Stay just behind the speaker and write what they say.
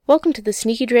Welcome to the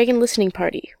Sneaky Dragon listening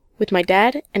party with my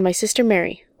dad and my sister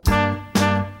Mary.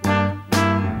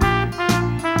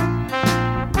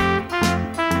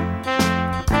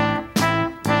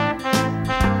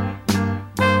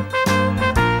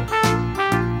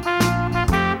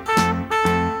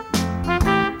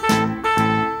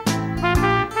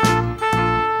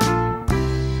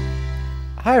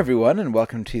 Hi everyone, and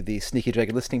welcome to the Sneaky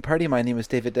Dragon listening party. My name is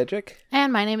David Dedrick.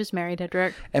 And my name is Mary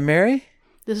Dedrick. And Mary?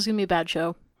 This is going to be a bad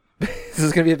show. This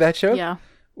is going to be a bad show? Yeah.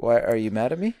 Why, are you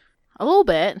mad at me? A little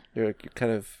bit. You're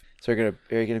kind of, so are you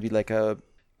going to be like I'm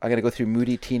going to go through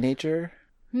moody teenager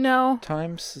No.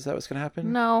 times? Is that what's going to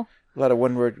happen? No. A lot of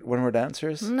one-word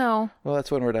answers? No. Well,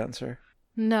 that's one-word answer.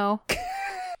 No.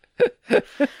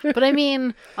 But I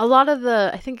mean,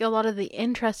 I think a lot of the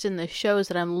interest in the shows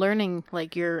that I'm learning,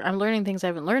 I'm learning things I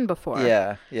haven't learned before.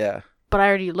 Yeah. But I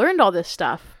already learned all this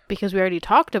stuff because we already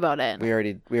talked about it. We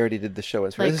already did the show.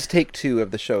 This is take 2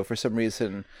 of the show. For some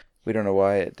reason, we don't know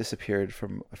why it disappeared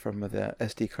from the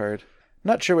SD card.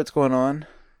 Not sure what's going on.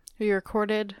 We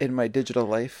recorded in my digital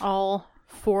life. All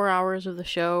 4 hours of the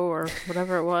show or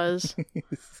whatever it was.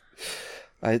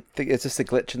 I think it's just a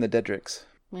glitch in the Dedricks.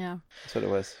 Yeah. That's what it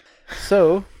was.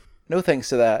 So, no thanks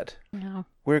to that. Yeah.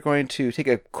 We're going to take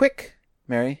a quick,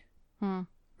 Mary.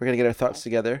 We're going to get our thoughts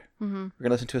together. Mm-hmm. We're going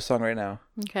to listen to a song right now.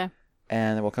 Okay.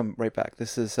 And then we'll come right back.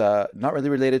 This is not really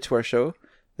related to our show.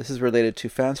 This is related to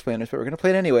Fansplainers, but we're going to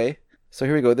play it anyway. So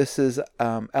here we go. This is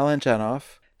Alan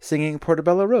Janoff singing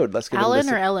Portobello Road. Let's get a listen.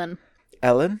 Alan or Ellen?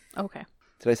 Ellen. Okay.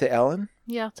 Did I say Alan?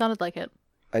 Yeah, it sounded like it.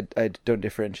 I don't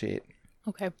differentiate.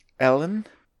 Okay. Alan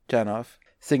Janoff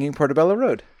singing Portobello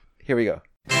Road. Here we go.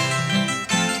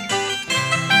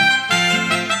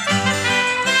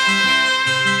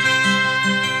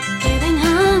 Getting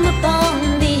hung up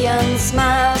on the young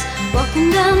smiles,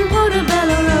 walking down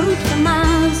Portobello Road for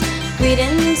miles,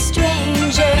 greeting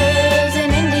strangers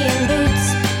in Indian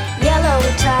boots, yellow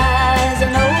ties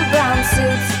and old brown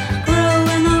suits.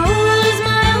 Growing old is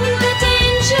my only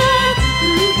danger.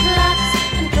 Cuckoo clocks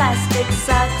and plastic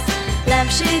socks,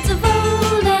 lampshades of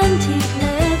old antique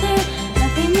leather,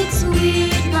 nothing that's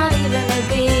weird, not even a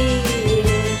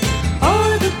beard,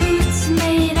 or the boots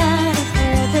made out of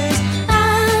feathers.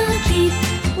 I'll keep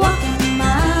walking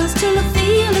miles till I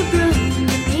feel a broom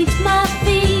beneath my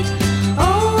feet,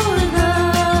 or the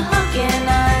hawking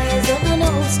eyes of an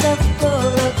old stuffed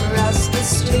bull across the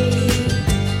street.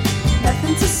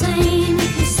 Nothing's the same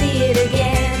if you see it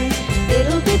again.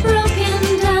 It'll be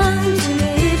broken down to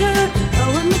litter,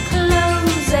 oh, and the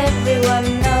clothes everyone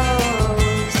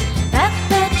knows that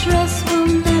dress will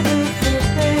never fit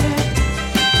her.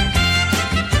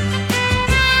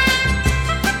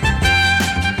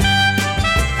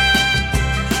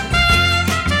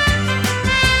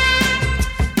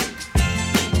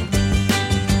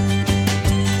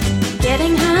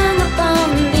 Getting hung up on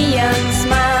the young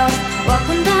smiles,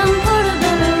 walking down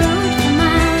Portobello Road for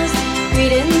miles,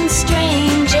 greeting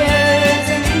strangers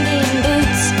in Indian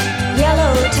boots,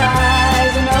 yellow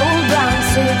ties and old brown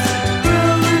suits.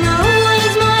 Growing old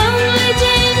is my only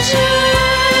danger.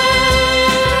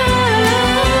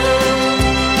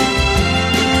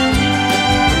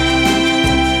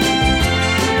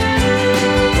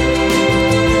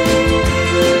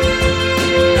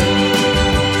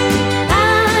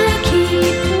 I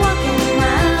keep walking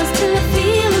miles till I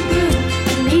feel a broom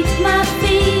beneath my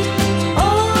feet,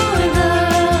 or the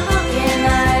hawking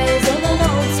eyes of an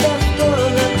old stuffed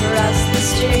bull across the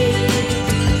street.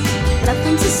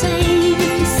 Nothing's the same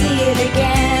if you see it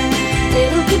again.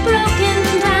 It'll be broken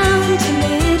down to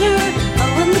litter,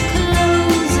 oh, and the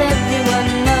clothes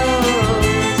everyone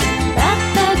knows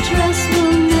that dress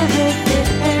will never fit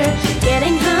her.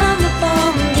 Getting hung up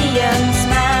on the young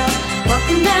smiles,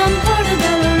 walking down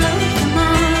Portobello Road for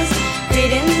miles,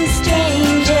 greeting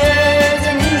strangers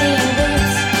in Indian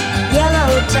boots,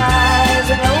 yellow ties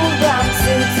and old brown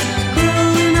suits.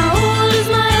 Growing old is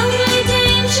my only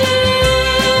danger.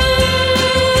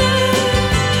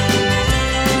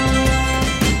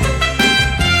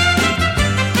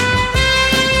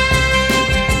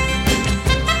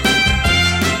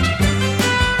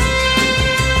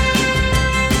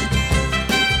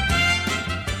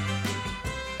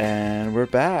 And we're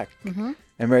back. Mm-hmm.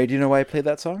 And Mary, do you know why I played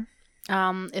that song?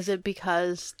 Is it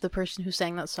because the person who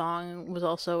sang that song was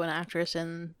also an actress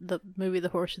in the movie The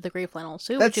Horse with the Gray Flannel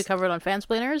Suit, which you covered on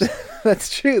Fansplainers?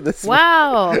 That's true.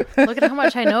 Wow! Look at how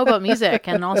much I know about music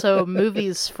and also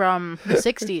movies from the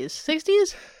 60s.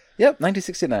 60s? Yep,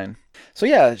 1969. So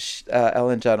yeah,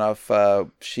 Ellen Janoff,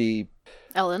 she...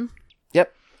 Ellen.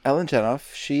 Yep, Ellen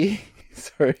Janoff, she...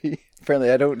 Sorry.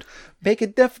 Apparently I don't make a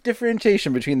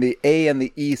differentiation between the A and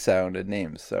the E sound in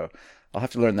names, so I'll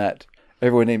have to learn that.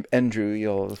 Everyone named Andrew,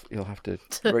 you'll have to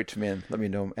write to me and let me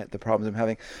know the problems I'm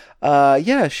having.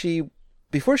 Yeah,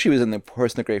 before she was in the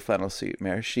Horse in the Grey Flannel Suit,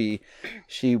 Mare, she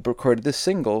recorded this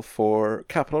single for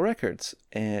Capitol Records,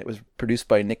 and it was produced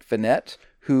by Nick Vanette,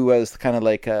 who was kind of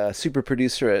like a super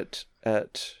producer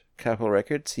at Capitol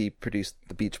Records. He produced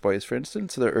the Beach Boys, for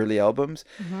instance, their early albums.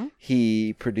 Mm-hmm.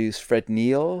 He produced Fred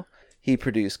Neil. He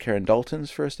produced Karen Dalton's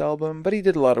first album, but he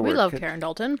did a lot of work. We love Karen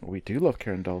Dalton. We do love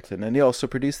Karen Dalton. And he also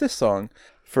produced this song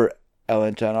for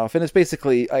Ellen Janoff. And it's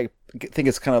basically, I think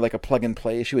it's kind of like a plug and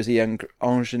play. She was a young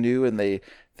ingenue, and they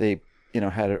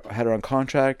had her on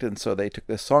contract. And so they took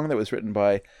this song that was written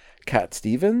by Cat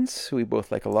Stevens, who we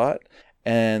both like a lot,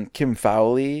 and Kim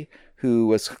Fowley, who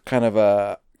was kind of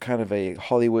a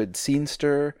Hollywood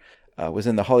scenester, was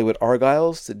in the Hollywood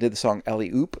Argyles that did the song Alley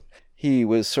Oop. He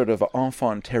was sort of an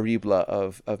enfant terrible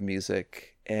of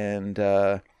music, and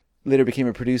later became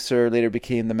a producer, later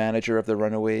became the manager of the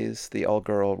Runaways, the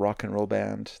all-girl rock and roll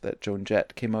band that Joan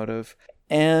Jett came out of.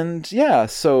 And yeah,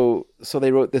 so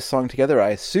they wrote this song together,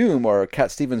 I assume, or Cat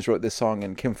Stevens wrote this song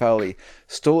and Kim Fowley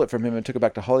stole it from him and took it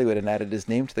back to Hollywood and added his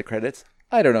name to the credits.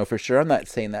 I don't know for sure. I'm not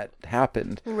saying that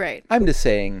happened. Right. I'm just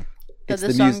saying...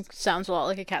 This song sounds a lot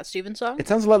like a Cat Stevens song? It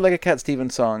sounds a lot like a Cat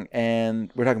Stevens song, and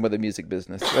we're talking about the music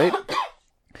business, right?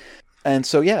 And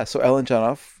so Ellen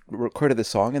Janoff recorded the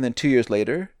song, and then 2 years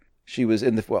later, she was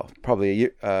probably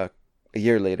a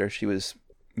year later, she was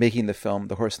making the film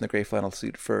The Horse in the Grey Flannel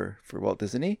Suit for Walt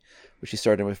Disney, which she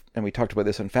started with, and we talked about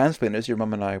this on Fansplainers. Your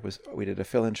mom and I we did a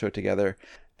fill-in show together,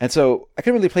 and so I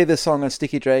couldn't really play this song on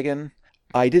Sticky Dragon.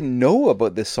 I didn't know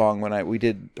about this song when we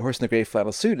did Horse in the Grey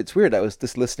Flannel Suit. It's weird. I was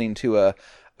just listening to a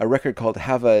record called I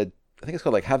think it's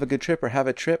called like Have a Good Trip or Have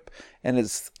a Trip. And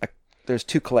there's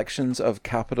two collections of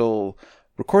Capitol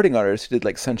recording artists who did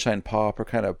like Sunshine Pop or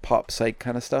kind of pop psych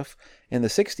kind of stuff in the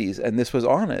 60s. And this was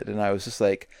on it. And I was just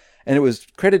like, and it was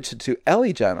credited to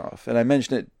Ellie Janoff. And I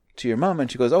mentioned it to your mom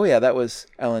and she goes, oh yeah, that was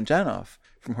Ellen Janoff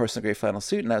from Horse in the Grey Flannel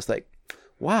Suit. And I was like,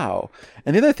 wow.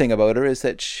 And the other thing about her is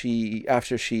that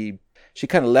after she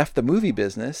kind of left the movie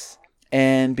business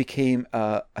and became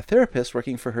a therapist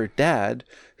working for her dad,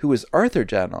 who was Arthur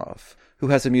Janoff, who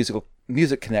has a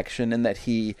music connection in that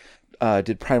he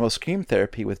did primal scream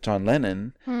therapy with John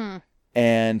Lennon.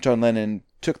 And John Lennon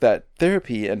took that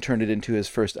therapy and turned it into his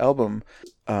first album,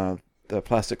 the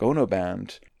Plastic Ono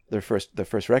Band, the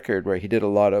first record, where he did a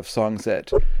lot of songs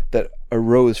that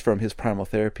arose from his primal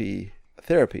therapy.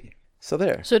 So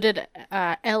there. So did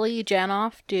Ellie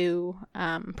Janoff do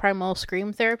primal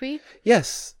scream therapy?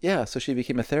 Yes. Yeah. So she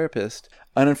became a therapist.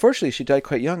 And unfortunately, she died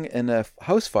quite young in a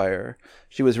house fire.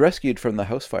 She was rescued from the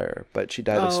house fire, but she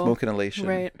died of smoke inhalation.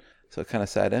 Right. So kind of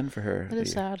sad end for her. That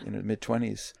is sad. In her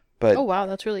mid-20s. But, oh, wow.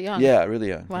 That's really young. Yeah, really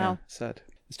young. Wow. Yeah, sad.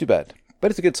 It's too bad.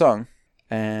 But it's a good song.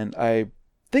 And I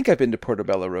think I've been to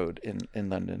Portobello Road in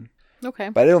London. Okay.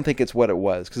 But I don't think it's what it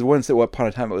was. Because once upon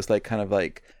a time, it was like kind of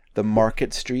like the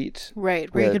Market Street.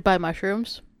 Right, where you could buy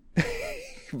mushrooms.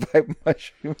 Buy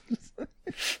mushrooms.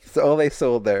 That's all they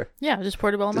sold there. Yeah, just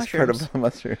portobello Just mushrooms. portobello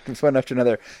mushrooms. One after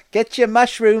another. Get your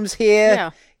mushrooms here. Yeah.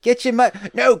 Get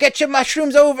your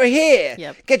mushrooms over here.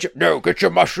 Yep. Get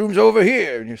your mushrooms over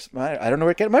here. And I don't know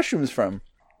where to get mushrooms from.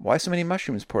 Why so many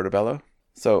mushrooms, Portobello?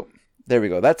 So there we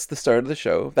go. That's the start of the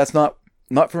show. That's not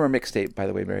from our mixtape, by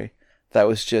the way, Mary. That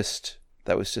was just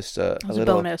a little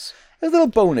bonus. A little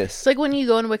bonus. It's like when you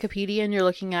go on Wikipedia and you're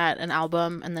looking at an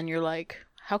album and then you're like,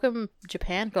 how come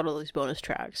Japan got all these bonus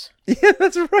tracks? Yeah,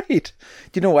 that's right.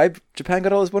 Do you know why Japan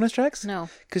got all those bonus tracks? No.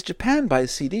 Because Japan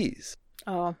buys CDs.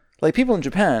 Oh. Like people in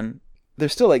Japan, they're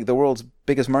still like the world's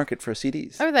biggest market for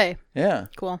CDs. Are they? Yeah.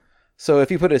 Cool. So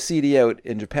if you put a CD out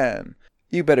in Japan,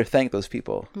 you better thank those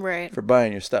people Right. for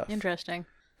buying your stuff. Interesting.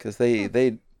 Because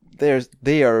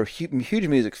they are huge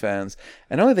music fans,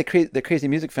 and not only they're crazy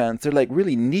music fans, they're like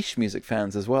really niche music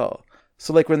fans as well.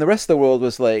 So like when the rest of the world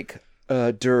was like,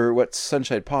 what's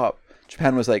Sunshine Pop?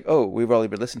 Japan was like, oh, we've already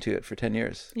been listening to it for 10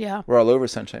 years. Yeah. We're all over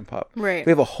Sunshine Pop. Right. We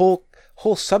have a whole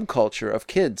subculture of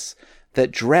kids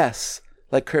that dress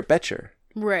like Kurt Becher.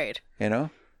 Right. You know?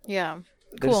 Yeah.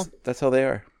 Cool. That's how they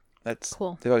are. That's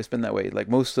cool. They've always been that way. Like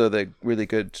most of the really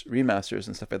good remasters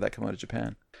and stuff like that come out of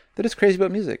Japan. They're just crazy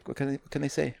about music. What can they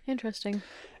say? Interesting.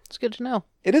 It's good to know.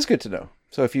 It is good to know.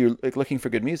 So if you're like looking for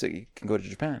good music, you can go to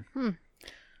Japan.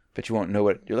 But you won't know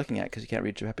what you're looking at because you can't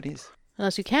read Japanese.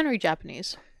 Unless you can read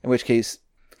Japanese. In which case,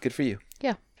 good for you.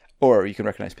 Yeah. Or you can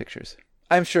recognize pictures.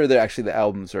 I'm sure the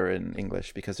albums are in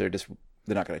English because they're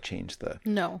not going to change the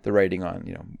writing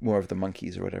on, more of the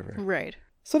monkeys or whatever. Right.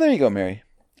 So there you go, Mary.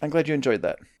 I'm glad you enjoyed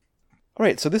that. All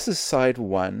right, so this is side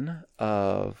one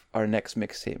of our next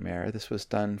mixtape, Mary. This was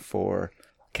done for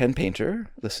Ken Painter,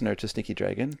 listener to Sneaky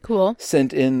Dragon, Cool.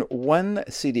 sent in one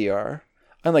CDR,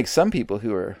 unlike some people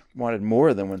who wanted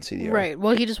more than one CDR. Right.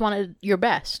 Well, he just wanted your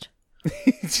best.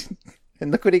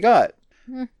 And look what he got.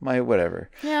 My whatever.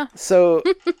 Yeah. So,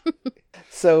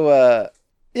 so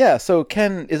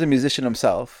Ken is a musician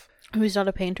himself. He's not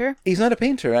a painter? He's not a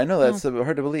painter. I know that's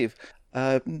hard to believe.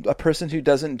 A person who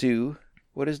doesn't do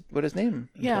what his name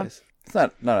implies. It's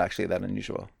not actually that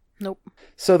unusual. Nope.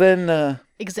 So then,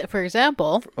 For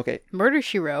example, okay, Murder,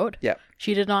 She Wrote. yeah,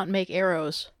 She did not make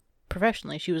arrows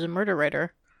professionally. She was a murder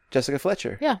writer. Jessica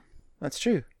Fletcher. Yeah. That's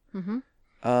true. Mm-hmm.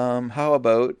 How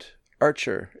about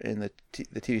Archer in the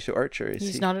TV show Archer?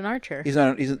 He's not an archer. He's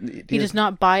not. He does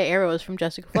not buy arrows from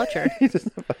Jessica Fletcher. He does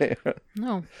not buy arrows.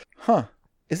 No. Huh.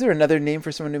 Is there another name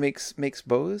for someone who makes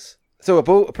bows? So a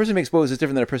person who makes bows is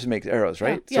different than a person who makes arrows,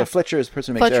 right? Yeah. So Fletcher is a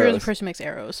person who makes Fletcher arrows. is a person who makes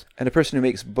arrows. And a person who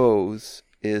makes bows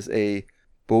is a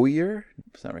bowyer?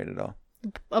 It's not right at all.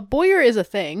 A bowyer is a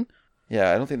thing,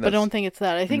 Yeah, I don't think but that's... I don't think it's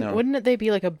that. I think, No. wouldn't they be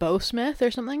like a bowsmith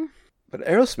or something? But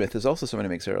Aerosmith is also someone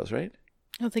who makes arrows, right?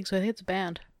 I don't think so. I think it's a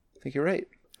band. I think you're right.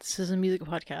 This is a music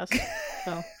podcast.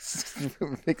 So,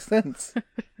 Makes sense.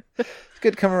 It's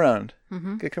good come around.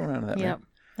 mm-hmm. Good come around to that, Yeah. right?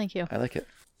 Thank you. I like it.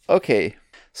 Okay,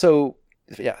 so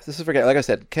yeah, this is like I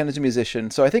said, Ken is a musician,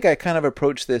 so I think I kind of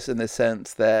approach this in the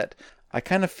sense that I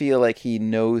kind of feel like he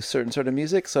knows certain sort of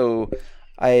music, so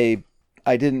I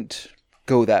didn't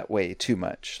go that way too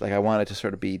much. Like I wanted to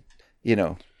sort of be,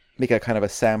 make a kind of a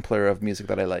sampler of music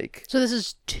that I like. So this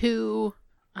is two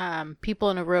people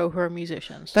in a row who are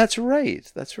musicians. That's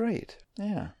right.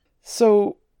 Yeah.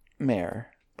 So,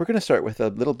 Mare, we're going to start with a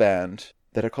little band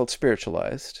that are called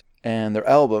Spiritualized. And their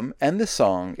album and the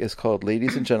song is called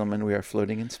Ladies and Gentlemen, We Are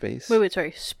Floating in Space. Wait,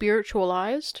 sorry.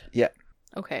 Spiritualized? Yeah.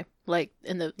 Okay. Like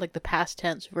in the past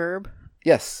tense verb?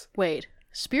 Yes. Wait.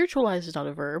 Spiritualized is not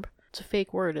a verb. It's a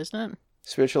fake word, isn't it?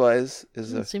 Spiritualize is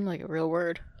Doesn't seem like a real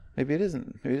word. Maybe it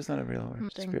isn't. Maybe it's not a real word.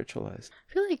 Interesting. Spiritualized.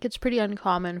 I feel like it's pretty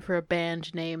uncommon for a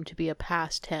band name to be a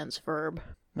past tense verb.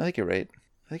 I think you're right.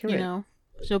 You know?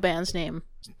 There's no band's name.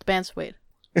 The band's... Wait.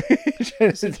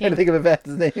 trying to think of a band's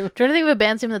name. I'm trying to think of a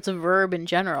band's name that's a verb in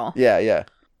general. Yeah.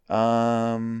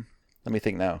 Let me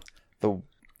think now.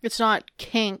 It's not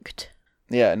kinked.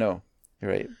 Yeah, no.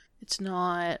 You're right. It's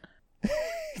not...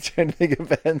 Trying to think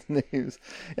of band names.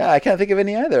 Yeah, I can't think of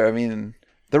any either. I mean,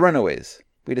 the Runaways.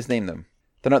 We just named them.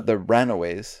 They're not the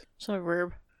Ranaways, It's not a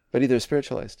verb. but either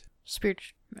spiritualized.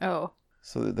 Oh.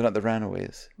 So they're not the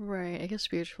Ranaways. Right. I guess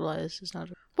spiritualized is not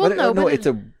a... But, Well, no, but I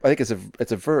think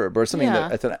it's a verb or something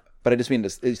Yeah. but I just mean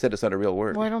you said it's not a real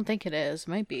word. Well, I don't think it is. It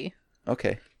might be.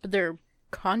 Okay. But they're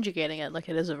conjugating it like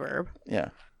it is a verb. Yeah.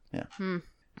 Hmm.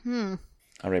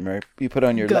 All right, Mary, you put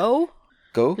on your Go?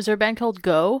 Go? Is there a band called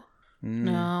Go? Mm,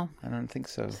 No. I don't think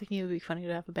so. I was thinking it would be funny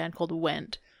to have a band called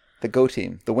Went. The Go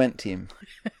team, the Went team.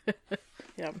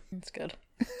 Yeah, that's good.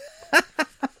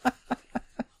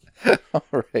 All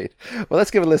right. Well, let's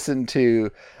give a listen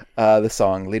to the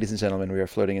song, Ladies and Gentlemen, We Are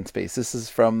Floating in Space. This is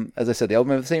from, as I said, the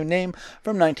album of the same name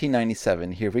from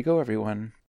 1997. Here we go,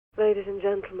 everyone. Ladies and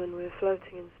gentlemen, we're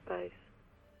floating in space.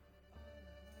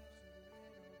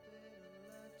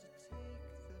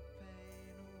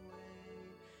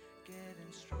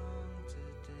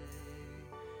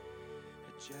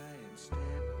 Giant step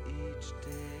each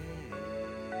day.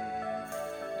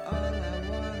 All I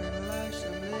want in life's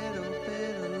a little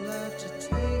bit of love to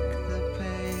take the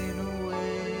pain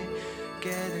away.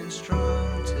 Getting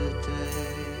strong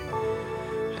today.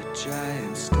 A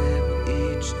giant step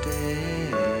each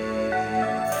day.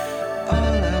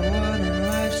 All I want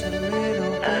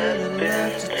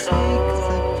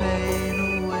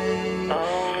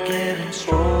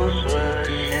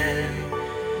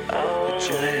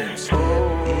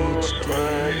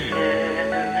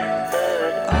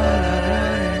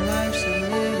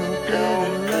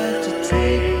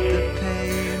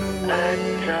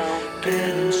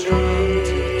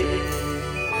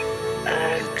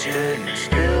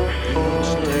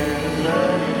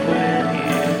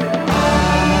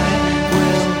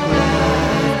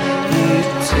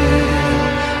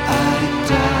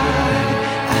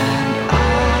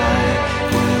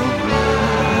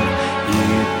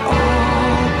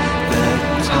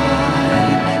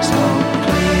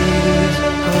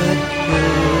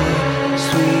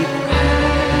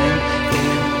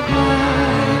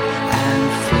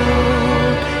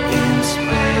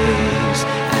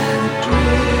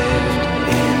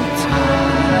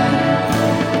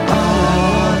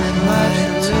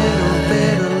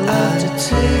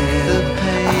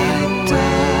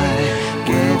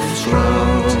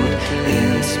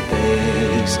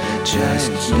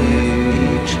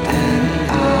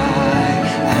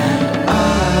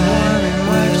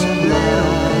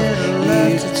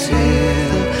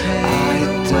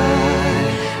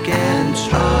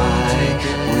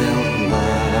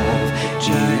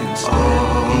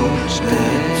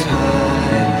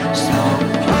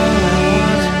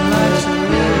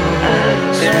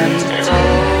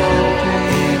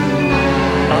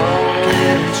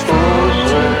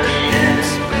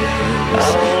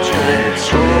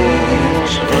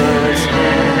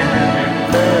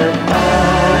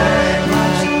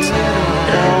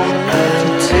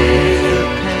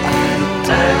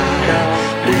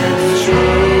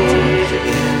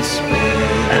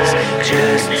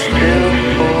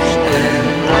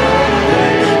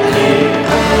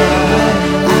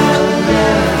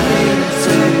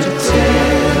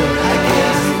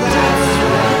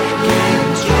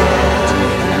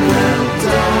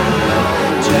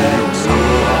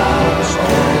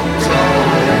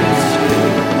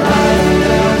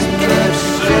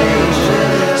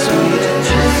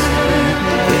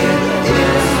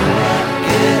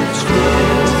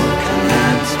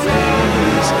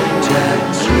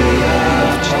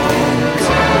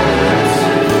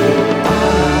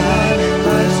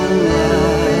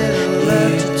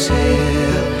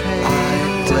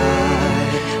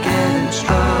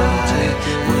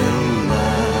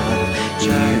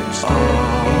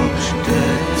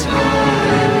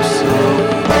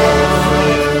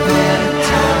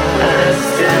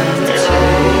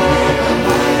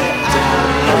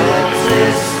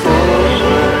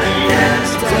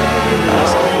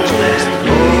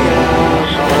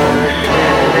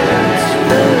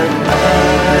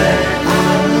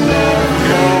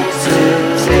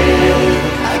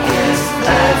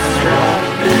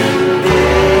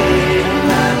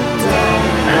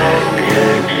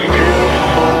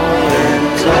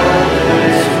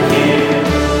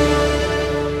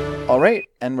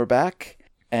and we're back.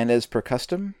 And as per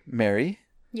custom, Mary,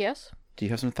 Yes. do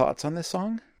you have some thoughts on this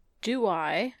song? Do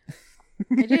I?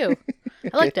 I do.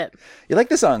 I liked it. You like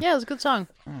the song? Yeah, it was a good song.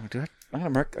 Oh, do I?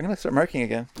 I'm gonna start marking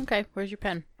again. Okay, where's your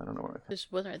pen? I don't know where.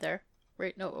 Just wasn't right there.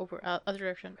 Right, no, over other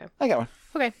direction. Okay. I got one.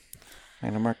 Okay. I'm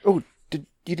gonna mark. Oh, you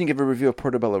didn't give a review of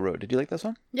Portobello Road? Did you like that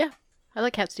song? Yeah, I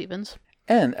like Cat Stevens.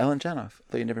 And Ellen Janoff,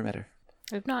 though you never met her.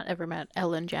 I've not ever met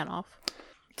Ellen Janoff.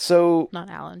 So Not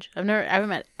Alan. I've never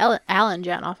met Alan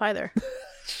Janoff either.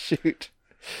 shoot.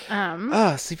 Um.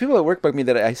 See, people at work bug me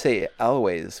that I say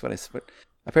always when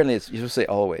apparently you're supposed to say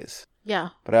always, Yeah.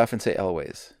 but I often say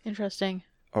always Interesting.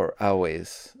 or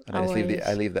always, and I Always.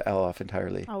 leave the L off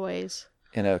entirely Always.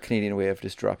 in a Canadian way of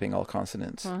just dropping all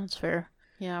consonants. Well, that's fair.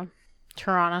 Yeah.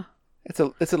 Tirana. It's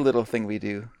a little thing we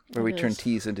do where we It turn is.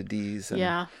 T's into D's and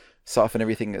Yeah. soften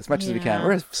everything as much as we can. Yeah.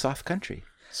 We're a soft country,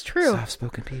 It's true.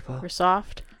 soft-spoken people, We're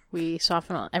soft. We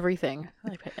soften on everything,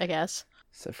 I guess.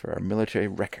 except for our military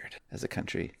record as a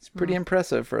country. It's pretty Mm.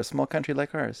 impressive for a small country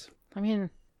like ours. I mean,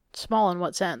 small in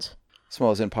what sense?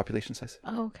 Small as in population size.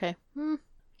 Oh, okay.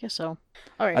 Guess so.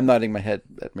 All right. I'm nodding my head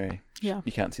at Mary. Yeah.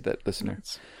 You can't see that, listener.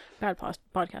 It's bad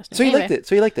podcasting. So you Anyway. liked it.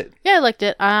 So you liked it. Yeah, I liked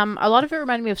it. A lot of it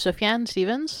reminded me of Sufjan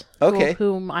Stevens. Okay.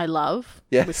 Whom I love.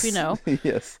 Yes. Which we know.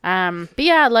 Yes. But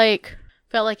yeah, like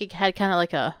felt like it had kind of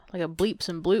like a bleeps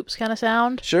and bloops kind of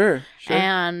sound. Sure.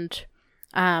 And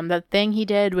that thing he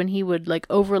did when he would like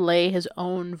overlay his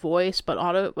own voice, but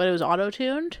it was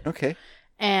auto-tuned, Okay.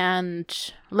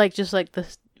 and like just like the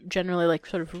generally like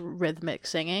sort of rhythmic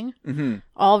singing, Mm-hmm.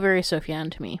 all very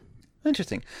Sufjan to me.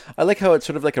 Interesting. I like how it's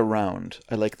sort of like a round.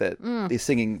 I like that he's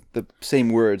singing the same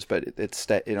words, but it's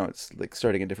it's like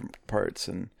starting in different parts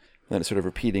and then it's sort of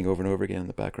repeating over and over again in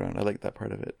the background. I like that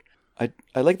part of it.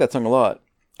 I like that song a lot.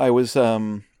 I was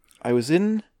in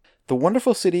the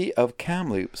wonderful city of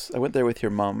Kamloops. I went there with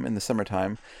your mom in the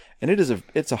summertime, and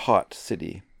it's a hot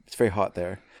city. It's very hot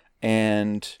there,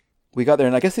 and we got there,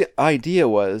 and I guess the idea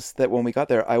was that when we got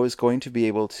there, I was going to be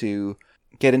able to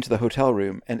get into the hotel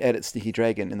room and edit Sneaky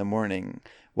Dragon in the morning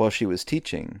while she was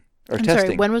teaching or I'm testing.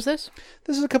 sorry, when was this?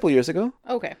 This is a couple of years ago.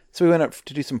 Okay, So we went up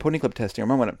to do some Pony Club testing. Our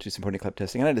mom went up to do some Pony Club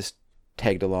testing, and I just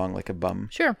tagged along like a bum.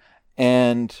 sure.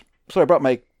 And so I brought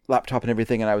my laptop and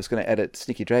everything, and I was going to edit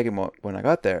Sneaky Dragon when I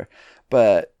got there.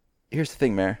 But here's the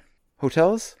thing, Mare.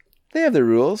 Hotels, they have their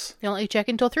rules. They don't let you check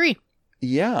until 3.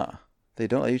 Yeah. They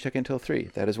don't let you check in until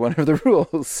 3. That is one of the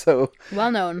rules. So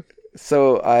Well known.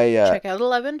 I... Check out at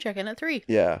 11, check in at 3.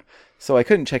 Yeah. So I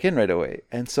couldn't check in right away.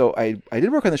 And so I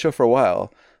did work on the show for a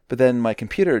while, but then my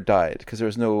computer died because there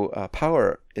was no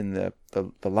power in the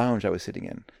lounge I was sitting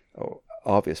in. Oh,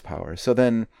 obvious power. So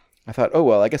then I thought, oh,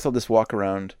 well, I guess I'll just walk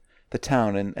around the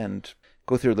town and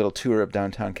go through a little tour of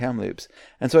downtown Kamloops.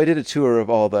 And so I did a tour of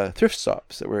all the thrift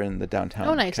shops that were in the downtown.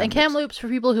 Oh, nice. And Kamloops, for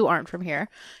people who aren't from here,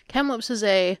 Kamloops is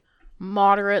a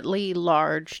moderately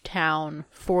large town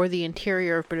for the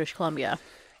interior of British Columbia.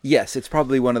 Yes, it's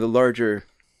probably one of the larger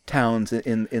towns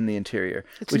in the interior,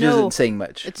 which no- isn't saying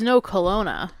much. It's no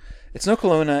Kelowna. It's no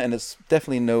Kelowna, and it's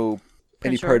definitely no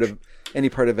any Prince part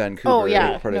George. of Vancouver. Oh, or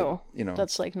yeah. part No. of,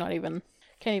 That's like not even,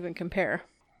 can't even compare.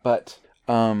 But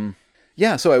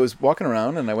yeah. So I was walking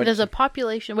around, and I went. It has a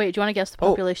population. Wait, do you want to guess the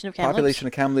population of Kamloops? Population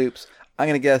of Kamloops. I'm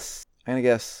gonna guess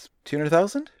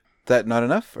 200,000. Is that not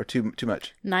enough or too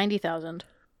much? 90,000.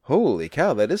 Holy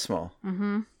cow, that is small.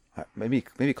 Mm-hmm. Maybe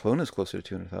Kelowna's closer to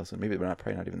 200,000. Maybe we're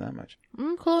probably not even that much.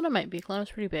 Kelowna might be.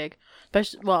 Kelowna's pretty big.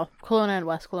 Especially, well, Kelowna and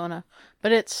West Kelowna.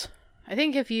 But it's, I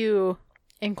think if you,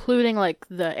 including like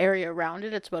the area around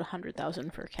it, it's about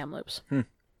 100,000 for Kamloops.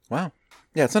 Wow.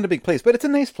 Yeah, it's not a big place, but it's a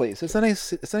nice place. It's a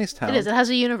nice town. It is. It has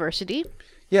a university.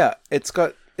 Yeah, it's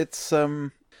like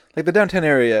the downtown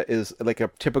area is like a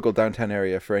typical downtown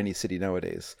area for any city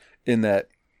nowadays, in that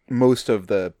most of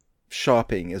the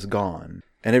shopping is gone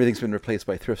and everything's been replaced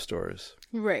by thrift stores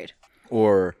Right.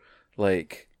 or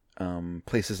like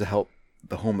places to help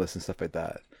the homeless and stuff like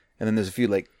that. And then there's a few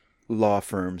like law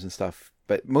firms and stuff,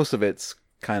 but most of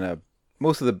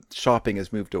the shopping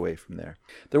has moved away from there.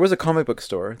 There was a comic book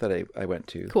store that I went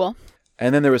to. Cool.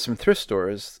 And then there were some thrift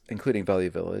stores, including Value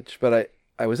Village. But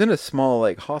I was in a small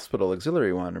like hospital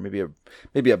auxiliary one, or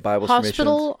maybe a Bible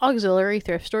Hospital auxiliary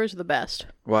thrift stores are the best.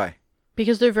 Why?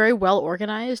 Because they're very well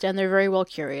organized and they're very well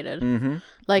curated. Mm-hmm.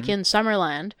 Like in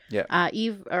Summerland, Yeah.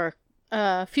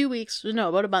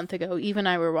 about a month ago, Eve and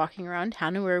I were walking around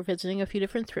town and we were visiting a few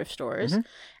different thrift stores. And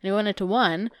we went into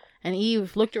one, and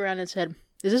Eve looked around and said,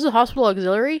 "Is this a hospital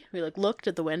auxiliary?" We looked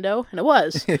at the window, and it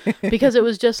was. Because it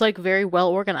was just like very well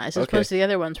organized, as Okay. opposed to the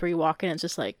other ones where you walk in and it's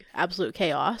just like absolute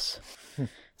chaos.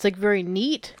 It's like very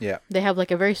neat. Yeah. They have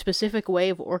like a very specific way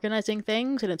of organizing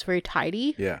things, and it's very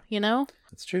tidy. Yeah. You know?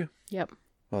 That's true. Yep.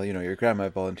 Well, you know, your grandma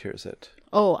volunteers it.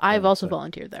 Oh, I've also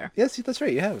volunteered there. Yes, that's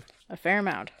right. You have. A fair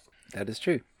amount. That is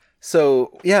true.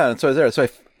 So yeah, and so I was there. So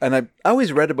I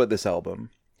always read about this album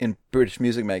in British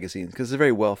music magazines because it's a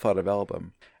very well thought of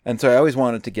album. And so I always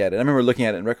wanted to get it. I remember looking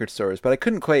at it in record stores, but I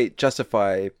couldn't quite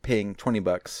justify paying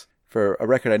 $20 for a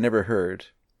record I never heard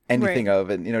anything of,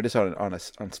 and you know, just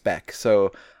on spec.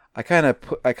 So I kind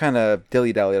of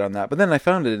dilly-dallied on that. But then I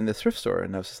found it in the thrift store,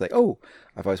 and I was just like, oh,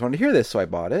 I've always wanted to hear this, so I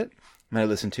bought it. And I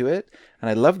listened to it, and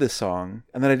I loved this song.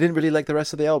 And then I didn't really like the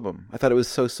rest of the album. I thought it was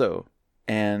so-so.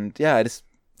 And yeah, I just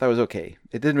thought it was okay.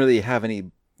 It didn't really have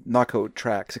any knockout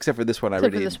tracks, except for this one.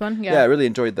 Except for this one, yeah, I really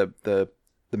enjoyed the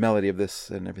melody of this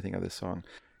and everything of this song.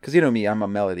 Because you know me, I'm a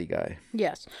melody guy.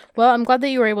 Yes. Well, I'm glad that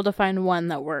you were able to find one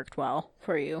that worked well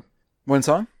for you. One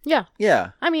song? Yeah.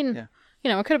 Yeah. I mean, Yeah. you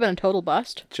know, it could have been a total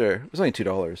bust. Sure. It was only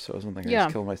 $2, so it wasn't like I Yeah.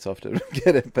 just killed myself to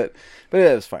get it, but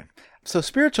yeah, it was fine. So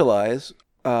Spiritualize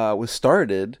was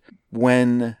started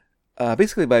when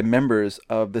basically by members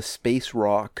of the space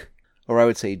rock, or I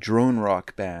would say drone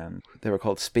rock band. They were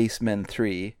called Spacemen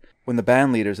 3. When the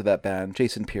band leaders of that band,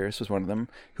 Jason Pierce was one of them,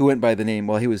 who went by the name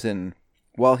while he was in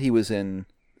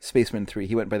Spacemen 3,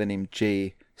 he went by the name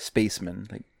J Spaceman,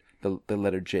 like the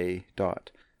letter J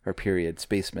dot or period,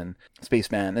 Spaceman.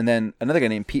 And then another guy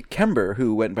named Pete Kember,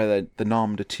 who went by the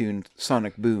nom de tune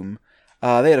Sonic Boom.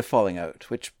 They had a falling out,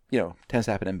 which, you know, tends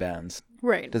to happen in bands.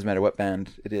 Right. It doesn't matter what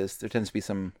band it is. There tends to be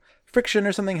some friction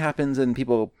or something happens and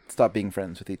people stop being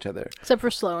friends with each other. Except for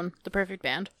Sloan, the perfect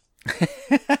band.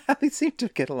 They seem to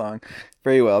get along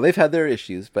very well. They've had their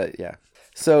issues, but yeah.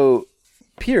 So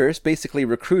Pierce basically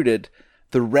recruited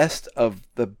the rest of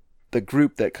the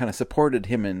group that kind of supported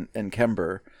him and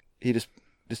Kember. He just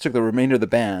took the remainder of the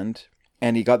band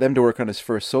and he got them to work on his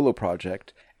first solo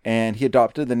project. And he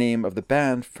adopted the name of the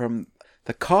band from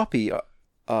the copy,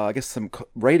 I guess some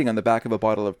writing on the back of a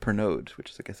bottle of Pernod,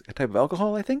 which is, I guess, a type of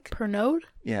alcohol, I think. Pernod?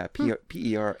 Yeah,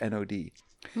 Pernod.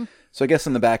 So I guess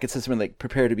on the back it says something like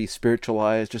 "prepare to be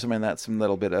spiritualized" or something like that. Some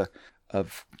little bit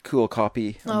of cool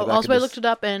copy. On the back Also, of I this. looked it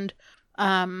up, and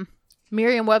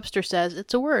Merriam-Webster says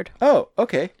it's a word. Oh,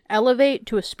 okay. Elevate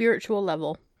to a spiritual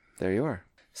level. There you are.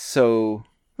 So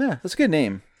yeah, that's a good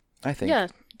name, I think. Yeah,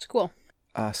 it's cool.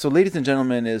 So Ladies and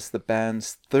Gentlemen is the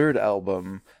band's third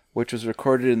album, which was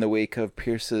recorded in the wake of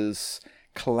Pierce's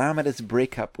calamitous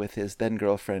breakup with his then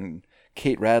girlfriend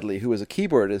Kate Radley, who was a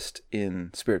keyboardist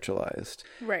in Spiritualized.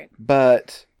 Right.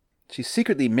 But she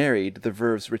secretly married the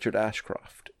Verve's Richard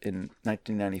Ashcroft in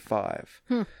 1995.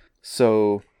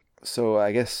 So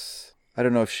I guess, I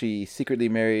don't know if she secretly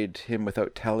married him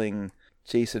without telling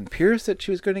Jason Pierce that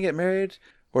she was going to get married,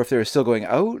 or if they were still going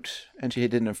out and she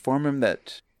didn't inform him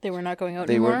that They were not going out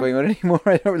they anymore? weren't going out anymore.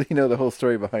 I don't really know the whole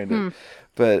story behind it.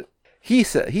 But he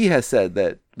has said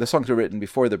that the songs were written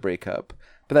before the breakup.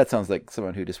 But that sounds like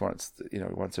someone who just wants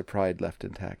her pride left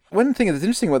intact. One thing that's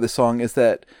interesting about this song is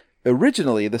that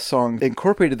originally the song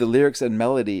incorporated the lyrics and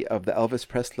melody of the Elvis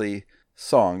Presley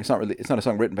song. It's not a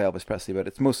song written by Elvis Presley, but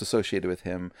it's most associated with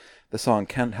him. The song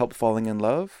 "Can't Help Falling in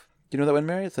Love." Do you know that one,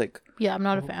 Mary? It's like, Yeah, I'm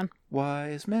not a fan.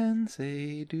 wise men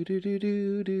say do do do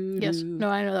do do. Yes. No,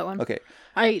 I know that one. Okay.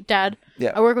 Dad,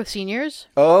 Yeah. I work with seniors,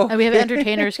 Oh. and we have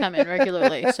entertainers come in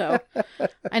regularly, so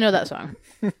I know that song.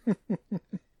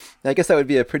 I guess that would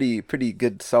be a pretty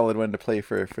good solid one to play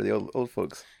for the old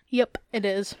folks. Yep, it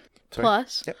is. Sorry?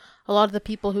 Plus, Yep. a lot of the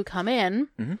people who come in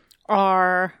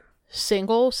are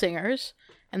single singers,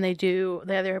 and they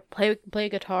either play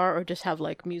guitar or just have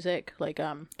like music, like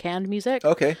canned music,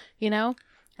 Okay. you know,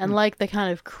 and like the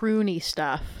kind of croony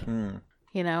stuff,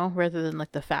 you know, rather than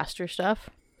like the faster stuff.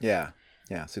 Yeah.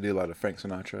 Yeah. So do a lot of Frank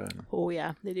Sinatra and Oh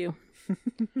yeah, they do.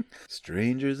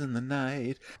 Strangers in the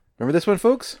Night. Remember this one,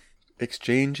 folks?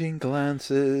 Exchanging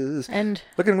glances. And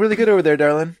Looking really good over there,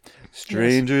 darling.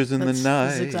 Strangers in the that's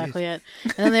night. exactly it.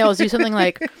 And then they always do something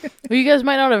like, well, you guys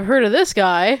might not have heard of this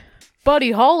guy,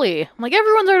 Buddy Holly. I'm like,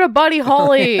 everyone's heard of Buddy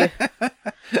Holly. Might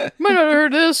not have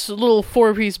heard this little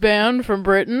 4-piece band from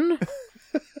Britain.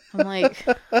 I'm like,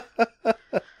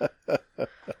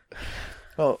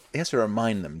 Well, he has to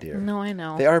remind them, dear. no, I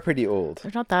know. They are pretty old.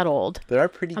 They're not that old. They are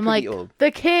pretty I'm like, old. the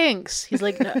Kinks. He's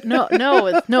like, no,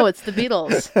 it's the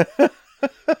Beatles.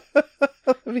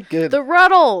 That'd be good. The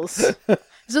Ruddles.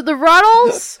 Is it the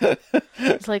Ruddles?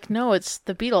 It's like, no, it's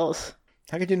the Beatles.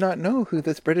 How could you not know who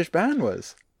this British band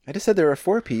was? I just said they were a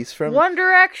 4-piece from... One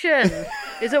Direction.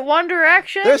 Is it One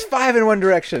Direction? There's 5 in One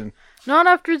Direction. Not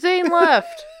after Zayn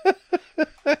left.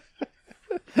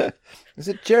 Is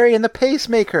it Jerry and the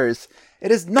Pacemakers? It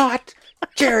is not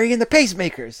Jerry and the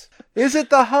Pacemakers. Is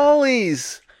it the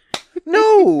Hollies?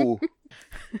 No.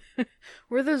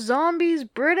 Were the zombies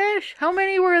British? How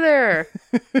many were there?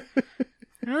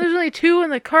 know there's only 2 in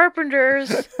the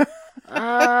Carpenters.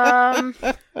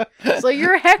 So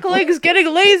your heckling's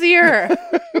getting lazier.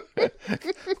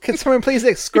 Can someone please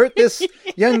escort this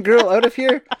young girl out of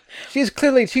here? She's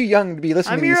clearly too young to be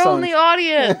listening I'm to these your songs. only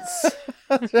audience.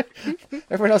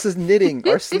 Everyone else is knitting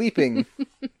or sleeping.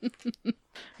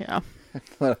 Yeah.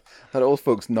 A lot of old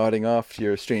folks nodding off to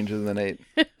your Stranger in the Night.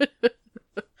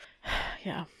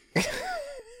 Yeah.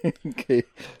 Okay.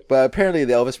 But apparently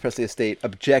the Elvis Presley estate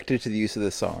objected to the use of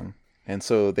this song. And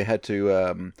so they had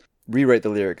to rewrite the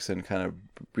lyrics and kind of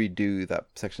redo that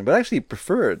section. But I actually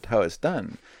preferred how it's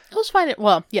done. I always find it,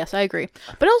 well, yes, I agree.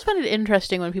 But I always find it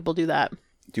interesting when people do that.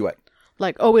 Do what?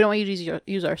 Like, oh, we don't want you to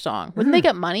use our song. Wouldn't they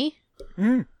get money?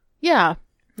 Mm. Yeah.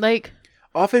 Like,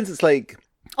 Often it's like,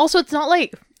 also, it's not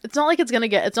like it's not like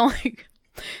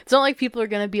people are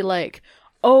going to be like,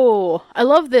 oh, I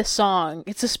love this song.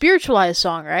 It's a spiritualized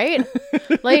song, right?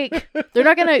 Like, they're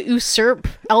not going to usurp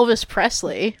Elvis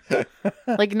Presley.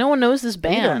 Like, no one knows this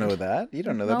band. you don't know that. You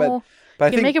don't know that. No. But I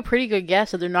You can think make a pretty good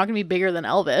guess that they're not going to be bigger than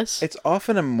Elvis. it's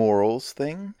often a morals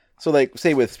thing. So like,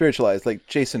 say with spiritualized, like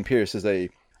Jason Pierce is a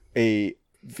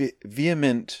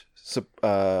vehement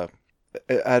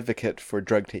advocate for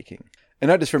drug taking. And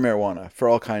not just for marijuana, for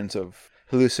all kinds of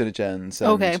hallucinogens and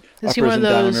Okay. Is he uppers one and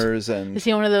of those- downers. And Is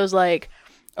he one of those, like,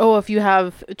 oh, if you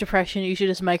have depression, you should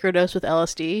just microdose with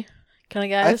LSD kind of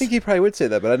guys? I think he probably would say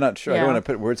that, but I'm not sure. I Yeah. don't want to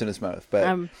put words in his mouth. But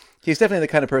Um, he's definitely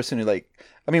the kind of person who, like,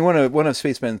 I mean, one of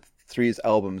Spaceman 3's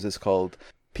albums is called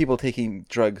 "People Taking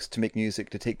Drugs to Make Music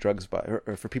to Take Drugs By,"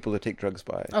 or for people to take drugs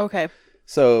by. okay.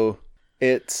 So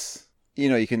it's, you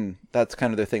know, you can, that's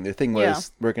kind of their thing. Their thing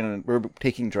was Yeah. we're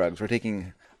taking drugs, we're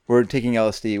taking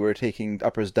LSD, we're taking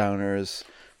uppers, downers,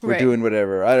 we're Right. doing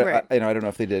whatever. Right. I don't know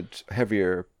if they did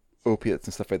heavier opiates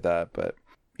and stuff like that, but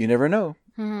you never know.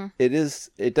 Mm-hmm.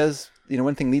 It does, you know,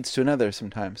 one thing leads to another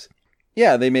sometimes.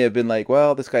 Yeah, they may have been like,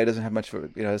 well, this guy doesn't have much of a,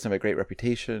 you know, doesn't have a great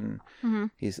reputation. Mm-hmm.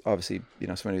 He's obviously, you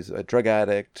know, someone who's a drug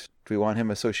addict. Do we want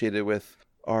him associated with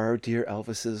our dear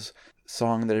Elvis's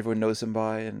song that everyone knows him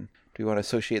by? And do we want to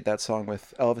associate that song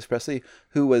with Elvis Presley,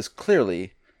 who was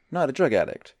clearly not a drug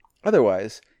addict?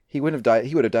 Otherwise, he wouldn't have died.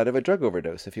 He would have died of a drug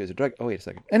overdose if he was a drug. Oh, wait a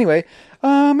second. Anyway,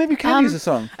 maybe you can use the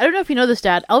song. I don't know if you know this,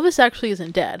 Dad. Elvis actually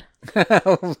isn't dead.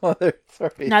 Oh, mother,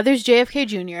 sorry. Now there's JFK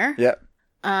Jr. Yeah.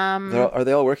 Um, Are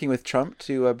they all working with Trump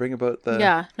to bring about the?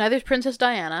 yeah. Now there's Princess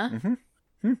Diana.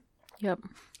 Mm-hmm. Yep.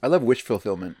 I love wish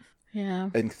fulfillment Yeah.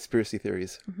 and conspiracy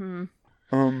theories. Mm-hmm.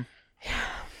 Um.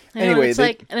 I know, Anyway, it's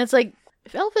like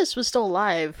if Elvis was still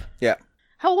alive, Yeah.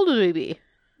 how old would he be?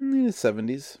 In his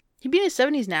 70s. He'd be in his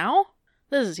 70s now?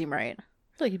 That doesn't seem right.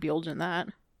 I feel like he'd be older than that.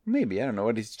 Maybe, I don't know.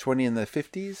 What, he's 20 in the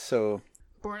 50s, so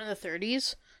Born in the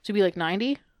 30s? So he'd be like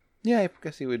 90? yeah, I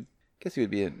guess he would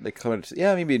be in, like,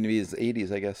 yeah, maybe in his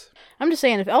 80s, I guess. I'm just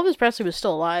saying, if Elvis Presley was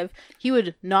still alive, he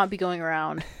would not be going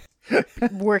around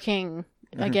working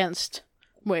against,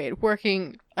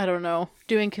 I don't know,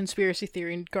 doing conspiracy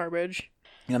theory and garbage.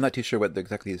 Yeah, I'm not too sure what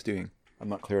exactly he's doing. I'm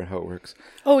not clear on how it works.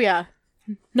 Oh yeah,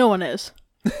 no one is.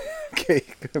 Okay,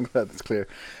 I'm glad that's clear.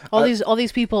 All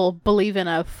these people believe in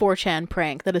a 4chan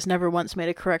prank that has never once made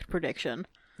a correct prediction.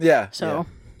 Yeah. So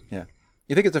Yeah.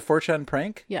 You think it's a 4chan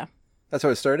prank? yeah, That's how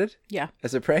it started? yeah,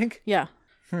 As a prank? yeah.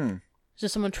 It's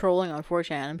Just someone trolling on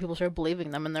 4chan, and people started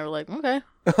believing them, and they were like, okay,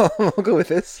 I'll go with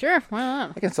this. sure, why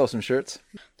not? I can sell some shirts.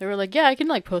 They were like, yeah, I can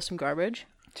like post some garbage.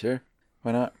 Sure.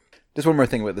 Why not? Just one more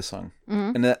thing about this song.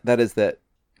 And that is that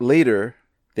later,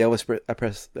 the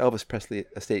Elvis Presley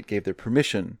estate gave their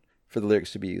permission for the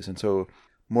lyrics to be used. And so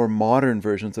more modern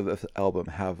versions of the album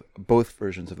have both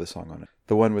versions of the song on it.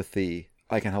 The one with the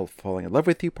I Can't Help Falling in Love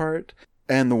With You part,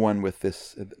 and the one with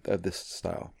this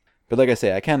style. But like I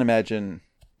say, I can't imagine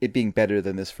it being better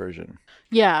than this version.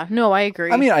 Yeah, no, I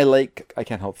agree. I mean, I like I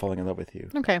Can't Help Falling in Love With You.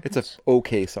 okay, It's a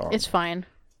okay song. it's fine.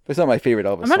 But it's not my favorite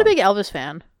Elvis I'm not a song. big Elvis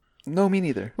fan. No, me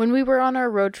neither. When we were on our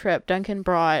road trip, Duncan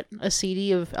brought a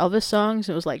CD of Elvis songs.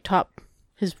 It was like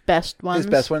his best ones. His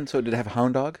best one. So did it have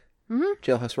Hound Dog? Mm-hmm.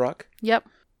 Jailhouse Rock? Yep,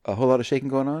 A Whole Lot of Shaking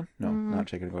Going On? No, not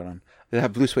shaking going on. Did it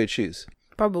have Blue Suede Shoes?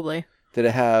 probably. Did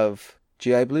it have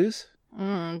GI Blues?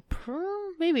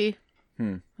 Maybe. I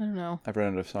don't know. I've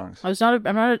run out of songs. I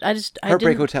Heartbreak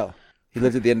didn't. Hotel. He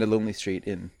lived at the end of Lonely Street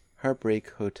in Heartbreak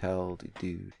Hotel.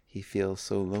 Do he feels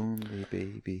so lonely,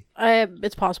 baby?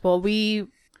 It's possible. We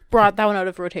brought that one out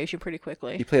of rotation pretty You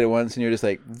quickly. played it once and you're just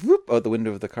like, whoop, out the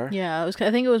window of the car. Yeah, I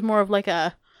think it was more of like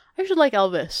I should like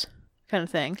Elvis kind of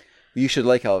thing. You should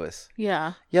like Elvis.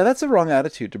 Yeah. Yeah, that's a wrong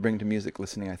attitude to bring to music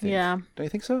listening, I think. Yeah. Don't you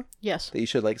think so? Yes. That you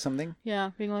should like something?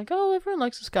 Yeah. Being like, oh, everyone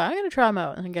likes this guy. I'm gonna try him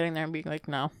out, and then getting there and being like,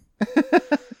 no.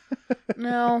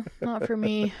 No, not for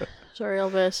me. Sorry,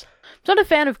 Elvis. I'm not a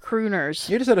fan of crooners.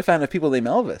 You're just not a fan of people named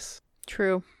Elvis.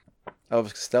 True. Elvis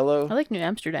Costello. I like New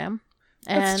Amsterdam.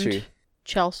 That's And true.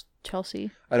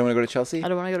 Chelsea. I don't want to go to Chelsea. I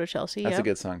don't want to go to Chelsea. That's Yep. a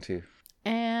good song too.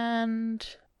 And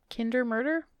Kinder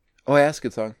Murder. Oh, yeah, that's a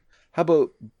good song. How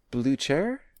about Blue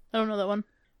Chair? I don't know that one.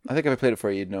 I think if I played it for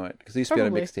you, you'd know it because it used to be on a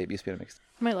Probably. mixtape.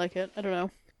 I might like it. I don't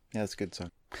know. Yeah, that's a good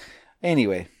song.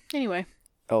 Anyway, Anyway,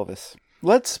 Elvis.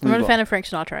 Let's I'm move not a on. fan of Frank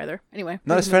Sinatra either. Anyway,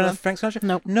 Not we a can fan move of Frank Sinatra?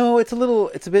 Nope. No, it's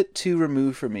a bit too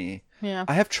removed for me. on. Yeah.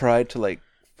 I have tried to like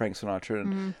Frank Sinatra,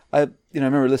 and Mm-hmm. I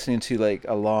remember listening to like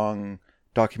a long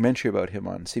documentary about him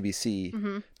on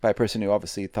CBC by a person who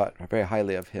obviously thought very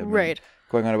highly of him, and Right.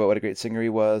 going on about what a great singer he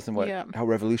was and Yeah. how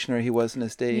revolutionary he was in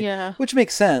his day, Yeah. which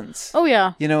makes sense. Oh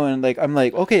yeah. And like I'm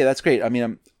like, okay, that's great. I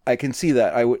mean, I can see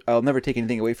that. I'll never take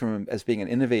anything away from him as being an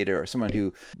innovator or someone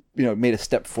who made a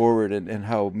step forward in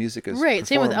how music is Right.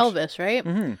 Same with performed. Elvis, right?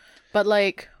 Mm-hmm. But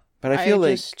like, But I feel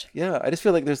just- I just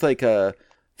feel like there's like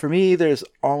for me, there's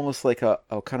almost like a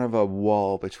kind of a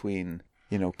wall between,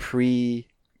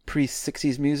 pre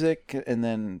 60s music and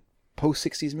then post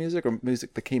 60s music or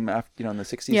music that came after, in the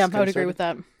 60s. yeah, kind I of would agree started. with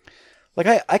that.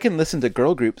 Like I can listen to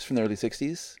girl groups from the early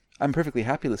 60s. I'm perfectly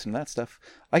happy listening to that stuff.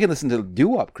 I can listen to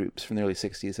doo-wop groups from the early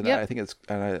 60s and Yep. I think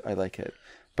I like it.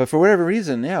 But for whatever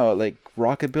reason, like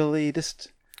rockabilly just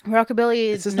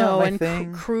Rockabilly, It's just not no, my and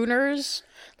thing. crooners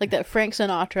like that Frank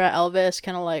Sinatra, Elvis,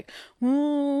 kind of like,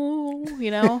 ooh,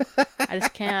 I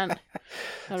just can't.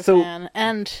 Not a So- fan.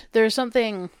 And there's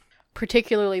something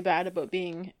particularly bad about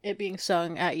it being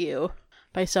sung at you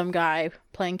by some guy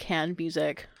playing canned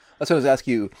music. That's what I was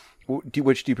asking you.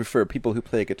 Which do you prefer? People who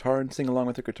play a guitar and sing along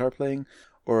with their guitar playing,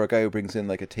 or a guy who brings in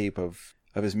like a tape of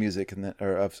his music and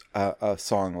or of a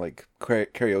song like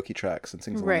karaoke tracks and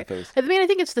sings along Right. with those? I mean, I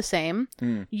think it's the same.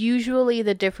 Usually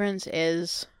the difference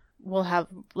is we'll have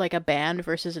like a band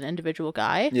versus an individual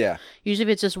guy. Yeah. Usually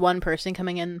if it's just one person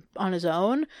coming in on his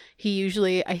own, he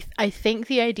usually, I think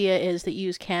the idea is that you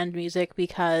use canned music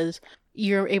because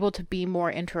you're able to be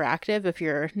more interactive if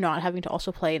you're not having to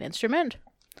also play an instrument.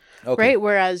 Okay. Right?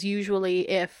 Whereas usually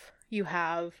if you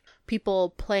have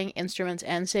people playing instruments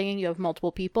and singing, you have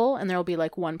multiple people and there will be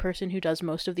like one person who does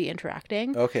most of the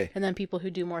interacting. Okay. And then people who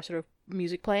do more sort of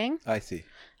music playing. I see.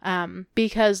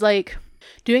 Because like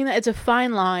doing that, it's a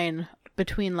fine line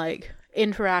between like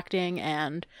interacting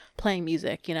and playing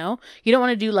music, you don't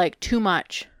want to do like too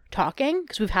much talking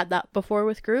because we've had that before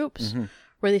with groups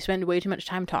where they spend way too much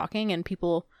time talking and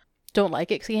people don't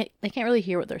like it because they can't really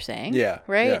hear what they're saying. Yeah.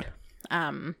 Right.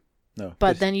 Yeah. No.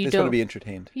 But then you just want to don't- be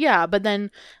entertained. Yeah, but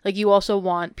then like you also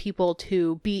want people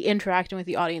to be interacting with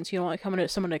the audience. You don't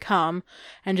want someone to come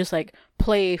and just like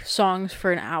play songs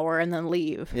for an hour and then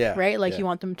leave. Yeah, Right? Like yeah. you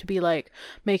want them to be like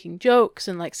making jokes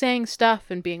and like saying stuff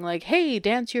and being like, "Hey,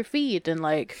 dance your feet," and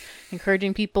like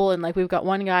encouraging people. And like we've got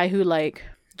one guy who like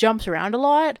jumps around a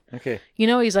lot. Okay.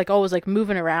 He's like always like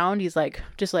moving around. He's like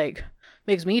just like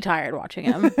makes me tired watching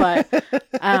him. But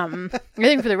I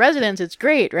think for the residents it's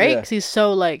great, right? Yeah. Because he's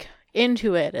so like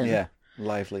into it and Yeah.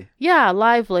 Lively. yeah,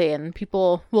 lively, and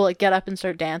people will like get up and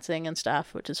start dancing and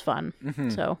stuff, which is fun.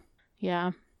 So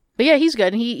yeah, but yeah, he's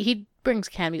good. And he brings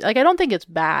canned music. Like I don't think it's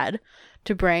bad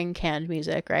to bring canned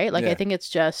music, right? Like Yeah. I think it's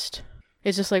just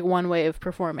like one way of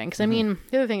performing. Because I mean,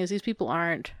 the other thing is these people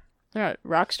they're not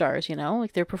rock stars,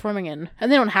 like they're performing in,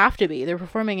 and they don't have to be. They're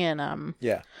performing in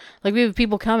Yeah. like we have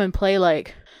people come and play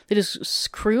like they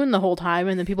just croon the whole time,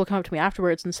 and then people come up to me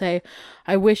afterwards and say,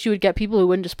 "I wish you would get people who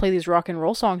wouldn't just play these rock and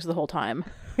roll songs the whole time."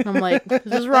 And I'm like, "Is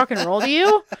this rock and roll to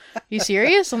you? You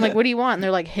serious?" I'm like, "What do you want?" And they're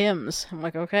like, "Hymns." I'm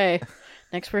like, "Okay,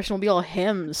 next person will be all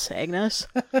hymns, Agnes."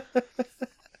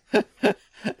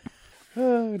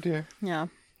 Oh dear. Yeah,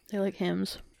 they like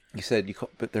hymns. You said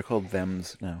but they're called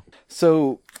thems now.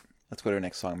 So let's go to our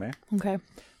next song, Mary. Okay.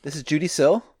 This is Judy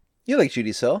Sill. You like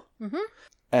Judy Sill.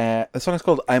 The song is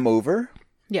called "I'm Over."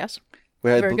 Yes.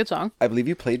 Where Very good song. I believe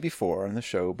you played before on the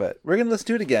show, but we're gonna let's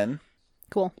do it again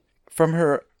Cool. from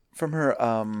her.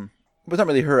 It was not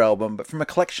really her album, but from a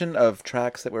collection of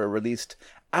tracks that were released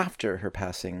after her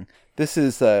passing. This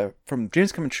is from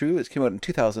Dreams Come True. It came out in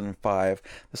 2005.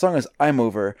 The song is "I'm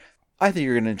Over." I think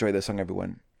you're going to enjoy this song,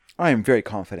 everyone. I am very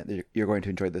confident that you're going to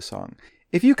enjoy this song.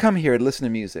 If you come here to listen to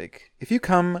music, if you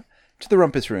come to the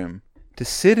Rumpus Room to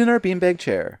sit in our beanbag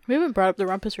chair, We haven't brought up the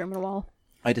Rumpus Room in a while.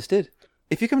 I just did.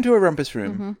 If you come to a Rumpus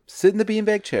Room, sit in the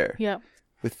beanbag chair Yeah.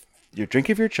 with your drink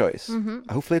of your choice.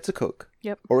 Hopefully it's a Coke.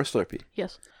 Yep. Or a Slurpee.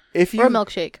 Yes. If you Or a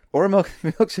milkshake. Or a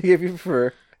milkshake if you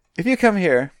prefer. If you come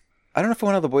here, I don't know if I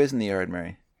want all the boys in the yard,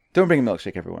 Mary. Don't bring a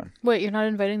milkshake, everyone. Wait, you're not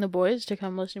inviting the boys to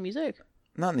come listen to music?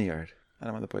 Not in the yard. I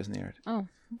don't want the boys in the yard. Oh,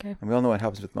 okay. And we all know what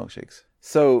happens with milkshakes.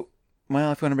 So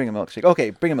Well, if you want to bring a milkshake. Okay,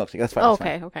 bring a milkshake. That's fine. Oh, that's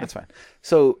okay, fine. okay. That's fine.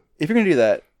 So if you're going to do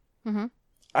that, Mm-hmm.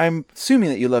 I'm assuming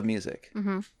that you love music.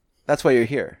 Mm-hmm. That's why you're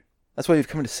here. That's why you've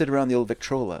come to sit around the old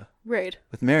Victrola Right.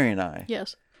 with Mary and I,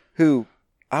 Yes. who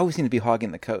I always seem to be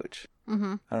hogging the couch.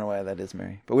 Mm-hmm. I don't know why that is,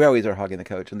 Mary. But we always are hogging the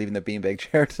couch and leaving the beanbag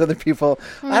chair to other people.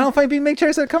 I don't find beanbag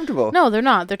chairs that comfortable. No, they're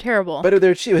not. They're terrible. But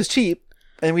it was cheap,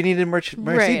 and we needed more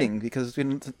Right. seating because we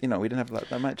didn't have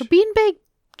that much. The beanbag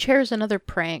chair is another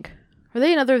prank. Are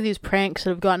they another of these pranks that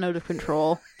have gotten out of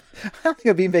control? I don't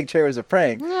think a beanbag chair was a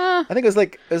prank. Eh, I think it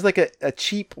was like a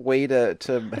cheap way to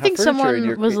have I think furniture in someone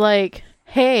your was like,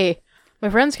 "Hey, my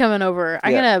friend's coming over.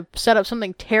 I'm Yeah. gonna set up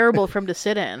something terrible for him to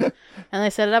sit in." And they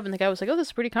set it up, and the guy was like, "Oh, this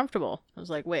is pretty comfortable." I was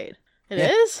like, "Wait, it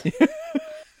is?"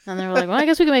 And they were like, "Well, I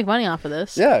guess we can make money off of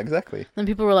this." Yeah, exactly. Then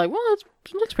people were like, "Well,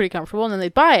 it looks pretty comfortable." And then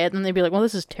they'd buy it, and then they'd be like, "Well,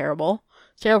 this is terrible.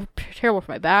 It's terrible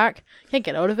for my back. Can't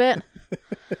get out of it.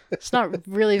 It's not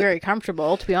really very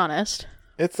comfortable, to be honest."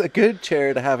 It's a good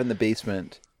chair to have in the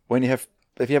basement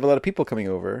if you have a lot of people coming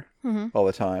over all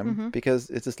the time, because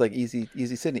it's just like easy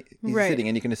sitting, Right. sitting,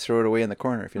 and you can just throw it away in the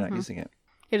corner if you're not using it.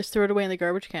 You just throw it away in the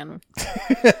garbage can.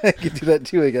 You can do that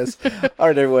too, I guess. All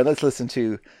right, everyone, let's listen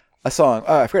to a song.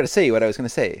 Oh, I forgot to say what I was going to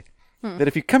say. That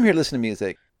if you come here to listen to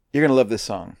music, you're going to love this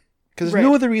song. Because there's no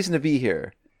Right. other reason to be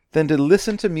here than to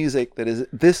listen to music that is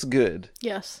this good,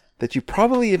 Yes. that you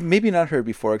probably have maybe not heard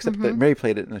before, except that Mary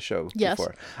played it in the show Yes.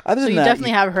 before. Other So than you that,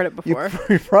 definitely have heard it before.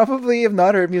 You probably have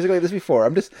not heard music like this before.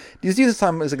 I'm just use this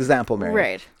song as an example, Mary.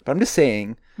 Right. But I'm just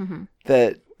saying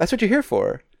that that's what you're here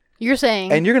for, You're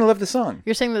saying and you're going to love the song.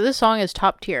 You're saying that this song is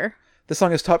top tier, The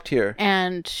song is top tier.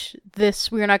 and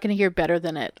we're not going to hear better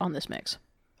than it on this mix.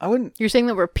 I wouldn't. You're saying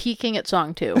that we're peaking at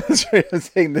song 2. That's right. I'm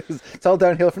saying it's all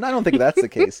downhill from. I don't think that's the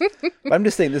case, but I'm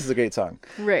just saying this is a great song.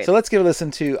 Right. So let's give a listen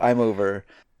to "I'm Over,"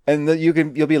 and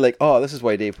you'll be like, oh, this is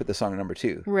why Dave put the song number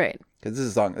 2, Right. because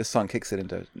this song kicks it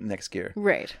into next gear.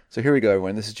 Right. So here we go,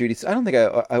 everyone. This is Judy. I don't think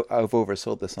I've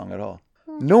oversold this song at all.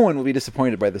 No one will be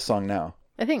disappointed by this song now.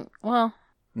 I think, well,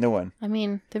 No one. I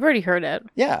mean, they've already heard it.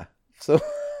 Yeah. So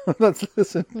let's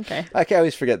listen. Okay. I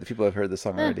always forget that people have heard this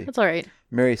song already. That's all right.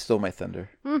 Mary stole my thunder.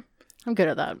 I'm good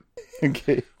at that.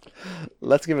 Okay.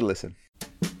 Let's give it a listen.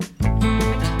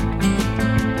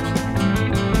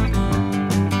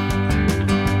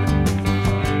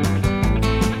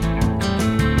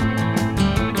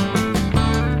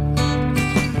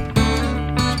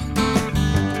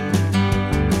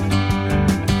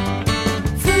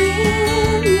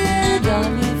 Friend, you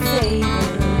done me a favor.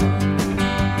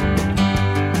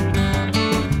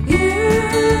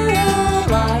 You're a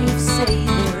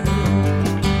lifesaver.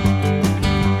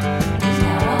 'Cause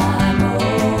now I'm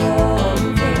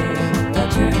over the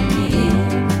turning.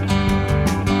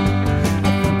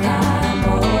 I think I'm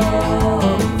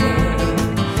over.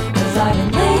 'Cause I've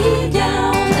been laid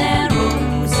down and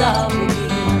rose up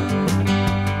again.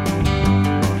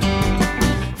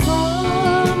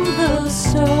 From the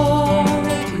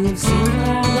start, you've seen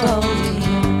her going.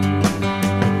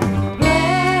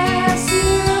 Bless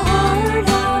your heart,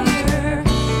 how your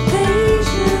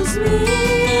patience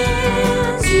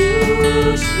means you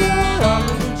share all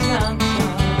of the junction.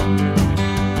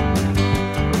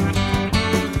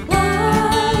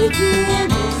 Like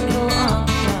invisible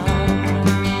unction.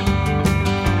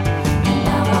 And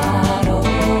now I'm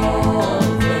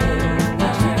over the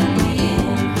turning.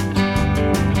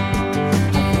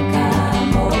 I think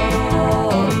I'm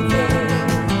over,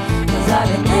 'cause I've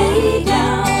been laid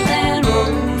down and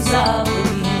rose up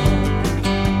again.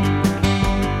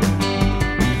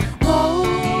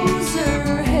 Rose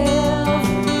are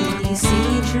heavily,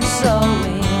 seeds are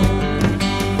sowing.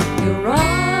 You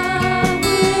run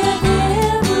with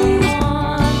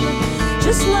everyone,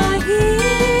 just like him.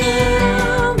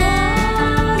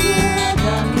 Oh, you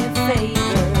done me a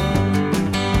favor.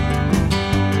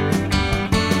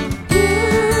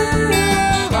 You're a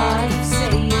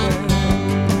lifesaver.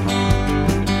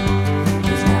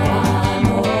 'Cause now I'm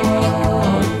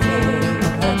over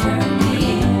the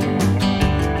turning.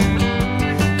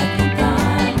 I think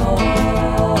I'm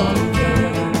over.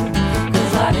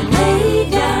 'Cause I've been laid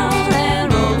down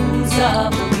and rose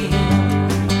up again.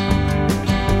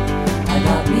 I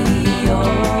got me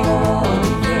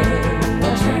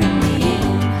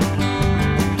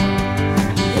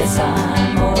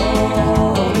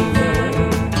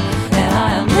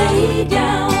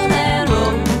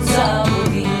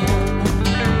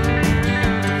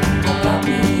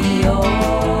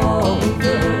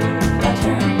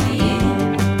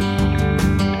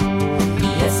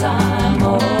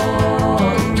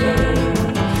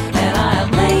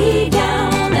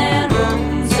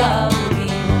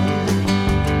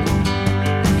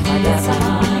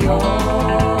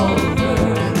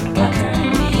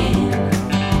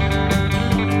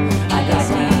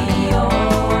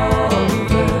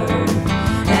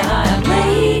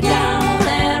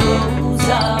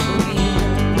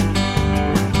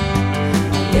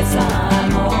Yes,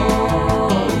 I'm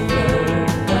over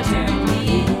the turn me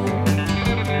in.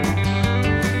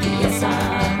 Yes,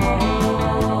 I'm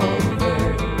over,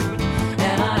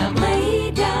 and I am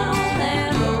laid down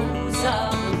and rose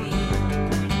up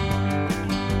again.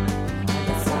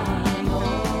 Yes, I'm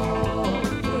over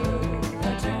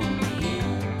the turn me in.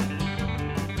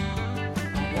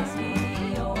 Yes,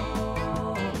 me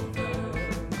over,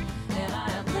 and I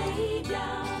am laid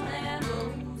down and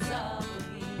rose up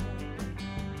again.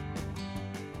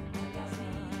 Yes, me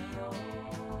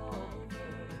over the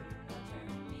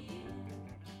turn me in.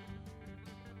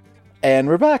 And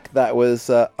we're back. That was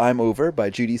I'm Over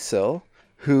by Judy Sill,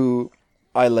 who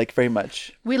I like very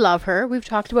much. We love her. We've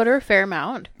talked about her a fair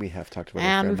amount. We have talked about it.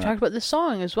 And we've talked about this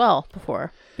song as well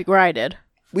before. Where I did.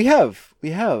 We have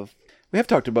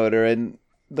talked about her, and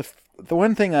the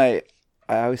one thing I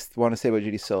always want to say about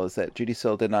Judy Sill is that Judy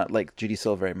Sill did not like Judy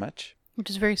Sill very much.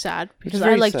 Which is very sad, Which because is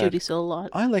very I like sad. Judy Sill a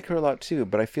lot. I like her a lot too,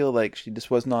 but I feel like she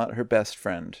just was not her best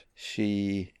friend.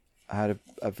 She had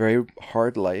a very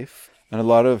hard life, and a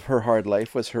lot of her hard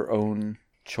life was her own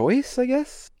choice, I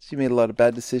guess. She made a lot of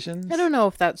bad decisions. I don't know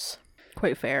if that's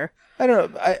quite fair. I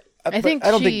don't know. I think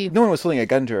don't she- think no one was holding a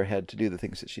gun to her head to do the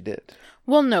things that she did.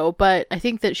 Well, no, but I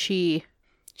think that she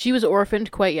was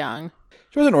orphaned quite young,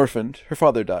 She wasn't orphaned. Her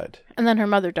father died. and then her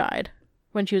mother died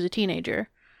when she was a teenager,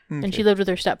 and she lived with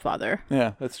her stepfather,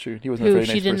 Yeah, that's true. He wasn't a who very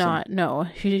she nice did person. not know.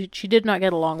 She did not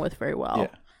get along with very well.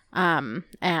 Yeah.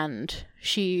 And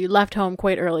she left home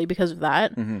quite early because of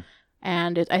that. Mm-hmm.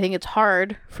 And I think it's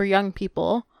hard for young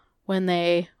people when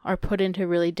they are put into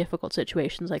really difficult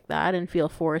situations like that and feel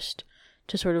forced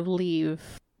to sort of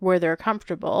leave where they're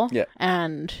comfortable. Yeah.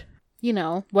 And, you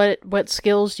know, what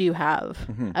skills do you have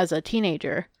Mm-hmm. as a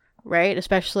teenager, right?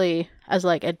 Especially as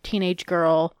like a teenage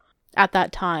girl at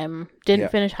that time, didn't Yeah.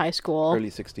 finish high school.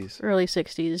 Early 60s. Early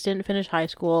 60s, didn't finish high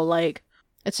school. Like,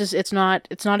 it's not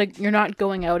you're not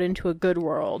going out into a good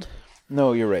world.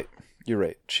 No, you're right. You're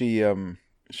right. She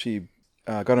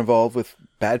got involved with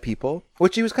bad people,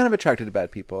 which she was kind of attracted to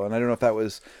bad people, and I don't know if that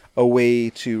was a way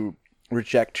to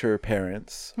reject her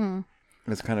parents.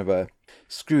 It's kind of a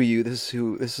screw you. This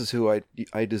is who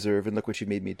I deserve, and look what you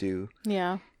made me do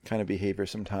Yeah. kind of behavior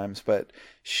sometimes. But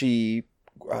she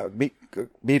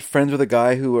made friends with a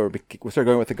guy started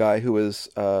going with a guy who was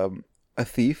a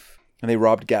thief, and they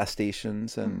robbed gas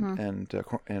stations and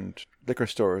liquor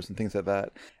stores and things like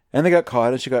that. And they got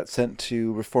caught, and she got sent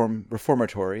to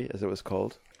reformatory, as it was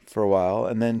called, for a while.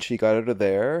 And then she got out of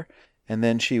there, and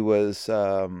then she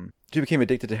became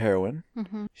addicted to heroin.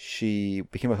 She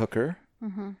became a hooker.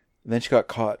 Then she got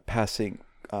caught passing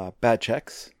bad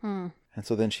checks. And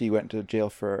so then she went to jail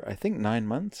for, I think, 9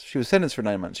 months. She was sentenced for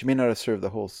 9 months. She may not have served the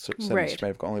whole sentence. Right. She might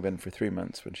have only been for 3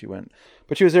 months when she went.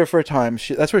 But she was there for a time.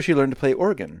 That's where she learned to play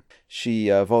organ. She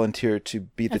volunteered to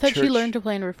be the I thought church. she learned to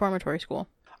play in a reformatory school.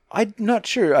 I'm not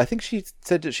sure. I think she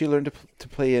said that she learned to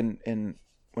play in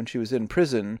when she was in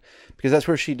prison, because that's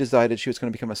where she decided she was going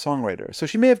to become a songwriter. So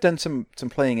she may have done some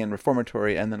playing in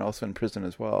reformatory and then also in prison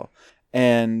as well.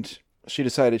 And she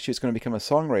decided she was going to become a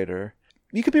songwriter.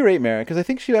 You could be right, Mary, because I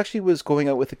think she actually was going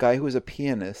out with a guy who was a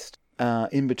pianist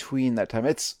in between that time.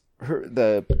 It's her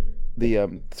the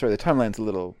timeline's a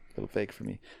little vague for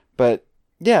me, but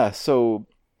yeah. So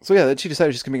yeah, then she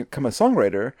decided she's going to become a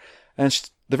songwriter, and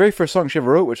the very first song she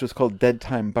ever wrote, which was called "Dead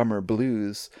Time Bummer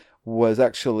Blues," was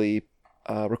actually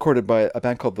recorded by a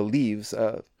band called The Leaves,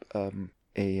 a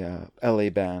LA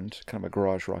band, kind of a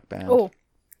garage rock band. Oh,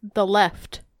 The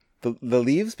Left. The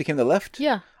Leaves became The Left?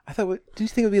 Yeah. I thought, did you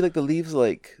think it would be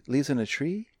like leaves in a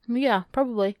tree? Yeah,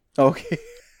 probably. Okay.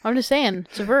 I'm just saying,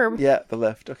 it's a verb. Yeah, The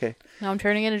Left. Okay. Now I'm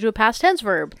turning it into a past tense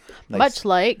verb. Nice. Much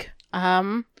like,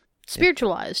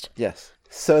 spiritualized. Yes.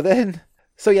 So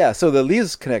the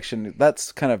Leaves connection,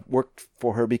 that's kind of worked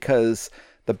for her because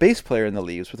the bass player in The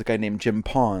Leaves was a guy named Jim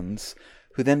Pons,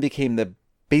 who then became the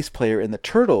bass player in the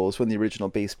Turtles when the original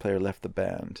bass player left the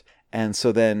band. And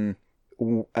so then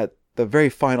at the very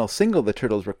final single the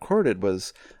Turtles recorded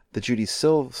was the Judy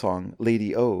Sill song,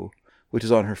 Lady O, which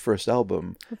is on her first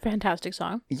album. A fantastic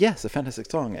song. Yes, a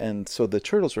fantastic song. And so the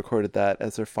Turtles recorded that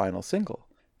as their final single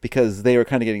because they were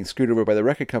kind of getting screwed over by the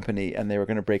record company and they were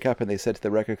going to break up. And they said to the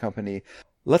record company,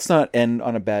 let's not end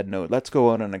on a bad note. Let's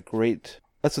go out on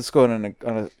let's just go on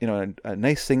a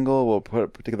nice single. We'll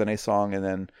put together a nice song.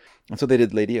 And so they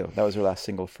did Lady O. That was their last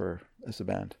single as a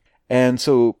band. And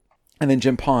then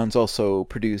Jim Pons also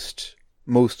produced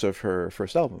most of her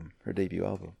first album, her debut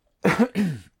album.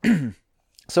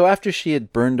 So after she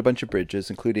had burned a bunch of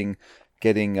bridges, including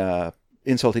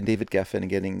insulting David Geffen and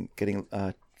getting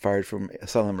fired from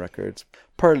Asylum Records,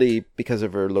 partly because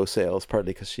of her low sales,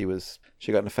 partly because she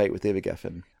got in a fight with David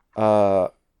Geffen.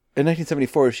 in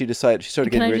 1974, she started Can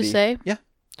getting I ready. just say? Yeah.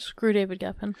 Screw David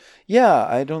Geffen. Yeah,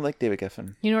 I don't like David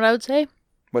Geffen. You know what I would say?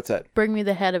 What's that? Bring me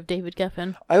the head of David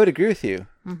Geffen. I would agree with you.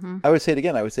 Mm-hmm. I would say it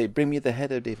again. I would say, bring me the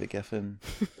head of David Geffen.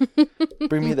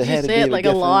 Bring me the You head of say it David like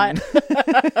Geffen. a lot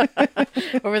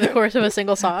over the course of a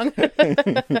single song.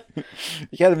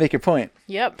 You got to make your point.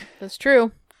 Yep, that's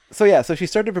true. So yeah, so she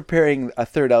started preparing a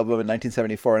third album in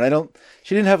 1974, and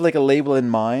she didn't have like a label in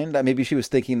mind. Maybe she was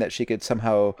thinking that she could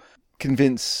somehow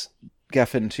convince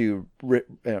Geffen to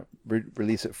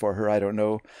release it for her. I don't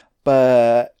know.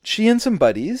 But she and some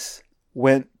buddies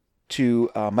went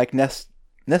to Mike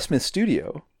Nesmith's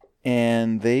studio,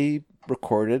 and they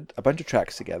recorded a bunch of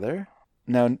tracks together.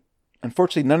 Now,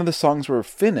 unfortunately, none of the songs were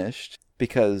finished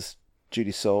because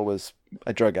Judy Sill was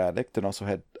a drug addict and also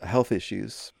had health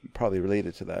issues, probably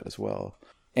related to that as well.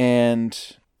 And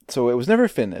so it was never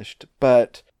finished.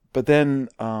 But then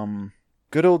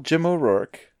good old Jim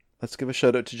O'Rourke, let's give a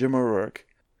shout out to Jim O'Rourke,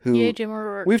 who Yay, Jim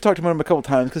O'Rourke. we've talked about him a couple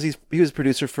times because he was a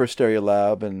producer for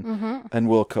Stereolab and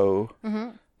Wilco.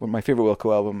 Well, my favorite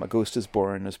Wilco album, A Ghost Is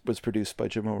Born, was produced by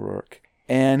Jim O'Rourke.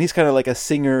 And he's kind of like a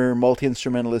singer,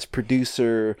 multi-instrumentalist,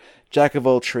 producer, jack of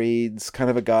all trades kind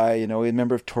of a guy, a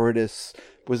member of Tortoise,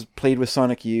 played with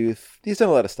Sonic Youth. He's done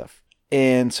a lot of stuff.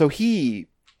 And so he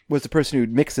was the person who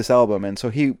mixed this album. And so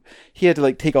he had to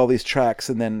like take all these tracks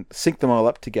and then sync them all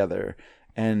up together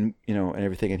and, and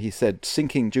everything. And he said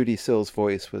syncing Judy Sill's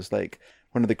voice was like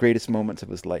one of the greatest moments of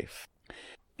his life.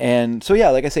 And so,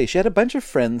 yeah, like I say, she had a bunch of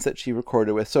friends that she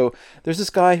recorded with. So there's this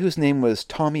guy whose name was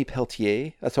Tommy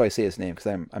Peltier. That's how I say his name because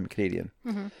I'm Canadian.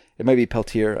 It might be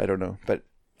Peltier, I don't know, but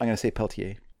I'm going to say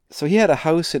Peltier. So he had a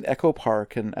house in Echo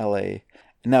Park in LA.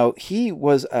 Now, he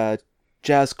was a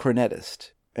jazz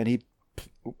cornetist, and he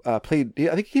played,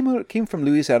 I think he came from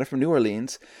Louisiana, from New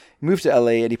Orleans, moved to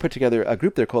LA, and he put together a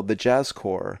group there called the Jazz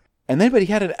Corps. But he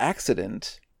had an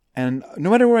accident, and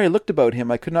no matter where I looked about him,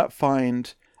 I could not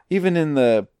find... Even in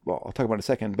I'll talk about it in a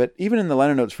second, but even in the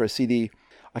liner notes for a CD,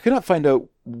 I could not find out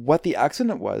what the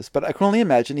accident was, but I can only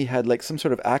imagine he had like some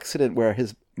sort of accident where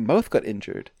his mouth got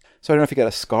injured. So I don't know if he got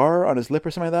a scar on his lip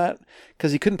or something like that,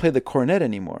 because he couldn't play the cornet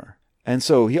anymore. And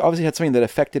so he obviously had something that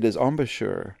affected his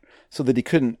embouchure, so that he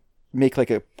couldn't make like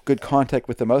a good contact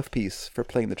with the mouthpiece for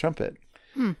playing the trumpet.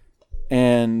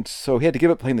 And so he had to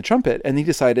give up playing the trumpet, and he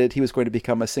decided he was going to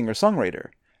become a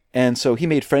singer-songwriter. And so he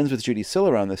made friends with Judy Sill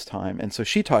around this time, and so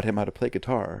she taught him how to play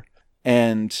guitar.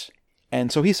 And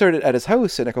so he started at his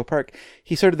house in Echo Park.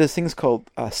 He started these things called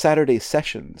Saturday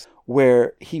sessions,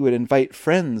 where he would invite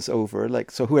friends over,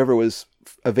 like so whoever was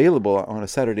available on a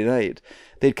Saturday night,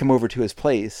 they'd come over to his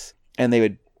place, and they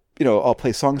would, all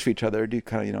play songs for each other, do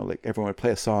kind of, like everyone would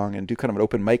play a song and do kind of an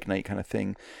open mic night kind of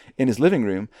thing in his living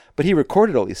room. But he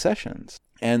recorded all these sessions,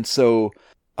 and so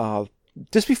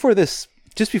just before this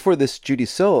Judy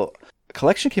Sill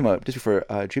collection came out, just before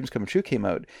Dreams Come True came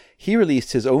out, he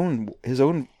released his own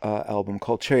album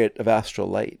called Chariot of Astral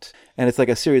Light, and it's like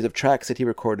a series of tracks that he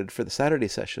recorded for the Saturday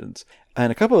sessions,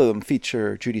 and a couple of them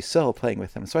feature Judy Sill playing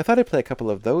with him. So I thought I'd play a couple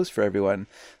of those for everyone.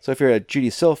 So if you're a Judy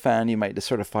Sill fan, you might just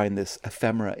sort of find this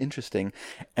ephemera interesting.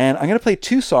 And I'm going to play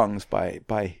two songs by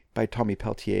Tommy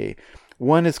Peltier.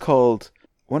 One is called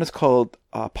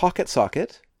Pocket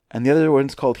Socket, and the other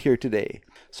one's called Here Today.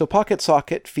 So Pocket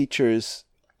Socket features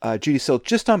Judy Sill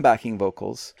just on backing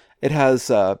vocals. It has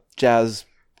jazz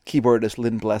keyboardist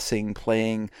Lynn Blessing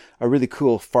playing a really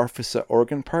cool Farfisa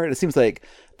organ part. It seems like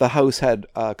the house had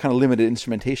kind of limited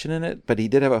instrumentation in it, but he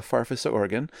did have a Farfisa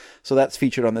organ. So that's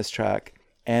featured on this track.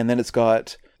 And then it's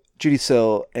got Judy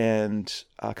Sill and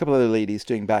a couple other ladies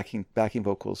doing backing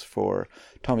vocals for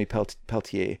Tommy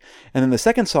Peltier. And then the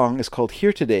second song is called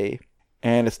Here Today,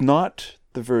 and it's not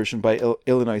the version by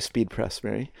Illinois Speed Press,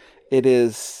 Mary.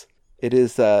 It's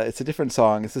a different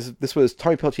song. This was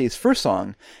Tommy Peltier's first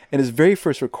song and his very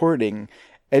first recording.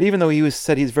 And even though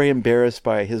said he's very embarrassed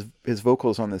by his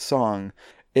vocals on this song,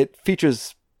 it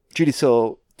features Judy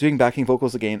Sill doing backing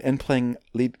vocals again and playing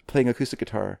acoustic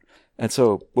guitar. And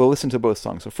so we'll listen to both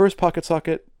songs. So first Pocket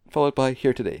Socket, followed by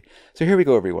Here Today. So here we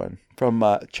go, everyone. From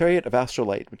Chariot of Astral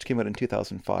Light, which came out in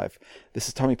 2005. This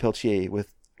is Tommy Peltier with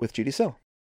Judy Sill.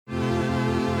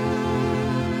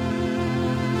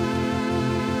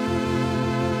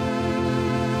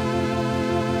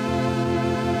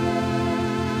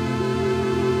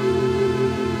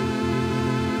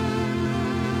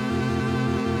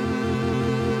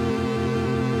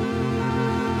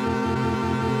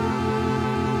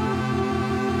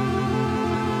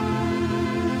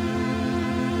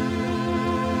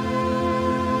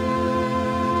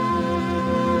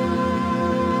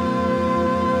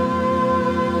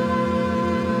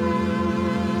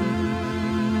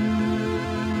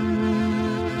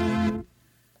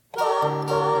 Run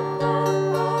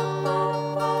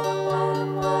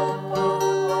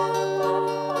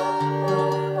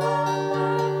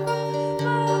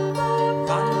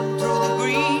through the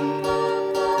green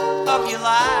of your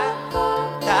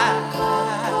lifetime.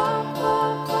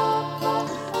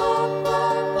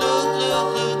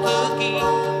 Looking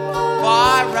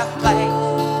for a place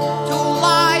to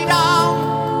lie down.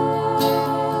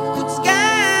 With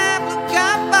sky blue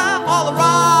cover all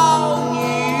around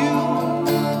you.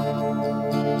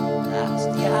 That's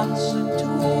the answer to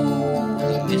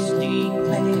the misty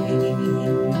place.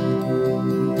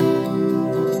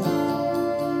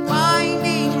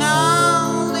 Finding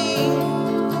only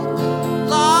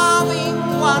loving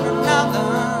one another.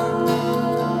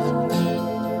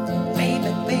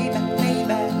 Baby, baby,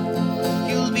 baby,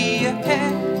 you'll be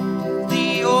ahead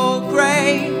the old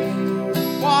grave.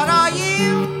 What are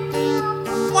you?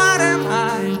 What am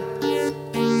I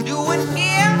doing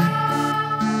here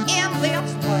in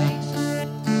this place?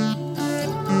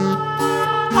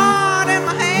 Heart in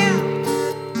my hand,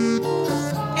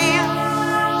 and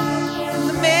in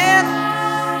the middle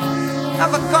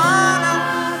of a corner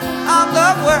of the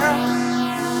world.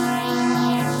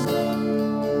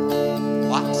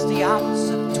 What's the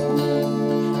answer to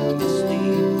this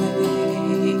day?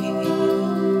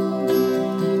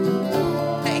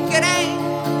 Take it ain't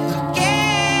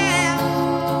again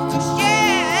to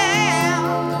share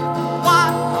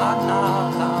one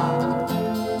another.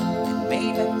 And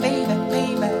baby, baby,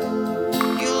 baby,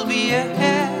 you'll be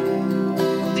ahead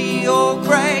of the old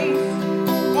grave.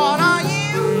 What are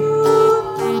you?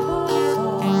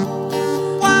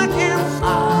 What am I?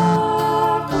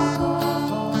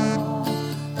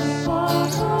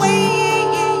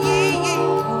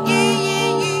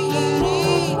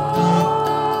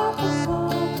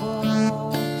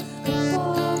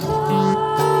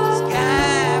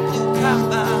 Sky blue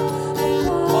cover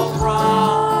all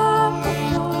around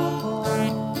you.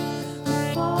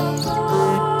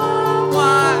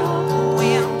 Wild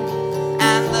wind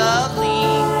and the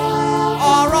leaves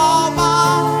are all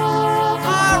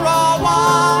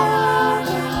warm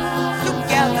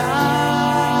together.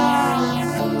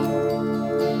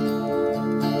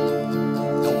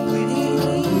 Go it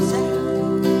easy.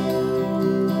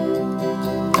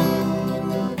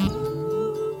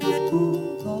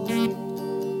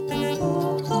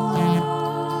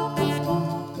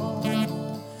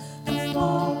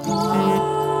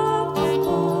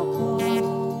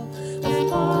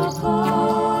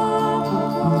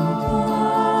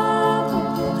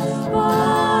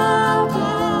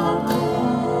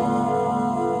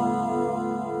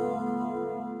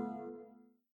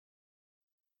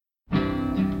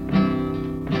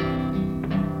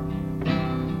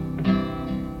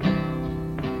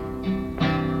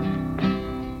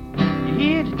 You're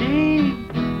here today,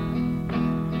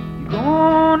 you're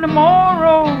gone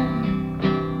tomorrow.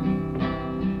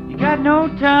 You got no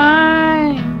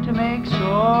time to make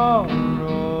sorrow.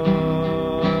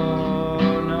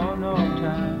 No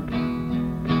time.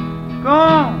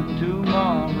 Gone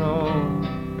tomorrow.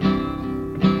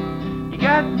 You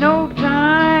got no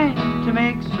time to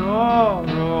make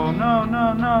sorrow. No.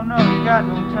 You got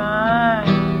no time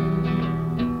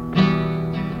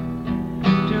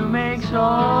to make sorrow.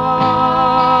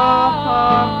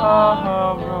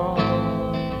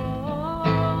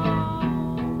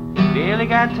 Barely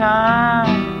got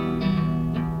time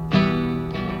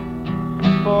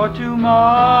for tomorrow.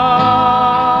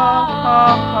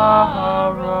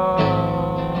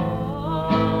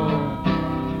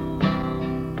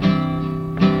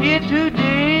 Here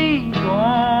today,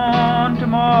 gone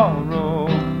tomorrow.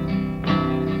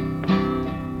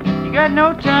 You got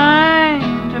no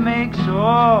time to make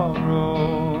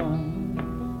sorrow.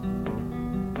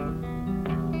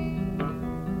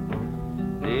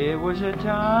 There was a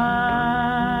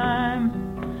time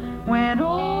when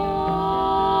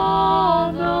all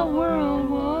the world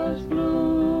was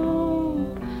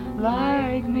blue,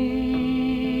 like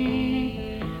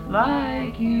me,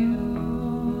 like you.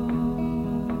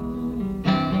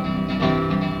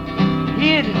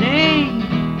 Here today,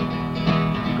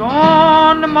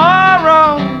 gone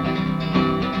tomorrow.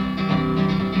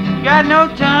 You got no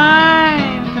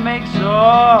time to make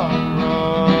sorrow.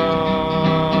 No.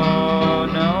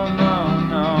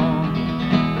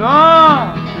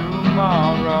 Gone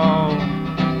tomorrow.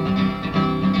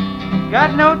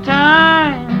 Got no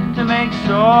time to make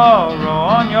sorrow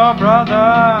on your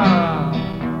brother.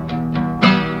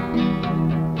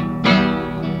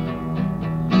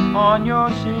 On your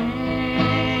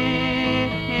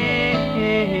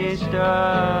sister.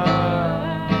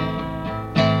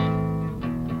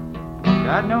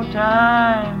 Got no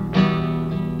time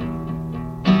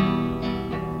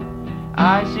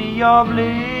I see your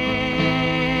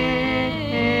blue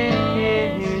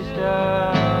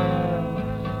stars.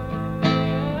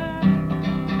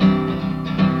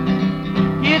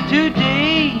 Here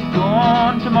today,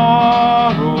 gone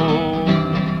tomorrow.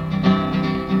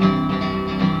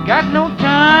 Got no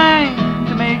time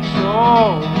to make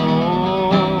sorrow.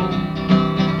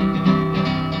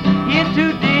 Here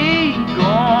today,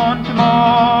 gone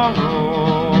tomorrow.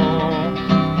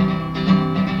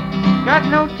 Got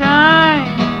no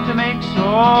time to make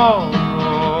sorrow.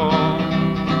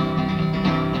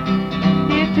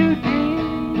 Here today.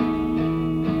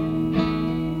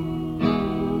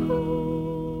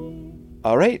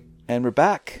 All right, and we're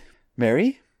back.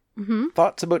 Mary, Mm-hmm.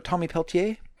 thoughts about Tommy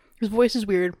Peltier? His voice is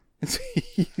weird.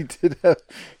 he did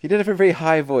have a very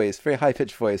high voice, very high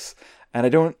pitched voice, and I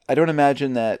don't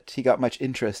imagine that he got much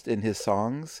interest in his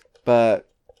songs. But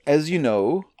as you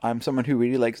know, I'm someone who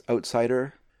really likes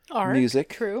outsider Art. music.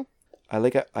 True. I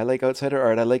like outsider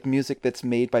art. I like music that's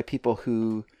made by people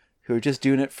who are just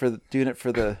doing it for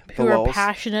the Who are lulz.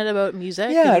 passionate about music.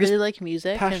 Yeah, and just really like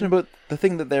music. Passionate and about the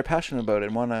thing that they're passionate about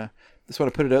and want to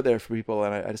put it out there for people,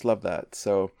 and I just love that.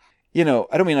 So, I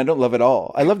don't love it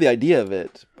all. I love the idea of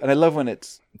it, and I love when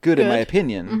it's good. In my Good.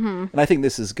 opinion. Mm-hmm. And I think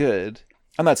this is good.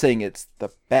 I'm not saying it's the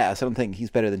best. I don't think he's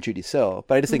better than Judy Sill,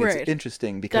 but I just think Right. it's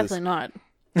interesting because. Definitely not.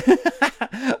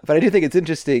 But I do think it's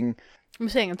interesting. I'm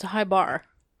saying it's a high bar.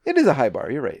 It is a high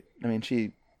bar. You're right. I mean,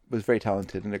 she was very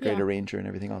talented and a great Yeah. arranger and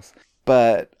everything else.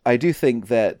 But I do think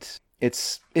that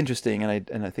it's interesting, and I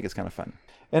think it's kind of fun.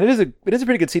 And it is a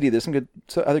pretty good CD. There's some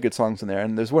other good songs in there,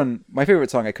 and there's my favorite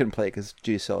song I couldn't play because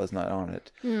Judy Sill is not on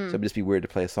it, so it'd just be weird to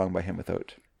play a song by him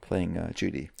without playing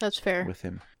Judy That's fair. with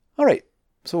him. All right,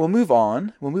 so we'll move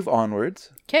on. We'll move onwards.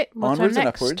 Okay, what's Onwards our and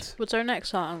next? upwards. What's our next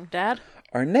song, Dad?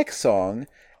 Our next song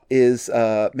is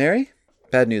Mary.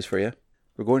 Bad news for you.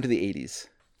 We're going to the 80s.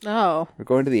 Oh, We're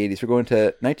going to the 80s. We're going to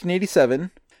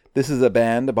 1987. This is a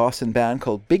Boston band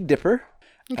called Big Dipper.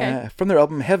 okay. From their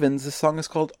album Heavens, this song is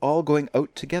called All Going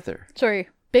Out Together. Sorry,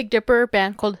 Big Dipper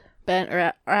band is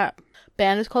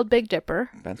called Big Dipper.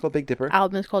 Band's called Big Dipper.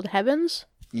 Album is called Heavens.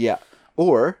 Yeah.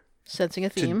 Or Sensing a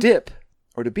to theme. dip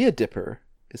or to be a dipper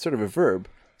is sort of a verb.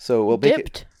 So we'll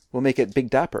Dipped. make it Big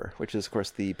Dapper, which is of course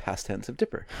the past tense of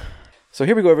dipper. So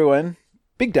here we go, everyone.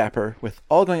 Big Dapper with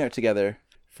All Going Out Together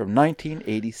from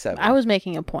 1987. I was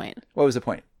making a point. What was the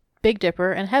point? Big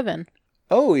Dipper and Heaven.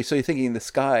 Oh, so you're thinking the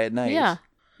sky at night. Yeah.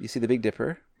 You see the Big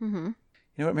Dipper. Mm-hmm. You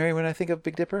know what, Mary, when I think of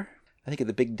Big Dipper? I think of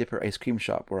the Big Dipper ice cream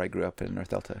shop where I grew up in North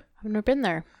Delta. I've never been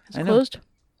there. It's I know. closed.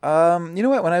 You know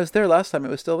what? When I was there last time, it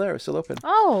was still there. It was still open.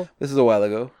 Oh, This is a while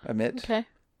ago, I admit. okay.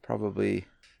 Probably,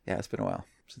 yeah, it's been a while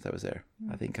since I was there.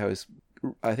 I think I was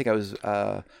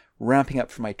ramping up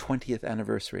for my 20th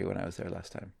anniversary when I was there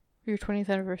last time. Your 20th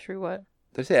anniversary, what?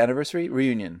 Did I say anniversary?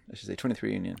 Reunion. I should say 20th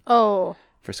reunion Oh,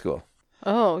 for school.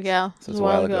 yeah. So It it's was a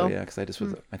while ago, yeah, because I just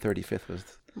was, my 35th was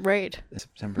Right. in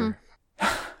September.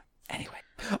 Anyway.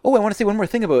 Oh, I want to say one more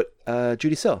thing about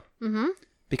Judy Sill. Mm-hmm.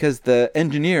 Because the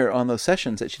engineer on those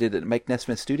sessions that she did at Mike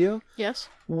Nesmith's studio Yes.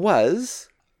 was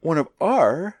one of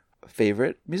our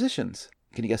favorite musicians.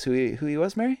 Can you guess who he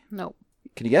was, Mary? Nope.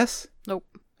 Can you guess? Nope.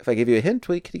 If I gave you a hint,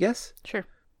 can you guess? Sure.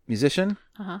 Musician,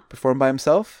 Uh-huh. performed by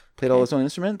himself, played all Okay. his own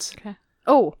instruments. Okay.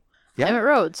 Oh, Yeah. Emmett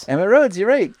Rhodes. Emmett Rhodes, you're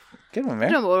right. Good one, I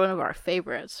Mary. don't know one of our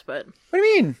favorites, but What do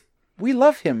you mean? We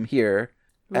love him here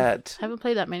at I haven't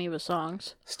played that many of his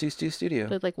songs. Stu Studio.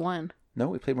 Played like one. No,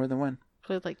 we played more than one.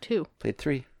 Played like two. Played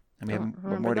 3. And we have Don't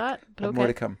more remember to, that, but have more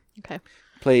okay. to come. Okay.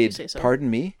 Played say so. Pardon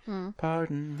Me. Mm.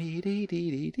 Pardon me. Dee,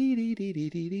 dee, dee, dee, dee, dee, dee,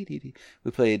 dee, dee, dee, dee.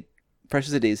 We played Fresh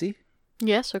as a Daisy.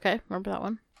 Yes. Okay. Remember that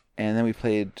one? And then we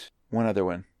played one other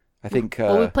one. I think...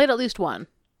 Well, we played at least one.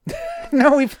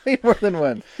 No, we played more than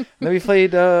one. Then we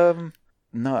played...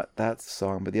 not that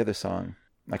song, but the other song.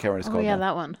 I can't remember what it's Oh called yeah,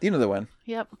 now. that one. You know the one.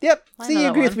 Yep. Yep. I See, know you that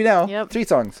agree with one. me now. Yep. 3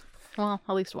 songs. Well,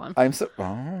 at least one. I'm so...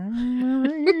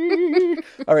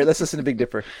 All right, let's listen to Big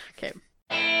Dipper. Okay.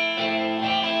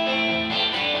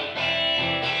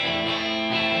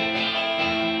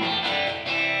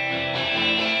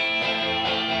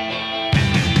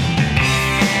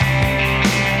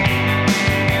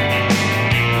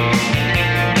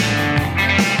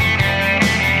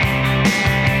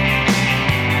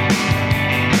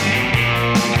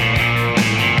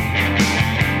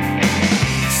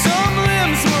 Some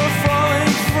limbs were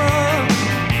falling from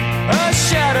a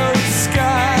shadowed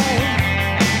sky.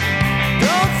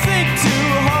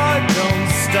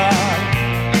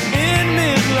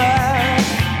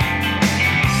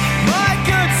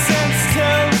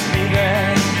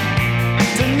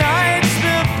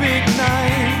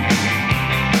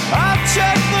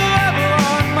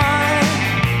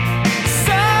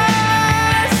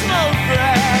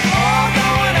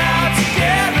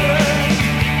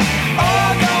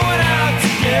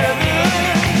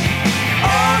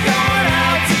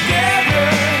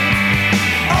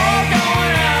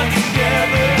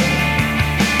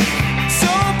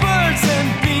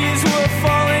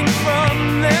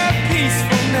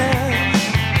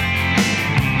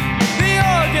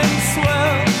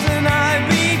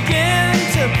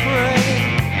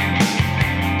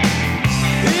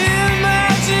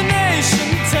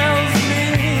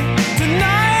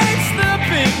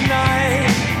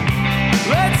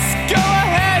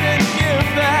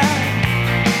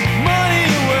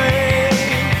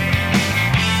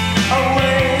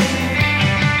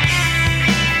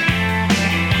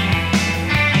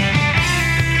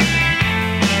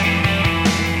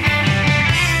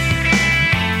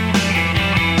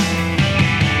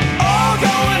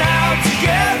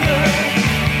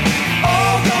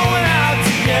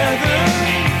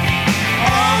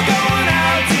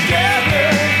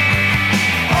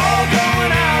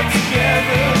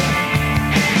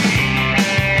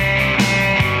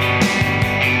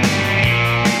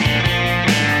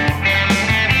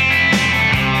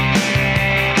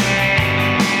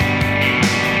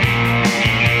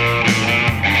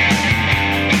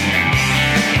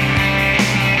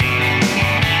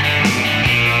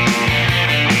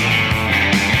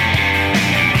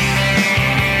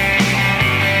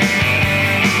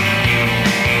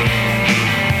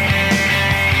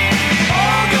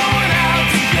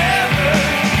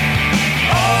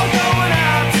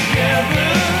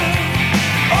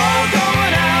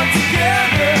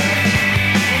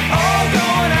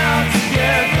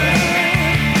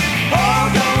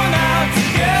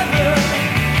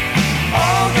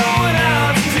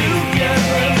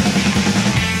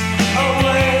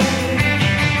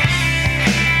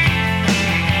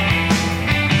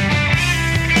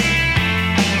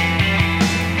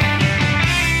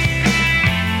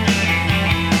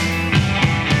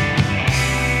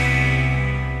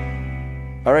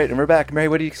 right, and we're back. Mary,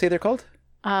 what do you say they're called?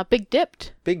 Big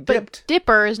dipped. Big But dipped.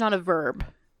 dipper is not a verb.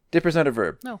 Dipper's not a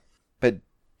verb. No. But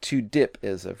to dip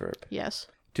is a verb. Yes.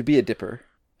 To be a dipper,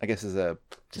 I guess, is a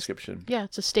description. Yeah,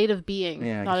 it's a state of being,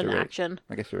 Yeah, I not guess an you're right. action.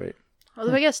 I guess you're right.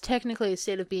 Although I guess technically a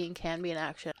state of being can be an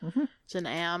action. It's an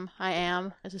am. I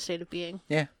am as a state of being.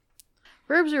 Yeah.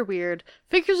 Verbs are weird.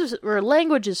 Or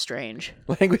language is strange.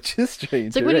 Language is strange.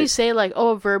 It's like you're when you right. say like, oh,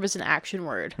 a verb is an action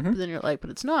word. But then you're like, but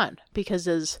it's not. Because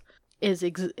is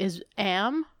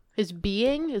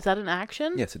being, is that an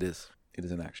action? Yes, it is. It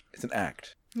is an action. It's an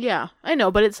act. Yeah, I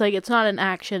know, but it's like, it's not an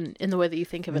action in the way that you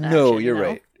think of an action. No, you you're know?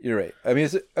 right. You're right. I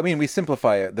mean, we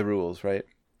simplify the rules, right?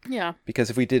 Yeah,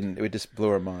 Because if we didn't, it would just blow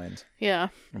our minds. yeah.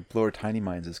 And blow our tiny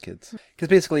minds as kids. Because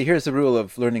basically, here's the rule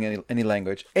of learning any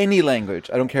language. Any language.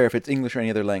 I don't care if it's English or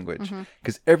any other language.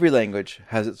 Because every language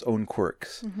has its own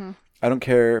quirks. I don't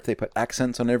care if they put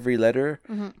accents on every letter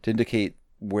to indicate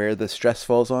where the stress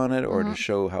falls on it or to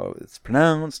show how it's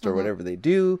pronounced or whatever they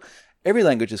do. Every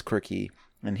language is quirky.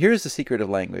 And here's the secret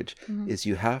of language, is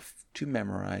you have to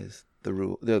memorize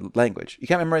the language. You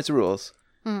can't memorize the rules.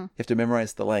 You have to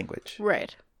memorize the language.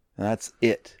 Right. And that's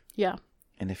it. Yeah. And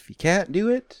And if you can't do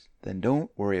it, then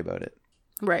don't worry about it.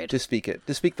 right. Just speak it.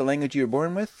 Just speak the language you were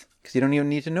born with, because you don't even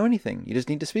need to know anything. You just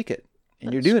need to speak it.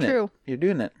 And you're That's doing true. it. You're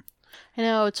doing it. I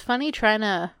know it's funny trying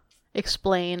to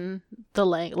explain the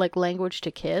language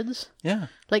to kids. Yeah.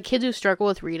 Like kids who struggle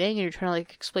with reading, and you're trying to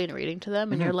like explain reading to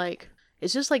them, and Mm-hmm. you're like,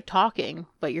 it's just like talking,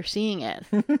 but you're seeing it,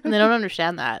 and they don't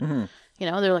understand that. Mm-hmm. You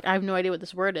know, they're like, I have no idea what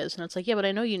this word is, and it's like, yeah, but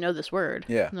I know you know this word.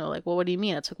 Yeah. And they're like, well, what do you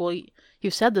mean? It's like, well,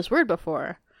 you've said this word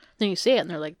before. Then you say it, and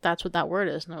they're like, that's what that word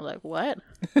is, and they're like, what?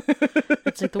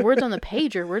 It's like the words on the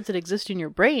page are words that exist in your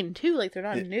brain too. Like they're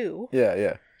not new. Yeah,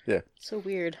 yeah, yeah. It's so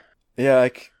weird. Yeah,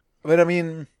 but I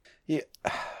mean, yeah,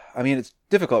 I mean, it's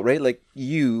difficult, right? Like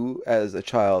you, as a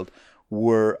child,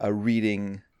 were a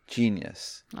reading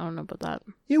genius. I don't know about that.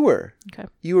 You were. Okay.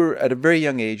 You were, at a very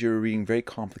young age, you were reading very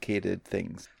complicated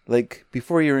things. Like,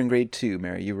 before you were in grade 2,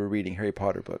 Mary, you were reading Harry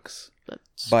Potter books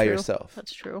That's by true. yourself.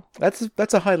 That's true.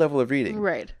 That's a high level of reading.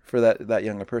 Right. For that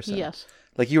younger person. Yes.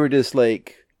 Like, you were just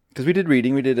like, because we did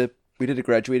reading, we did a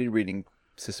graduated reading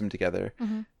system together.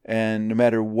 Mm-hmm. And no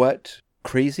matter what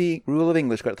crazy rule of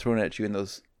English got thrown at you in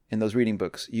those reading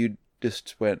books, you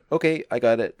just went, okay, I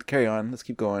got it. Carry on. Let's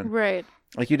keep going. Right.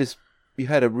 Like you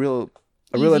had a real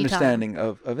Easy understanding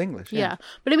of English. Yeah.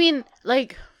 But I mean,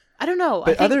 like, I don't know.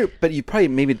 But you probably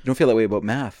maybe don't feel that way about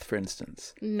math, for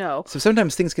instance. No. So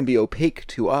sometimes things can be opaque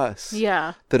to us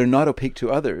Yeah. that are not opaque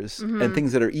to others, and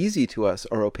things that are easy to us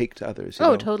are opaque to others. you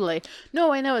Oh, know? totally.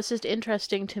 No, I know. It's just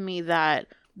interesting to me that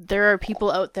there are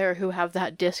people out there who have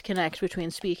that disconnect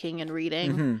between speaking and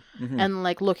reading and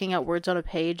like looking at words on a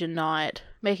page and not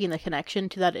making the connection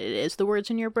to that it is the words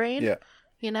in your brain. Yeah.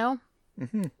 You know?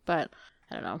 Mm-hmm. But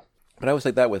I don't know. But I was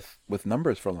like that with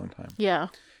numbers for a long time. Yeah.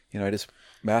 You know,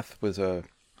 math was a...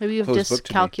 Maybe you have Closed book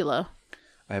to me. dyscalculia.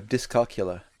 I have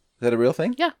dyscalculia. Is that a real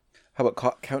thing? Yeah. How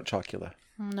about count chocula?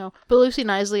 No. But Lucy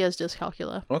Knisley has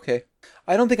dyscalculia. Okay.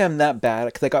 I don't think I'm that bad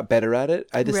because I got better at it.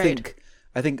 I just Right.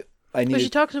 think I need. But she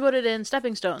talks about it in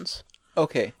Stepping Stones.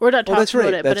 Okay. We're not Well, talking that's right,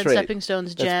 about it, but that's in right. Stepping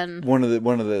Stones, That's Jen. one of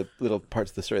the little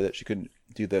parts of the story that she couldn't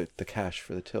do the cash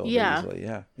for the till very Yeah. easily.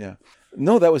 Yeah, yeah.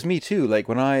 No, that was me too. Like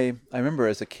when I remember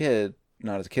as a kid,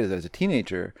 not as a kid, as a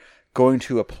teenager, going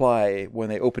to apply when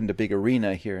they opened a big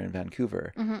arena here in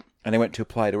Vancouver, and I went to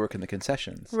apply to work in the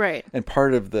concessions. Right. And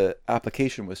part of the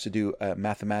application was to do a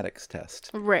mathematics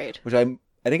test, Right. which I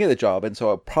didn't get the job, and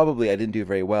so I didn't do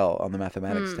very well on the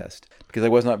mathematics test because I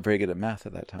was not very good at math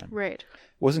at that time. Right. It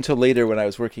wasn't until later when I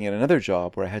was working at another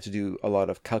job where I had to do a lot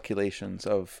of calculations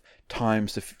of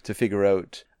times to figure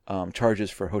out charges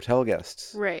for hotel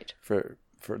guests Right. for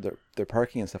their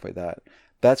parking and stuff like that.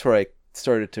 That's where I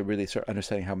started to really start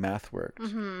understanding how math worked.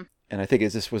 Mm-hmm. And I think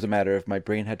this was a matter of my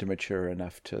brain had to mature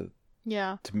enough to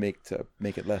Yeah. make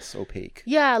it less opaque.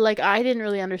 Yeah, like I didn't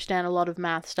really understand a lot of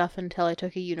math stuff until I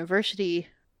took a university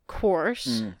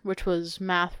course, which was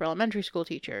math for elementary school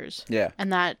teachers. Yeah.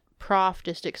 And that prof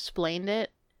just explained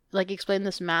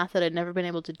this math that I'd never been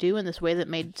able to do in this way that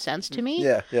made sense to me.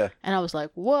 Yeah, yeah. And I was like,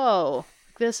 whoa,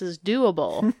 this is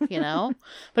doable, you know?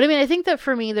 But I mean, I think that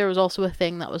for me, there was also a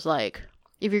thing that was like,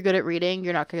 if you're good at reading,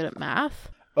 you're not good at math.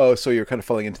 Oh, so you're kind of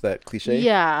falling into that cliche?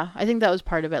 Yeah, I think that was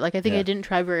part of it. Like, I think Yeah. I didn't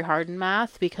try very hard in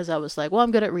math because I was like, well,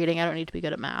 I'm good at reading. I don't need to be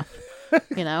good at math,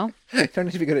 you know? You don't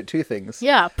need to be good at two things.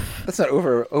 Yeah. Let's not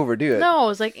overdo it. No, it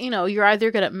was like, you're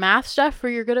either good at math stuff or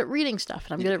you're good at reading stuff.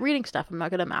 And I'm good at reading stuff. I'm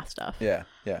not good at math stuff. Yeah,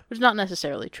 yeah. Which is not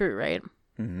necessarily true, right?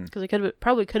 Mm-hmm. Because I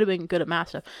probably could have been good at math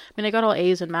stuff. I mean, I got all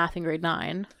A's in math in grade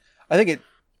 9. I think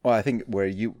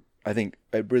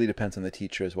it really depends on the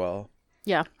teacher as well.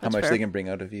 Yeah, how that's much fair. they can bring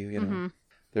out of you. You know,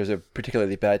 there's a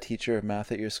particularly bad teacher of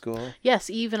math at your school, Yes,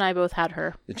 Eve and I both had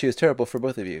her. and she was terrible for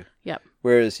both of you. Yep.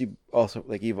 Whereas you also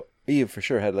like Eve for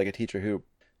sure had like a teacher who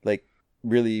like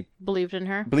really Believed in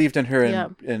her. believed in her, and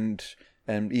Yep.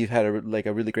 and Eve had a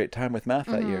really great time with math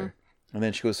that year. And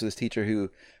then she goes to this teacher who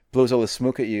blows all the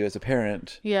smoke at you as a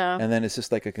parent, Yeah. and then it's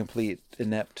just like a complete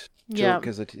inept Yeah. joke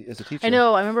as a teacher. I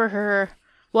know. I remember her.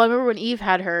 Well, I remember when Eve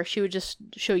had her, she would just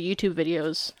show YouTube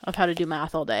videos of how to do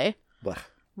math all day, Blah.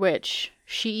 which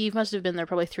Eve must have been there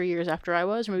probably 3 years after I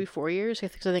was, or maybe 4 years.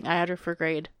 Because I think I had her for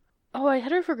grade. Oh, I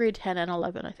had her for grade 10 and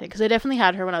 11, I think. Because I definitely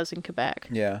had her when I was in Quebec.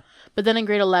 Yeah. But then in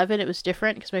grade 11, it was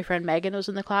different because my friend Megan was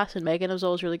in the class, and Megan was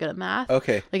always really good at math.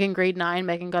 Okay. Like in grade 9,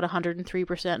 Megan got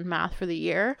 103% in math for the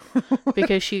year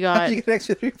because she How got did you get an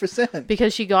extra 3%?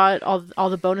 because she got all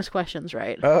the bonus questions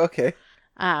right. Oh, okay.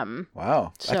 Um,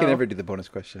 Wow. I So- can never do the bonus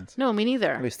questions. no, me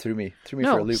neither. Always threw me for a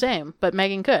No, loop. same. But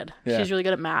Megan could. Yeah. She's really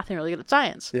good at math and really good at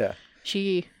science. Yeah.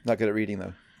 She, Not good at reading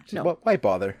though. No. Why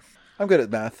bother? I'm good at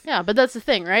math. yeah, but that's the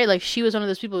thing, right? Like she was one of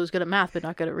those people who's good at math but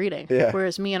not good at reading. Yeah.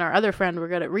 Whereas me and our other friend were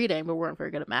good at reading but weren't very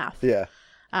good at math. Yeah.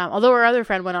 Although our other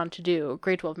friend went on to do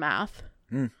grade 12 math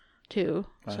Mm. too.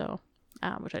 So,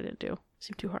 which I didn't do.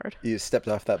 Seemed too hard. You stepped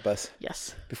off that bus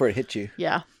Yes. before it hit you.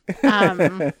 Yeah.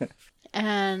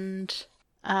 And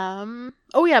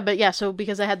so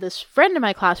because I had this friend in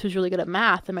my class who's really good at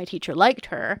math and my teacher liked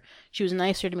her, she was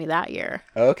nicer to me that year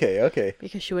Okay.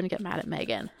 because she wouldn't get mad at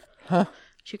Megan. Huh.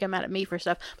 She'd get mad at me for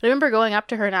stuff. But I remember going up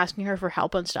to her and asking her for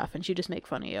help on stuff and she'd just make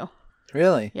fun of you.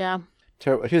 Really? Yeah.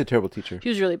 Terrible. She was a terrible teacher. She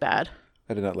was really bad.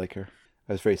 I did not like her.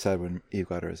 I was very sad when Eve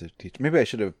got her as a teacher. Maybe I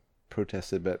should have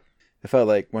protested, but I felt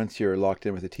like once you're locked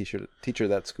in with a teacher at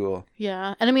that school.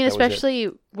 Yeah. And I mean, That was it.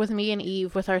 especially with me and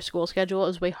Eve, with our school schedule, it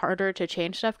was way harder to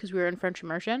change stuff because we were in French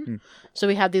immersion. So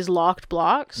we had these locked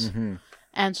blocks. Mm-hmm.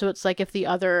 And so it's like if the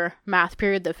other math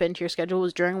period that fit into your schedule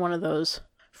was during one of those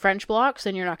French blocks,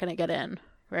 then you're not going to get in,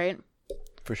 right?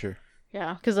 For sure.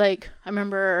 Yeah. Because, like, I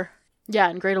remember,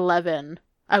 in grade 11,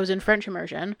 I was in French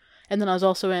immersion. And then I was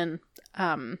also in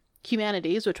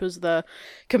humanities, which was the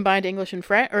combined English and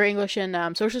French, or English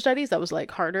and social studies. That was,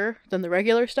 like, harder than the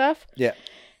regular stuff. Yeah.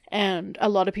 And a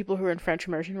lot of people who were in French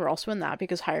immersion were also in that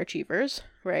because high achievers,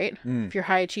 right? If you're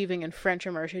high achieving in French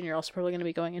immersion, you're also probably going to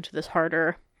be going into this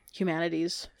harder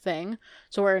humanities thing.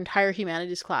 So our entire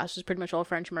humanities class was pretty much all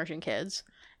French immersion kids.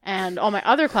 And all my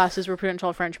other classes were pretty much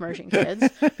all French immersion kids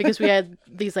because we had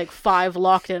these like 5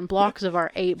 locked in blocks of our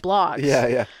 8 blocks.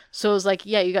 Yeah. So it was like,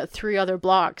 you got 3 other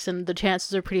blocks and the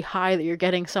chances are pretty high that you're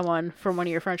getting someone from one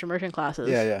of your French immersion classes.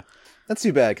 Yeah. That's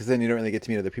too bad because then you don't really get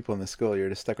to meet other people in the school. You're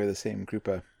just stuck with the same group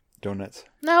of donuts.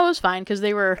 No, it was fine because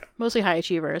they were mostly high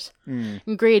achievers. In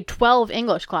grade 12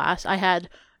 English class, I had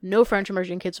no French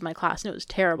immersion kids in my class and it was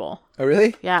terrible. Oh,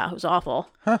 really? Yeah, it was awful.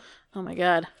 Huh. Oh my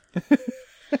God.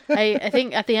 I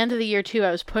think at the end of the year too,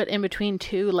 I was put in between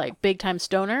 2 like big time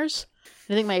stoners.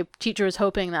 I think my teacher was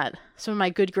hoping that some of my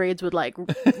good grades would like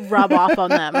rub off on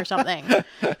them or something. So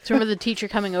I remember the teacher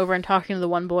coming over and talking to the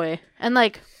one boy. And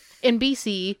like in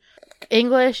BC,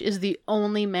 English is the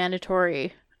only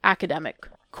mandatory academic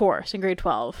course in grade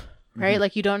 12, right?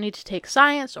 Like you don't need to take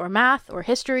science or math or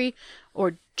history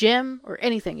or gym or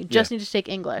anything. You just need to take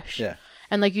English. Yeah.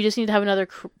 And like you just need to have another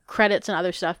credits and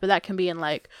other stuff, but that can be in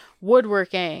like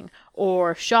woodworking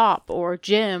or shop or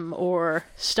gym or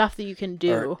stuff that you can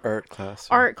do. Art class.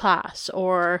 Art class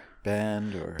or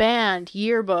Band or... band,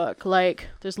 yearbook. Like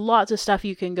there's lots of stuff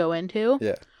you can go into.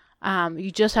 Yeah.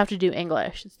 You just have to do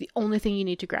English. It's the only thing you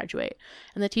need to graduate.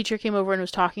 And the teacher came over and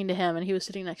was talking to him and he was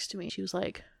sitting next to me. She was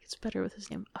like, it's better with his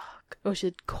name. Oh, she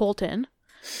said, Colton,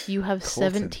 you have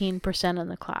Colton. 17% in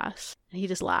the class. And he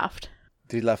just laughed.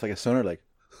 Did he laugh like a stoner? Like...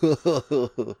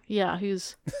 Yeah,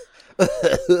 who's...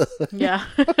 Yeah.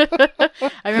 I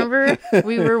remember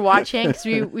we were watching, because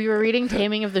we were reading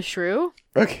Taming of the Shrew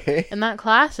Okay. in that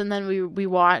class, and then we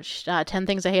watched 10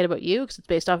 Things I Hate About You, because it's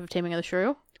based off of Taming of the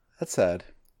Shrew. That's sad.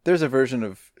 There's a version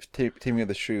of Taming of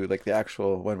the Shrew, like the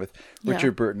actual one with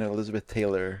Richard Burton and Elizabeth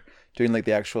Taylor doing like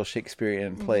the actual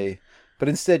Shakespearean play. But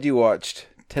instead you watched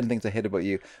 10 Things I Hate About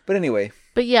You. But anyway.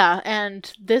 But yeah,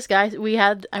 and this guy,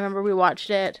 I remember we watched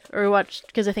it,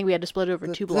 because I think we had to split it over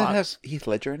 2 Does that have blocks. Heath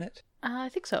Ledger in it? I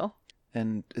think so.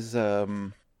 And is that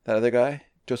other guy,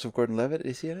 Joseph Gordon-Levitt,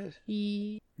 is he in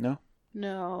it? No?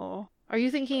 No. Are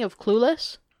you thinking of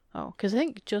Clueless? Oh, because I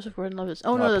think Joseph Gordon-Levitt's...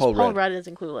 Oh, no, there's Paul Paul Rudd. Rudd is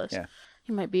in Clueless. Yeah.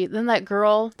 He might be. Then that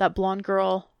girl, that blonde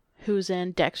girl who's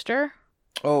in Dexter.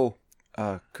 Oh,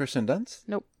 Kirsten Dunst?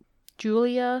 Nope.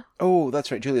 Julia Oh,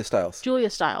 that's right, Julia Stiles.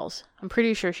 Stiles. I'm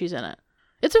pretty sure she's in it.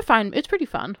 It's pretty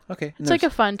fun. Okay. It's like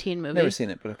a fun teen movie. Never seen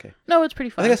it, but okay. No, it's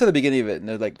pretty I fun. think I saw the beginning of it, and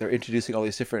they're pretty introducing all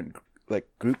these different like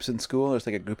groups in school. There's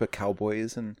like a group of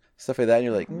cowboys and stuff like that. And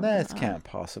you're like, nah, this can't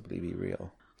possibly be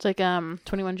real. It's like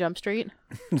 21 Jump Street.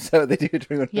 Is that what they do?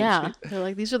 21 Yeah. Jump Street? They're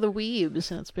like, these are the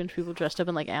weebs. And it's a bunch of people dressed up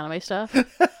in like anime stuff.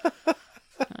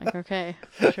 Like, okay,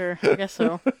 sure. I guess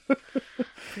so.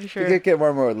 Pretty You sure. get more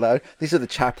and more loud. These are the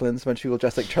Chaplins. A bunch of people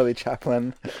dressed like Charlie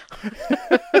Chaplin.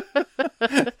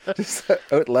 Just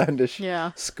outlandish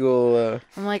Yeah. school.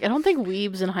 I'm like, I don't think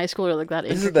weebs in high school are like that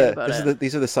intricate about it.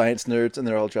 These are the science nerds, and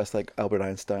they're all dressed like Albert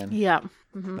Einstein. Yeah.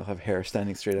 They'll have hair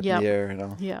standing straight up Yeah. in the air and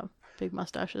all. Yeah. Big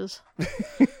mustaches.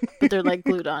 But they're like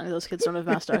glued on. Those kids don't have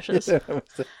mustaches.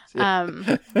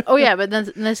 Oh yeah, but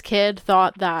then this kid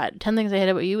thought that 10 Things I Hate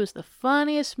About You was the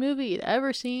funniest movie he'd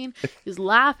ever seen. He was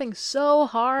laughing so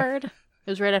hard. It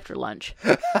was right after lunch.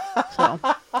 So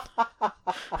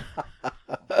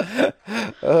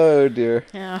Oh dear.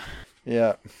 yeah.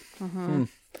 Yeah. Hmm.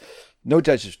 No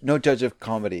judge of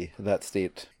comedy at that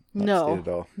state. That state at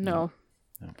all. No.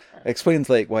 It explains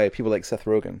like why people like Seth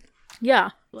Rogen. Yeah.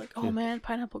 Like, oh man,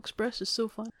 Pineapple Express is so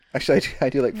fun. Actually, I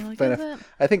do like You like Pineapple. that?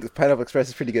 I think Pineapple Express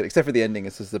is pretty good, except for the ending.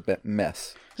 It's just a bit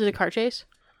mess. Is it a car chase?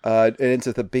 It ends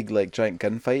with a big like giant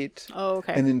gunfight. Oh,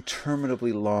 okay. An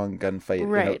interminably long gunfight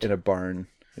Right. in a barn.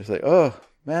 It's like, oh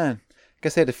man, I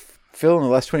guess I had to fill in the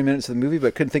last 20 minutes of the movie,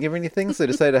 but couldn't think of anything, so I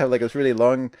decided to have like this really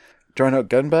long, drawn out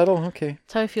gun battle. Okay.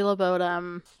 That's how I feel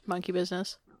about Monkey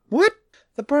Business. What?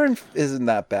 The barn isn't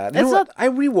that bad. You It's know what? not- I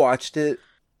rewatched it.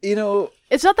 You know,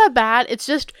 It's not that bad. It's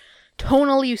just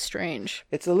tonally strange.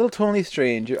 it's a little tonally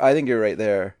strange. I think you're right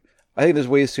there. I think there's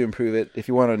ways to improve it. If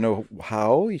you want to know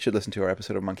how, you should listen to our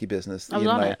episode of Monkey Business. I was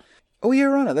Ian on and it. Oh,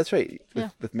 you're on it. That's right. Yeah.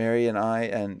 With Mary and I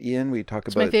and Ian, we talk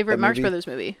It's about my favorite that Marx movie. Brothers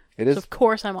movie. It So is. of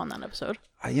course I'm on that episode.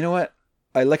 You know what?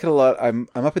 I like it a lot. I'm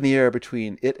up in the air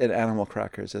between it and Animal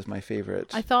Crackers as my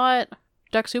favorite. I thought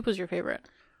Duck Soup was your favorite.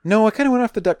 No, I kind of went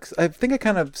off the duck. I think I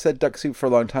kind of said Duck Soup for a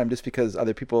long time just because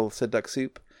other people said Duck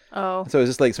Soup. Oh, So it was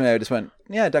just like something I just went,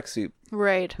 yeah, Duck Soup,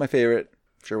 right. my favorite.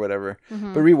 Sure, whatever.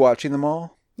 Mm-hmm. But rewatching them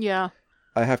all, Yeah.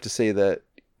 I have to say that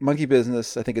Monkey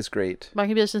Business, I think, is great.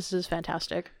 Monkey Business is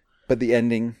fantastic. But the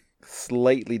ending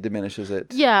slightly diminishes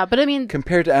it. Yeah, but I mean,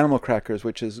 Compared to Animal Crackers,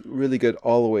 which is really good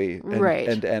all the way. And, Right.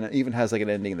 And it even has like an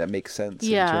ending that makes sense in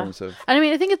yeah. terms of... And I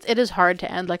mean, I think it is hard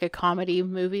to end like a comedy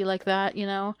movie like that, you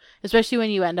know? Especially when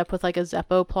you end up with like a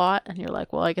Zeppo plot and you're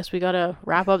like, well, I guess we gotta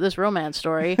wrap up this romance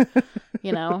story.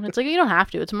 You know? And it's like, you don't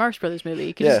have to. It's a Marx Brothers movie.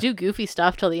 You can Yeah. just do goofy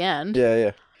stuff till the end. Yeah,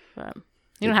 yeah. But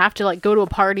you don't have to like go to a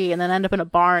party and then end up in a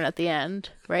barn at the end,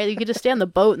 right? You could just stay on the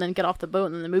boat and then get off the boat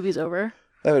and then the movie's over.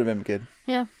 That would have been good.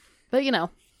 Yeah. But you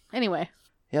know, anyway.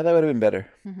 Yeah, that would have been better.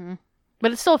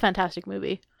 But it's still a fantastic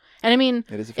movie. And I mean,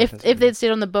 It is a if fantastic they'd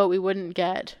stayed on the boat, we wouldn't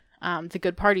get the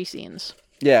good party scenes.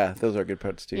 Yeah, those are good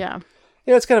parts too. Yeah.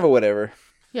 Yeah, it's kind of a whatever.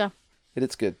 Yeah.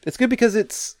 It's good. It's good because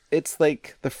it's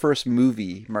like the first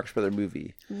movie, Marx Brothers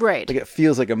movie. Right. Like it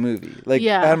feels like a movie. Like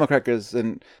Yeah. Animal Crackers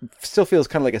and still feels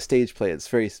kind of like a stage play. It's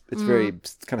very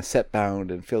Mm-hmm. kind of set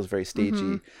bound and feels very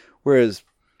stagey. Whereas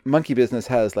Monkey Business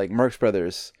has like Marx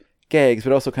Brothers gags,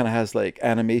 but also kind of has like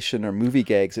animation or movie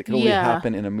gags that can only Yeah.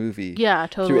 happen in a movie. Yeah,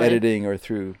 totally. Through editing or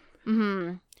through.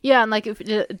 Yeah, and like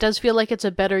it does feel like it's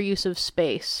a better use of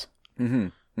space.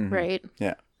 Right?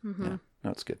 Yeah. Yeah. No,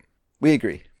 it's good. We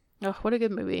agree. Oh, what a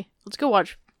good movie. Let's go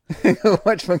watch.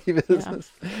 Watch Monkey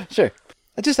Business. Sure.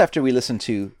 Just after we listen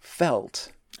to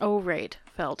Felt Oh, right.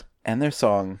 Felt. and their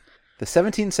song, The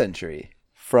 17th Century,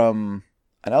 from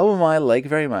an album I like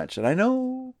very much. And I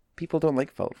know people don't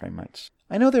like Felt very much.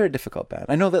 I know they're a difficult band.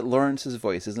 I know that Lawrence's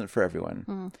voice isn't for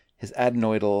everyone. His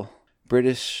adenoidal,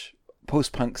 British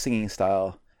post-punk singing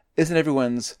style isn't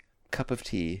everyone's cup of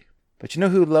tea. But you know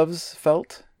who loves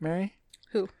Felt, Mary?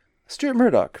 Who? Stuart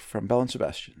Murdoch from Belle and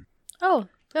Sebastian. Oh,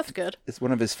 that's good. It's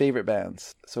one of his favorite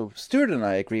bands. So Stuart and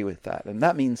I agree with that. And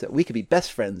that means that we could be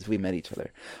best friends if we met each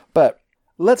other. But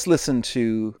let's listen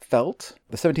to Felt,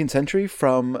 the 17th Century,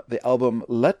 from the album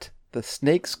Let the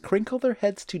Snakes Crinkle Their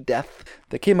Heads to Death,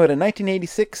 that came out in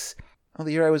 1986,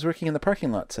 the year I was working in the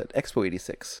parking lots at Expo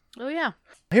 86. Oh, yeah.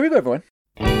 Here we go, everyone.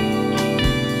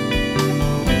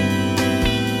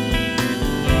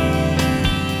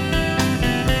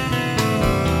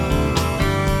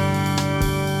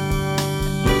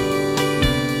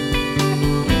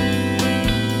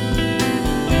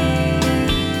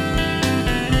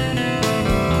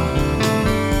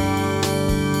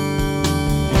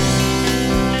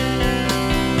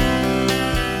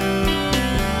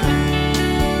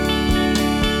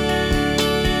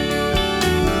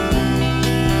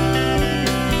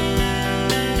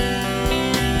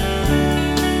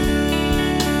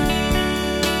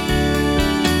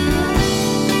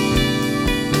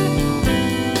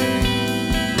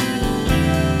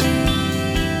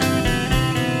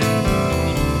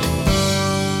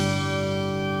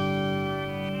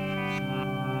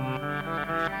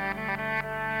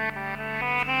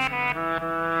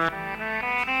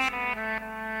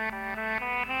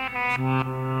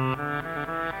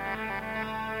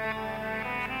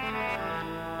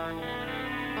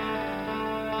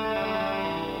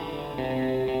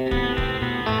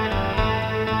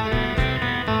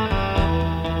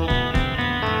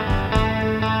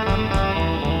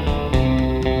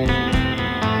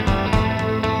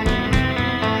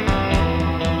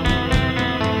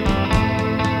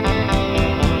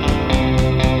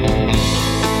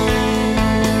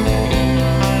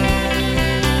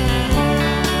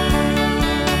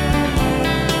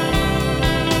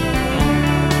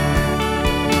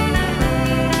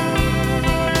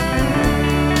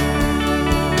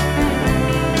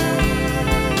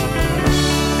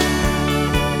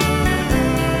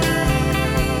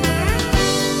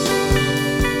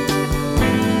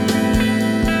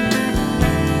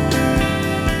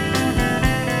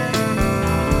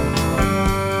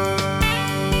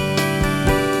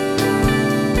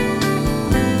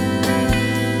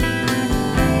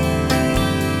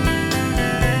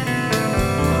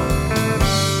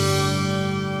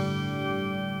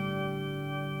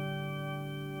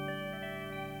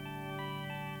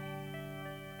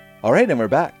 All right, and we're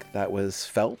back. That was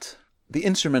Felt, the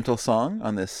instrumental song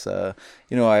on this. I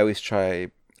always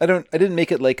try. I didn't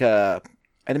make it like a.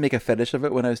 I didn't make a fetish of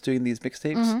it when I was doing these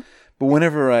mixtapes, but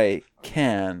whenever I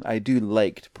can, I do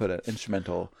like to put an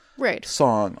instrumental Right.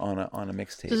 song on a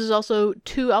mixtape. This is also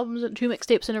 2 albums and 2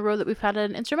 mixtapes in a row that we've had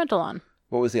an instrumental on.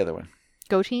 What was the other one?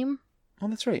 Go Team, Oh,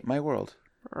 that's right, My World.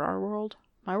 or Our World,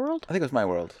 My World. I think it was My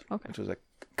World, Okay. which was a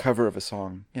cover of a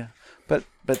song. Yeah, but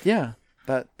yeah,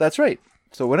 that's right.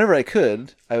 So whenever I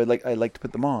could, I like to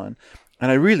put them on, and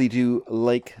I really do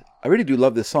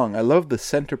love this song. I love the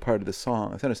center part of the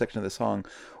song, the center section of the song,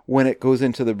 when it goes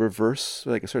into the reverse,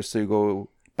 like it starts to go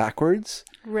backwards,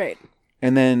 Right.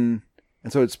 and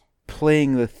so it's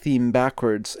playing the theme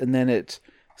backwards, and then it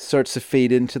starts to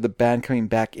fade into the band coming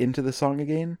back into the song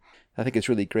again. I think it's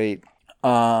really great.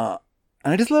 And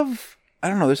I just love, I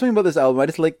don't know, there's something about this album.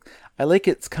 I like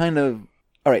it's kind of,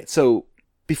 all right, so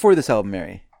before this album,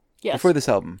 Mary, Yes. before this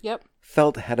album, Yep.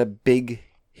 Felt had a big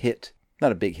hit,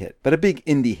 not a big hit, but a big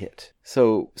indie hit.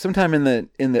 So sometime in the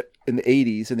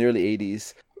 80s, in the early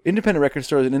 80s, independent record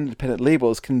stores and independent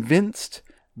labels convinced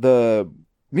the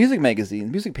music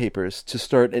magazines, music papers to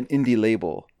start an indie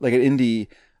label, like an indie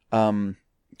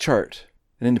chart,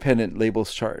 an independent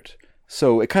labels chart.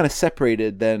 So it kind of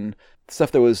separated then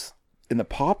stuff that was in the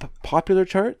popular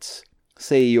charts,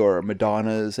 say your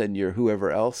Madonnas and your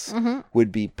whoever else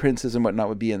would be, Princes and whatnot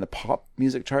would be in the pop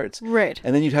music charts. Right.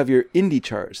 And then you'd have your indie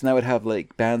charts, and that would have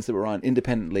like bands that were on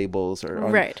independent labels or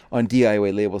on, Right. on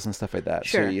DIY labels and stuff like that.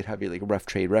 Sure. So you'd have your like Rough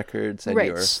Trade Records and Right.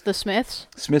 your The Smiths.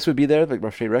 Smiths would be there, like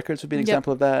Rough Trade Records would be an Yep.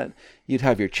 example of that. You'd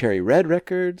have your Cherry Red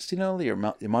Records, your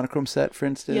Monochrome set, for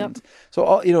instance. Yep. So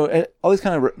all these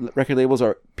kind of record labels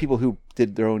are people who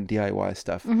did their own DIY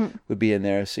stuff would be in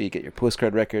there. So you get your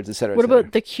Postcard Records, etc. What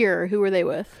about The Cure? Who were they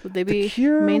with? Would they be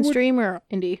Cure mainstream or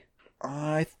indie?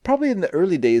 probably in the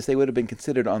early days they would have been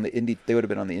considered on the indie. They would have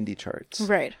been on the indie charts,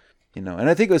 Right. And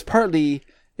I think it was partly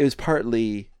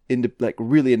like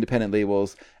really independent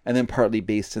labels, and then partly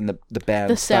based in the band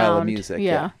The style of sound, music.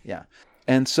 yeah. Yeah.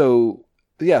 And so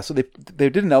they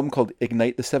did an album called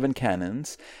Ignite the Seven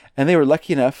Cannons, and they were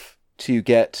lucky enough to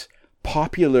get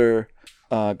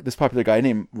this popular guy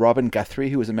named Robin Guthrie,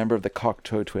 who was a member of the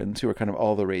Cocteau Twins, who were kind of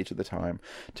all the rage at the time,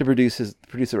 to produce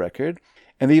a record.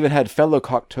 And they even had fellow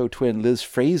Cocteau twin Liz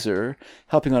Fraser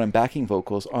helping on backing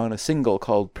vocals on a single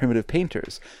called Primitive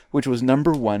Painters, which was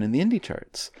number 1 in the indie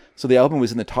charts. So the album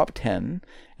was in the top 10,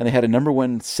 and they had a number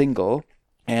 1 single,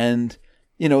 and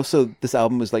so this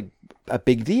album was like a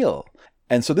big deal.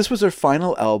 And so this was their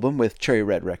final album with Cherry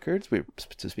Red Records,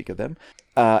 to speak of them.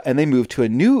 And they moved to a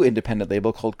new independent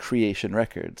label called Creation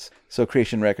Records. So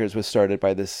Creation Records was started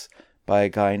by a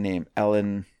guy named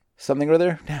Alan something or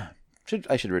other. Yeah,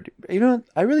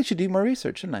 I really should do more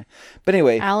research, shouldn't I? But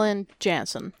anyway. Alan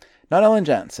Jansen. Not Alan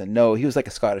Jansen. No, he was like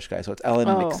a Scottish guy. So it's Alan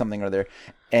Mc something or other.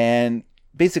 And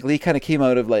basically he kind of came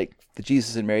out of like the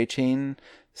Jesus and Mary Chain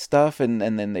stuff. And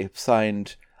then they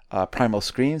signed Primal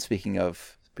Scream, Speaking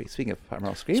of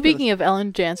Primal Scream. Speaking of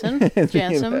Ellen Jansen.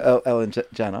 Ellen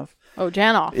Janoff. Oh,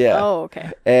 Janoff. Yeah. Oh,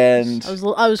 okay. And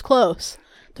I was close.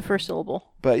 The first syllable.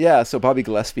 But yeah, so Bobby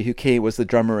Gillespie, who was the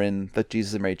drummer in the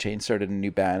Jesus and Mary Chain, started a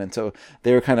new band, and so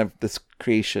they were kind of this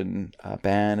Creation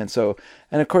band,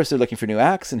 and of course they're looking for new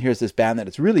acts, and here's this band that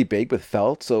is really big with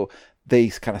Felt, so they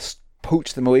kind of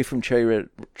poached them away from Cherry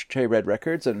Red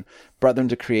Records and brought them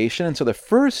to Creation, and so the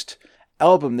first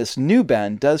album this new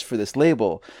band does for this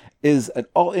label is an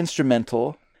all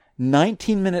instrumental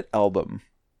 19-minute album.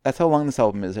 That's how long this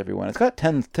album is, everyone. It's got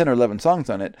 10 or 11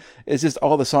 songs on it. It's just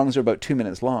all the songs are about 2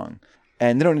 minutes long.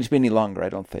 And they don't need to be any longer, I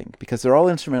don't think, because they're all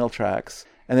instrumental tracks.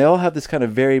 And they all have this kind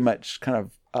of very much kind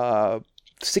of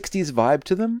 60s vibe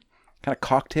to them. Kind of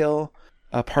cocktail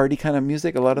party kind of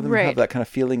music. A lot of them have that kind of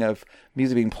feeling of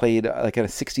music being played like in a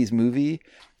 60s movie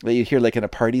that you hear like in a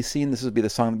party scene. This would be the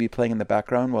song that would be playing in the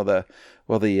background while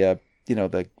the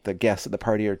guests at the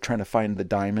party are trying to find the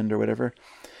diamond or whatever.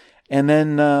 And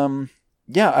then...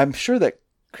 I'm sure that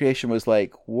Creation was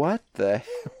like, what the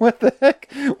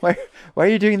heck? Why are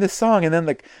you doing this song? And then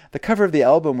the cover of the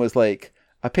album was like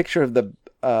a picture of the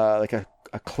like a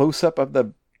close up of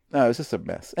the. No, it was just a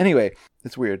mess. Anyway,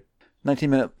 it's weird.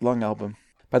 19-minute long album.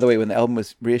 By the way, when the album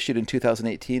was reissued in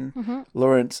 2018,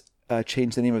 Lawrence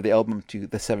changed the name of the album to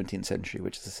The 17th Century,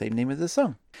 which is the same name as this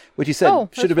song, which he said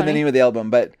should have been the name of the album,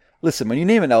 but. Listen, when you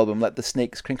name an album, let the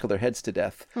snakes crinkle their heads to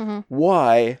death.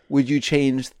 Why would you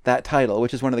change that title,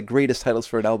 which is one of the greatest titles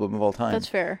for an album of all time? That's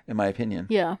fair. In my opinion.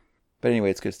 Yeah. But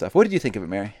anyway, it's good stuff. What did you think of it,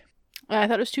 Mary? I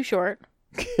thought it was too short.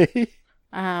 Okay.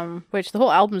 Which the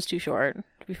whole album's too short,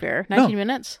 to be fair. 19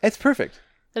 minutes? It's perfect.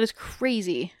 That is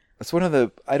crazy. It's one of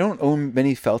the. I don't own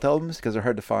many Felt albums because they're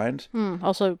hard to find.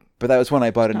 Also, But that was one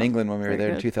I bought in not England when we were very there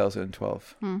in good.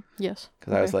 2012. yes.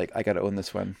 Because I was like, I gotta own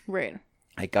this one. Right.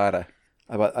 I gotta.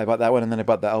 I bought that one, and then I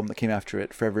bought the album that came after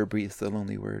it, Forever Breathes the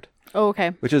Lonely Word, Oh, okay.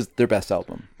 which is their best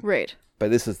album. Right.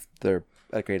 But this is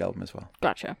a great album as well.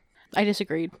 Gotcha. I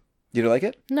disagreed. You don't like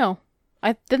it? No.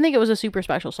 I didn't think it was a super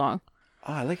special song.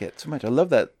 Oh, I like it so much. I love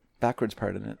that backwards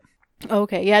part in it.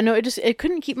 Okay. Yeah, no, it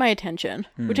couldn't keep my attention,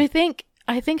 Hmm. which I think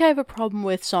I have a problem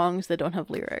with songs that don't have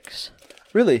lyrics.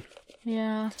 Really?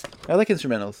 Yeah. I like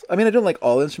instrumentals. I mean, I don't like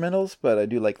all instrumentals, but I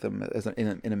do like them as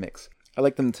in a mix. I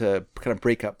like them to kind of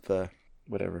break up the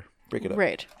whatever. Break it up.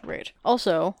 Right.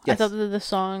 Also, I Yes. thought that the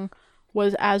song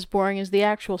was as boring as the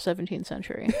actual 17th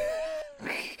century.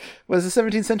 Was the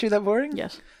 17th century that boring?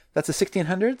 Yes. That's the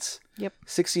 1600s? Yep.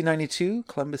 1692,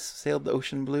 Columbus sailed the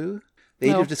ocean blue. The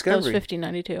Age No, of Discovery. That was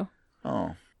 1592.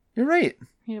 Oh, you're right.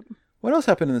 Yep. What else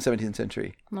happened in the 17th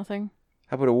century? Nothing.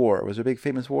 How about a war? Was there a big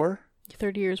famous war?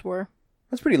 30 Years War.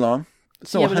 That's pretty long.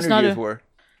 It's no Yeah, but 100 it's not years a- war.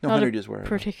 No, Not 100 a years war.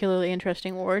 particularly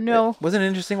interesting war. No. It wasn't an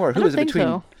interesting war. Who don't was it think between?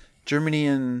 so. Germany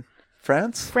and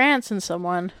France? France and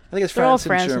someone. I think it's They're all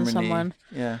France and France and Germany. someone.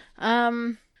 Yeah.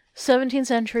 17th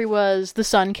century was the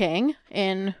Sun King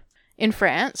in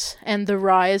France and the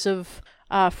rise of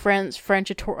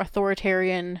French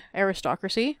authoritarian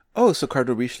aristocracy. Oh, so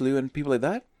Cardinal Richelieu and people like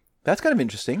that? That's kind of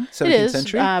interesting. 17th It is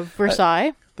century.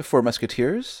 Versailles. The Four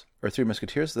Musketeers, or Three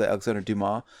Musketeers, the Alexander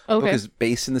Dumas book Okay. is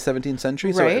based in the 17th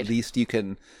century, so Right. at least you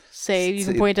can... You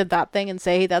can point at that thing and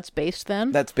say that's based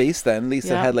then. That's based then. At least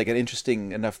it Yeah. had like an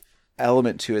interesting enough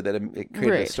element to it that it created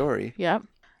a Right. story. Yeah.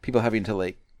 People having to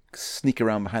like sneak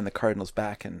around behind the cardinal's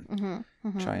back and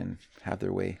Mm-hmm. try and have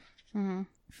their way.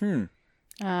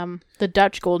 The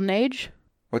Dutch Golden Age.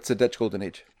 What's the Dutch Golden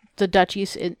Age? The Dutch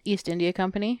East India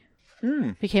Company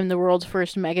became the world's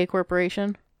first mega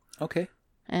corporation, Okay.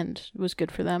 and it was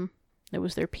good for them. It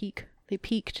was their peak. They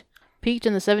peaked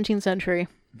in the 17th century.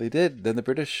 They did. Then the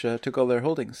British took all their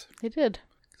holdings. They did.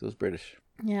 So it was British.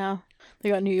 Yeah. They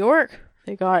got New York.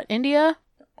 They got India,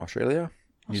 Australia.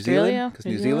 New Australia, Zealand. Because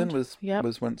New New Zealand Zealand. Yep.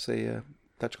 was once a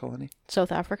Dutch colony.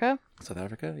 South Africa. South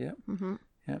Africa, yeah. Mm-hmm.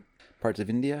 Yeah. Parts of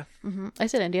India. I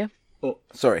said India. Oh,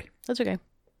 sorry. That's okay.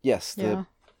 Yes. Yeah.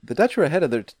 The Dutch were ahead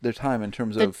of their time in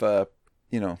terms of, The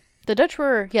Dutch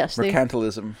were, yes,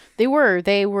 mercantilism. they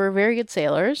were very good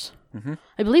sailors. Mm-hmm.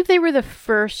 I believe they were the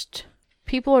first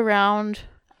people around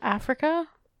Africa.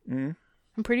 Mhm.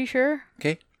 I'm pretty sure.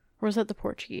 Okay. Or was that the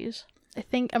Portuguese?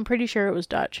 I'm pretty sure it was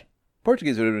Dutch.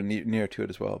 Portuguese would have been near to it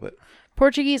as well, but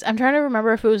Portuguese, I'm trying to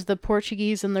remember if it was the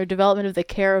Portuguese and their development of the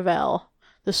caravel,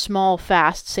 the small,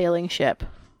 fast sailing ship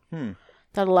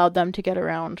that allowed them to get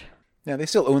around. yeah, they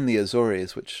still own the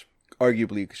Azores, which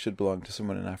arguably should belong to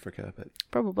someone in Africa. But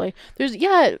Probably.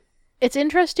 It's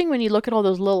interesting when you look at all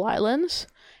those little islands,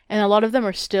 and a lot of them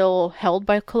are still held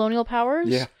by colonial powers.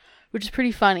 Yeah. Which is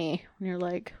pretty funny. And you're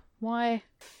like, why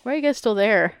are you guys still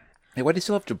there? hey, why do you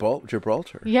still have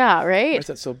Gibraltar? Yeah, Why right? is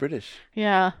that so British?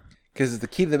 Yeah. Because it's the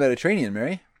key to the Mediterranean,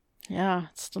 Mary. Yeah,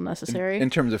 it's still necessary. In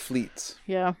terms of fleets,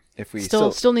 yeah. if we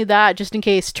Still need that just in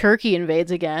case Turkey invades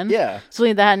again. yeah, Still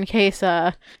need that in case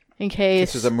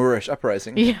this is a Moorish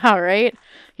uprising. Yeah, right?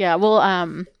 Yeah, well,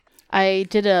 I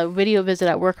did a video visit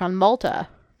at work on Malta,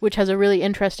 which has a really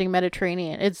interesting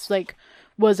Mediterranean. It's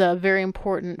was a very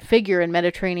important figure in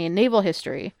Mediterranean naval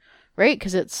history, right?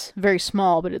 Because it's very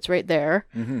small, but it's right there.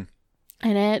 Mm-hmm.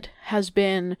 And it has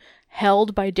been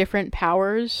held by different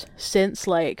powers since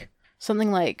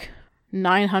something like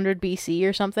 900 BC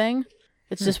or something.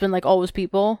 It's just been always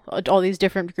people, all these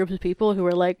different groups of people who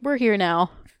are we're here now.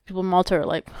 People in Malta are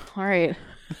all right.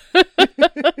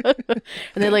 And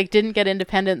they didn't get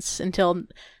independence until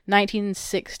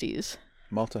 1960s.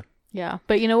 Malta. Yeah,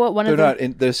 but you know what?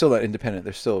 They're still not independent.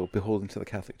 They're still beholden to the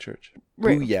Catholic Church.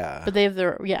 Right. Booyah. But they have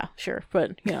their sure,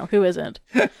 but who isn't?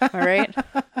 All right.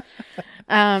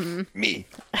 Me.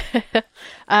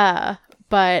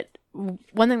 But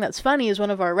one thing that's funny is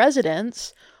one of our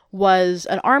residents was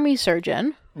an army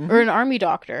surgeon or an army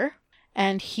doctor,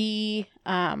 and he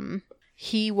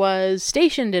was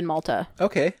stationed in Malta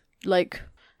Okay.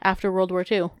 after World War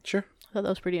II. Sure. I thought that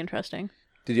was pretty interesting.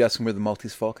 Did you ask him where the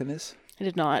Maltese Falcon is? I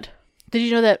did not. Did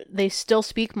you know that they still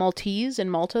speak Maltese in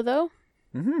Malta, though?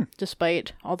 Mm-hmm.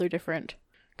 Despite all their different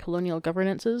colonial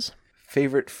governances.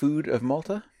 Favorite food of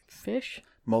Malta? Fish?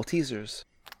 Maltesers.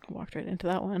 I walked right into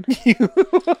that one. You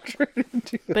walked right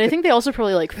into But I think they also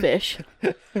probably like fish.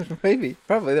 Maybe.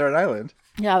 Probably. They're an island.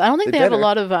 Yeah, I don't think They they have a better.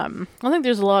 lot of, I don't think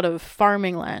there's a lot of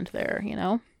farming land there,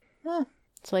 Well,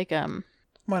 It's like,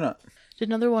 why not? Did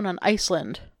another one on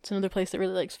Iceland. It's another place that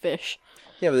really likes fish.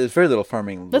 Yeah, but there's very little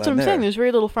farming That's land what I'm saying. there. There's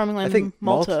very little farming I land think in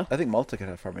Malta. I think Malta could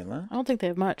have farming land. I don't think they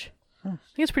have much. I think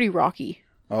it's pretty rocky.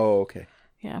 Oh, okay.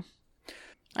 Yeah.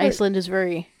 Iceland is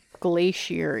very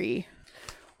glaciary.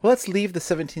 Well, let's leave the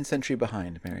 17th century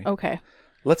behind, Mary. Okay.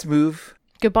 Let's move.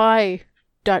 Goodbye,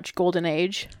 Dutch Golden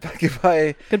Age.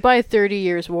 Goodbye, Goodbye, 30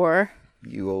 Years' War.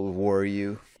 you old war,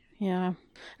 you. Yeah.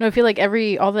 No, I feel like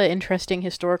all the interesting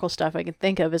historical stuff I can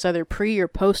think of is either pre or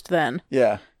post then.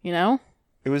 Yeah. You know?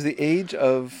 It was the age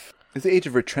of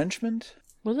retrenchment?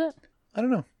 Was it? I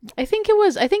don't know. I think it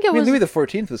was. I mean, Louis the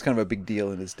 14th was kind of a big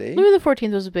deal in his day. Louis the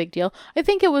 14th was a big deal. I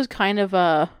think it was kind of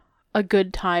a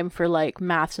good time for like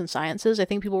maths and sciences. I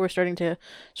think people were starting to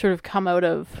sort of come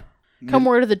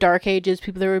more out of the Dark Ages.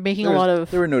 People, they were making a lot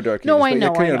of. There were no Dark Ages. No, I but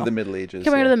know. Coming I out know. of the Middle Ages.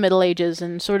 Coming out yeah. of the Middle Ages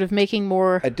and sort of making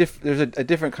more. There's a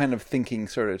different kind of thinking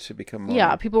sort of to become more.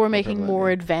 Yeah, people were making prevalent, more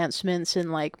yeah. advancements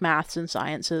in like maths and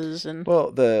sciences and.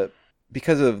 Well,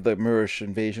 because of the Moorish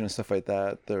invasion and stuff like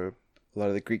that, a lot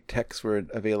of the Greek texts were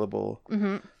available,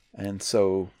 and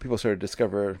so people started to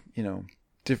discover,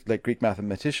 like Greek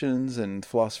mathematicians and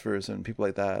philosophers and people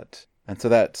like that, and so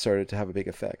that started to have a big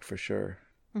effect for sure.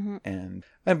 And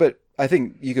but I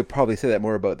think you could probably say that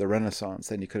more about the Renaissance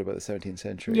than you could about the 17th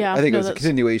century. Yeah, I think no, it was a that's-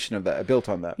 continuation of that, built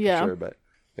on that Yeah. for sure. But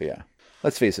yeah,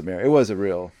 let's face it, Mary, it was a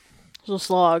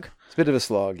slog. it's a bit of a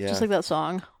slog. Yeah, Just like that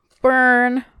song.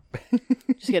 Burn.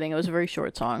 Just kidding. It was a very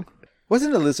short song.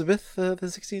 wasn't Elizabeth the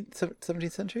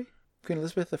 17th century? Queen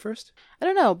Elizabeth I? I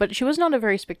don't know, but she was not a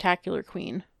very spectacular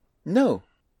queen. No.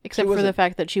 Except for the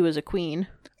fact that she was a queen.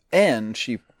 And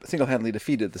she single-handedly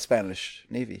defeated the Spanish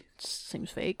Navy.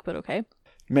 Seems fake, but okay.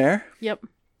 Mare? Yep.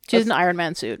 She's in an Iron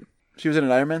Man suit. She was in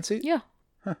an Iron Man suit? Yeah.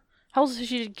 How is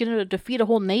she going to defeat a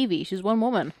whole navy? She's one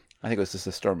woman. I think it was just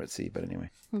a storm at sea, but anyway.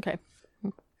 Okay.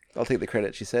 I'll take the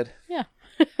credit, she said. Yeah.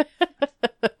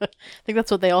 I think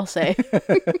that's what they all say.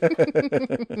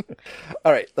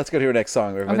 All right, let's go to our next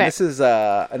song, everyone. Okay. This is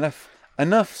enough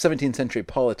 17th century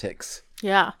politics.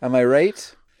 Yeah. Am I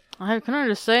right? Can I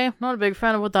just say, I'm not a big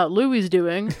fan of what that Louis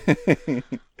doing.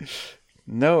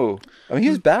 No. I mean, he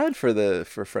was bad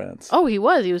for France. Oh, he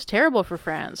was. He was terrible for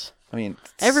France. I mean,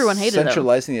 Everyone hated him.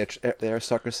 centralizing the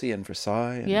aristocracy in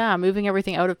Versailles. And Yeah, moving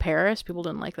everything out of Paris. People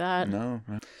didn't like that. No.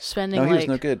 Spending No, he like was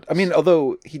no good. I mean,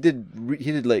 although he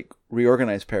did like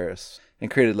reorganize Paris and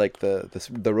created like the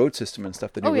road system and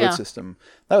stuff, the new Oh, road yeah. system.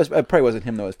 That was it probably wasn't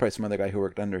him though. It was probably some other guy who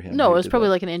worked under him. No, who it was did probably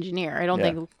that. like an engineer. I don't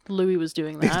Yeah. think Louis was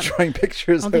doing He's that. drawing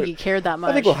pictures. I don't think he cared that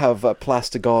much. I think we'll have Place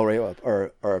de Gaulle, right?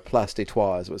 or Place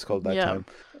d'Etoile, as it was called that Yeah. time.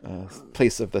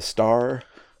 Place of the Star,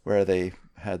 where they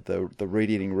had the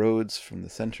radiating roads from the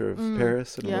center of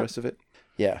Paris and yeah. the rest of it.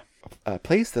 Yeah, a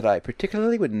place that I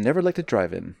particularly would never like to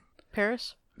drive in.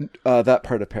 Paris? That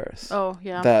part of Paris. Oh,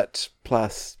 yeah. That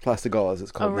Place de Gaulle, as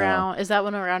it's called now. Is that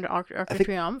one around Arc de think-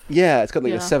 Triomphe? Yeah, it's got like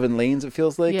Yeah. the 7 lanes, it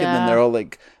feels like, and then Yeah. they're all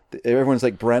like, everyone's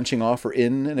like branching off or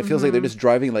in, and it feels like they're just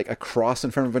driving like across in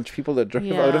front of a bunch of people that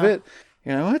drive out of Yeah. it.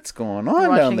 What's going on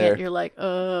Watching down there? it, you're like,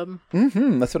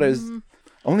 That's what I was.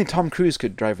 Only Tom Cruise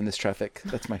could drive in this traffic.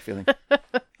 That's my feeling.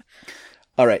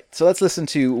 All right, so let's listen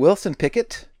to Wilson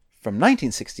Pickett from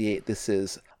 1968. This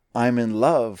is I'm in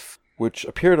Love, which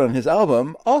appeared on his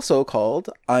album, also called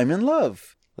I'm in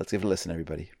Love. Let's give it a listen,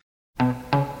 everybody.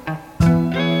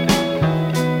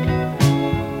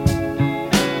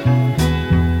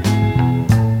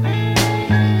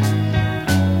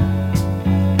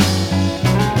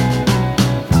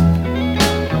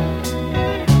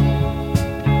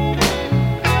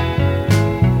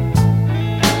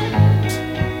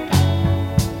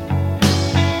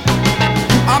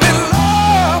 I'm in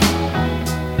love.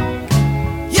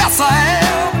 Yes, I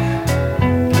am.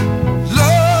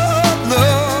 Love,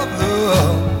 love,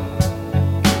 love.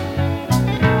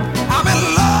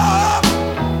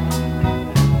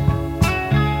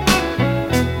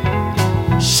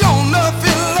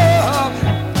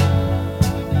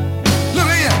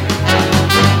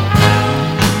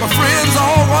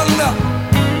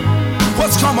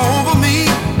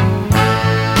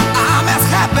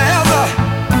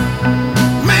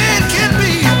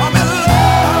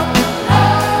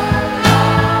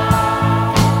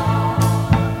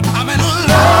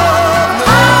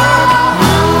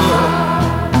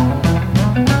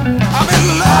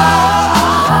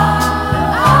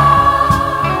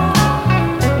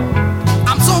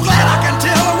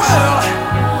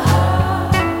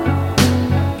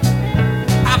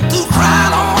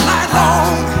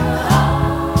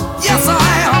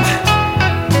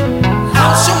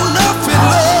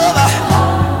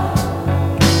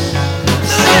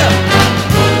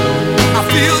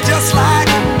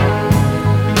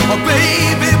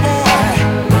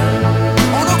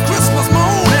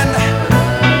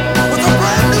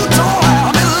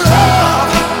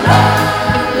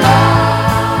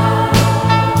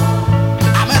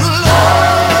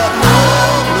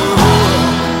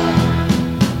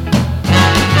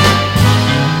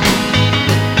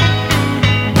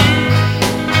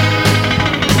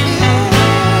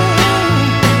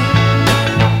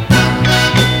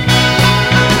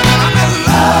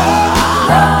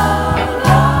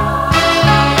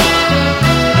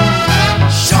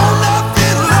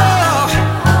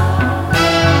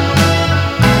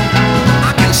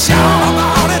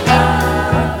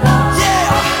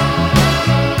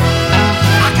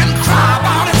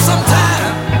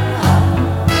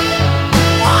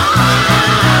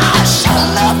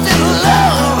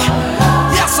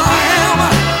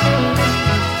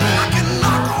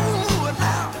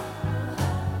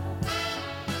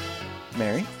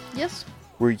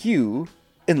 Were you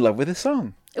in love with this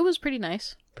song? It was pretty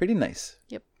nice. Pretty nice.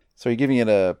 Yep. So are you giving it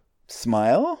a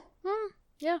smile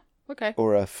Yeah. Okay.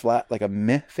 or a flat, like a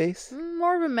meh face?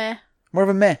 More of a meh. More of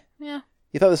a meh. Yeah.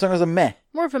 You thought the song was a meh?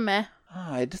 More of a meh.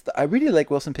 I really like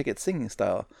Wilson Pickett's singing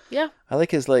style. Yeah. I like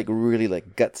his like really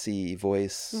like gutsy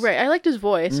voice. Right. I liked his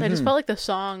voice. I Mm-hmm. just felt like the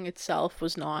song itself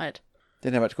was not.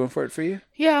 Didn't have much going for it for you.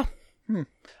 Yeah.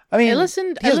 I mean,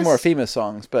 listened- he I has more listened- famous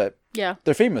songs, but Yeah.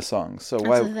 they're famous songs. So That's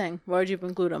why? the thing. Why would you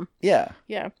include them? Yeah,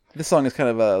 Yeah. this song is kind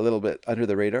of a little bit under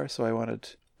the radar, so I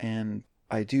wanted. And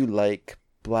I do like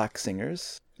black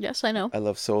singers. Yes, I know. I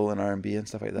love soul and R&B and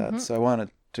stuff like Mm-hmm. that. So I wanted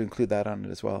to include that on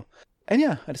it as well. And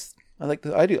yeah, I like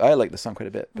the song quite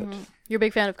a bit. But You're a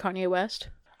big fan of Kanye West?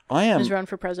 I am His run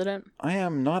for president? I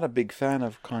am not a big fan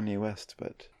of Kanye West,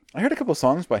 but I heard a couple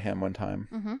songs by him one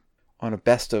time on a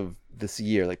best of this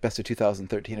year, like best of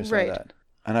 2013 or something Right. like that.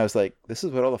 And I was like, this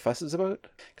is what all the fuss is about?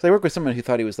 Because I work with someone who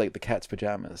thought he was like the cat's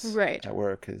pajamas Right. at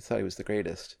work. He thought he was the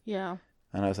greatest. Yeah.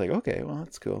 And I was like, okay, well,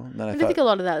 that's cool. And then I I thought, think a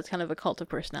lot of that is kind of a cult of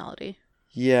personality.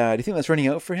 yeah, do you think that's running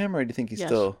out for him, or do you think he's Yes.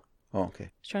 still... Oh,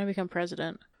 okay. He's trying to become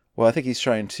president. Well, I think he's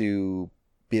trying to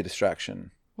be a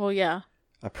distraction, Well, yeah.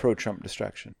 a pro-Trump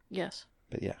distraction. Yes,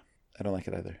 But yeah, I don't like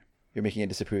it either. You're making a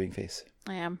disapproving face.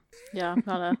 I am. Yeah,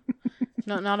 not a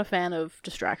not a fan of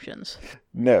distractions.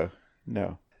 No.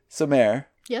 So, Mayor,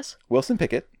 Yes. Wilson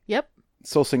Pickett, Yep.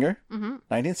 soul singer, Mm-hmm.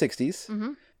 1960s.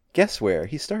 Mm-hmm. Guess where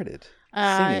he started?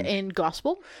 Singing. In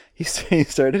gospel. He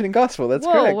started in gospel. That's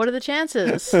Whoa, correct. what are the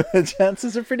chances? The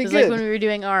chances are pretty It's good. like when we were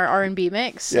doing our R&B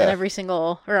mix Yeah. and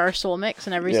our soul mix,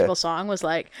 and every Yeah. single song was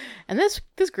like, and this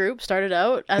group started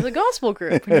out as a gospel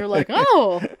group, and you're like,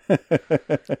 oh,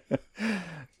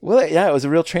 Well, yeah, it was a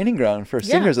real training ground for Yeah.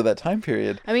 singers of that time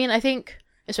period. I mean, I think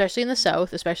especially in the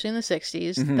South, especially in the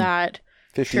 60s, Mm-hmm. that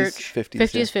 50s, church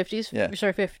 50s. 50s, Yeah.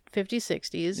 sorry, 50s,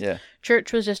 60s, Yeah,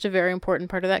 church was just a very important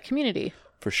part of that community,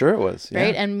 for sure it was.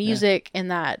 right? Yeah. And music in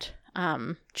that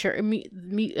church,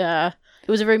 it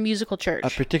was a very musical church. A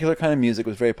particular kind of music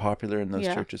was very popular in those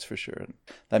Yeah. churches for sure. And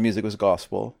that music was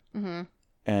gospel. Mm-hmm.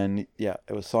 And yeah,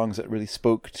 it was songs that really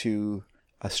spoke to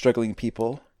struggling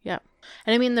people. Yeah.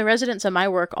 And I mean, the residents of my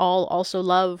work all also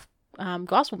love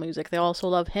gospel music. They also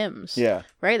love hymns. Yeah.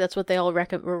 Right? That's what they all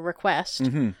request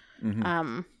Mm-hmm.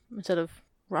 Mm-hmm. Instead of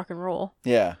rock and roll.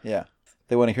 Yeah, yeah.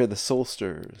 They want to hear the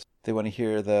Soulsters. They want to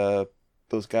hear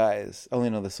those guys. I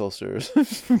only know the Soulsters.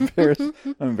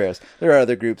 I'm embarrassed. There are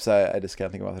other groups I just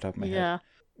can't think of off the top of my Yeah. head.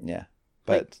 Yeah.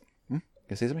 But, you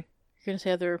gonna say something? You're going to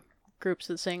say other groups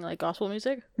that sing like gospel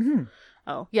music? Mm-hmm.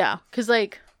 Oh, yeah. Because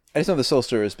like, I just know the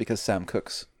Soulsters because Sam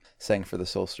Cooks sang for the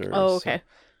Soulsters. oh, okay. So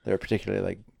they're particularly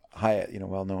like high,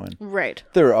 well known. Right.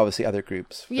 There are obviously other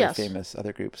groups, very Yes. famous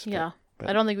other groups. but- Yeah. but-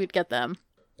 I don't think we'd get them.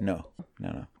 No.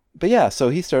 But yeah, so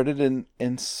he started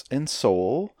in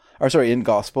soul, or sorry, in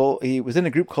gospel. He was in a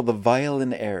group called the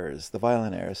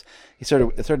Violinaires. It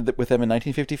started with them in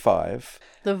 1955.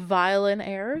 The violin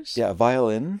airs? Yeah,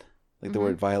 violin, like the Mm-hmm.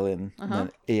 word violin, Uh-huh. and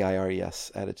then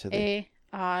AIRES added to the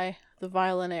the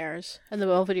violin airs. And the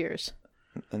Belvederes.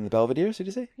 and the Belvederes. Did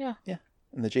you say? Yeah. Yeah,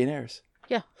 and the Jane Eyres.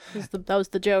 Yeah. That was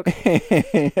the joke.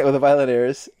 Well, the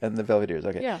Violinaires and the Belvederes.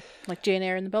 Okay. Yeah. Like Jane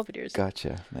Eyre and the Belvederes.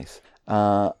 Gotcha. Nice.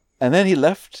 And then he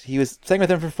left. He was sang with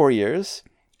them for 4 years,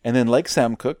 and then, like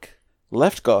Sam Cooke,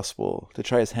 left gospel to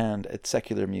try his hand at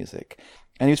secular music.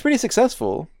 And he was pretty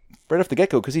successful right off the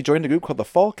get-go because he joined a group called the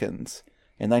Falcons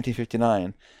in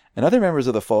 1959. And other members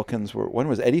of the Falcons one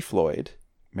was Eddie Floyd.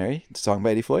 Mary, a song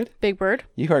by Eddie Floyd? Big Bird.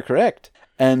 You are correct.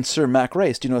 And Sir Mac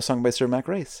Rice. Do you know a song by Sir Mac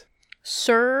Rice?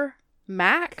 Sir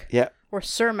Mac? Yeah. Or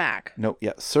Sir Mac? No,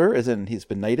 yeah. Sir as in he's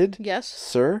been knighted. Yes.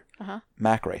 Sir Uh-huh.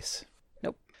 Mac Rice.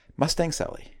 Nope. Mustang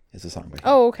Sally is a song by him.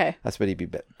 Oh, okay. That's what he'd be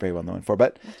very well known for.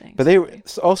 But Mustang they Sally.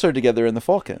 all started together in the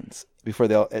Falcons before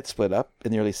it split up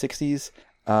in the early 60s.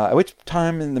 At which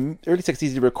time in the early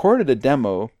 60s he recorded a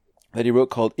demo that he wrote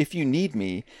called If You Need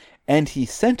Me, and he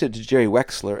sent it to Jerry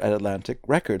Wexler at Atlantic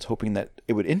Records, hoping that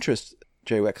it would interest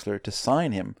Jerry Wexler to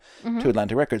sign him to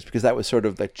Atlantic Records, because that was sort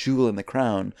of like jewel in the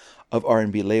crown of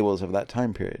R&B labels of that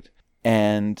time period.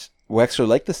 And Wexler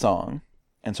liked the song,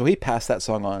 and so he passed that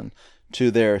song on to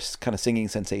their kind of singing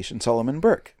sensation, Solomon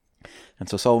Burke. And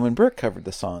so Solomon Burke covered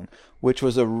the song, which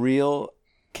was a real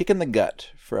kick in the gut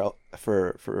for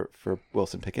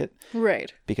Wilson Pickett,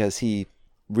 Right. because he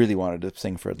really wanted to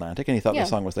sing for Atlantic, and he thought Yeah. the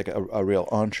song was like a real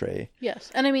entree. Yes.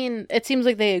 And I mean, it seems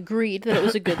like they agreed that it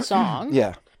was a good song.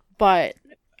 Yeah, But,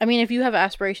 I mean, if you have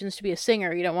aspirations to be a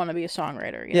singer, you don't want to be a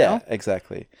songwriter, you yeah, know?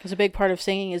 exactly. Because a big part of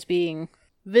singing is being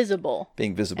visible.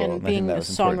 Being visible, And I think being that a was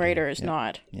important. songwriter is Yeah.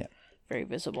 not Yeah. very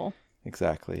visible.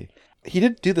 Exactly. He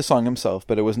did do the song himself,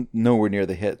 but it was nowhere near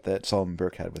the hit that Solomon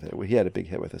Burke had with it. He had a big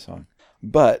hit with the song.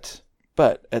 But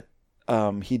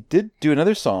he did do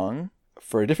another song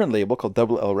for a different label called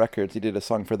Double L Records. He did a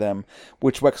song for them,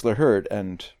 which Wexler heard,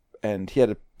 and he had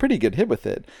a pretty good hit with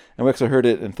it. And Wexler heard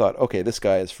it and thought, okay, this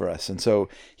guy is for us. And so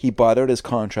he bought out his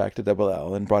contract to Double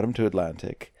L and brought him to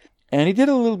Atlantic. And he did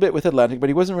a little bit with Atlantic, but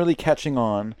he wasn't really catching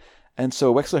on. And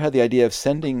so Wexler had the idea of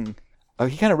sending...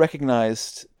 he kind of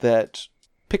recognized that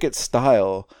Pickett's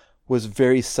style was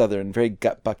very Southern, very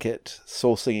gut bucket,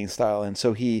 soul singing style. And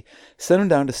so he sent him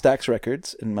down to Stax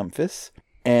Records in Memphis.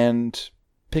 And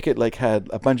Pickett had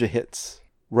a bunch of hits.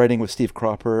 Writing with Steve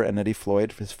Cropper and Eddie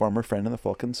Floyd, his former friend in the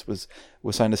Falcons, was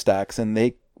signed to Stax. And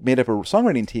they made up a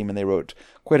songwriting team and they wrote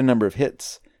quite a number of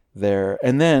hits there.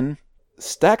 And then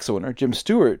Stax owner Jim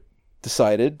Stewart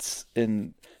decided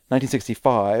in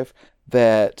 1965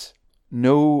 that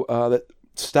that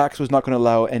Stax was not going to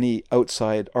allow any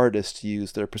outside artists to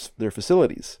use their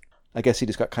facilities. I guess he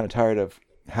just got kind of tired of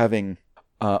having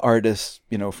artists,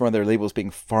 from other labels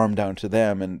being farmed down to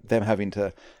them and them having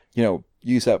to,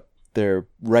 use up their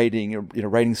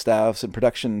writing staffs and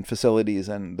production facilities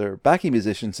and their backing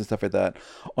musicians and stuff like that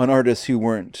on artists who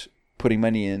weren't putting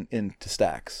money into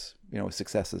Stax,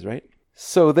 successes, right?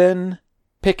 So then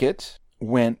Pickett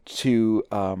went to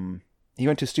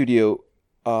a studio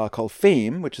called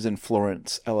Fame, which is in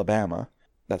Florence, Alabama.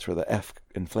 That's where the F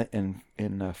in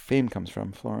Fame comes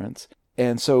from, Florence.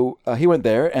 And so he went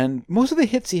there, and most of the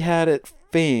hits he had at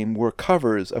Fame were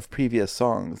covers of previous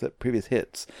songs, previous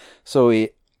hits. So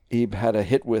he had a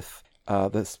hit with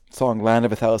the song Land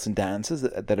of a Thousand Dances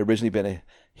that originally been a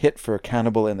hit for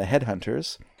Cannibal and the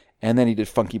Headhunters. And then he did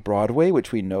Funky Broadway,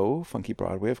 which we know, Funky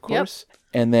Broadway, of course. Yep.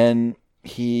 And then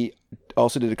he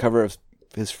also did a cover of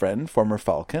his friend, former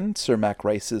Falcon, Sir Mac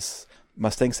Rice's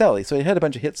Mustang Sally. So he had a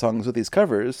bunch of hit songs with these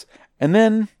covers. And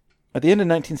then at the end of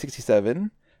 1967,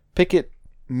 Pickett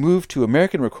moved to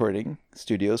American Recording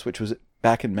Studios, which was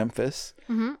back in Memphis,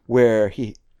 where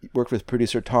he worked with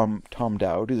producer Tom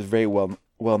Dowd, who's a very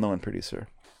well-known producer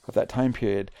of that time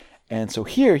period. And so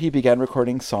here he began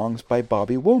recording songs by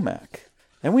Bobby Womack.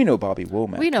 And we know Bobby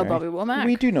Womack. We know Bobby Womack.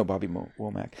 We do know Bobby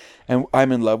Womack. And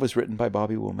I'm in Love was written by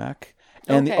Bobby Womack.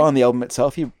 And on the album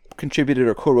itself, he contributed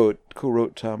or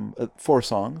co-wrote 4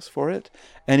 songs for it.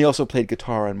 And he also played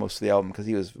guitar on most of the album because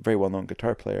he was a very well-known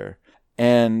guitar player.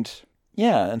 And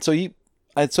yeah, and so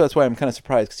that's why I'm kind of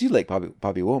surprised because you like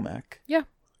Bobby Womack. Yeah.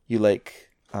 You like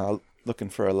Looking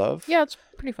for a Love. Yeah, it's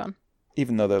pretty fun.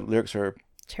 Even though the lyrics are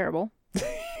terrible.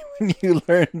 When you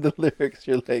learn the lyrics,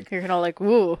 you're kind of like,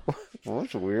 woo.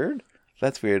 What's weird?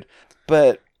 That's weird.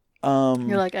 But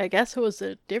you're like, I guess it was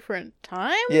a different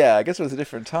time? Yeah, I guess it was a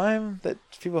different time that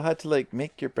people had to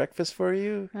make your breakfast for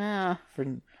you. Yeah. For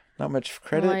not much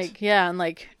credit.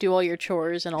 And do all your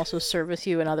chores and also service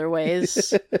you in other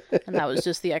ways. And that was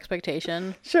just the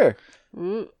expectation. Sure.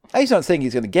 Ooh. He's not saying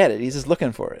he's going to get it. He's just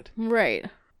looking for it. Right.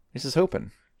 He's just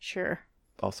hoping. Sure.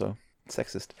 Also,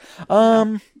 sexist.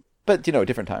 But,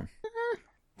 different time.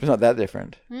 It's not that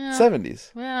different. Yeah.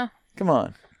 70s. Yeah. Come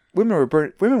on. Women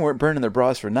weren't burning their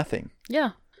bras for nothing.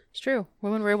 Yeah, it's true.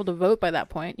 Women were able to vote by that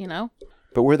point,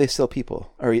 But were they still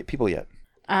people? Or people yet?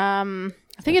 I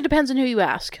think it depends on who you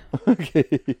ask.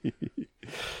 Okay.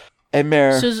 And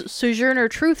Mare... Sojourner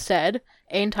Truth said,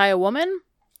 "Ain't I a woman?"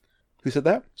 Who said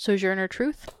that? Sojourner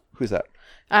Truth. Who's that?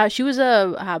 She was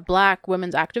a black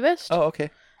women's activist. Oh, okay.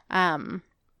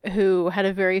 Who had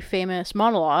a very famous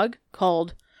monologue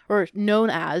known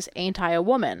as "Ain't I a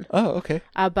Woman?" Oh, okay.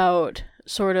 About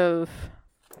sort of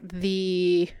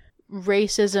the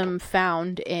racism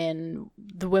found in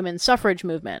the women's suffrage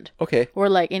movement. Okay. Or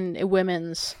in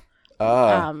women's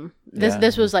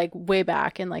this was way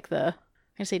back in the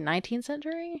 19th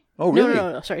century? Oh, really?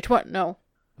 No, sorry. No.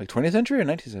 20th century or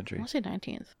 19th century? I want to say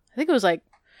 19th. I think it was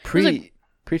pre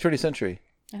 20th century.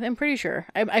 I'm pretty sure.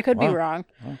 I could be wrong.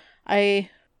 Wow.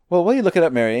 Well, while you look it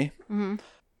up, Mary,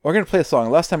 we're going to play a song.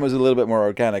 Last time it was a little bit more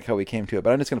organic how we came to it,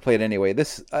 but I'm just going to play it anyway.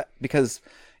 This because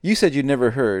you said you'd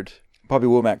never heard Bobby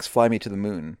Womack's "Fly Me to the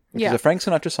Moon," which is a Frank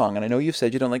Sinatra song, and I know you've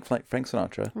said you don't like Frank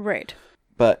Sinatra. Right.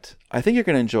 But I think you're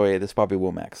going to enjoy this Bobby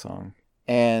Womack song.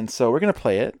 And so we're going to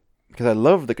play it because I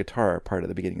love the guitar part at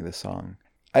the beginning of this song.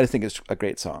 I just think it's a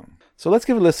great song. So let's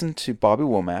give a listen to Bobby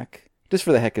Womack. Just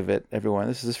for the heck of it, everyone.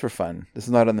 This is just for fun. This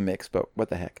is not on the mix, but what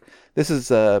the heck. This is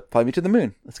Fly Me to the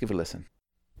Moon. Let's give it a listen.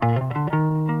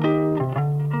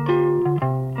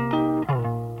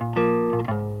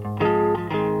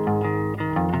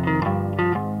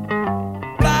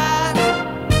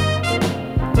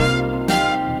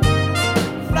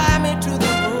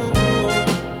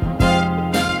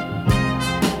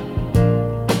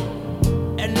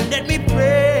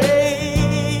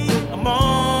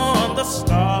 Among the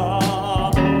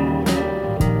stars.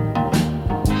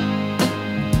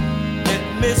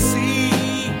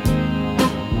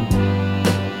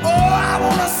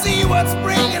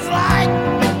 spring is like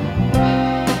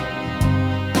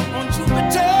on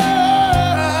Jupiter,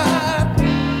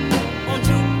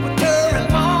 and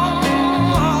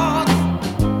Mars.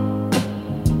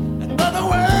 In other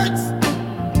words,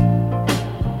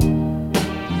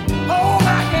 hold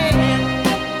my hand.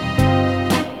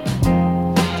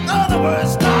 In other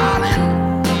words, darling,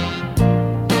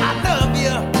 I love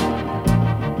you.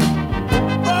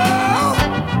 Oh,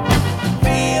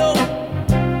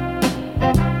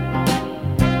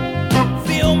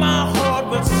 fill my heart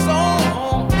with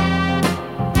song.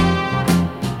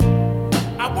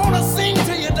 I wanna sing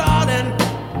to you, darling,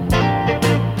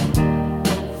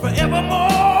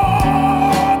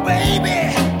 forevermore, baby.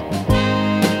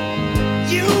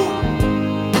 You,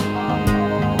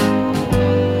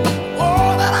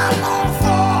 all that I long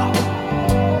for.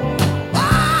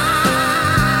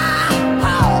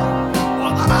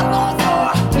 All that I long for.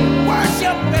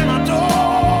 Worship and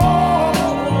adore.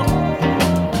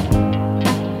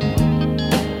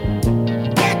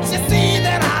 Can't you see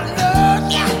that I love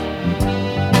you?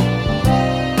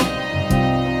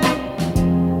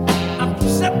 I'm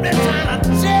simply trying to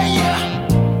tell you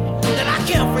that I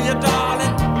care for you,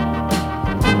 darling.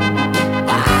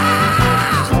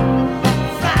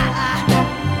 Fly, fly,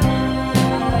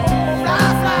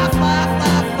 fly, fly,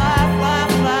 fly, fly, fly,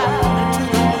 fly to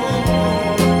the moon,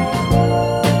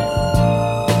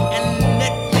 and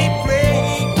let me play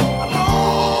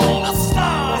among the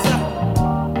stars.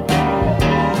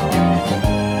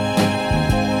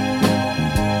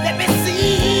 Let me see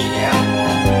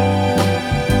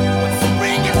what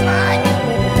spring is like.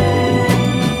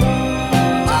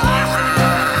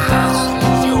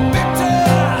 Jupiter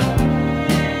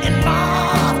and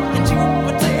Mars, and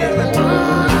Jupiter and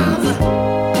Mars.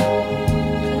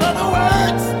 In other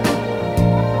words,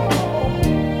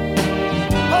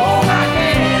 hold my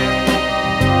hand.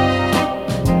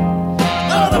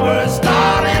 In other words,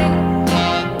 darling,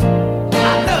 I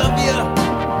love you.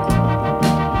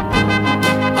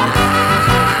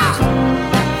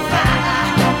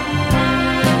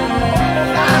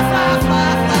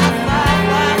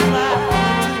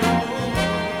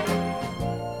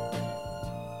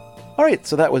 All right,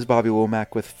 so that was Bobby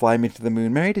Womack with "Fly Me to the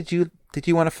Moon." Mary, did you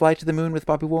want to fly to the moon with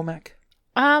Bobby Womack?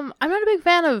 I'm not a big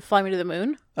fan of Fly Me to the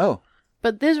Moon, Oh,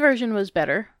 but this version was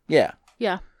better. yeah.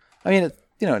 Yeah. I mean, it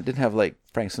didn't have like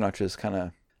Frank Sinatra's kind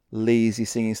of lazy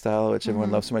singing style, which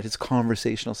everyone loves so much. It's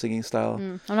conversational singing style.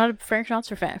 I'm not a Frank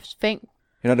Sinatra fan.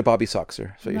 You're not a Bobby Soxer,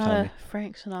 that's what you're Not telling a me.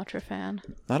 Frank Sinatra fan.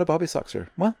 Not a Bobby Soxer.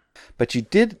 Well, but you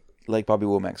did like Bobby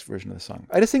Womack's version of the song.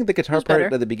 I just think the guitar was part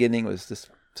better. at the beginning was just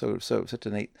such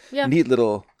a Yeah. neat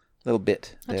little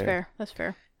bit That's there. fair. That's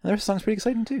fair. And the rest of the song's pretty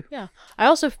exciting too. Yeah. I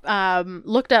also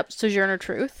looked up Sojourner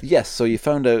Truth. Yes, so you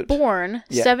found out. Born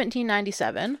Yeah.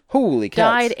 1797. Holy cats.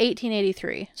 Died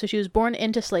 1883. So she was born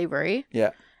into slavery.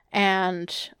 Yeah. And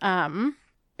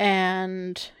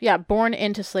born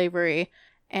into slavery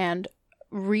and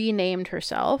renamed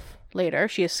herself later.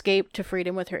 She escaped to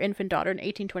freedom with her infant daughter in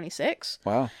 1826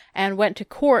 Wow. and went to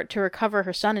court to recover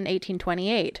her son in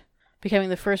 1828, becoming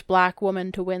the first black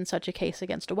woman to win such a case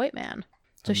against a white man.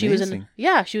 So she was Amazing.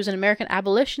 she was an American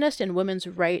abolitionist and women's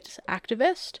rights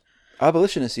activist.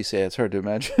 Abolitionist, you say? It's hard to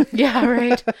imagine. Yeah,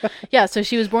 right. Yeah, so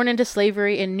she was born into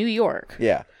slavery in New York.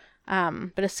 Yeah.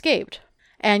 But escaped.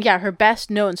 And yeah, her best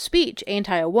known speech, Ain't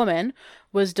I a Woman,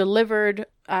 was delivered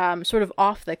sort of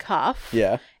off the cuff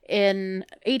Yeah. in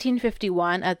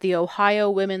 1851 at the Ohio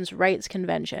Women's Rights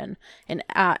Convention in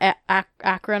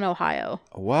Akron, Ohio.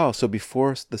 Wow. So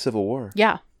before the Civil War.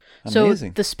 Yeah.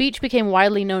 Amazing. So the speech became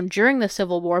widely known during the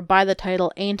Civil War by the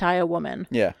title Ain't I a Woman?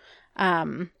 Yeah.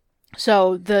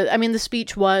 So the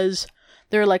speech was,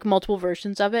 there are like multiple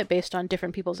versions of it based on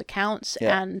different people's accounts.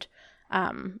 Yeah. And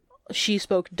she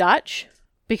spoke Dutch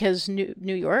because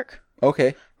New York,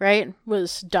 Okay. right,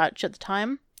 was Dutch at the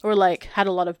time, or like had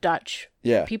a lot of Dutch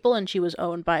Yeah. people, and she was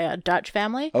owned by a Dutch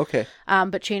family. Okay.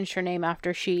 But changed her name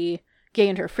after she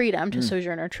gained her freedom to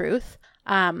Sojourner Truth.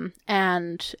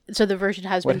 And so the version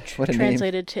has been What a name.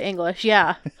 translated to English.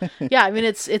 Yeah. Yeah. I mean,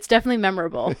 it's definitely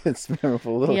memorable. It's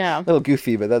memorable. A Yeah. little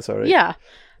goofy, but that's all right. Yeah.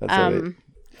 That's all right.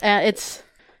 It's,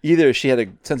 Either she had a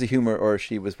sense of humor or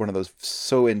she was one of those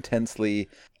so intensely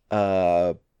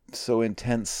I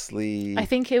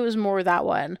think it was more that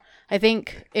one. I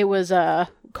think it was a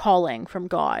calling from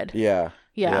God. Yeah.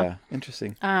 Yeah.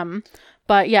 Interesting.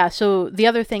 But yeah, so the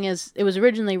other thing is it was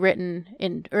originally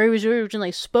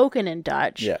spoken in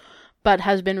Dutch, Yeah. but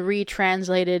has been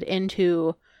retranslated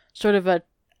into sort of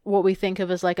what we think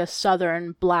of as like a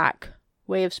Southern black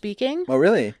way of speaking. Oh,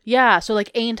 really? Yeah, so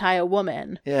like ain't I a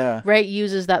woman, Yeah. right?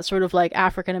 Uses that sort of like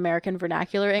African American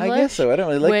vernacular English. I guess so. I don't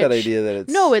really like that which- idea that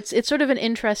it's... No, it's sort of an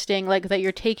interesting, like, that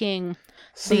you're taking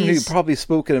Someone who these... probably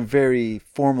spoke in a very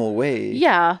formal way.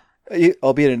 Yeah,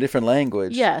 Albeit in a different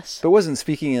language. yes. But wasn't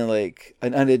speaking in like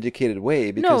an uneducated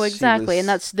way. Because No, she exactly. was- And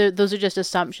that's those are just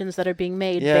assumptions that are being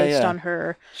made Yeah, based yeah. on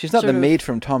her. She's not sort the of- maid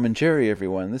from Tom and Jerry,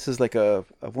 everyone. This is like a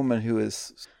woman who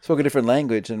has spoke a different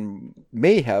language and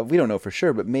may have, we don't know for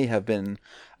sure, but may have been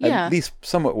Yeah. at least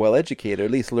somewhat well educated, or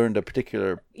at least learned a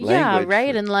particular Yeah, language.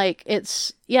 right. And like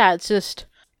it's just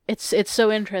it's so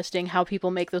interesting how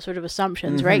people make those sort of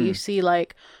assumptions, right? You see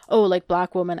like, oh, like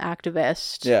black woman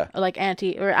activist, Yeah. or like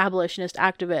anti or abolitionist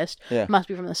activist Yeah. must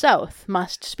be from the South,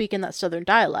 must speak in that Southern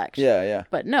dialect. Yeah, yeah.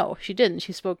 But no, she didn't.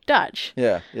 She spoke Dutch.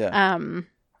 Yeah, yeah.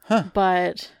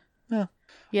 But Yeah.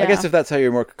 yeah, I guess if that's how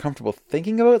you're more comfortable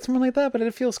thinking about something like that, but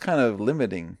it feels kind of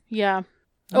limiting. yeah.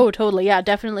 Oh, totally. Yeah,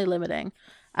 definitely limiting.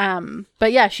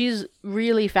 But yeah, she's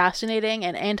really fascinating,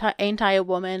 and Ain't I a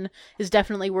Woman is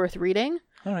definitely worth reading.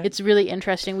 All right. It's really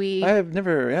interesting. I have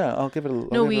never, I'll give it a No, I'll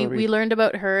give it a we read. learned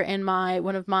about her in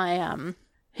one of my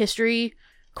history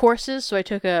courses. So I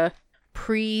took a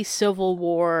pre-Civil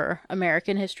War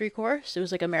American history course. It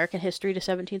was like American history to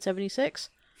 1776.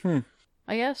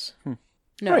 I guess.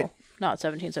 No, Right. not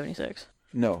 1776.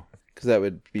 No, because that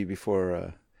would be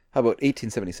before, how about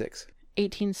 1876?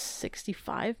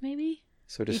 1865 maybe?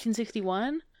 So just,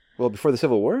 1861? well, before the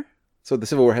Civil War? So the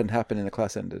Civil War hadn't happened and the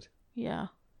class ended. Yeah.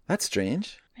 That's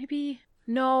strange. Maybe.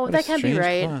 No, What a that can't be strange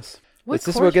right. class. What Let's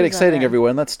just course about get was that exciting, in?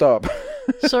 everyone. Let's stop.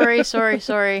 Sorry.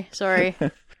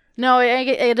 No,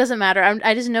 it doesn't matter.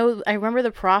 I just know, I remember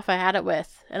the prof I had it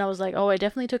with, and I was like, oh, I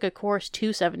definitely took a course to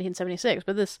 1776,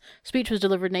 but this speech was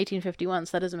delivered in 1851,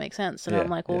 so that doesn't make sense. And Yeah, I'm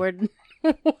like, well,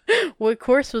 what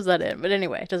course was that in? But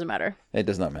anyway, it doesn't matter. It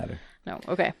does not matter. No,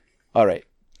 okay. All right.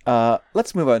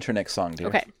 Let's move on to our next song, dear.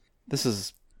 Okay.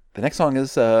 The next song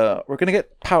is, we're going to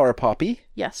get power poppy.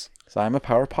 Yes, So I'm a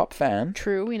power pop fan.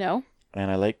 true, we know. And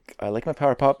I like my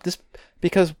power pop just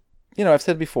because, I've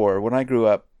said before, when I grew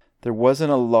up, there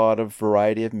wasn't a lot of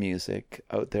variety of music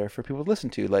out there for people to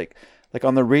listen to. Like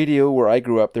on the radio where I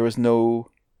grew up, there was no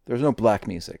black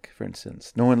music, for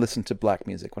instance. No one listened to black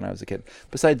music when I was a kid,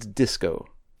 besides disco.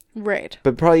 Right.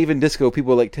 But probably even disco,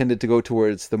 people tended to go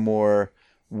towards the more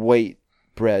white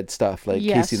bread stuff, like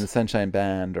Yes. Casey and the Sunshine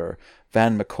Band or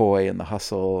Van McCoy and the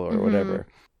Hustle or Mm-hmm. whatever.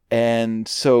 And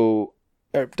so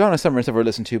Donna Summer and stuff were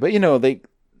listened to, but it's a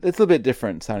little bit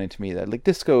different sounding to me. That like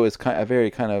disco is a very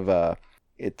kind of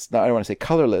it's not, I don't want to say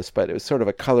colorless, but it was sort of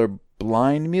a color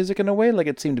blind music in a way. Like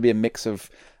it seemed to be a mix of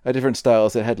different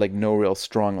styles that had like no real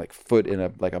strong like foot in a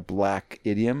black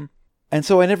idiom. And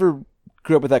so I never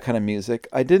grew up with that kind of music.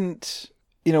 I didn't,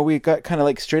 we got kind of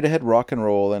like straight ahead rock and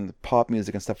roll and pop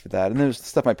music and stuff like that. And there's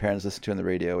stuff my parents listened to on the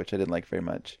radio, which I didn't like very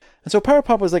much. And so power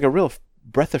pop was like a real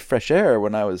breath of fresh air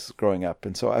when I was growing up.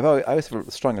 And so I always have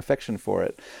a strong affection for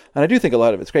it. And I do think a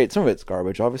lot of it's great. Some of it's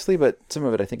garbage, obviously, but some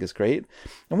of it I think is great.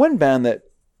 And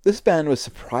this band was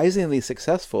surprisingly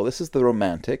successful. This is the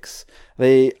Romantics.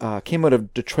 They came out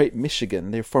of Detroit, Michigan.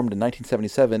 They were formed in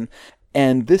 1977.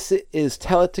 And this is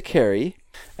Tell It to Carrie.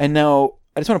 And now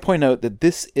I just want to point out that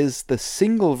this is the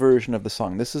single version of the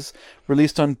song. This is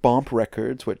released on Bomp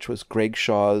Records, which was Greg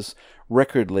Shaw's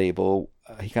record label.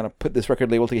 He kind of put this record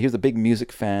label together. He was a big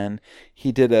music fan.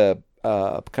 He did a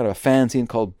kind of a fanzine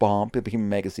called Bomp. It became a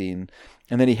magazine.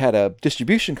 And then he had a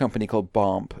distribution company called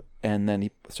Bomp. And then he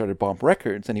started Bomp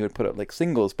Records, and he would put out like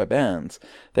singles by bands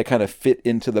that kind of fit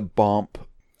into the Bomp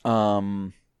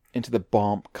kind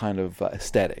of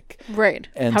aesthetic. Right.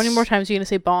 And How many more times are you going to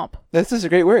say bomp? That's just a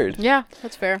great word. Yeah,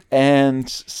 that's fair. And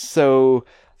so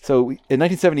in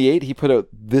 1978, he put out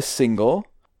this single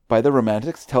by the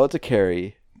Romantics, Tell It to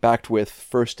Carrie, backed with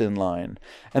First in Line.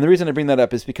 And the reason I bring that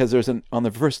up is because there's on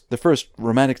the first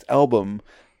Romantics album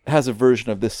has a version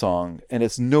of this song, and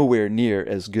it's nowhere near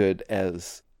as good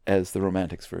as the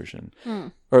Romantics version.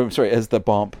 Or I'm sorry, as the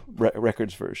Bomp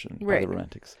Records version by Right. the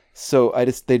Romantics. So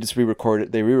they just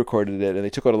re-recorded it, and they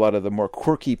took out a lot of the more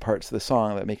quirky parts of the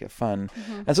song that make it fun.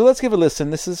 And so let's give it a listen.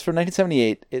 This is from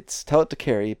 1978. It's Tell It to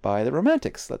Carrie by the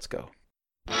Romantics. Let's go.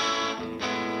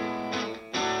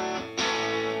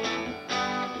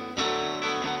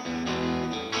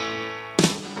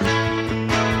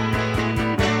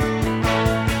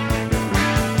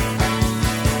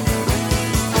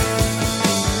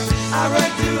 I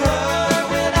write to her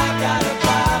when I've got a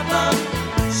problem.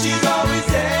 She's always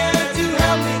there to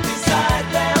help me decide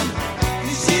them.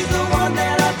 'Cause she's the one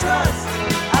that I trust.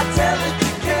 I tell her to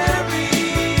carry.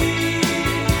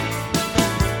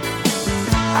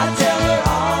 I tell her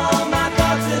all my thoughts.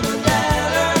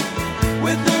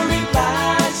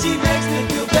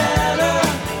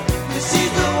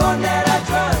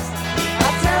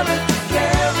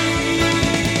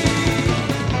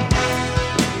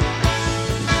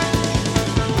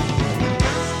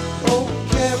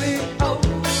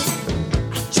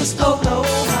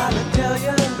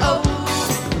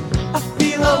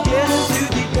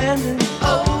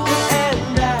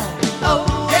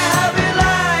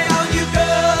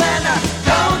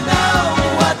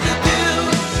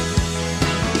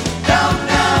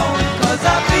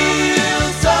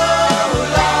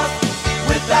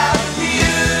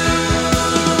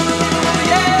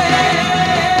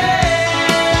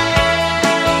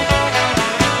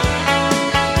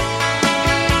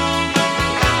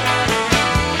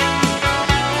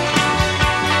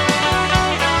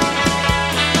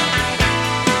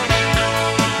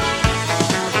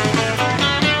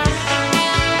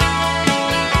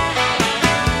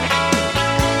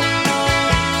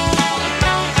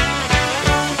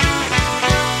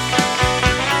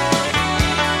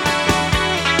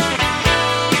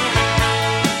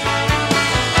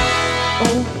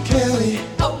 Oh, Carrie,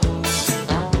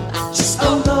 just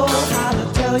don't know how to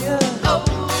tell you.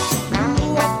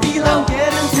 Ooh, I feel I'm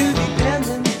getting too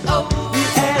dependent. You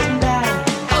and I.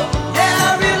 Yeah,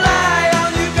 I rely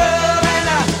on you, girl, and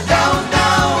I don't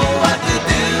know what to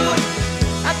do.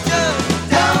 I just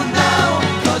don't know,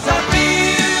 'cause I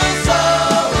feel so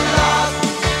lost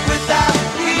without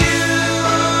you.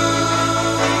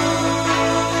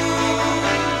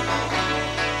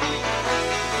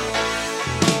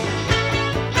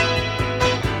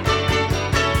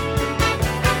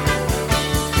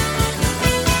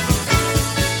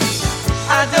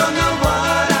 I don't know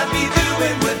what I'd be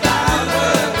doing without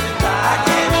her. I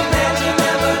can't imagine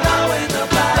ever knowing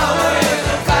about her.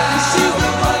 She's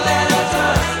the one that I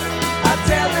trust. I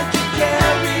tell her to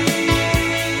carry.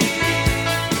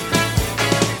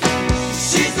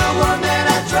 She's the one that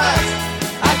I trust.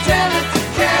 I tell her to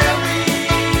carry.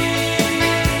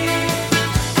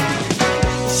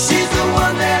 She's the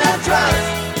one that I trust.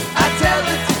 I tell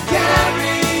her to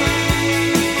carry.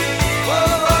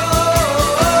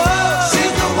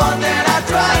 She's the one that I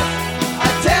trust. I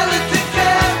tell her to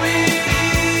carry.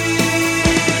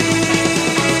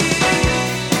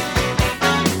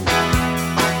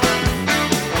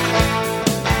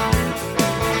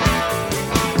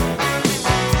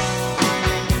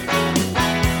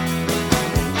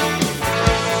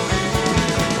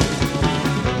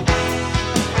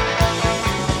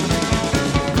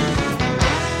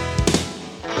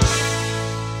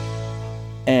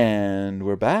 And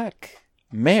we're back.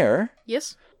 Mare,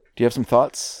 Yes. do you have some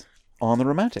thoughts on the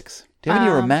Romantics? Do you have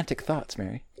any romantic thoughts,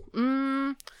 Mary?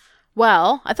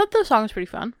 Well, I thought the song was pretty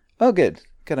fun. Oh, good.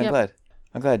 Good. I'm Yep. glad.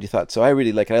 I'm glad you thought so. I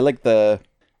really like it. I like the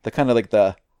kind of like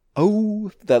the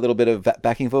that little bit of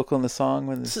backing vocal in the song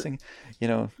when they sing,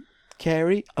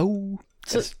 Carrie.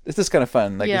 It's just kind of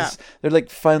fun. Like Yeah. they're like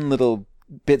fun little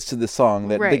bits to the song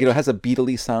that Right. has a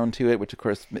Beatley sound to it, which of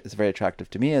course is very attractive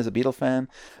to me as a Beatle fan.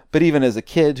 But even as a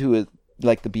kid who is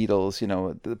like the Beatles,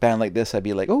 the band like this, I'd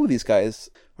be like, oh, these guys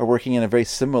are working in a very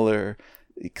similar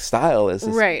style as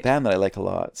this Right. band that I like a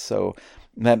lot. So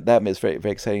that is very,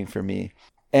 very exciting for me.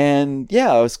 And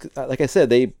yeah, I was like I said,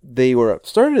 they were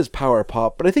started as power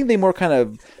pop, but I think they kind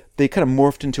of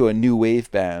morphed into a new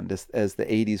wave band as the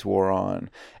 80s wore on,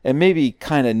 and maybe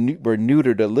kind of were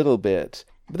neutered a little bit.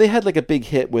 But they had like a big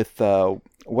hit with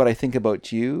 "What I Think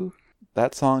About You,"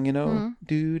 that song,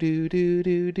 do do do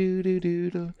do do do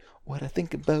do. What I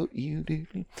think about you, do.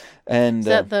 And Is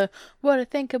that the what I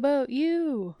think about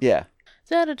you? yeah, Is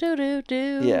that a do do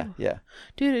do? yeah.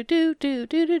 Do do do do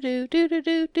do do do do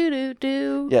do do do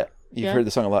do. Yeah, you've Yeah. heard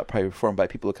the song a lot, probably performed by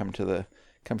people who come to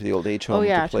the old age home. Oh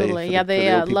yeah, to play totally. for Yeah, the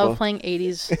they old people. love playing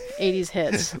 80s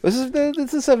hits. This is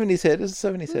it's a 70s hit. It's a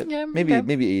 70s hit. Yeah, maybe okay.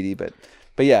 maybe 80, but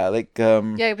yeah, like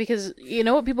Yeah, because you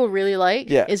know what people really like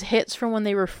Yeah. is hits from when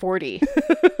they were 40.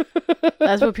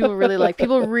 That's what people really like.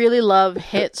 People really love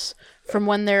hits from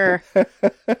when their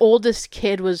oldest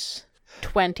kid was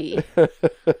 20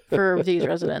 for these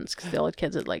residents, because they all had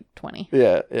kids at like 20.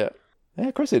 yeah.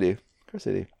 Of course they do.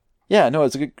 Yeah, no,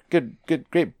 it's a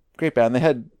great band. They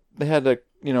had a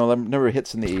a number of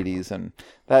hits in the 80s, and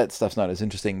that stuff's not as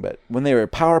interesting. But when they were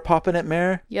power popping at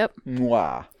Mare, Yep.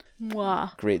 mwah,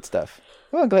 Mwah. great stuff.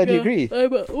 Well, I'm glad you agree.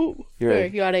 You're Very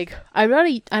chaotic. I'm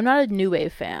not a new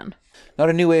wave fan. not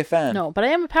a new wave fan. No, but I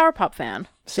am a power pop fan.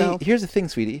 See, So here's the thing,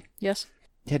 sweetie. yes.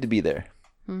 You had to be there.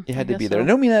 You had I to be guess there. so. I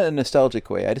don't mean that in a nostalgic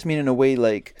way. I just mean in a way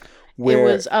like where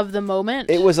It was of the moment.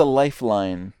 it was a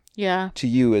lifeline Yeah. to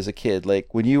you as a kid.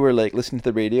 Like when you were like listening to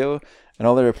the radio and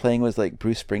all they were playing was like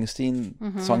Bruce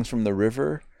Springsteen songs from the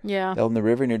river, Yeah. out in the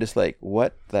river, and you're just like,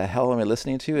 what the hell am I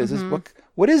listening to? Is Mm-hmm. this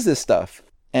what is this stuff?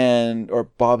 Or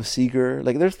Bob Seger,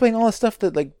 like they're playing all this stuff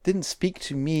that like didn't speak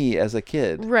to me as a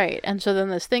kid. Right. And so then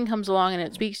this thing comes along and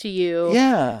it speaks to you.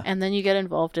 Yeah, And then you get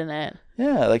involved in it.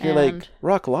 yeah, like you're like And-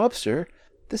 Rock Lobster.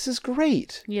 This is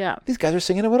great. Yeah. These guys are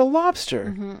singing about a lobster.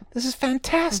 Mm-hmm. This is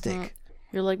fantastic.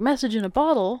 You're like, Message in a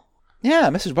Bottle. Yeah,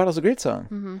 Message Bottle's a great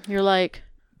song. You're like,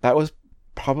 That was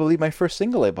probably my first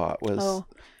single I bought Oh.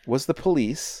 was The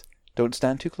Police, Don't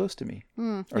Stand Too Close to Me.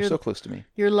 Or you're- So Close to Me.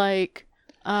 you're like,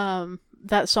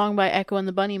 that song by Echo and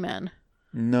the Bunnymen.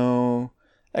 No.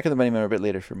 Echo and the Bunnymen are a bit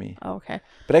later for me. Oh, okay.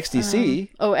 But XTC,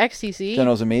 Oh, XTC.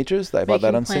 Generals and Majors, I bought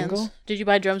that Making on Plans. single. Did you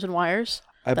buy Drums and Wires?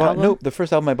 I The bought album? no, the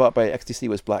first album I bought by XTC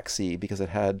was Black Sea because it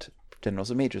had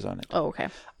Generals and Majors on it. Oh, okay.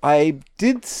 I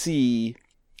did see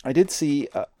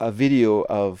a video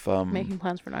of Making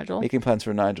Plans for Nigel. Making Plans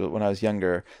for Nigel when I was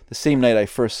younger. The same night I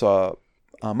first saw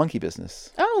Monkey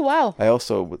Business. Oh, wow. I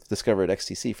also discovered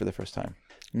XTC for the first time.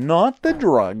 Not the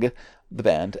drug, the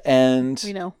band. And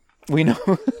We know. We know,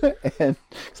 and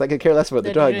because I could care less about the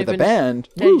Dad, dog, you but don't the even- band.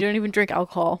 Dad, you don't even drink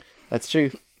alcohol. That's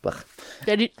true. Blah.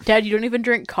 Dad, you don't even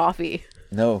drink coffee.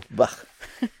 No. Blah.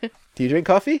 Do you drink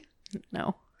coffee?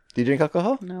 No, Do you drink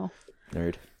alcohol? no.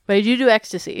 Nerd. But I do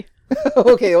ecstasy.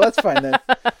 Okay, well that's fine then.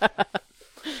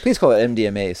 Please call it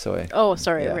MDMA. So I. Oh,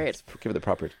 sorry, yeah, right. give it the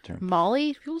proper term.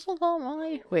 Molly? People still call it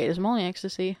Molly? Wait, is Molly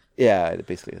ecstasy? Yeah, it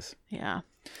basically is. Yeah.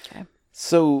 Okay.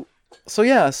 So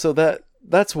yeah, so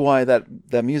that's why that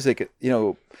music,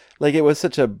 like it was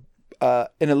such a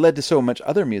and it led to so much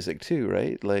other music too,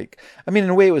 right? Like, I mean, in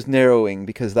a way it was narrowing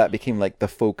because that became like the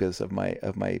focus of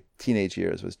my teenage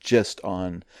years, was just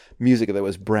on music that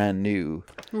was brand new.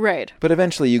 Right. But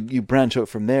eventually you branch out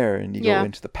from there and you Yeah. go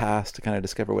into the past to kind of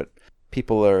discover what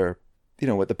people are,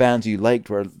 what the bands you liked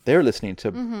were. They're listening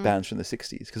to bands from the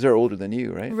 60s because they're older than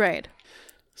you, right? Right.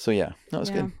 So yeah, that was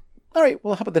Yeah. good. All right,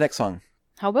 well, how about the next song?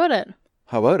 How about it?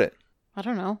 How about it? I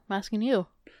don't know. I'm asking you.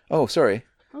 Oh, sorry.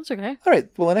 That's okay. All right.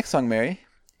 Well, the next song, Mary,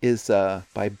 is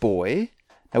by Boy.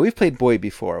 Now, we've played Boy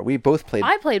before. We both played...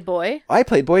 I played Boy. I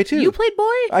played Boy, too. You played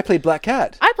Boy? I played Black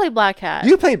Cat. I played Black Cat.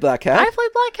 You played Black Cat. I played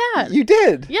Black Cat. You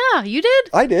did. Yeah, you did?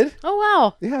 I did. Oh,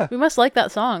 wow. Yeah. We must like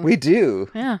that song. We do.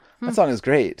 Yeah. That song is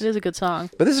great. It is a good song.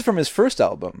 But this is from his first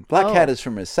album. Black Oh. Cat is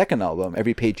from his second album,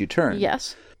 Every Page You Turn.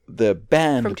 Yes. The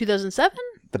band... From 2007?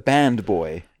 the band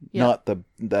Boy. Yeah. Not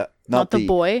the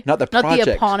boy. Not the Not project.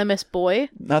 the eponymous boy.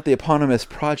 Not the eponymous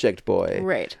Project Boy.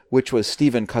 Right. Which was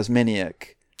Stephen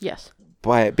Kosmeniuk. Yes.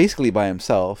 Basically by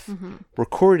himself, Mm-hmm.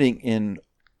 recording in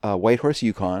Whitehorse,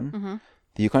 Yukon,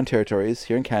 the Yukon Territories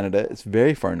here in Canada. It's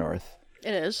very far north,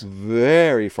 It is.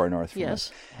 very far north from Yes.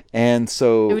 us. And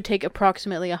so It would take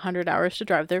approximately 100 hours to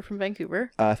drive there from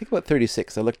Vancouver. I think about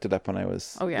 36. I looked it up when I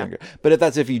was Oh, yeah. younger. But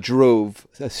that's if you drove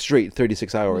a straight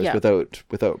 36 hours Yeah. without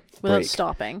Without break,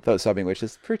 stopping. without stopping, which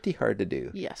is pretty hard to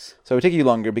do. Yes. So it would take you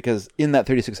longer because in that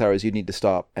 36 hours you need to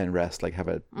stop and rest, like have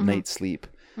a night's sleep,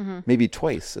 maybe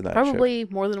twice in that trip. Probably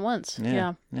more than once.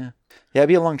 Yeah. Yeah. It'd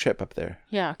be a long trip up there.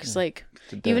 Yeah, because like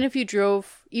To even if you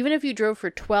drove for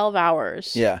 12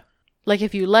 hours, Yeah, like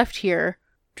if you left here,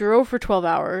 drove for 12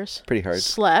 hours, pretty hard.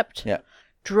 slept, Yeah.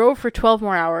 drove for 12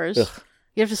 more hours, Ugh.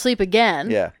 you have to sleep again,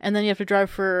 Yeah. and then you have to drive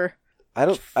for I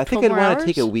think 12 I'd more want to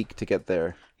take a hours? week to get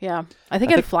there. yeah. I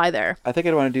think I'd fly there. I think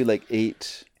I'd want to do like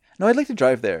 8. No, I'd like to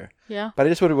drive there, Yeah. but I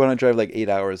just would want to drive like 8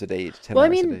 hours a day, 8 to 10 Well, I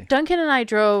hours a mean, day. Duncan and I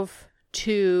drove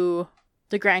to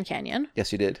the Grand Canyon,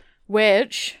 Yes, you did.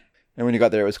 which And when you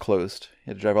got there, it was closed.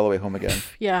 You had to drive all the way home again.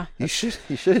 yeah. You should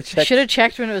have I checked. should have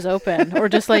checked when it was open, or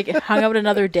just like hung out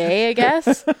another day, I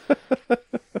guess.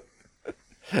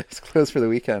 It's closed for the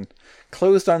weekend.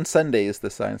 Closed on Sundays, the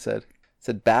sign said. It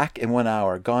said back in 1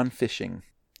 hour, gone fishing.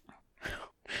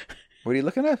 What are you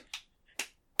looking at?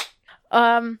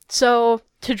 So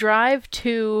to drive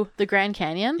to the Grand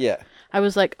Canyon, Yeah. I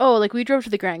was like, oh, like we drove to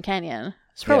the Grand Canyon.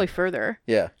 It's probably further.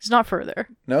 Yeah. It's not further.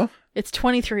 No? It's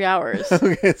 23 hours.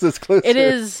 Okay, so it's closer. It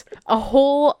is a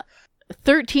whole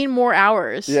 13 more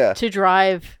hours Yeah. to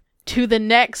drive to the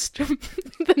next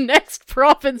the next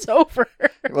province over.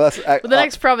 Well, that's, the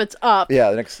next province up. Yeah,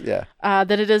 the next, yeah.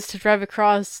 Than it is to drive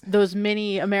across those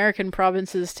many American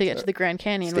provinces to get to the Grand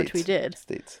Canyon, which we did.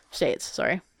 States,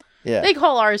 sorry. Yeah. They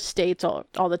call ours states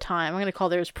all the time. I'm going to call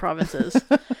theirs provinces.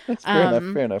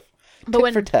 Fair enough. But Tit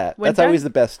when for tat. when That's always the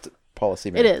best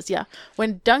policy. It is, yeah.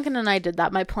 When Duncan and I did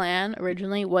that, my plan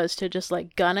originally was to just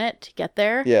like gun it to get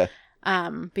there. Yeah.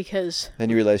 Because Then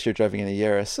you realize you're driving in a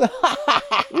Yaris.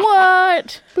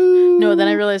 what? No, then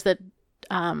I realized that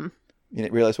You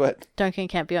didn't realize what? Duncan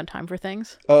can't be on time for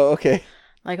things. Oh, okay.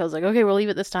 Like I was like, okay, we'll leave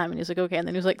it this time, and he was like, okay, and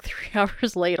then he was like 3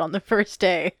 hours late on the first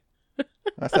day.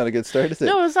 That's not a good start, is it?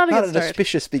 No, it's not a good an start.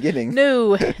 auspicious beginning.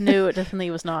 No, it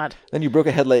definitely was not. Then you broke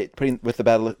a headlight with the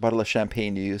bottle of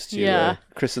champagne you used to Yeah.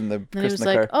 christen the And then he was the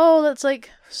like, car. oh, let's like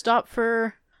stop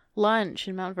for lunch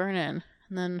in Mount Vernon,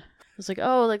 and then I was like,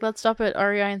 oh, like let's stop at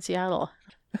REI in Seattle.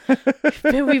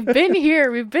 We've been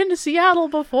here. We've been to Seattle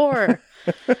before.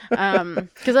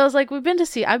 Because I was like, I've been to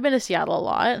Seattle a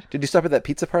lot. Did you stop at that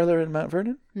pizza parlor in Mount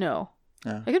Vernon? No,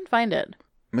 Oh. I couldn't find it.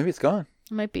 Maybe it's gone.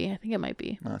 It might be. I think it might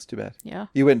be. No, that's too bad. Yeah.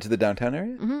 You went to the downtown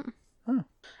area? Mm-hmm. Oh.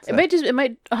 It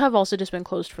might have also just been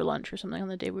closed for lunch or something on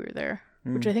the day we were there,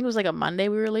 which I think was like a Monday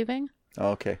we were leaving. Oh,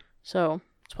 okay. So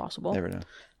it's possible. Never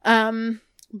know.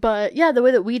 But yeah, the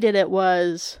way that we did it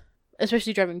was,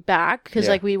 especially driving back, because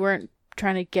Yeah. like we weren't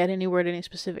trying to get anywhere at any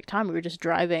specific time. We were just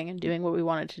driving and doing what we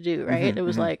wanted to do, right? It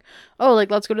was like, oh, like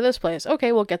let's go to this place.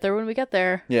 Okay, we'll get there when we get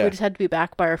there. Yeah. We just had to be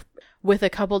back with a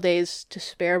couple days to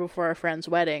spare before our friend's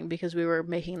wedding, because we were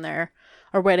making our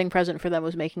wedding present for them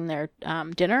was making their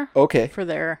dinner Okay. for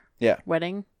their Yeah.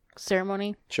 wedding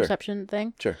ceremony Sure. reception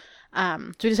thing. Sure. So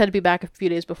we just had to be back a few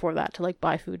days before that to like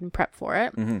buy food and prep for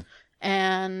it. Mm-hmm.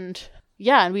 And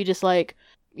yeah, and we just like,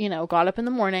 you know, got up in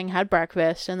the morning, had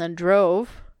breakfast, and then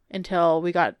drove until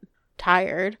we got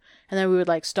tired. And then we would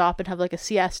like stop and have like a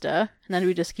siesta, and then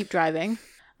we just keep driving.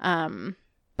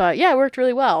 But yeah, it worked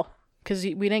really well because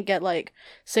we didn't get like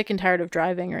sick and tired of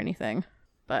driving or anything.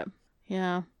 But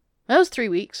yeah, that was 3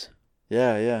 weeks.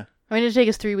 Yeah, yeah. I mean, it took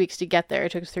us 3 weeks to get there.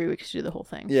 It took us 3 weeks to do the whole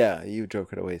thing. Yeah, you drove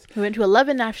quite a ways. We went to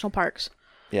 11 national parks.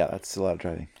 Yeah, that's a lot of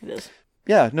driving. It is.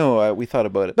 Yeah, no, we thought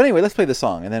about it. But anyway, let's play the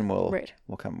song and then we'll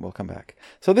come back.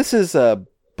 So this is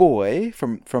Boy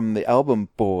from the album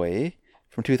Boy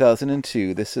from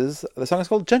 2002. The song is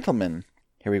called Gentleman.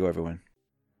 Here we go, everyone.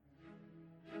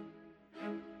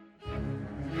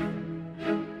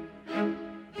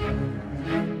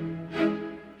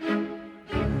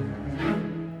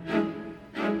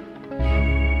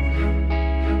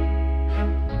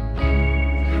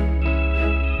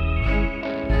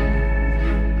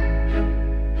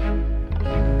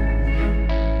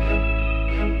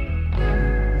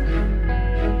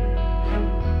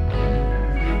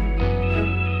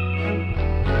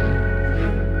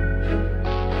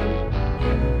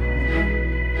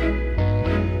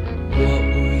 What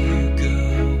were you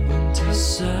going to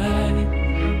say?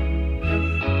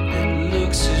 It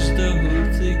looks as though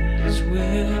things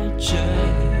will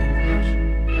change.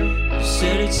 You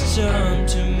said it's time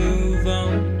to move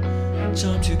on,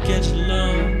 time to get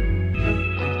along and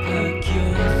pack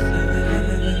your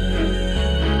things.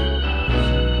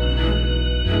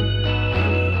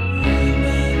 You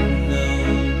may know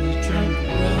we drink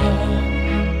wrong.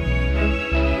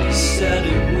 You said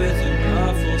it with an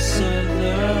awful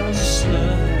southern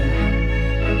slang.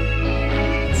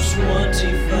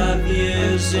 25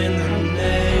 years in the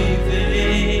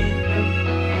Navy,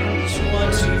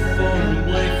 24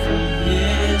 away from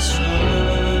his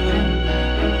home.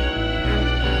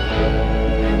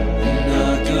 And I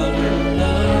got a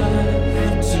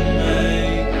life to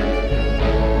make.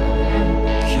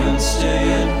 Can't stay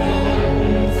at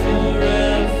home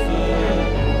forever.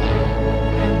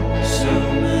 So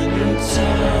many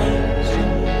times,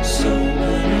 so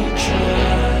many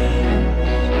tries.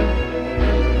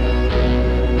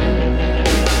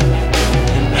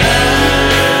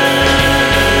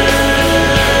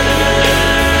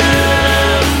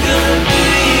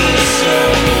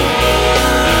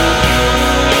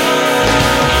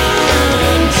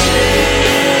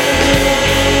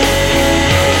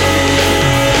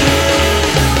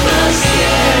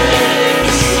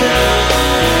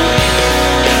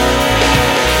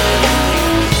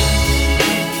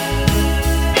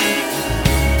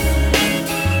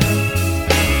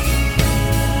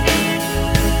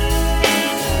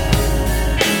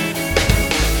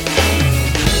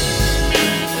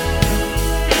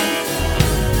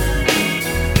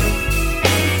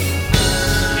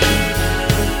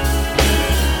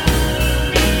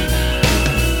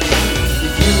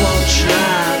 If you won't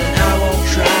try, then I won't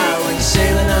cry. When you're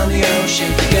sailing on the ocean,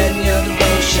 forgetting your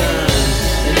devotion.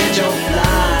 And it don't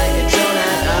fly, it don't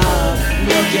add up.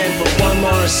 Looking for one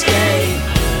more escape.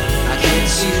 I can't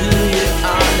see who you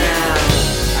are now.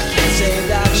 I can't say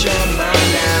that you're mine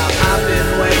now. I've been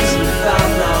waiting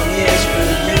 5 long years for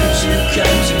you to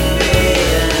come to me.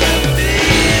 And I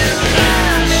feel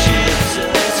like shit's a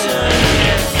turn.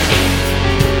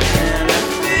 And I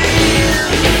feel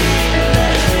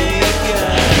let me go.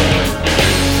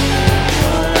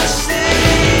 All I see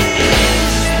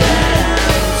is that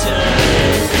I'm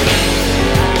turning.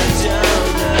 I don't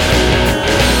know.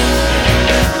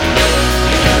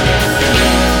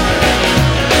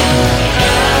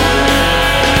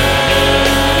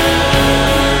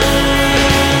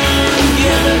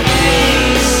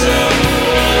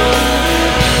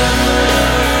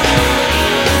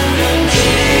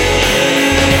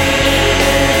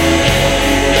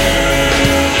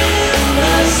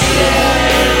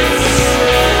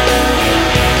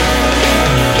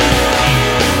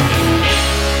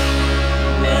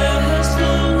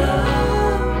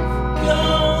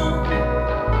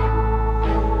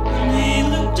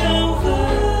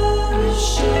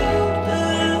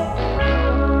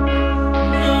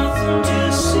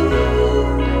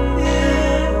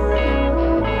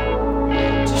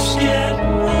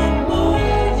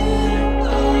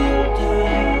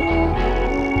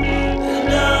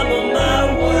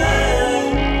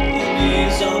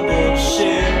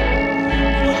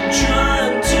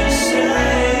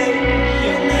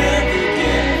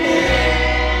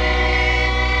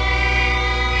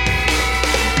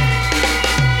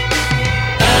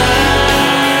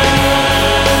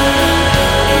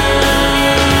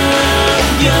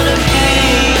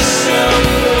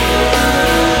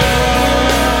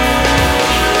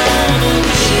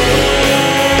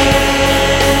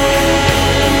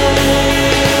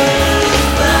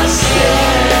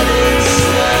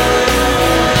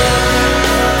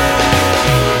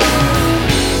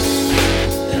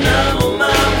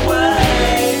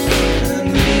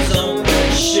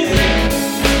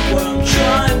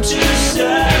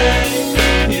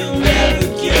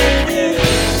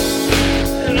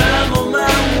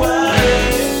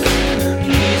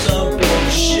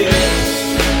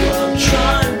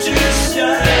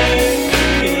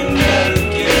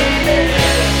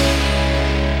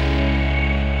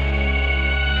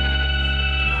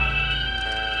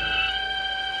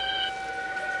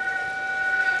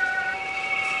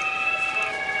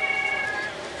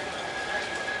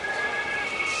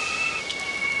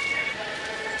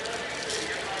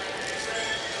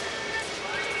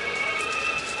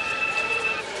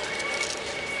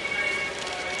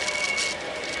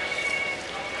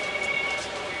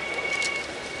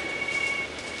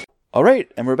 All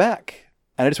right, and we're back.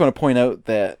 And I just want to point out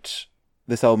that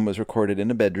this album was recorded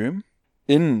in a bedroom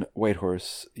in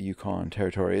Whitehorse, Yukon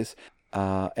territories.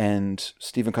 And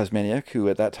Stephen Kosmeniuk, who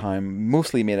at that time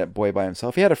mostly made it boy by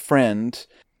himself, he had a friend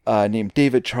named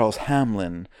David Charles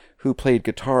Hamlin who played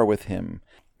guitar with him.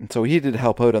 And so he did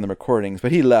help out on the recordings,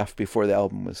 but he left before the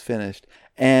album was finished.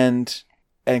 And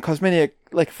Kosmeniuk,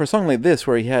 like for a song like this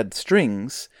where he had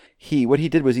strings, what he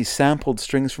did was he sampled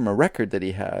strings from a record that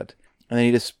he had, and then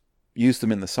he just used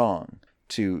them in the song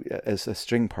as a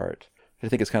string part. I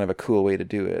think it's kind of a cool way to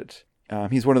do it.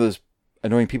 He's one of those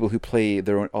annoying people who play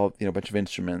their own, a bunch of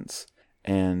instruments,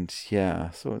 and yeah,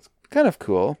 so it's kind of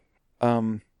cool.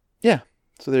 Yeah.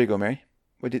 So there you go, Mary.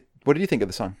 What did you think of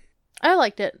the song? I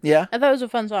liked it. Yeah? I thought it was a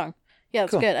fun song. Yeah,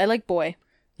 it's Cool. good. I like Boy.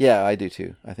 Yeah, I do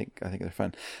too. I think they're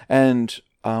fun. And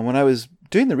when I was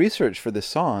doing the research for this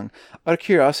song, out of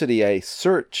curiosity, I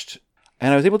searched,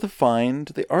 and I was able to find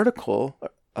the article,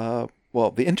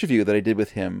 the interview that I did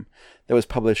with him that was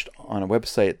published on a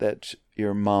website that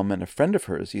your mom and a friend of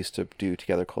hers used to do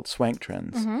together called Swank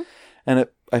Trends. Mm-hmm. And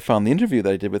I found the interview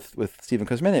that I did with Stephen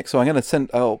Kosmeniuk. So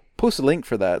I'll post a link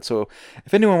for that. So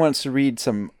if anyone wants to read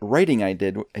some writing I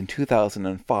did in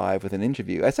 2005 with an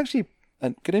interview, it's actually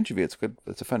a good interview. It's good.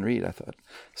 It's a fun read, I thought.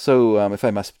 So if I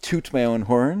must toot my own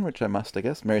horn, which I must, I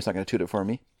guess. Mary's not going to toot it for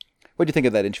me. What do you think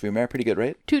of that interview, Mary? Pretty good,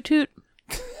 right? Toot toot.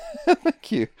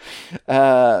 Thank you.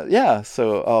 Yeah,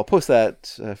 so I'll post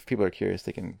that. If people are curious,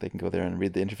 they can go there and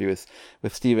read the interview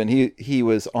with Stephen. He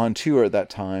was on tour at that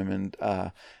time, and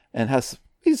it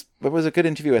was a good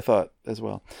interview, I thought, as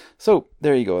well. So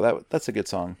there you go. That's a good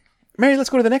song. Mary, let's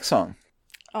go to the next song.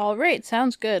 All right,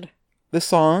 sounds good. This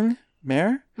song,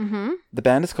 Mary, the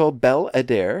band is called Belle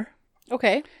Adair,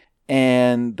 Okay.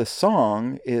 and the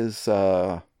song is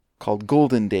called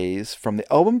Golden Days from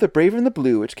the album The Brave and the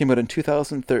Blue, which came out in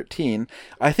 2013.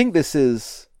 I think this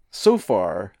is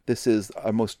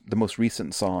the most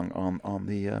recent song on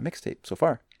the mixtape so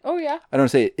far. Oh, yeah. I don't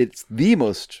want to say it's the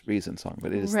most recent song,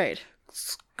 but it is Right.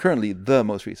 currently the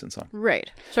most recent song. Right.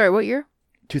 Sorry, what year?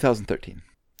 2013.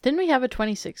 Didn't we have a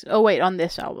 26? Oh, wait, on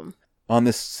this album. On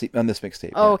this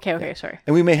mixtape. Oh, yeah, okay, yeah. sorry.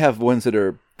 And we may have ones that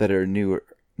are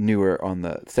newer on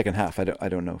the second half. I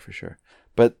don't know for sure.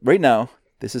 But right now,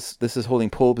 this is holding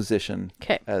pole position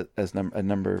Okay. as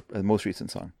a most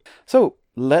recent song. So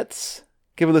let's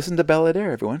give a listen to Belle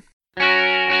Adair, everyone.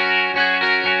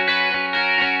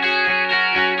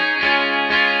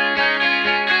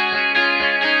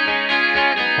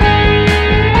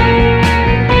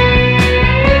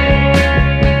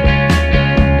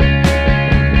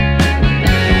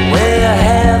 Where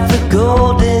have the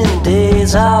golden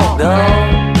days all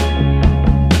gone?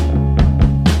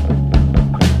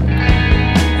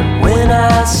 When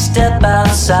I step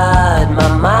outside, my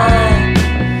mind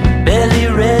barely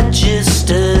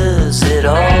registers it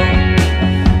all.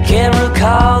 Can't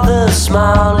recall the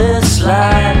smallest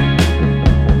lie.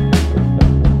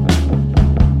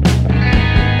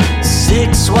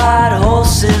 6 white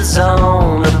horses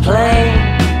on a plane,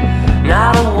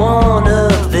 not a one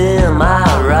of them I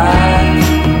ride.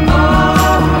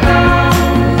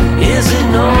 Is it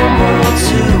normal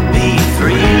to be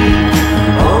free?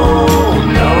 Oh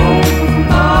no.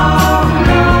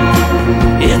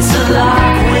 It's a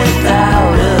lock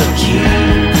without a key.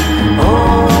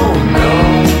 Oh no.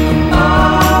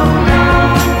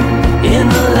 In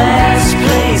the last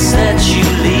place that you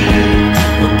leave,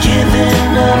 we're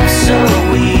giving up so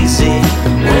easy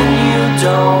when you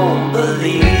don't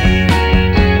believe.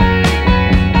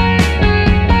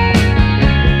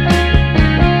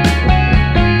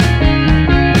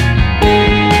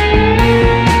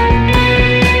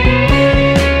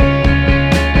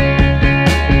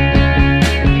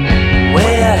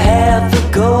 Where have the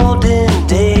golden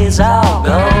days all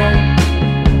gone?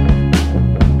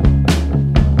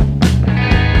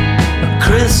 A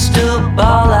crystal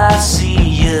ball, I see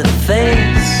your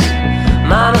face.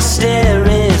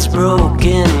 Monasteries,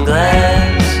 broken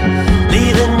glass,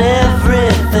 leaving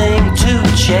everything to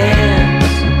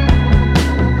chance.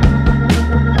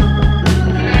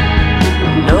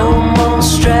 No more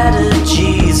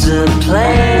strategies or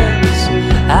plans,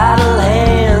 idle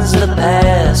hands, the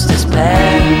past is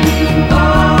past.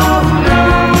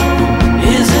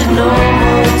 Is it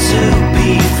normal to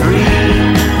be free?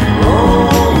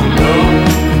 Oh no.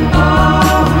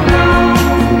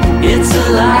 It's a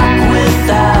lock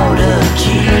without a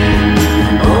key.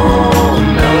 Oh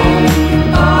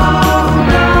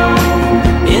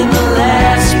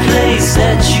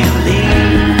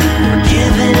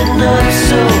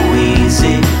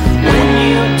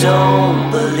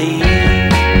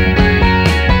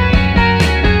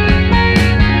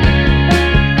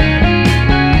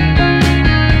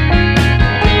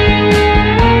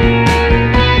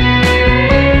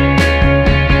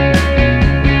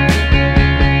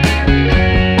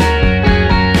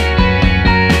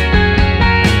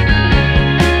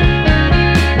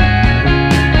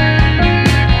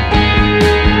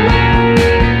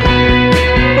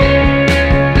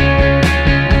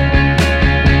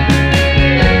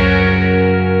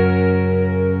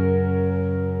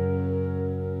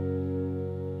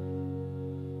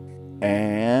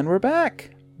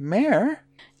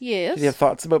curious. Did you have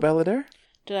thoughts about Belladere?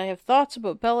 Did I have thoughts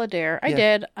about Belladere? I Yeah.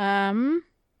 did.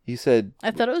 You said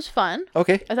I thought it was fun.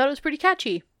 okay. I thought it was pretty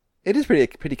catchy. It is pretty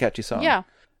catchy song. Yeah.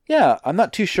 Yeah. I'm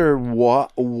not too sure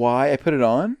why I put it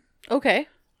on. Okay.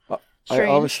 I Strange.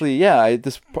 obviously,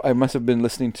 I must have been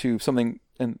listening to something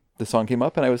and the song came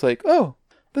up and I was like, oh,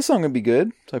 this song would be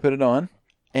good. So I put it on.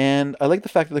 And I like the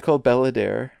fact that they're called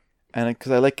Belladere. And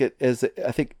because I like it as,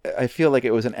 I feel like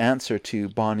it was an answer to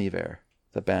Bon Iver,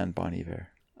 the band Bon Iver.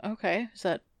 Okay. Is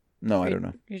that... No, I don't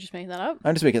know. You're just making that up?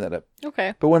 I'm just making that up.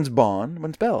 Okay. But one's Bon,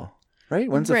 one's Belle, right?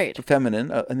 One's Right. the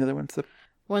feminine, and the other one's the...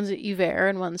 One's Iver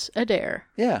and one's Adair.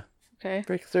 Yeah, Okay.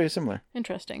 very similar.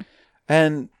 Interesting.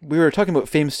 And we were talking about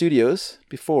Fame Studios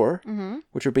before, Mm-hmm.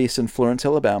 which are based in Florence,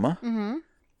 Alabama. Mm-hmm.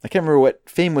 I can't remember what...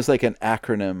 Fame was like an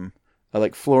acronym,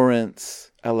 like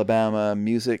Florence, Alabama,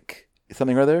 music,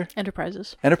 something or other.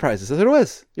 Enterprises. Enterprises, that's what it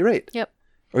was. You're right. Yep.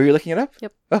 Or you're looking it up?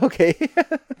 Yep. Okay.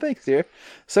 Thanks, dear.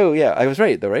 So, yeah, I was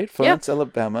right, though, right? Florence,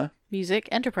 Alabama. Music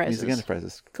Enterprises. Music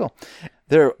Enterprises. Cool.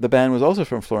 The band was also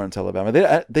from Florence, Alabama.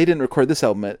 They didn't record this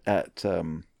album at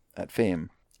Fame.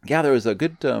 Yeah, there was a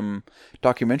good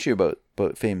documentary about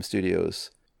Fame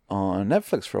Studios on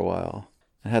Netflix for a while.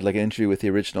 It had like an interview with the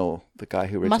guy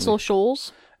who originally... Muscle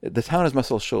Shoals. The town is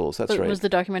Muscle Shoals, that's right. Was the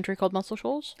documentary called Muscle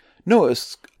Shoals? No, I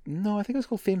think it was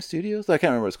called Fame Studios. I can't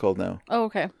remember what it's called now. Oh,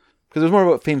 okay. Because it was more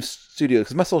about Fame Studios.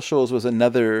 Because Muscle Shoals was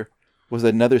another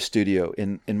studio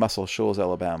in Muscle Shoals,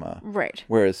 Alabama. Right.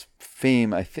 Whereas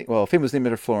Fame, Fame was named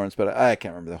after Florence, but I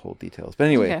can't remember the whole details. But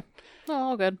anyway, Okay. Oh,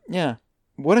 all good. yeah.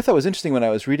 What I thought was interesting when I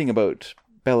was reading about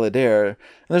Belladere, and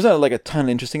there's not like a ton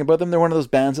interesting about them. They're one of those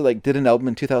bands that like did an album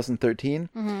in 2013,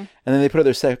 and then they put out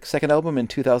their second album in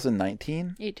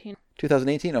 2019.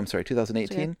 2018. I'm sorry,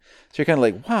 2018. Okay. So you're kind of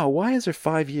like, wow, why is there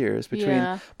 5 years between?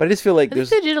 Yeah. But I just feel like I think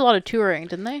they did a lot of touring,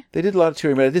 didn't they? They did a lot of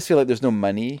touring, but I just feel like there's no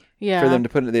money Yeah. for them to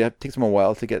put it. It takes them a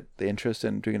while to get the interest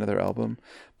in doing another album.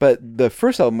 But the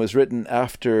first album was written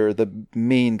after the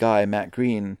main guy, Matt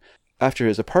Green, after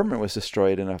his apartment was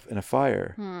destroyed in a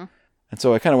fire. And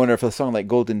so I kind of wonder if a song like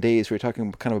Golden Days, where you're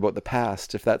talking kind of about the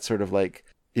past, if that's sort of like,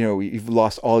 you know, you've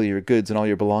lost all your goods and all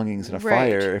your belongings in a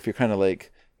Right. fire, if you're kind of like,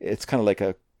 it's kind of like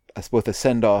both a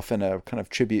send-off and a kind of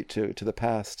tribute to the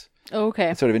past. Oh,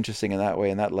 okay. It's sort of interesting in that way,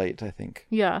 in that light, I think.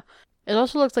 Yeah. It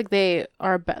also looks like they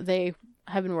have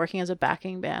been working as a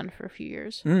backing band for a few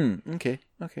years Okay.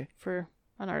 for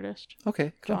an artist.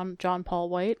 Okay, cool. John Paul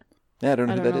White. Yeah, I don't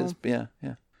know I who don't that know. is, but yeah.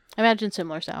 I imagine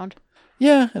similar sound.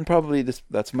 Yeah, and probably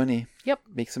that's money. Yep.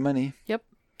 Make some money. Yep.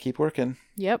 Keep working.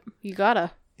 Yep. You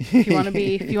gotta. If you want to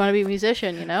be a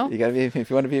musician, you know? You gotta be, if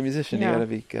you want to be a musician, Yeah.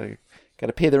 you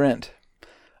gotta pay the rent.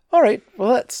 All right.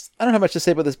 Well, I don't have much to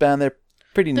say about this band. They're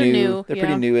pretty They're new, They're yeah.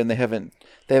 pretty new, and they haven't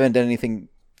done anything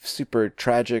super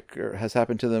tragic or has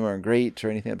happened to them or great or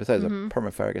anything besides Mm-hmm. a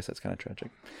apartment fire. I guess that's kind of tragic.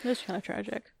 It's kind of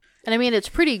tragic. And I mean, it's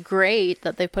pretty great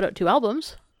that they've put out 2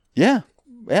 albums. Yeah.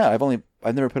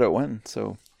 I've never put out one.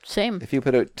 So Same. if you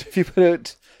put out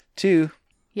 2,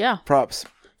 Yeah. props,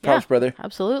 Yeah. brother.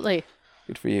 Absolutely.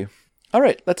 Good for you. All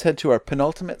right, let's head to our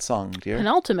penultimate song, dear.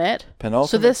 Penultimate. Penultimate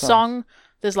So this song.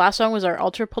 this last song was our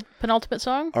ultra penultimate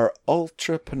song? Our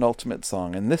ultra penultimate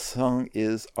song, and this song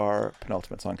is our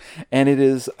penultimate song, and it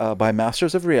is by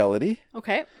Masters of Reality.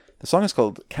 Okay. The song is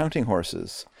called Counting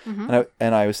Horses,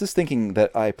 and I was just thinking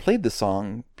that I played the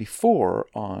song before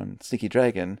on Sneaky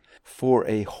Dragon for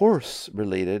a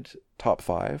horse-related top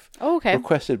 5 Oh, okay.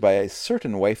 requested by a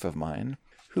certain wife of mine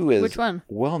who is Which one?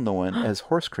 well known as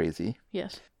Horse Crazy.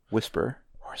 Yes. Whisper,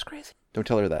 Horse Crazy. Don't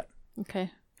tell her that.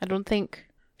 Okay. I don't think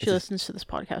she listens to this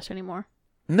podcast anymore.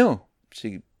 No,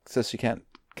 she says she can't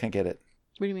get it.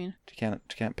 What do you mean? She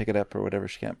can't pick it up or whatever.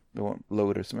 It won't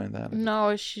load or something like that.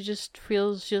 No, she just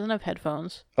feels she doesn't have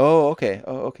headphones. Oh, okay.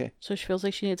 So She feels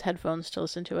like she needs headphones to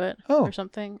listen to it Oh. or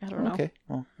something. I don't know. okay.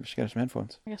 Well, she got some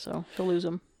headphones. I guess so. She'll lose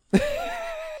them.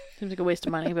 Seems like a waste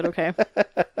of money, but okay.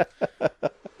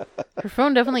 Her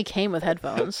phone definitely came with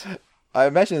headphones. I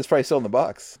imagine it's probably still in the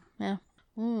box. Yeah.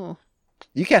 Ooh.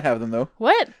 You can't have them though.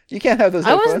 What? You can't have those I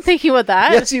headphones. wasn't thinking about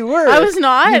that. Yes, you were. I was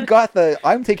not. You got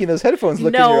I'm taking those headphones.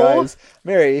 Look in your No. eyes,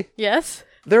 Mary. Yes.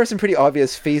 There are some pretty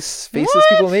obvious faces What?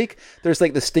 people make. There's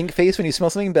like the stink face when you smell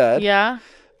something bad. Yeah.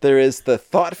 There is the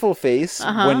thoughtful face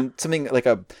Uh-huh. when something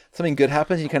good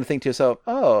happens. You kind of think to yourself,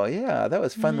 "Oh yeah, that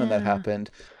was fun when that happened."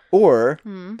 Or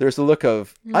there's the look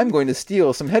of, "I'm going to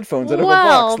steal some headphones out of a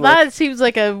Well, box." that seems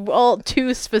like a all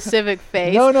too specific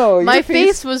face. No, your My face-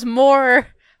 face was more.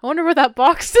 I wonder where that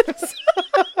box is.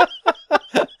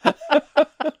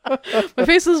 My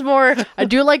face is more. I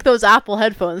do like those Apple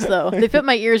headphones though. They fit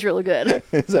my ears really good.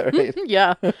 Is that right?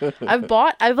 Yeah,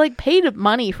 I've like paid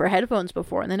money for headphones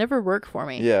before, and they never work for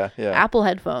me. Yeah. Apple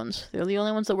headphones. They're the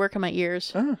only ones that work in my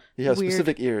ears. Oh, you have Weird.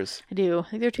 specific ears. I do. I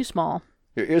think they're too small.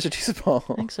 Your ears are too small.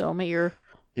 I think so. My ear.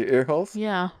 Your ear holes?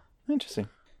 Yeah. Interesting.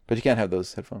 But you can't have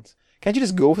those headphones. Can't you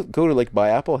just go to like buy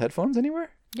Apple headphones anywhere?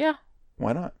 Yeah.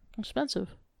 Why not? Expensive.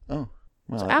 Oh,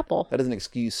 well, It's Apple. That doesn't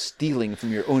excuse stealing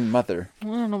from your own mother. I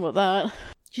don't know about that.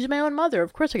 She's my own mother.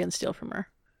 Of course I can steal from her.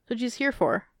 That's what she's here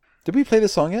for. Did we play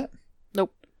this song yet?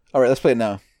 Nope. All right, let's play it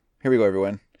now. Here we go,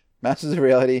 everyone. Masters of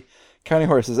Reality, Counting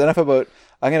Horses. Enough about.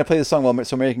 I'm going to play this song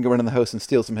so Mary can go run in the house and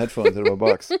steal some headphones out of a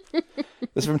box. This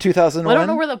is from 2001. Well, I don't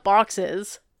know where the box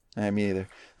is. Me neither.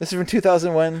 This is from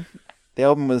 2001. The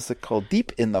album was called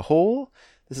Deep in the Hole.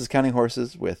 This is Counting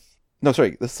Horses with... No,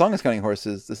 sorry. The song is Counting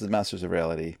Horses. This is Masters of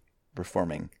Reality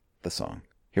performing the song.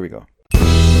 Here we go.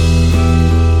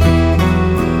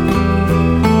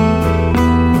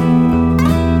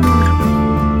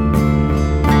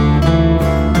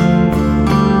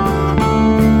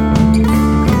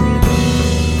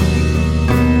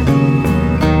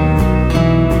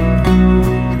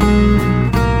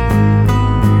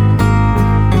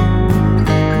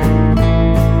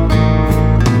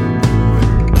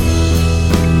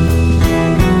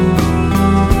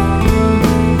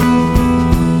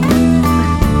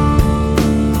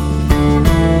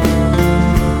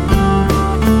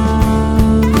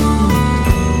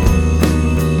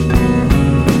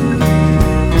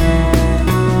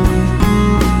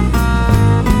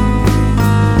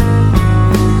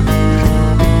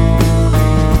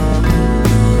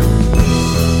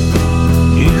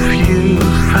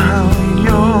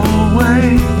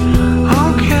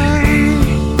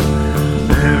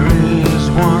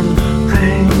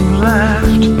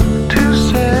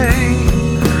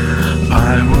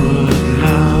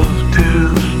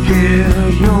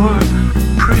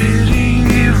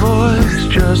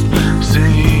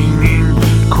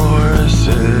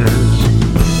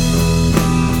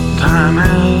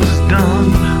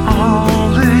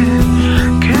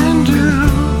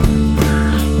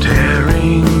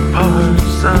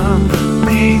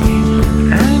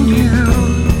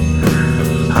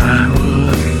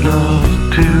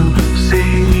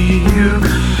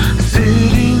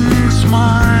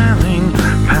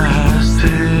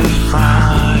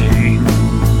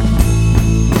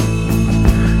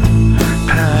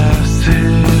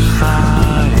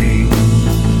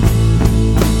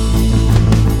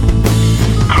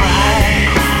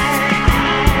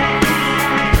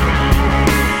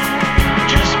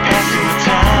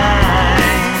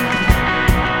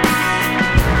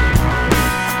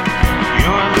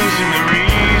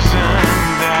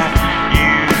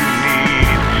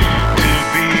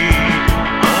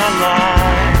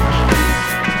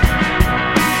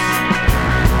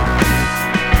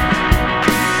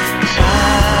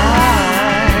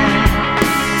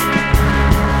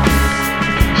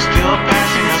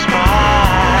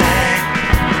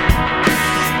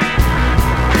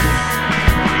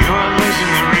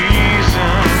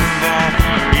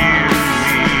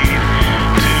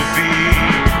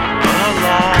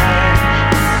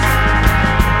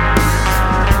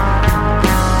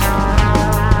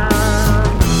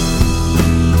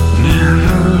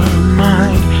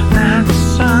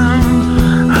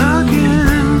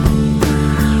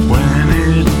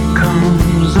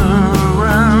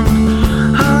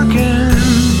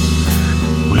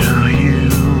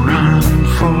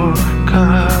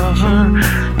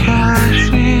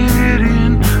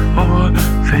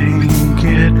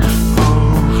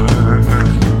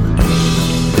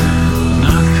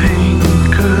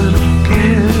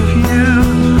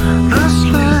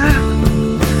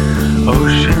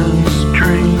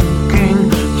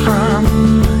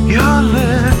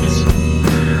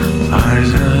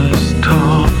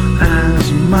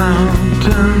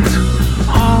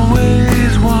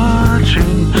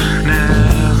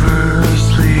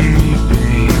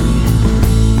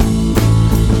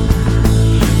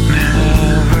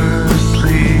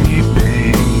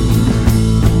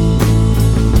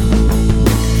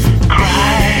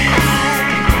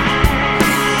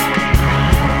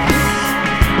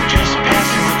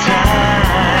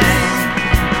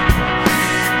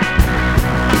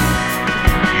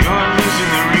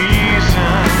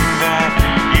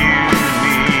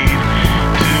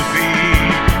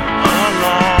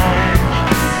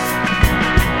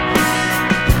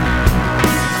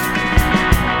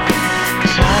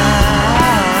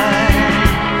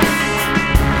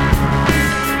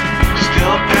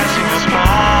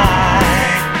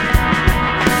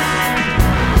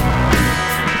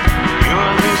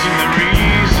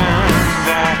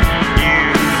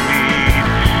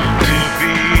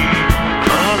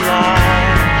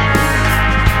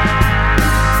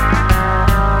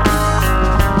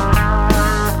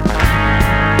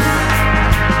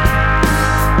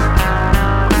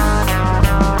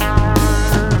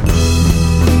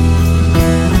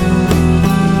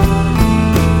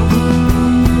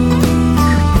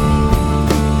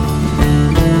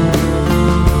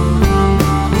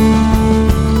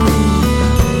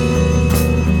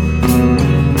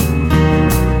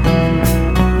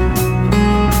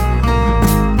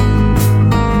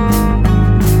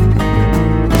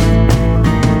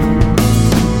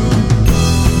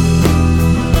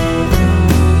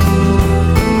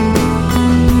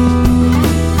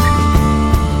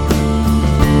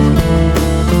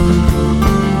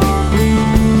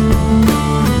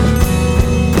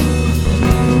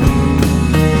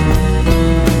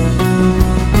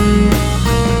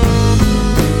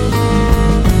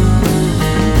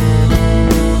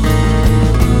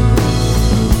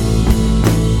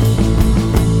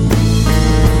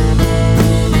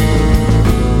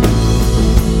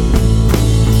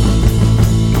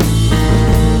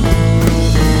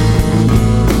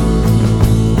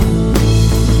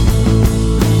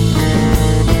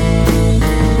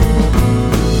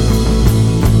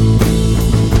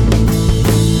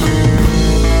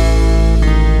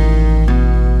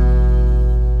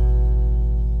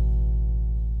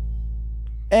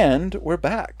 And we're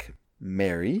back.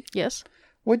 Mary, Yes.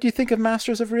 what do you think of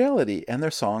Masters of Reality and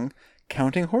their song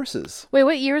Counting Horses? Wait,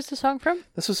 what year is the song from?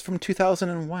 This was from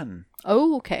 2001.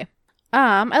 Oh, okay.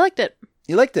 I liked it.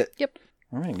 You liked it? Yep.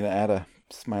 All right, I'm going to add a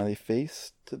smiley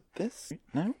face to this.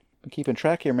 No? I'm keeping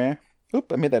track here, Mary.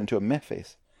 Oop, I made that into a meh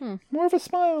face. More of a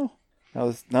smile.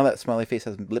 Now that smiley face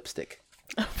has lipstick.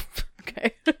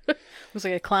 Okay. Looks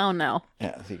like a clown now.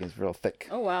 Yeah, see, it's real thick.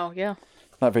 Oh, wow. Yeah.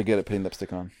 Not very good at putting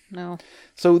lipstick on. No.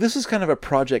 So this is kind of a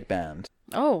project band.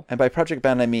 Oh. And by project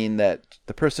band, I mean that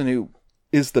the person who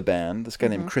is the band, this guy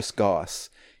named Chris Goss,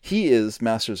 he is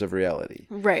Masters of Reality.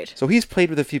 Right. So he's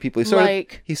played with a few people. He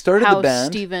started how the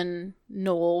band. Stephen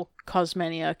Noel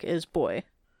Kosmaniuk is Boy.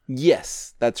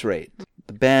 Yes, that's right.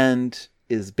 The band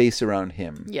is based around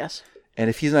him. Yes. And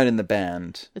if he's not in the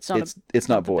band, it's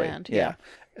not Boy. band, yeah. yeah.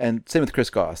 And same with Chris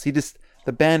Goss.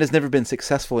 The band has never been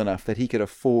successful enough that he could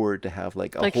afford to have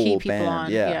like a whole keep people band.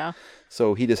 on, Yeah. yeah.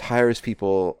 So he just hires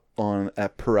people on a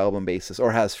per album basis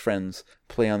or has friends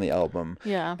play on the album.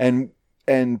 Yeah. And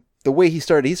the way he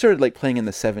started like playing in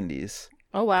the 70s.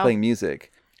 Oh, wow. Playing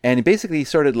music. And basically he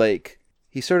started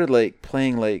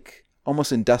playing like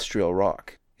almost industrial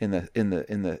rock in the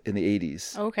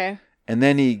 80s. Okay. And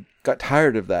then he got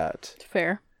tired of that.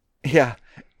 Fair. Yeah.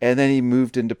 And then he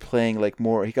moved into playing like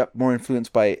more, he got more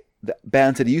influenced by the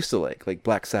bands that he used to like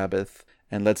Black Sabbath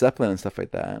and Led Zeppelin and stuff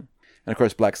like that. And of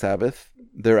course, Black Sabbath,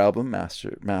 their album,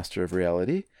 Master of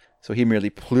Reality. So he merely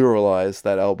pluralized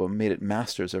that album, made it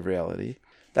Masters of Reality.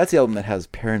 That's the album that has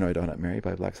Paranoid on it, Mary,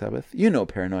 by Black Sabbath. You know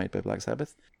Paranoid by Black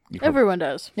Sabbath. Everyone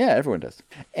does. Yeah, everyone does.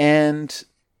 And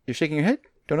you're shaking your head?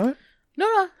 Don't know it? No,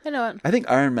 I know it. I think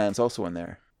Iron Man's also in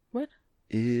there. What?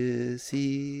 Is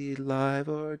he alive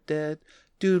or dead?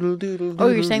 Doodle doodle. Oh,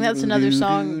 you're saying that's another doodle,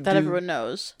 song that doodle. everyone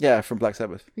knows. Yeah, from Black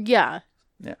Sabbath. Yeah.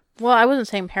 Yeah. Well, I wasn't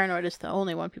saying Paranoid is the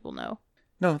only one people know.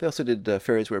 No, they also did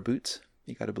Fairies Wear Boots.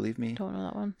 You Gotta Believe Me. Don't know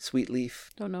that one. Sweet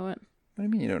Leaf. Don't know it. What do you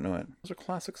mean you don't know it? Those are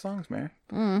classic songs, Mary.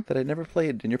 Mm. That I never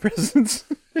played in your presence.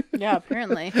 Yeah,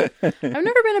 apparently. I've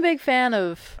never been a big fan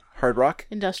of Hard rock?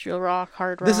 industrial rock,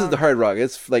 hard rock. This is the hard rock.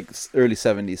 It's like early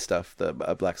 70s stuff, the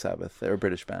Black Sabbath. They're a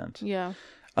British band. Yeah.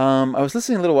 I was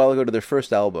listening a little while ago to their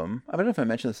first album. I don't know if I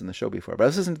mentioned this in the show before, but I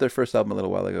was listening to their first album a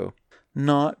little while ago.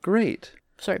 Not great.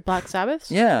 Sorry, Black Sabbath?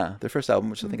 Yeah, their first album,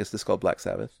 which I think is just called Black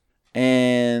Sabbath.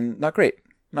 And not great.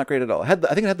 Not great at all. I think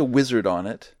it had The Wizard on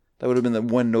it. That would have been the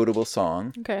one notable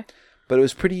song. Okay. But it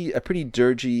was a pretty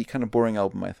dirgy, kind of boring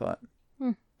album, I thought.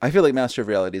 I feel like Master of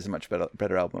Reality is a much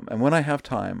better album. And when I have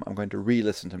time, I'm going to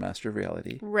re-listen to Master of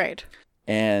Reality. Right.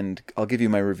 And I'll give you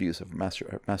my reviews of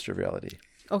Master of Reality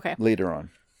Okay. later on.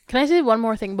 Can I say one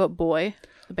more thing about Boy?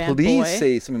 The band Please Boy?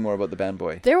 say something more about the band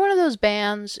Boy. They're one of those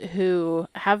bands who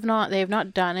have not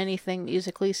done anything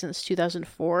musically since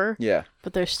 2004, Yeah,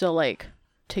 but they're still like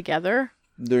together.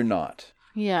 they're not.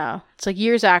 Yeah. It's like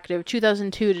years active,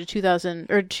 2002 to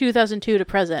 2002 to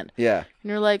present. Yeah. And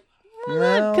you're like,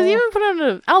 Well- because you haven't put out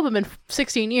an album in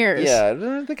 16 years. Yeah, I don't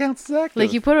know if that counts as active.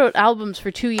 Like you put out albums for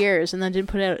 2 years and then didn't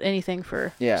put out anything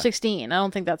for Yeah. 16. I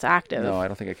don't think that's active. No, I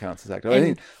don't think it counts as active. And- I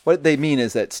think what they mean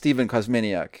is that Stephen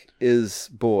Kosmaniuk is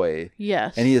Boy,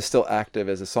 Yes. and he is still active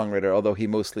as a songwriter, although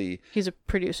He's a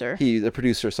producer. he's a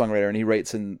producer, songwriter, and he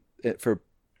writes for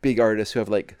big artists who have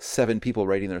like 7 people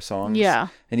writing their songs. Yeah.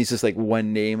 And he's just like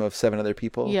one name of 7 other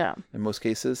people. Yeah. In most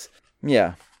cases.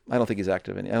 Yeah. I don't think he's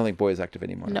active. I don't think Boy is active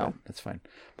anymore. No. But that's fine.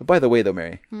 But by the way, though,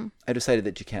 Mary, I decided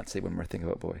that you can't say one more thing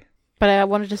about Boy. But I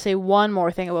wanted to say one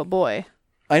more thing about Boy.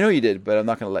 I know you did, but I'm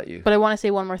not going to let you. But I want to say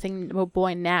one more thing about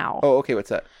Boy now. Oh, okay. What's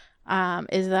that?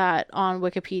 Is that on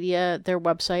Wikipedia, their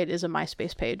website is a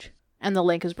MySpace page, and the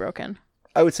link is broken.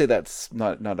 I would say that's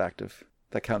not active.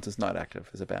 That counts as not active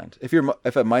as a band. If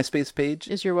a MySpace page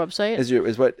Is your website?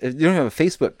 is what if you don't have a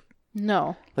Facebook,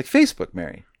 No. like Facebook,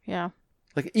 Mary. Yeah.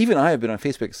 Like even I have been on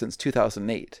Facebook since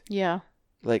 2008. Yeah.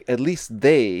 Like at least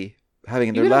they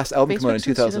having their You've been on last album come out in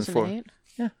Facebook since 2004. 2008?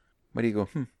 Yeah. Why do you go?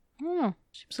 I don't know.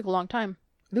 Seems like a long time.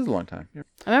 It is a long time. Yeah.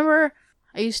 I remember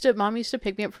Mom used to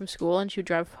pick me up from school and she would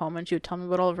drive home and she would tell me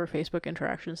about all of her Facebook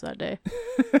interactions that day.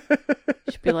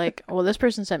 She'd be like, well, this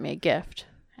person sent me a gift.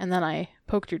 And then I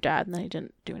poked your dad and then he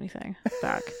didn't do anything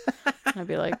back. And I'd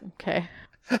be like, okay.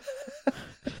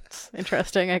 It's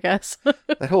interesting, I guess.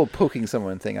 That whole poking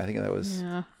someone thing, I think that was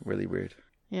Yeah. really weird.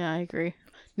 Yeah, I agree.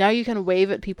 Now you can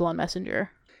wave at people on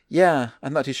Messenger. Yeah,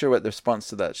 I'm not too sure what the response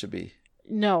to that should be.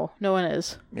 No one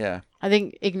is. Yeah. I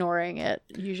think ignoring it,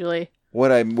 usually.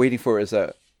 What I'm waiting for is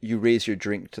that you raise your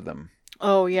drink to them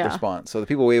Oh, yeah. response. So the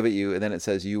people wave at you and then it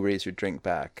says you raise your drink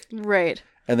back. Right.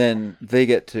 And then they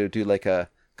get to do like a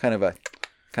kind of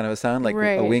a sound, like a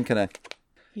Right. wink and a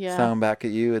Yeah. sound back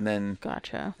at you, and then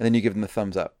Gotcha. you give them the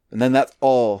thumbs up. And then that's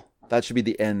all. That should be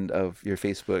the end of your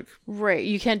Facebook. Right.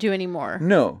 You can't do any more.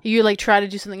 No. You like try to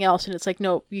do something else and it's like,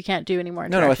 nope, you can't do any more.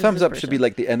 No, a interactions with thumbs this up should be person.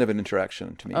 like the end of an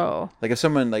interaction to me. Oh. Like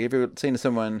if you're saying to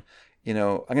someone, I'm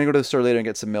going to go to the store later and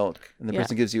get some milk, and the Yeah.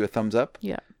 person gives you a thumbs up,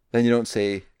 Yeah. then you don't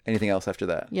say anything else after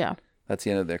that. Yeah. That's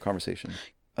the end of their conversation.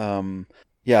 I'm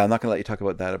not going to let you talk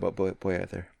about that about boy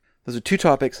either. Those are two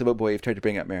topics about boy you've tried to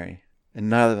bring up, Mary, and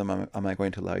neither of them am I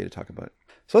going to allow you to talk about.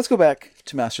 So let's go back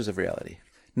to Masters of Reality.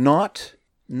 Not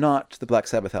the Black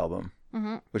Sabbath album,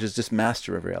 which is just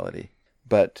Master of Reality,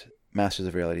 but Masters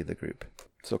of Reality, the group,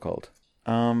 so-called.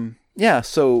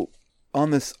 So on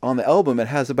the album, it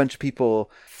has a bunch of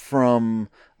people from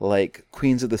like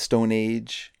Queens of the Stone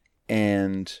Age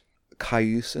and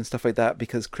Caius and stuff like that,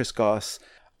 because Chris Goss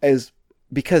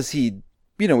because he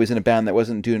was in a band that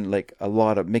wasn't doing like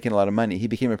making a lot of money. He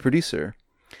became a producer,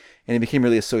 and he became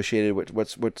really associated with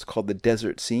what's called the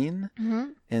desert scene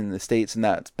in the States, and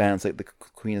that's bands like the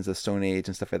Queens of the Stone Age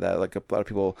and stuff like that. Like a lot of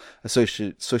people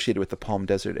associated with the Palm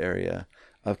Desert area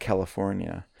of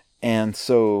California. And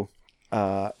so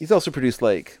he's also produced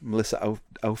like Melissa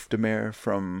Aufdemer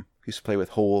who used to play with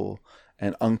Hole,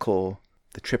 and Uncle,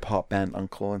 the trip hop band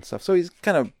Uncle and stuff. So he's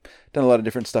kind of done a lot of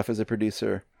different stuff as a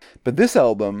producer. But this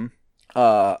album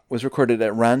was recorded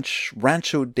at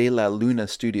Rancho de la Luna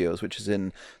Studios, which is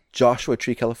in Joshua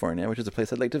Tree, California, which is a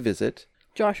place I'd like to visit.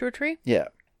 Joshua Tree? Yeah.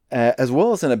 As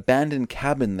well as an abandoned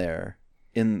cabin there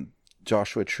in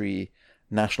Joshua Tree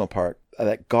National Park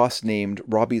that Goss named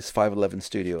Robbie's 511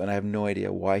 Studio, and I have no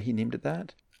idea why he named it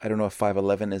that. I don't know if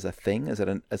 511 is a thing. Is it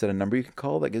a number you can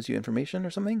call that gives you information or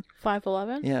something?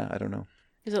 511? Yeah, I don't know.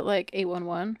 Is it like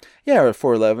 811? Yeah, or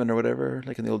 411 or whatever.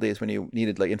 Like in the old days when you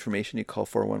needed like information, you call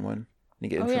 411 and you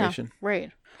get information. Yeah,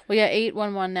 right. Well, yeah,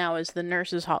 811 now is the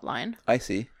nurse's hotline. I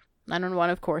see.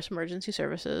 911, of course, emergency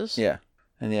services. Yeah.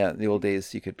 And yeah, the old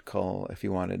days you could call if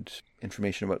you wanted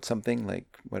information about something, like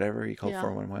whatever, you called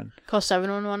 411. Call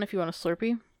 711 if you want a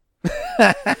Slurpee.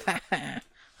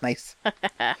 Nice.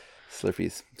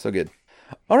 Slurpees. So good.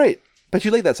 All right. But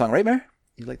you like that song, right, Mare?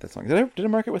 You like that song. Did I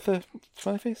mark it with a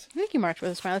smiley face? I think you marked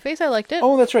with a smiley face. I liked it.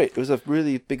 Oh, that's right. It was a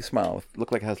really big smile. It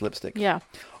looked like it has lipstick. Yeah.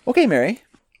 Okay, Mary.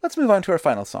 Let's move on to our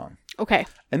final song. Okay.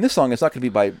 And this song is not going to be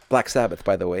by Black Sabbath,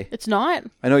 by the way. It's not.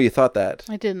 I know you thought that.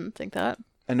 I didn't think that.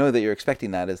 I know that you're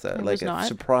expecting that as It like was a not.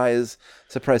 surprise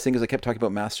thing, because I kept talking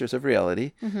about Masters of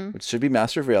Reality, which should be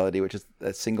Master of Reality, which is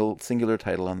a singular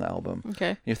title on the album. Okay.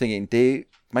 And you're thinking, Dave,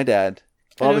 my dad,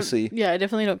 obviously, I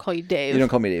definitely don't call you Dave. you don't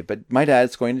call me Dave, but my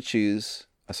dad's going to choose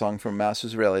a song from Master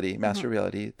of Reality,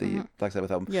 the Black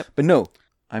Sabbath album. Yep. But no,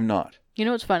 I'm not. You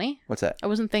know what's funny? What's that? I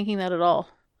wasn't thinking that at all.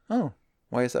 Oh,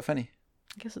 why is that funny?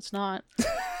 I guess it's not.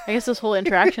 I guess this whole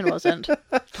interaction wasn't, to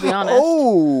be honest.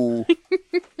 Oh,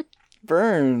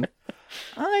 burn.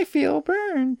 I feel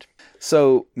burned.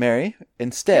 So, Mary,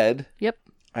 instead, Yep.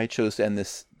 I chose to end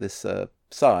this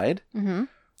side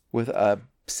with a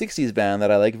 60s band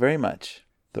that I like very much.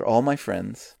 They're all my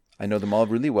friends. I know them all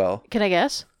really well. Can I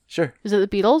guess? Sure. Is it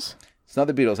the Beatles? It's not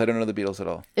the Beatles. I don't know the Beatles at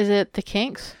all. Is it the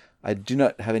Kinks? I do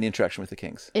not have any interaction with the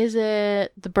Kinks. Is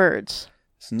it the Birds?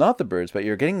 It's not the Birds, but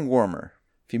you're getting warmer.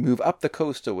 If you move up the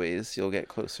coast a ways, you'll get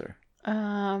closer.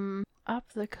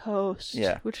 Up the coast.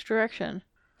 Yeah. Which direction?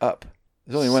 Up.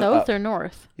 There's only one South up. or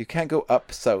north? You can't go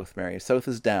up south, Mary. South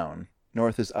is down.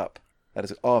 North is up. That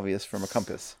is obvious from a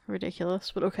compass.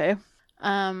 Ridiculous, but okay.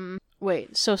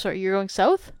 Wait, so sorry, you're going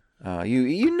south?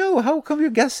 You know, how come you're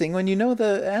guessing when you know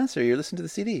the answer? You're listening to the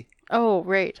CD. Oh,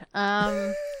 right.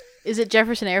 Is it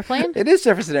Jefferson Airplane? It is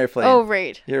Jefferson Airplane. Oh,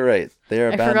 right. You're right. They are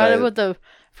a I band forgot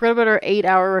about our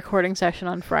 8-hour recording session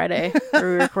on Friday,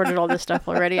 where we recorded all this stuff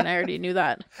already, and I already knew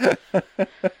that.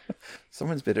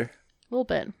 Someone's bitter. A little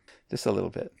bit. Just a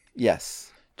little bit.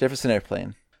 Yes. Jefferson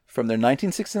Airplane. From their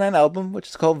 1969 album, which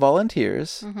is called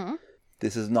Volunteers. Mm-hmm.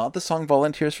 This is not the song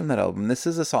Volunteers from that album. This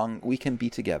is a song, We Can Be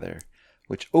Together,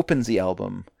 which opens the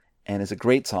album and is a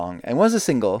great song and was a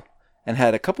single and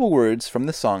had a couple words from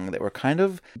the song that were kind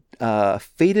of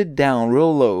faded down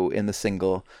real low in the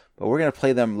single. But we're going to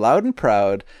play them loud and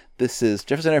proud. This is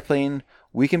Jefferson Airplane,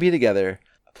 We Can Be Together.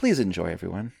 Please enjoy,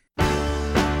 everyone. We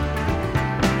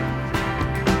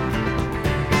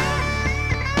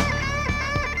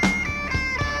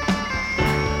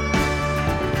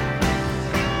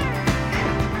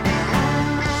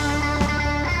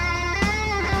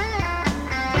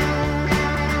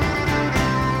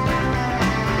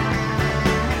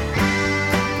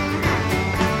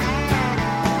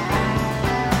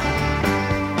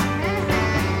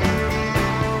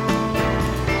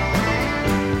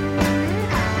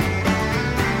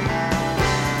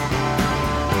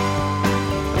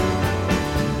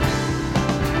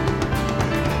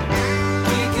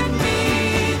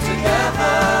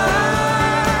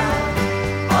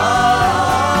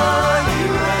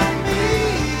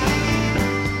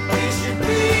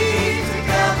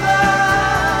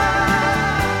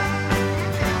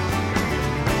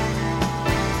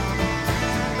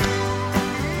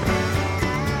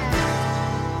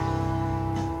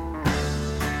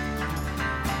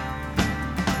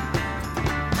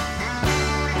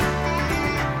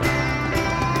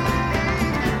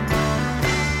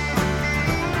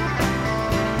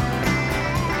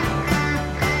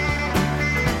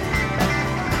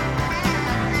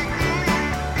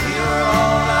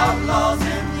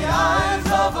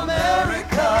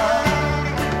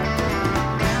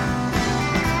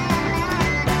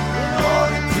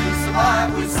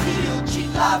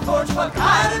for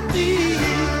guiding me.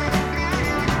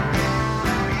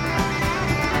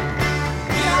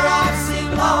 Here I've seen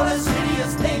lawless,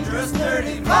 hideous, dangerous,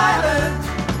 dirty, violent,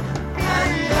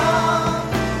 and young.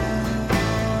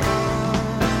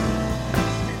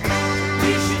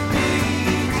 We should be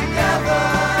together.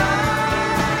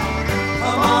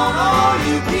 Come on, all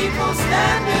you people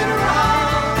standing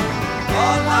around,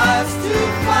 our lives to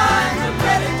find a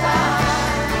better time.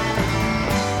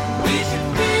 We should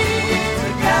be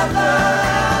together.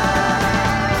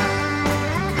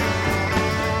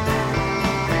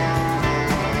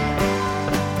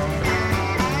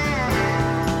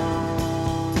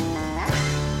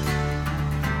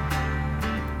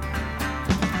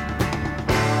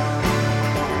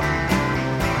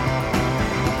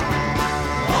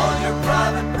 All your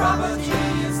private property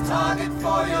is target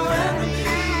for your enemy.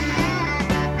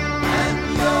 And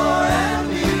your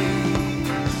enemy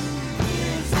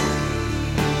is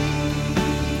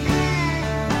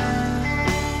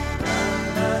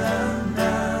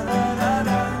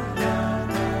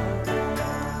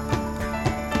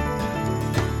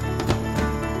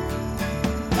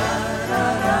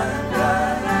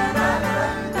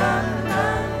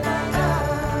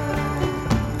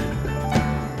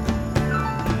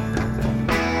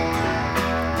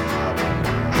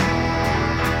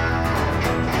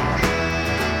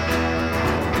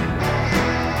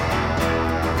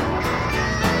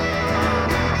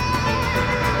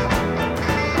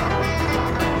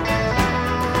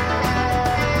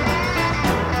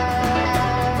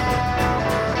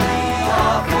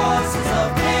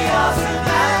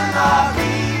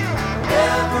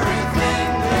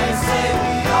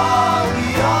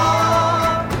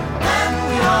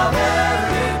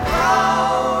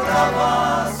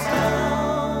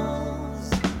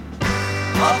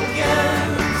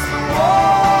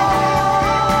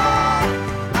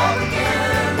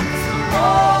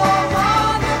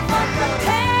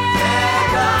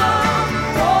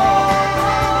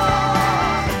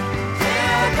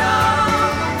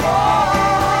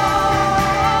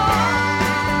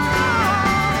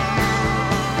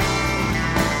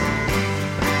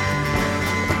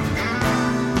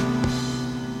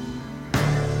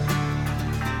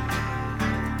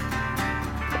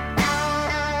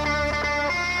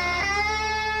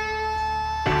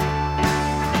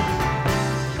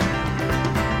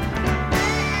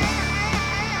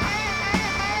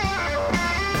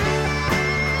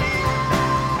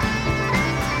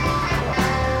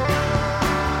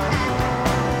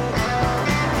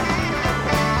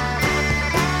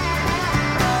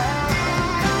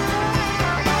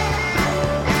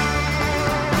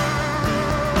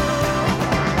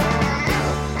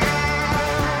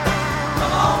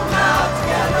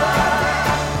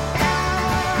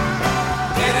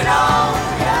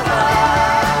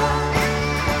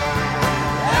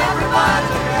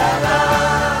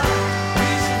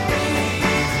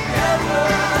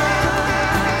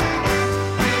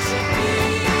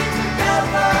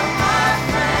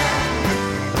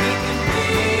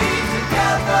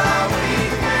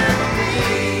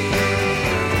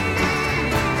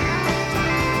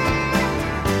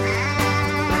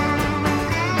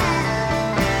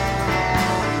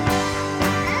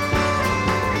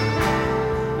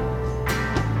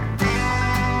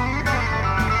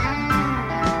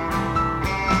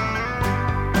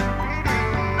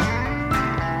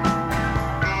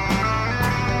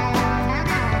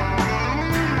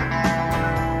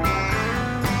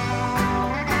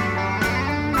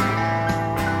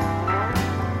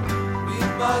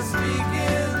must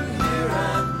begin here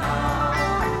and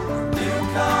now. New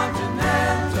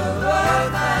continent of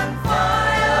earth and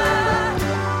fire.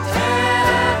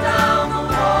 Tear down the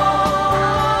wall.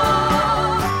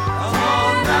 Come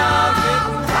on now,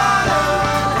 getting higher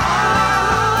and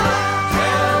higher.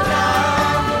 Tear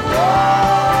down the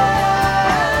wall.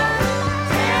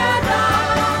 Tear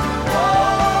down the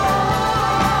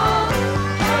wall.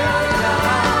 Tear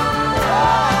down the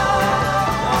wall.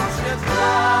 Once you fly.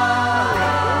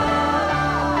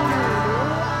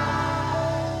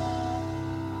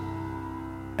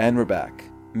 And we're back.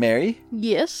 Mary,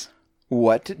 Yes.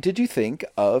 what did you think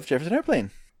of Jefferson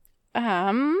Airplane?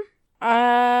 I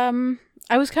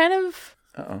was kind of.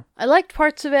 Uh-oh. I liked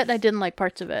parts of it. I didn't like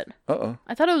parts of it. Uh-oh.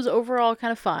 I thought it was overall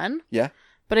kind of fun, Yeah?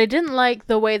 but I didn't like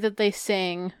the way that they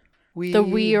sing the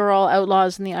 "We are all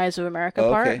outlaws in the eyes of America"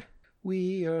 part. Okay.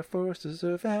 We are forces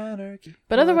of anarchy.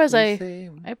 But What otherwise, we say-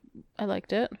 I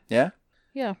liked it. Yeah?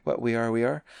 Yeah. What we are, we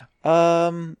are.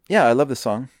 Yeah, I love this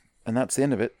song. And that's the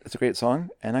end of it. It's a great song.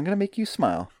 And I'm going to make you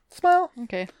smile. Smile.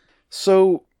 Okay.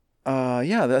 So,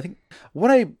 yeah, I think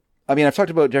I've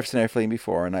talked about Jefferson Airplane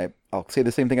before, and I'll say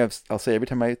the same thing I'll say every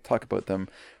time I talk about them.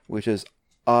 which is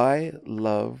I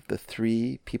love the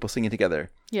three people singing together.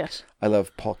 Yes. I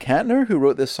love Paul Kantner, who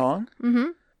wrote this song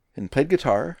and played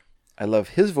guitar. I love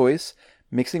his voice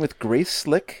mixing with Grace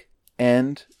Slick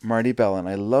and Marty Bellin.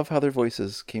 I love how their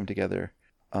voices came together.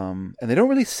 And they don't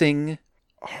really sing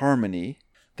harmony.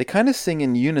 They kind of sing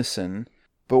in unison,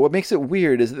 but what makes it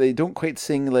weird is that they don't quite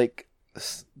sing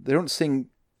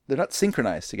they're not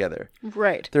synchronized together.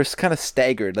 Right. They're kind of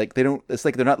staggered. Like it's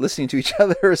like they're not listening to each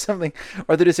other or something,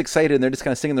 or they're just excited and they're just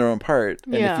kind of singing their own part.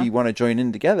 And if you want to join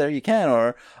in together, you can,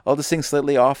 or I'll just sing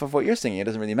slightly off of what you're singing. It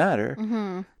doesn't really matter.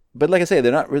 Mm-hmm. But like I say,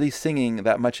 they're not really singing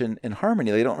that much in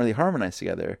harmony. They don't really harmonize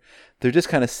together. They're just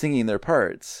kind of singing their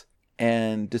parts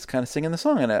and just kind of singing the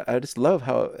song. And I just love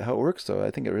how it works. So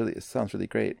I think it sounds really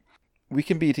great. We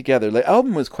Can Be Together. The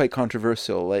album was quite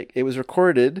controversial. Like, it was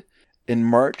recorded in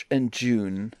March and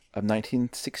June of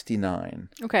 1969.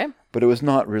 Okay. But it was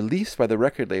not released by the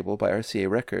record label, by RCA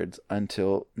Records,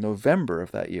 until November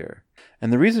of that year.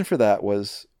 And the reason for that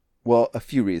was, well, a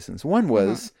few reasons. One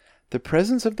was the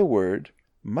presence of the word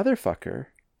motherfucker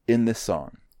in this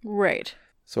song. Right.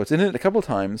 So it's in it a couple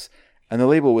times, and the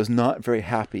label was not very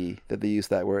happy that they used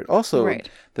that word. Also,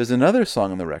 there's another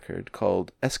song on the record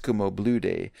called Eskimo Blue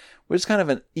Day, which is kind of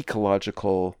an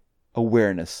ecological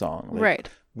awareness song. Like, right.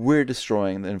 We're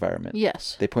destroying the environment.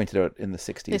 Yes. They pointed out in the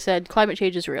 60s. They said climate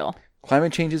change is real.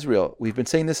 Climate change is real. We've been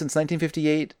saying this since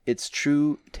 1958. It's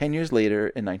true 10 years later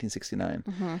in 1969.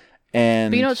 Mm-hmm.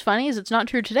 And but you know what's funny is it's not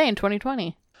true today in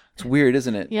 2020. It's weird,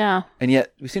 isn't it? Yeah. And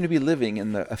yet we seem to be living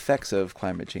in the effects of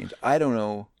climate change. I don't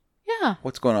know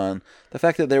what's going on. The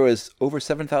fact that there was over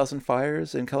 7,000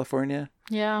 fires in California.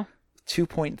 Yeah.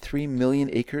 2.3 million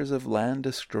acres of land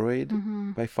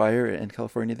destroyed by fire in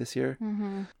California this year.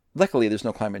 Mm-hmm. Luckily, there's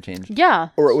no climate change. Yeah.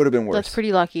 Or it would have been worse. That's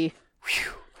pretty lucky.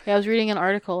 Whew. Yeah, I was reading an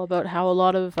article about how a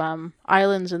lot of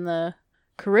islands in the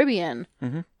Caribbean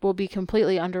will be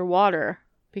completely underwater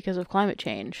because of climate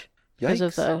change. Yikes. Because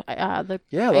of the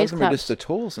a lot ice of them are caps. just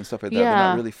atolls and stuff like that. They're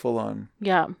not really full on.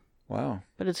 Yeah. Wow.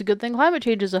 But it's a good thing climate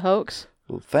change is a hoax.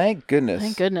 Well, thank goodness.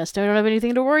 Thank goodness. They don't have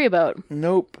anything to worry about.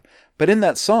 Nope. But in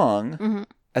that song,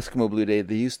 Eskimo Blue Day,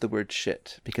 they use the word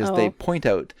shit because they point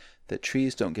out that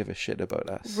trees don't give a shit about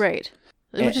us. Right.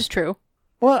 Which is true.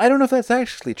 Well, I don't know if that's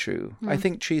actually true. I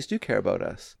think trees do care about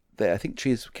us. I think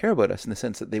trees care about us in the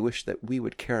sense that they wish that we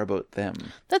would care about them.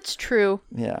 That's true.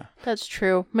 Yeah. That's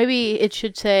true. Maybe it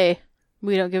should say,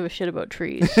 we don't give a shit about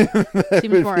trees.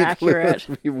 Seems more accurate. That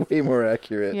would be way more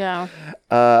accurate. Yeah.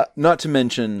 Not to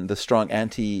mention the strong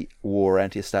anti-war,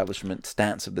 anti-establishment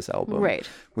stance of this album. Right.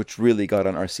 Which really got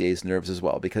on RCA's nerves as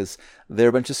well, because they're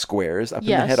a bunch of squares up in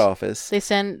the head office.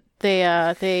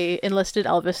 They enlisted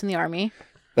Elvis in the army.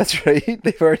 That's right.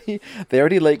 They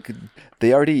already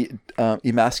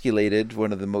emasculated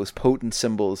one of the most potent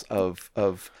symbols of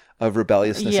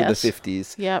rebelliousness in the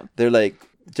 50s. Yep. They're like,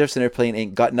 Jefferson Airplane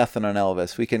ain't got nothing on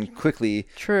Elvis. We can quickly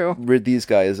rid these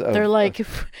guys of... They're like,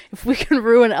 if we can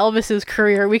ruin Elvis's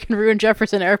career, we can ruin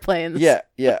Jefferson Airplanes. Yeah.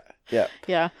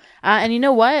 Yeah. And you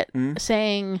know what?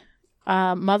 Saying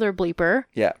mother bleeper.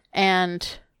 Yeah. And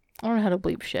I don't know how to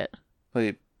bleep shit.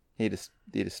 Well, he just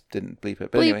didn't bleep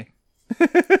it. But bleep.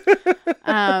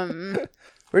 Anyway.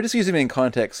 We're just using them in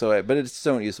context, but just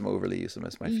don't use them overly. Use them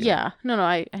as my feeling. Yeah. No,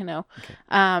 I know.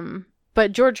 Okay.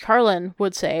 But George Carlin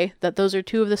would say that those are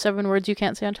 2 of the 7 words you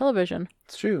can't say on television.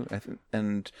 It's true.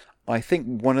 I think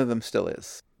one of them still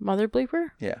is. Mother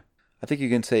bleeper? Yeah. I think you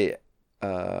can say...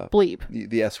 bleep.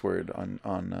 The S word on...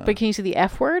 But can you say the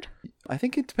F word? I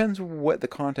think it depends what the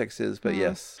context is, but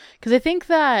yes. Because I think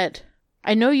that...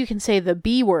 I know you can say the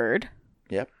B word.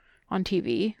 Yep. On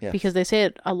TV. Yes. Because they say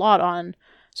it a lot on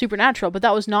Supernatural, but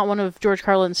that was not one of George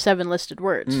Carlin's 7 listed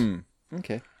words.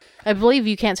 Okay. I believe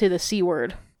you can't say the C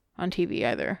word on TV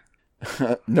either.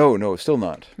 No, still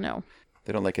not. No.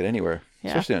 They don't like it anywhere,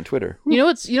 especially on Twitter. You know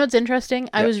what's interesting?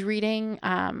 I was reading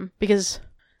because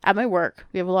at my work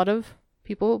we have a lot of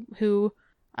people who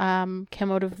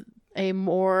came out of a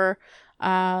more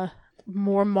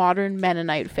modern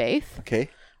Mennonite faith. Okay.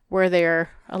 Where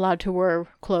they're allowed to wear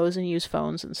clothes and use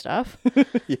phones and stuff.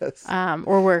 Yes.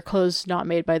 Or wear clothes not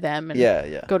made by them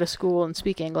and go to school and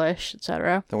speak English,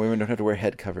 etc. The women don't have to wear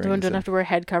head coverings. The women don't have to wear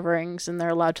head coverings, and they're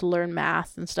allowed to learn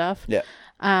math and stuff. Yeah.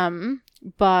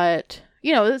 But,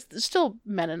 it's still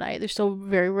Mennonite. They're still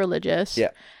very religious.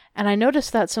 Yeah. And I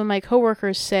noticed that some of my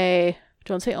coworkers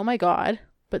don't say, oh my God,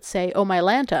 but say, oh my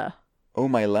Lanta. Oh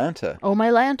my Lanta. Oh my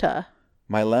Lanta.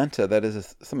 Mylanta, that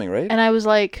is something, right? And I was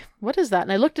like, what is that?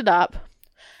 And I looked it up,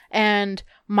 and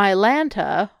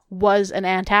Mylanta was an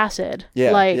antacid.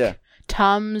 Like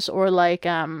Tums or like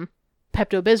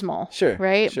Pepto-Bismol. Sure.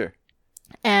 Right? Sure.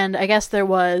 And I guess there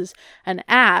was an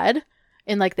ad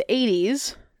in like the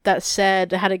 80s that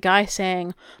had a guy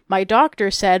saying, "My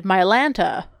doctor said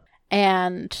Mylanta,"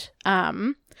 and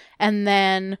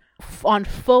then on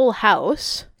Full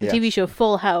House, the Yeah. TV show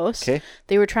Full House, Okay.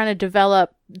 they were trying to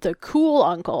develop the cool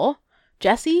uncle,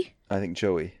 Jesse, I think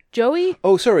Joey. Joey.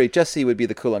 Oh, sorry. Jesse would be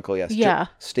the cool uncle. Yes. Yeah.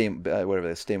 Whatever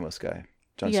the Stamos guy.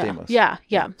 John Yeah. Stamos.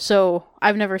 Yeah. So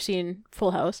I've never seen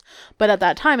Full House, but at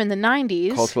that time in the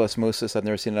 90s, Cultural Osmosis. I've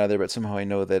never seen it either, but somehow I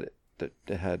know that it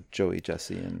had Joey,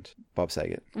 Jesse, and Bob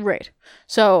Saget. right.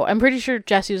 So I'm pretty sure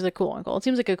Jesse was the cool uncle. It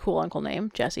seems like a cool uncle name,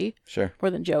 Jesse, Sure.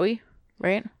 more than Joey,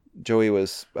 right? Joey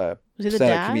was he the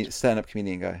dad? stand-up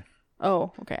comedian guy,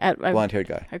 Oh, okay. blonde-haired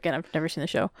guy. Again, I've never seen the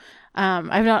show.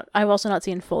 I've also not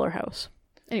seen Fuller House.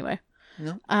 Anyway.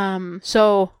 No.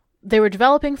 So they were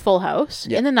developing Full House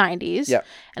Yeah. in the 90s. Yeah.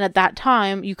 And at that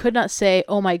time, you could not say,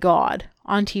 "Oh my God,"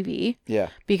 on TV Yeah.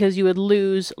 because you would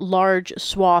lose large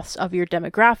swaths of your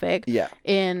demographic Yeah.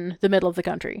 in the middle of the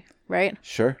country, right?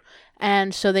 Sure.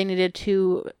 And so they needed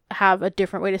to have a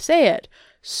different way to say it.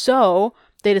 So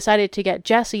they decided to get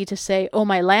Jesse to say, "Oh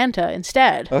my Lanta,"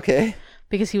 instead Okay.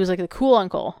 because he was like the cool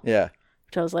uncle. Yeah.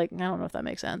 Which I was like, I don't know if that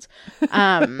makes sense.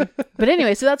 But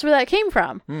anyway, so that's where that came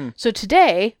from. So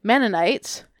today,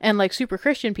 Mennonites and like super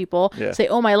Christian people Yeah. say,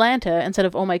 "Oh my Lanta," instead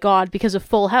of "Oh my God," because of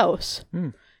Full House.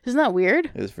 Isn't that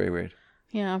weird? It was very weird.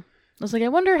 Yeah. I was like, I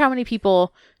wonder how many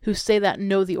people who say that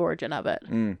know the origin of it.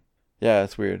 Yeah,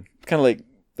 it's weird. It's kind of like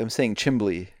them saying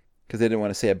Chimbly because they didn't want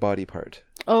to say a body part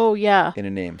Oh, yeah. in a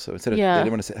name. So instead of Yeah. they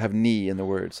didn't want to have knee in the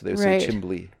word, so they would Right. say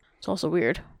Chimbly. It's also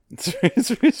weird. It's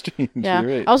very strange. Yeah. You're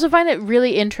right. I also find it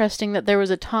really interesting that there was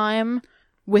a time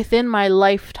within my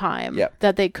lifetime Yeah.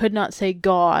 that they could not say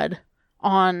God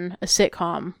on a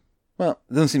sitcom. Well,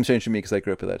 it doesn't seem strange to me because I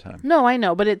grew up at that time. No, I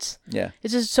know, but it's Yeah.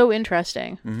 just so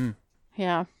interesting. Mm-hmm.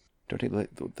 Yeah. Don't take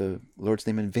the Lord's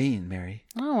name in vain, Mary.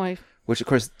 Oh, Which, of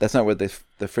course, that's not what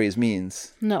the phrase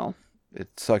means. no.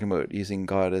 It's talking about using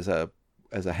God as a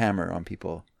hammer on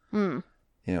people. Mm.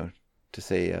 You know, to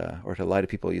say or to lie to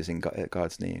people using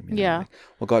God's name. You know, Yeah. like,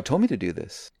 well, God told me to do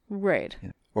this. Right. You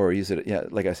know, or use it. Yeah,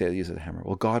 like I say, use it as a hammer.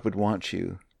 Well, God would want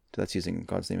you. That's using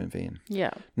God's name in vain.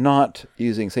 Yeah. Not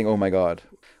saying, "Oh my God,"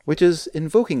 which is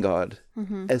invoking God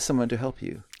Mm-hmm. as someone to help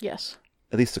you, Yes.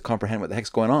 at least to comprehend what the heck's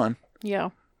going on. Yeah.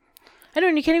 I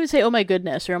don't know. You can't even say "Oh my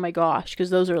goodness" or "Oh my gosh" because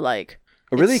those are like.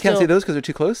 Oh, really? You it's can't say still- those because they're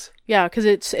too close? Yeah, because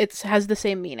it has the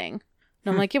same meaning.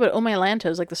 And I'm like, yeah, but "Oh my Lanta"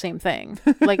 is like the same thing.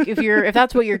 Like if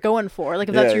that's what you're going for, like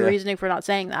if that's Yeah, your yeah. reasoning for not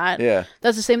saying that, Yeah.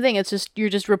 that's the same thing. It's just you're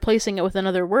just replacing it with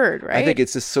another word, right? I think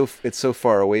it's just so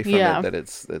far away from Yeah. it that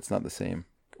it's not the same.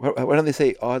 Why don't they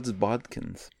say odds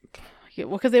bodkins? Yeah,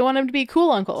 well, because they want him to be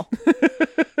cool uncle.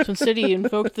 So instead, he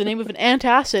invoked the name of an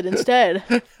antacid instead.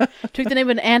 Took the name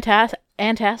of an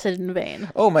antacid in vain.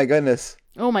 Oh my goodness.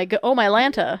 Oh my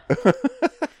Lanta.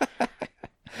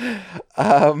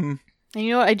 And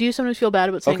you know what? I do sometimes feel bad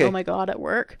about saying Okay. "Oh my God" at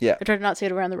work. Yeah. I try to not say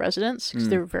it around the residents because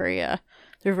they're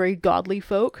very godly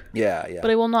folk. Yeah, yeah.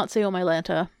 But I will not say "Oh my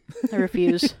Lanta." I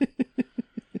refuse.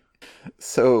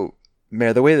 So,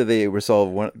 Mayor, the way that they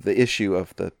resolve the issue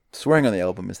of the swearing on the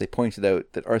album is they pointed out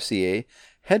that RCA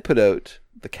had put out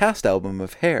the cast album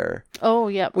of Hair, Oh,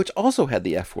 yeah. which also had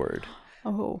the F word.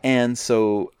 Oh, And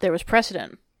so there was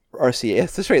precedent. RCA,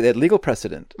 yes, that's right, they had legal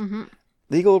precedent, Mm-hmm.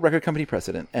 legal record company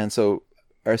precedent. And so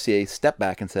RCA stepped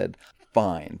back and said,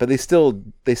 fine. But they still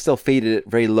faded it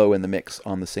very low in the mix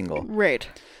on the single. Right.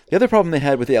 The other problem they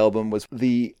had with the album was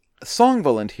the song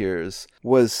Volunteers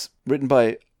was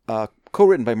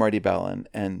co-written by Marty Balin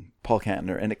and Paul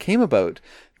Kantner, and it came about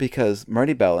because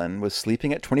Marty Balin was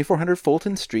sleeping at 2400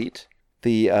 Fulton Street,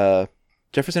 the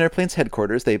Jefferson Airplane's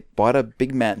headquarters. They bought a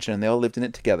big mansion and they all lived in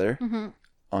it together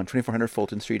on 2400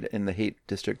 Fulton Street in the Haight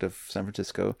district of San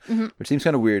Francisco, which seems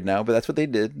kind of weird now, but that's what they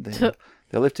did.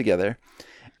 They lived together,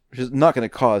 which is not going to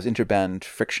cause interband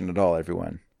friction at all,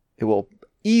 everyone. It will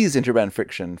ease interband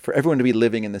friction for everyone to be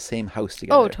living in the same house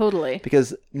together. Oh, totally.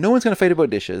 Because no one's going to fight about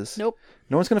dishes. Nope.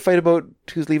 No one's going to fight about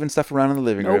who's leaving stuff around in the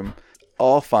living Nope. room.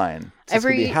 All fine. It's just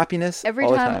going to be happiness Every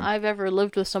all the time time. I've ever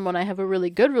lived with someone I have a really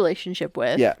good relationship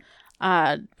with, Yeah.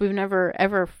 we've never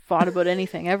ever fought about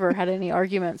anything, ever had any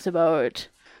arguments about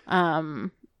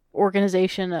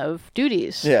organization of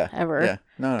duties. Yeah. Ever. Yeah.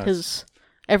 No. Because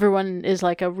everyone is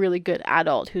like a really good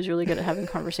adult who's really good at having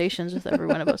conversations with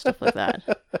everyone about stuff like that.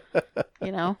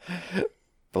 You know?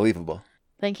 Believable.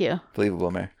 Thank you.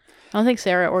 Believable, Mayor. I don't think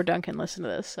Sarah or Duncan listen to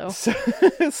this, so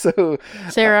So,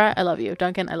 Sarah, I love you.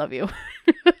 Duncan, I love you.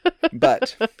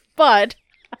 but But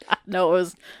no, it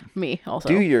was me also.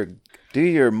 do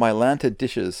your Mylanta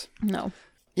dishes. No.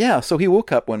 Yeah. So he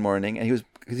woke up one morning and he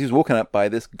was woken up by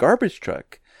this garbage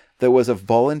truck that was a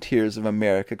Volunteers of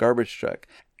America garbage truck.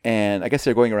 and I guess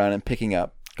they're going around and picking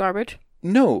up Garbage.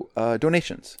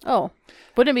 donations. Oh,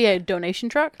 wouldn't it be a donation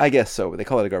truck? I guess so. But they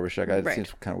call it a garbage truck. It Right.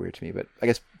 seems kind of weird to me, but I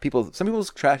guess some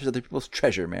people's trash is other people's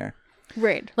treasure, Mayor.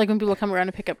 Right. Like when people come around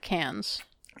to pick up cans.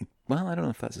 Well, I don't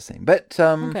know if that's the same, but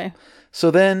Okay.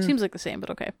 So then, Seems like the same, but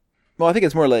okay. well, I think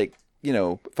it's more like,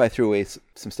 if I threw away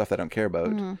some stuff that I don't care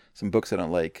about, some books I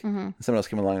don't like, and someone else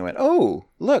came along and went, "Oh,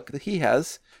 look, he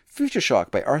has Future Shock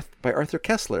by Arthur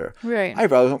Kessler. Right. I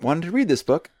really wanted to read this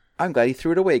book. I'm glad he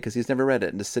threw it away because he's never read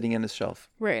it and just sitting in his shelf."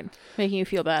 Right. Making you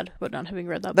feel bad about not having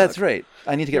read that That's book. right.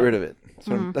 I need to get rid of it.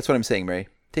 So that's what I'm saying, Mary.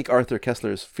 Take Arthur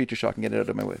Kessler's Future Shock and get it out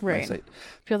of my Right. site.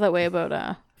 Feel that way about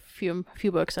a few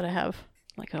books that I have.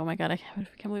 Like, oh my god, I can't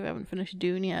believe I haven't finished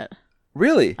Dune yet.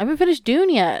 Really? I haven't finished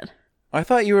Dune yet. I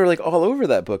thought you were like all over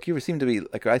that book. You seemed to be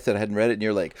like I said I hadn't read it, and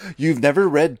you're like, "You've never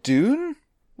read Dune?"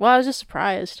 Well, I was just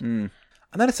surprised. I'm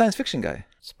not a science fiction guy.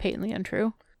 It's patently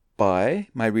untrue. By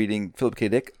my reading Philip K.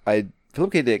 Dick,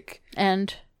 Philip K. Dick,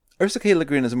 And Ursula K. Le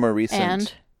Guin is a more recent.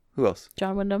 And? Who else?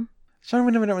 John Wyndham. John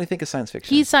Wyndham I don't really think is science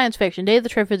fiction. He's science fiction. Day of the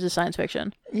Triffids is science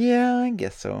fiction. Yeah, I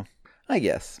guess so. I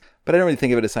guess. But I don't really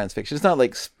think of it as science fiction. It's not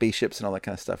like spaceships and all that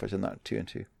kind of stuff, which I'm not too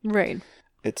into. Right.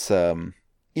 It's,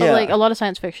 But yeah. like a lot of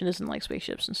science fiction isn't like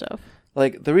spaceships and stuff.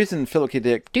 Like, the reason Philip K.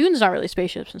 Dick, Dune's not really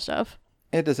spaceships and stuff.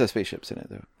 it does have spaceships in it,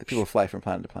 though. The people fly from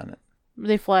planet to planet.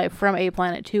 They fly from a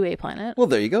planet to a planet. Well,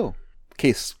 there you go.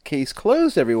 Case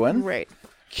closed, everyone. Right.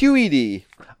 QED.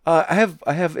 I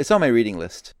have, it's on my reading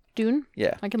list. Dune?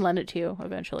 Yeah. I can lend it to you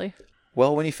eventually.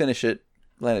 Well, when you finish it,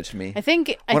 lend it to me. I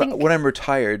think When I'm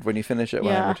retired, when you finish it,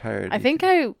 when I'm retired. I think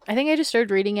I just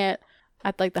started reading it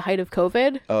at like the height of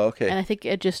COVID. Oh, okay. And I think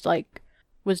it just like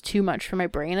was too much for my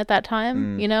brain at that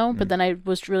time, but then I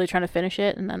was really trying to finish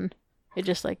it and then it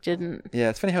just like didn't. Yeah,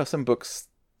 it's funny how some books,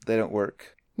 they don't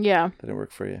work. Yeah. They don't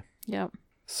work for you. Yeah.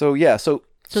 So, yeah, so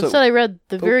instead I read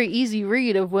The Very Easy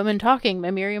Read of Women Talking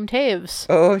by Miriam Taves.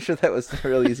 Oh, sure, that was a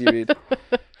real easy read.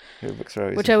 Her books are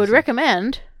always Which I would interesting.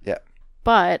 recommend. Yeah.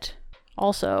 But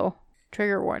also,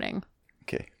 trigger warning.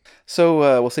 Okay.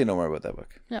 So, we'll say no more about that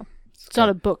book. No. It's not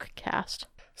a book cast.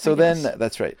 So I guess. then,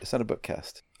 that's right. It's not a book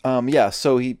cast. Yeah,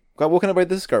 so he got woken up by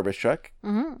this garbage truck,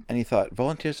 and he thought,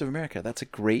 Volunteers of America, that's a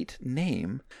great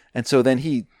name. And so then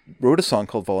he wrote a song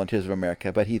called Volunteers of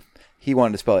America, but he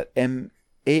wanted to spell it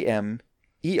Amerika.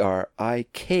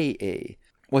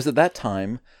 Was at that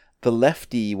time the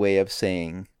lefty way of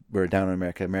saying we're down in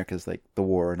America. America's like the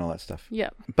war and all that stuff. Yeah.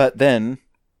 But then,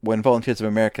 when Volunteers of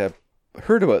America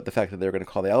heard about the fact that they were going to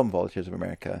call the album Volunteers of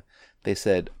America, they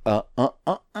said,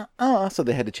 so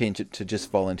they had to change it to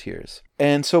just Volunteers.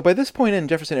 And so by this point in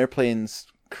Jefferson Airplane's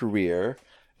career,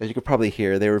 as you could probably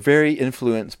hear, they were very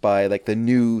influenced by like the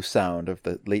new sound of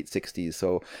the late 60s.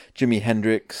 So Jimi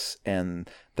Hendrix and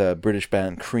the British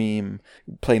band Cream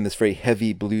playing this very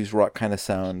heavy blues rock kind of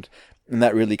sound. And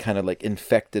that really kind of like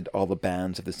infected all the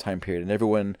bands of this time period. And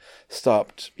everyone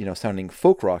stopped, sounding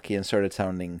folk rocky and started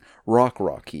sounding rock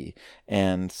rocky.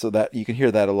 And so that you can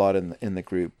hear that a lot in the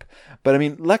group. But I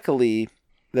mean, luckily,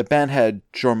 the band had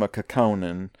Jorma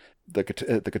Kaukonen, the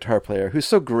guitar player, who's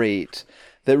so great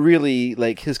that really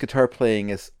like his guitar playing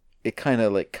it kind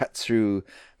of like cuts through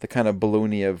the kind of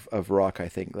baloney of rock, I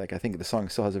think. Like I think the song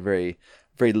still has a very,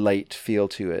 very light feel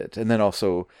to it. And then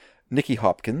also Nicky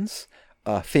Hopkins,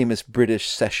 a famous British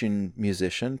session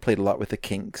musician, played a lot with the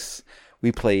Kinks.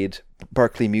 We played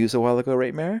Barclay Muse a while ago,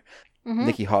 right, Mare? Mm-hmm.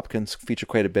 Nicky Hopkins featured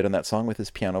quite a bit on that song with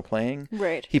his piano playing.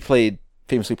 Right. He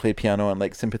famously played piano on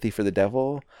like Sympathy for the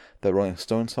Devil, the Rolling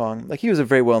Stones song. Like he was a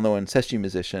very well-known session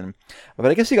musician.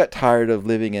 But I guess he got tired of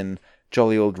living in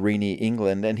jolly old rainy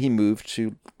England, and he moved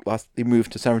to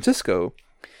San Francisco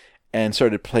and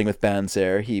started playing with bands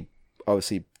there. He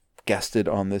obviously guested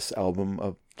on this album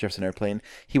of Jefferson Airplane.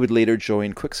 He would later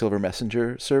join Quicksilver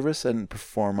Messenger Service and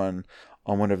perform on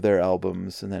one of their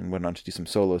albums, and then went on to do some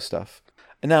solo stuff.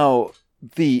 And now,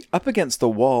 the Up Against the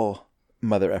Wall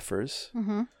Mother Effers,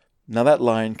 now that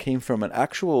line came from an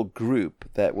actual group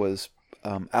that was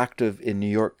active in New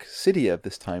York City at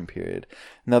this time period.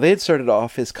 Now, they had started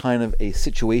off as kind of a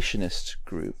situationist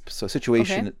group. So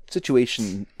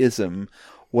situationism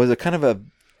was a kind of a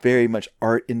very much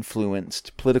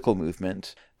art-influenced political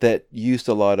movement that used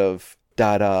a lot of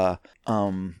Dada,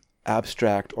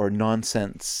 abstract or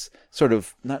nonsense, sort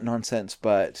of, not nonsense,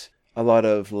 but a lot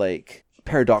of like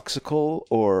paradoxical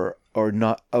or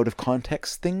not out of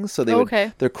context things. So they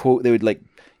would like,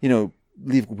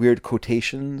 leave weird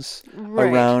quotations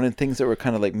around and things that were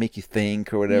kind of like make you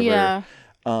think or whatever. Yeah.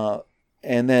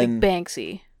 And then like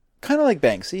Banksy. Kind of like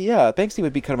Banksy, yeah. Banksy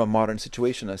would be kind of a modern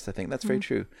situationist, I think. That's very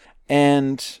true.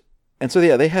 And so,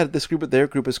 yeah, they had this group. Their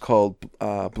group is called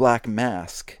Black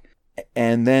Mask.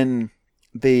 And then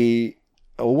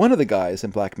one of the guys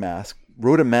in Black Mask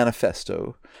wrote a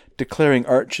manifesto declaring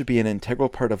art should be an integral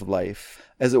part of life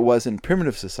as it was in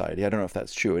primitive society. I don't know if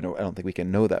that's true. I don't think we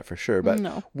can know that for sure, but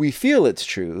No. we feel it's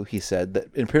true, he said,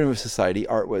 that in primitive society,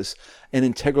 art was an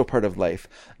integral part of life,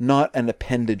 not an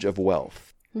appendage of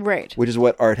wealth, Right. which is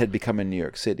what art had become in New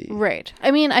York City. Right.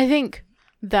 I mean, I think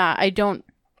that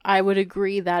I would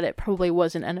agree that it probably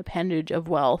wasn't an appendage of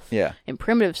wealth Yeah. in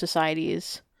primitive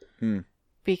societies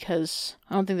because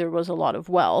I don't think there was a lot of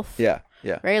wealth. Yeah.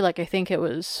 Yeah. Right? Like, I think it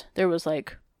was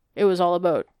all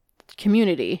about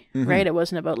community, right? It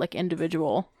wasn't about like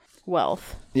individual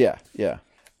wealth. Yeah, yeah.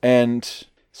 And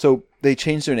so they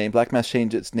changed their name. Black Mask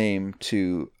changed its name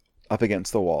to Up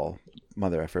Against the Wall,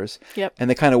 Mother Effers. Yep. And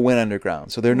they kind of went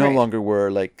underground. So they no Right. longer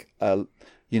were like, a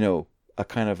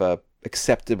kind of a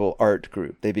acceptable art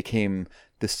group. They became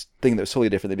this thing that was totally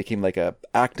different. They became like a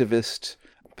activist,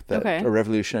 Okay. a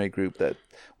revolutionary group that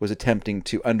was attempting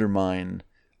to undermine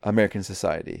American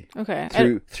society Okay.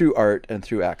 through art and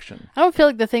through action. I don't feel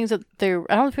like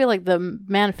I don't feel like the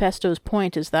manifesto's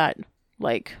point is that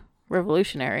like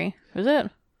revolutionary. Is it?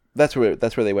 That's where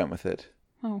they went with it.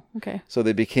 Oh, okay. So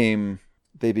they became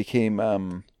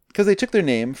because they took their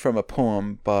name from a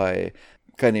poem by a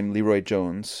guy named Leroy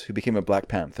Jones, who became a Black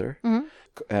Panther,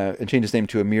 and changed his name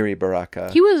to Amiri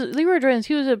Baraka. Leroy Jones.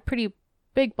 He was a pretty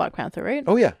big Black Panther, right?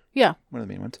 Oh yeah, Yeah. one of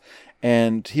the main ones.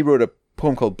 And he wrote a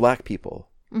poem called Black People.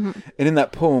 And in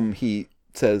that poem, he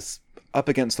says, "Up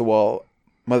against the wall,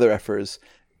 Mother Effers,"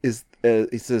 is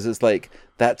he says it's like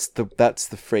that's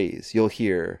the phrase you'll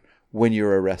hear when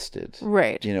you're arrested,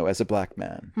 Right. as a black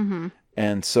man.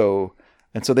 And so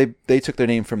they took their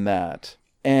name from that.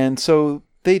 And so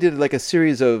they did like a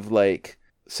series of like,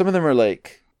 some of them are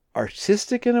like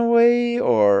artistic in a way,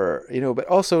 or but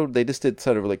also they just did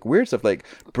sort of like weird stuff, like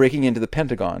breaking into the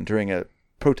Pentagon during a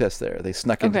protest there. They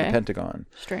snuck into the Okay. Pentagon.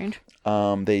 Strange.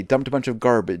 They dumped a bunch of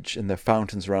garbage in the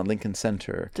fountains around Lincoln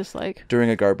Center Just like during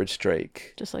a garbage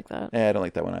strike. that. I don't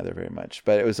like that one either very much,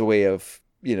 but it was a way of,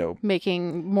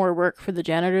 Making more work for the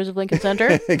janitors of Lincoln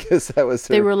Center. I guess that was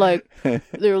They were like,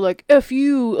 "F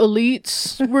you,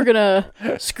 elites! We're gonna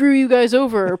screw you guys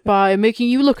over by making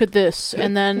you look at this,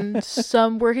 and then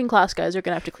some working class guys are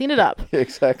gonna have to clean it up.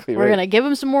 exactly We're right. gonna give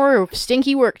them some more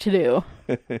stinky work to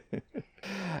do."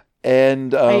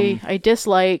 And I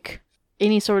dislike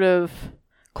any sort of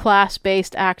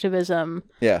class-based activism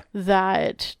yeah,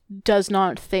 that does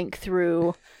not think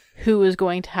through who is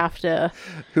going to have to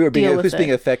who's with being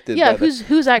it. affected? Yeah, by the-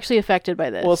 who's actually affected by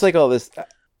this? Well, it's like all this,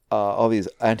 all these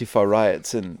Antifa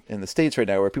riots in the States right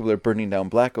now, where people are burning down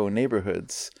black-owned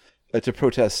neighborhoods to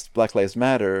protest Black Lives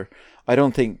Matter. I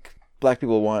don't think black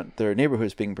people want their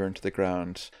neighborhoods being burned to the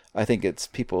ground. I think it's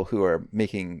people who are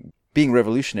being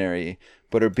revolutionary,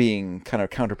 but are being kind of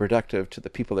counterproductive to the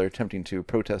people they're attempting to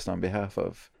protest on behalf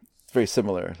of. It's very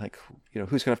similar. Like, who's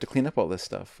going to have to clean up all this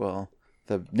stuff? Well,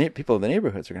 the people in the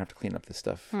neighborhoods are going to have to clean up this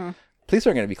stuff. Police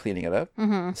aren't going to be cleaning it up.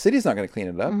 The city's not going to clean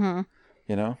it up.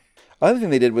 Other thing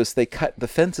they did was they cut the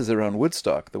fences around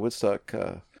Woodstock, the Woodstock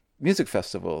Music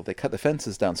Festival. They cut the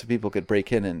fences down so people could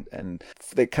break in, and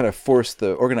they kind of forced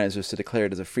the organizers to declare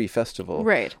it as a free festival.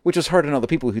 Right. Which was hard on all the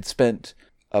people who'd spent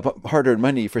hard-earned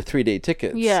money for 3-day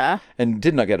tickets. Yeah. And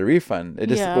did not get a refund.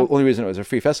 The only reason it was a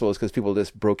free festival is because people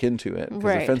just broke into it because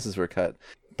Right. the fences were cut.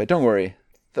 But don't worry.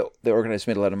 The organizers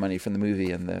made a lot of money from the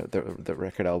movie and the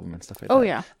record album and stuff like that. Oh,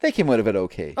 yeah. They came out of it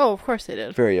okay. Oh, of course they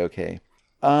did. Very okay.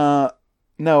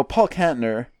 Now, Paul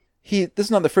Kantner, this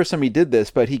is not the first time he did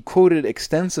this, but he quoted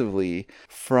extensively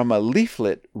from a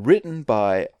leaflet written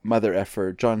by Mother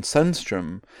Effer, John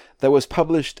Sundstrom, that was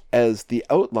published as the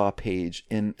Outlaw page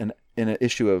in an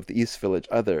issue of the East Village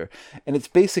Other. And it's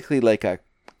basically like a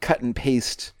cut and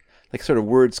paste, like sort of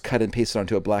words cut and pasted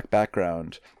onto a black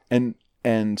background.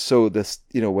 And so this,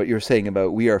 what you're saying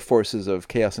about we are forces of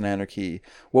chaos and anarchy,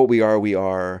 what we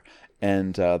are,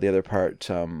 and the other part,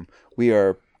 we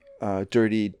are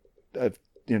dirty,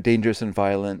 dangerous and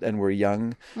violent, and we're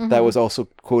young. That was also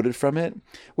quoted from it,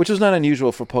 which was not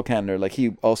unusual for Paul Kantner. Like he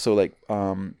also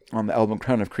on the album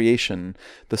Crown of Creation,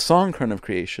 the song Crown of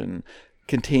Creation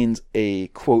contains a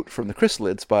quote from the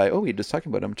Chrysalids by, you're just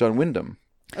talking about him, John Wyndham.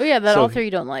 Oh, yeah, that So author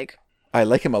you don't like. I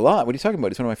like him a lot. What are you talking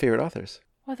about? He's one of my favorite authors.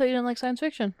 I thought you didn't like science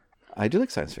fiction. I do like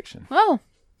science fiction. Oh.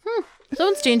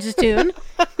 Someone's changed his tune.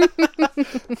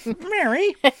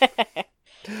 Mary.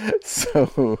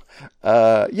 So,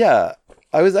 I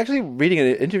was actually reading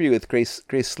an interview with Grace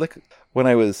Slick when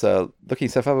I was looking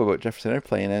stuff up about Jefferson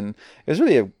Airplane, and it was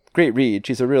really a great read.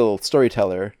 She's a real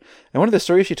storyteller. And one of the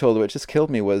stories she told, which just killed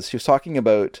me, was she was talking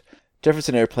about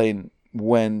Jefferson Airplane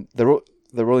when the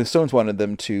Rolling Stones wanted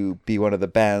them to be one of the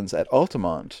bands at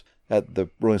Altamont. at the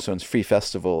Rolling Stones Free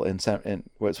Festival in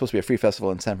what was supposed to be a free festival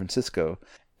in San Francisco.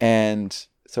 And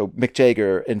so Mick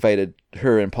Jagger invited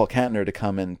her and Paul Kantner to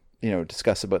come and,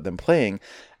 discuss about them playing.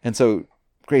 And so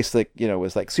Grace Slick,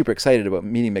 was like super excited about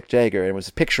meeting Mick Jagger and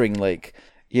was picturing like,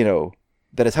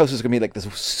 that his house was going to be like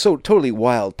this so totally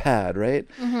wild pad, right?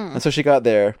 Mm-hmm. And so she got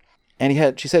there and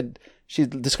she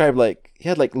described like, he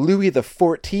had like Louis the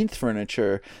 14th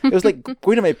furniture. It was like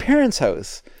going to my parents'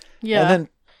 house. Yeah. And then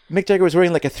Mick Jagger was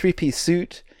wearing like a 3-piece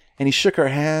suit and he shook her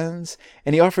hands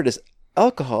and he offered us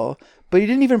alcohol, but he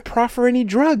didn't even proffer any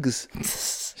drugs.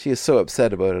 She is so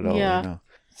upset about it all. Yeah.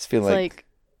 It's feeling like,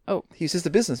 oh, he's just a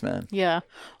businessman. Yeah.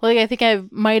 Well, I think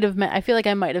I feel like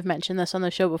I might have mentioned this on the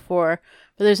show before,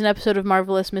 but there's an episode of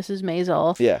Marvelous Mrs.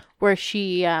 Maisel. Yeah. Where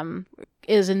she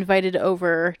is invited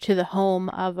over to the home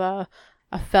of a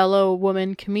fellow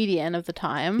woman comedian of the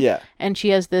time. Yeah. And she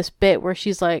has this bit where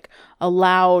she's like a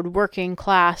loud working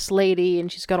class lady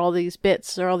and she's got all these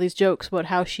bits or all these jokes about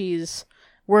how she's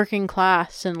working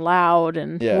class and loud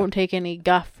and won't take any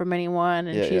guff from anyone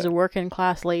and she's a working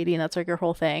class lady and that's like her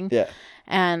whole thing. Yeah.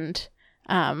 And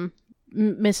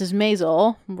Mrs.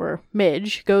 Maisel, or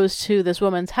Midge, goes to this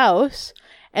woman's house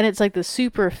and it's like the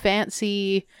super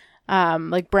fancy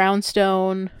like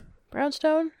brownstone.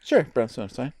 Sure,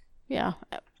 brownstone's fine. Yeah.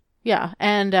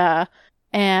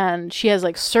 And she has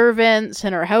like servants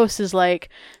and her house is like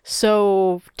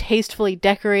so tastefully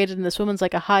decorated and this woman's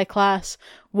like a high class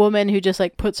woman who just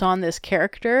like puts on this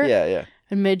character. Yeah.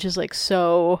 And Midge is like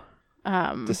so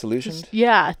disillusioned.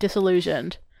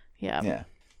 Disillusioned. Yeah. Yeah.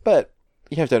 But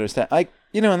you have to understand,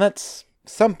 and that's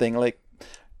something like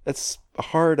it's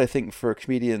hard, I think, for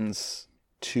comedians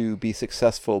to be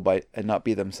successful and not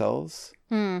be themselves.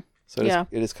 So it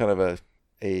is kind of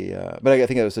but I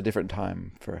think it was a different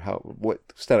time for what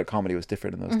stand-up comedy was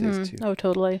different in those days too. Oh,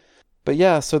 totally. But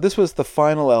yeah, so this was the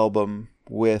final album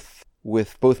with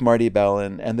both Marty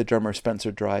Balin and the drummer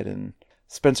Spencer Dryden.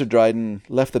 Spencer Dryden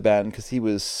left the band because he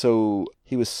was so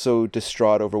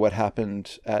distraught over what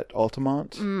happened at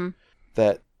Altamont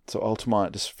so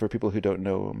Altamont, just for people who don't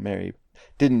know, Mary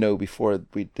didn't know before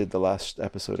we did the last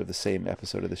episode of the same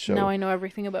episode of the show. Now I know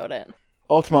everything about it.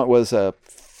 Altamont was a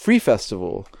free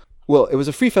festival. Well, it was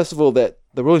a free festival that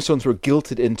the Rolling Stones were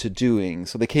guilted into doing.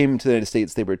 So they came to the United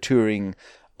States. They were touring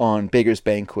on Beggar's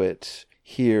Banquet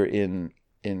here in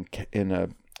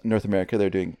North America. They're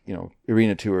doing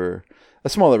arena tour, a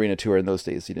small arena tour. In those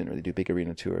days, you didn't really do big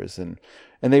arena tours, and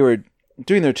they were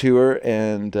doing their tour.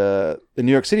 And in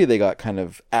New York City, they got kind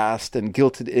of asked and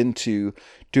guilted into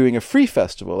doing a free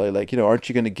festival. They're like, aren't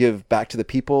you going to give back to the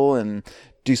people and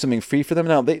do something free for them?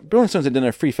 Now, Rolling Stones had done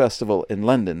a free festival in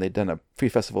London. They'd done a free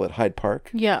festival at Hyde Park.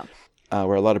 Yeah.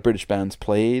 Where a lot of British bands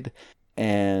played.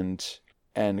 And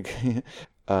I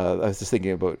was just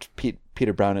thinking about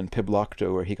Peter Brown and Pib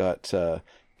Lockdow, where he got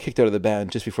kicked out of the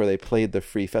band just before they played the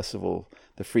free festival,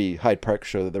 the free Hyde Park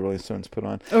show that the Rolling Stones put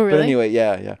on. Oh, really? But anyway,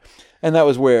 yeah. And that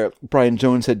was where Brian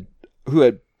Jones who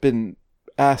had been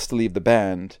asked to leave the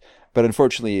band, but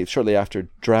unfortunately, shortly after,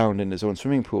 drowned in his own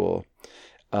swimming pool.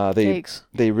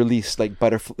 They released like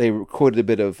Butterfly. They quoted a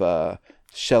bit of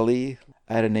Shelley,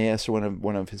 Adonais, or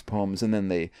one of his poems, and then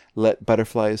they let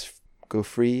Butterflies go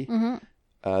free. Mm-hmm.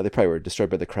 They probably were destroyed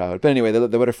by the crowd, but anyway, they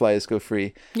let the Butterflies go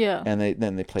free. Yeah, and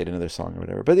then they played another song or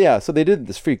whatever. But yeah, so they did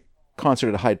this free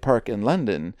concert at Hyde Park in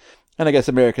London, and I guess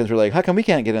Americans were like, "How come we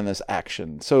can't get in this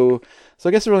action?" So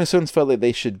I guess the Rolling Stones felt like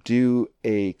they should do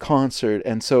a concert,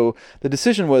 and so the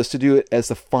decision was to do it as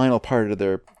the final part of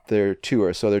their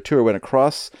tour. So their tour went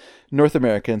across North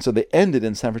America, and so they ended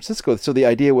in San Francisco. So the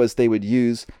idea was they would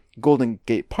use Golden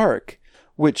Gate Park,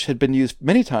 which had been used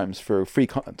many times for free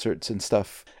concerts and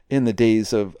stuff in the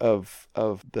days of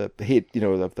the hate,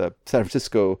 of the San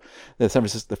Francisco,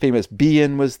 the famous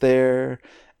Be-In was there.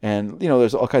 And,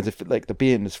 there's all kinds of, like, the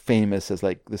Be-In is famous as,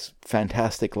 like, this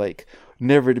fantastic, like,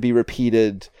 never to be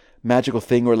repeated magical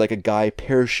thing where, like, a guy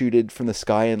parachuted from the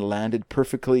sky and landed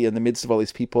perfectly in the midst of all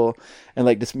these people and,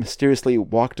 like, just mysteriously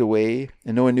walked away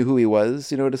and no one knew who he was.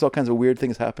 Just all kinds of weird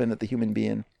things happen at the Human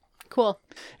Be-In. Cool.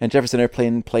 And Jefferson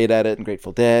Airplane played at it, and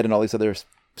Grateful Dead and all these other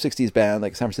 60s band,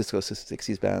 like San Francisco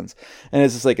 60s bands. And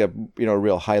it's just like a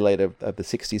real highlight of the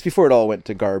 60s before it all went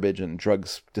to garbage and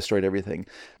drugs destroyed everything.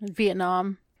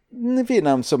 Vietnam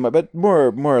so much, but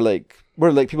more like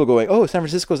people going, oh, San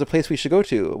Francisco is a place we should go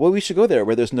to. Well, we should go there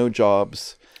where there's no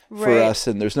jobs for us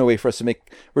and there's no way for us to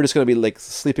we're just going to be like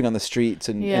sleeping on the streets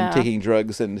and taking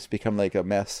drugs and just become like a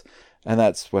mess. And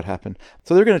that's what happened.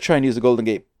 So they're going to try and use the Golden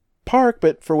Gate Park,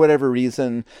 but for whatever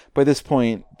reason, by this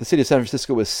point, the city of San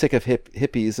Francisco was sick of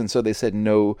hippies, and so they said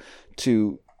no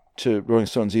to Rolling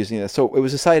Stones using this. So it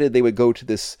was decided they would go to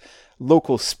this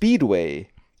local speedway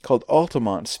called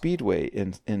Altamont Speedway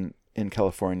in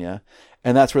California,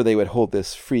 and that's where they would hold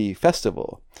this free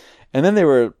festival. And then they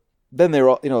were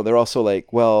all, they're also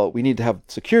like, well, we need to have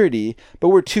security, but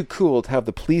we're too cool to have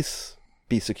the police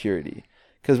be security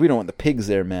because we don't want the pigs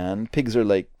there, man. Pigs are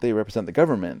like, they represent the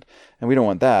government, and we don't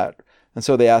want that. And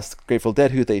so they asked Grateful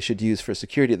Dead who they should use for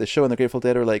security at the show, and the Grateful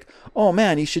Dead are like, "Oh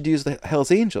man, you should use the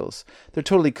Hells Angels. They're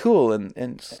totally cool, and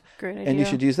Great idea. and you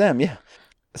should use them." Yeah.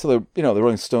 So the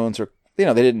Rolling Stones are, they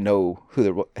didn't know who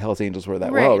the Hells Angels were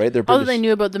that well, right? They're All British. they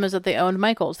knew about them is that they owned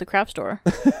Michael's, the craft store.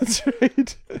 That's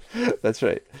right. That's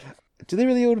right. Do they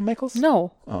really own Michaels?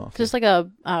 No, Oh, okay. just like a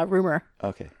rumor.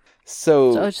 Okay.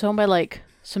 So it's owned by like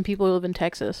some people who live in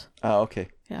Texas. Oh, okay.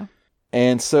 Yeah,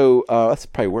 And so that's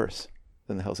probably worse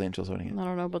than the Hells Angels owning it. I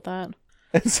don't know about that.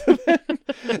 And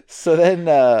so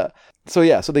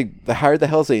they hired the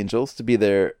Hells Angels to be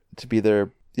their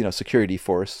security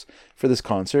force for this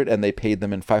concert, and they paid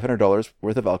them in $500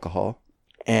 worth of alcohol,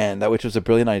 and which was a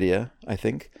brilliant idea, I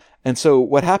think. And so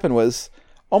what happened was,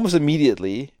 almost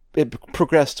immediately, it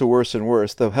progressed to worse and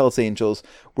worse. The Hells Angels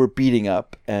were beating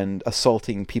up and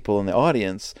assaulting people in the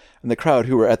audience and the crowd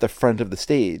who were at the front of the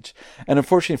stage. And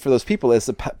unfortunately for those people, as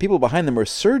the people behind them were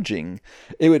surging,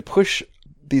 it would push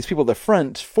these people at the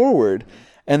front forward,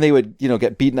 and they would,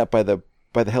 get beaten up by the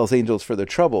Hells Angels for their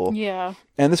trouble. Yeah.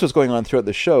 And this was going on throughout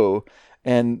the show.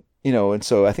 And, and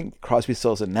so I think Crosby,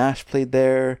 Stills and Nash played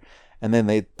there. And then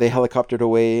they helicoptered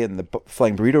away, and the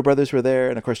Flying Burrito Brothers were there.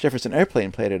 And of course, Jefferson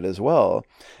Airplane played it as well.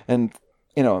 And,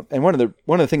 and one of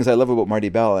the things I love about Marty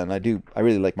Balin, I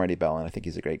really like Marty Balin. I think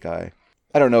he's a great guy.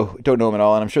 I don't know him at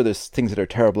all. And I'm sure there's things that are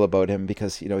terrible about him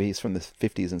because, he's from the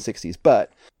 50s and 60s.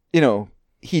 But,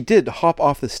 he did hop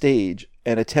off the stage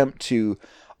and attempt to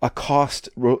accost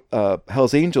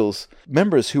Hells Angels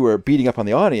members who were beating up on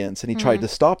the audience, and he tried to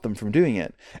stop them from doing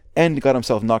it, and got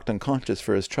himself knocked unconscious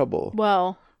for his trouble.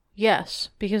 Well, yes,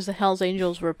 because the Hells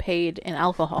Angels were paid in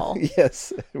alcohol.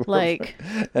 Yes.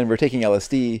 And we're taking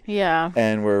LSD. Yeah.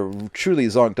 And we're truly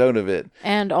zonked out of it.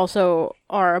 And also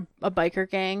are a biker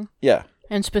gang. Yeah.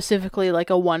 And specifically like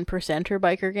a 1%er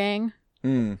biker gang.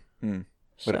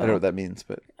 But I don't know what that means,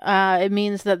 but it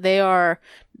means that they are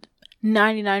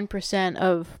 99%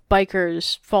 of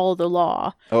bikers follow the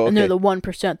law, and they're the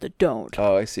 1% that don't.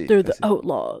 Oh, I see. They're the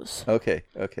outlaws. Okay.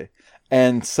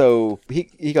 And so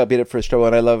he got beat up for his trouble,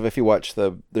 and I love, if you watch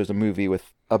there's a movie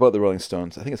about the Rolling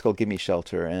Stones. I think it's called Gimme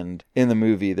Shelter, and in the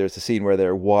movie there's a scene where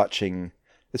they're watching.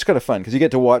 It's kind of fun because you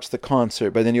get to watch the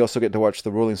concert, but then you also get to watch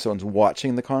the Rolling Stones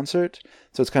watching the concert.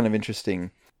 So it's kind of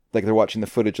interesting, like they're watching the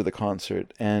footage of the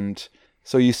concert, and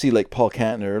so you see like Paul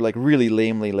Kantner like really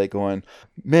lamely like going,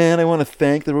 "Man, I want to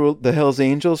thank the Hells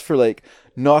Angels for like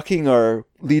knocking our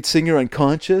lead singer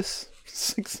unconscious."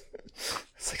 It's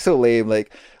like so lame.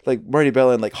 Like Marty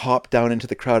Balin like hopped down into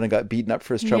the crowd and got beaten up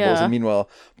for his troubles, Yeah. and meanwhile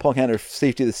Paul Kantner,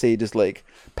 safety of the stage, is like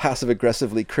passive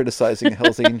aggressively criticizing the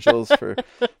Hells Angels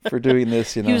for doing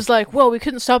this. He was like, "Well, we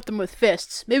couldn't stop them with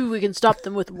fists. Maybe we can stop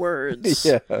them with words."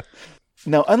 Yeah.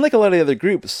 Now, unlike a lot of the other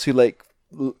groups who like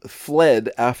fled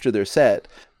after their set,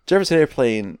 Jefferson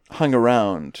Airplane hung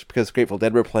around because Grateful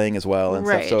Dead were playing as well and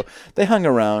Right. stuff. So they hung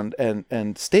around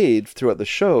and stayed throughout the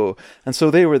show, and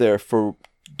so they were there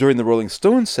during the Rolling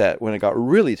Stones set when it got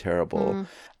really terrible,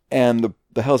 and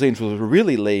the Hells Angels were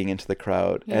really laying into the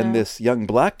crowd. Yeah. And this young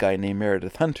black guy named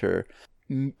Meredith Hunter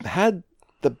had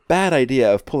the bad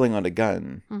idea of pulling out a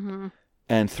gun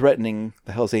and threatening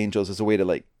the Hells Angels as a way to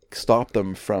like stop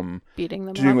them from Beating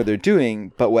them doing up. what they're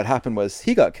doing. But what happened was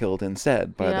he got killed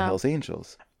instead by the Yeah. Hells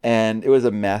Angels, and it was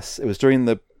a mess. It was during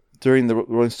the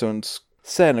Rolling Stones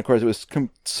set, and of course it was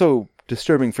so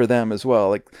disturbing for them as well.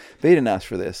 Like they didn't ask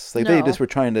for this. Like they No. just were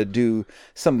trying to do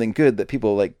something good that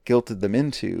people like guilted them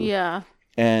into. Yeah.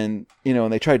 And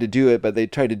and they tried to do it, but they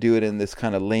tried to do it in this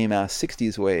kind of lame ass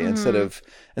 60s way instead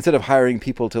of hiring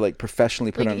people to like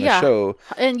professionally put Like, on yeah. the show.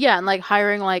 And like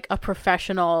hiring like a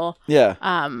professional Yeah.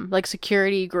 like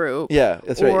security group. Yeah,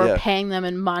 that's right. Or Yeah. paying them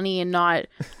in money and not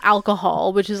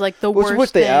alcohol, which is like the Which worst is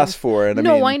what they thing. asked for, and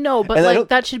I know, but and I like don't-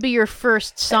 that should be your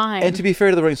first sign. And to be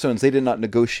fair to the Rolling Stones, they did not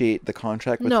negotiate the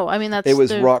contract with. No, I mean that's It was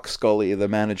the, Rock Scully, the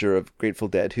manager of Grateful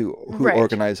Dead, who Right.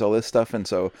 organized all this stuff, and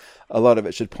so a lot of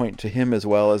it should point to him as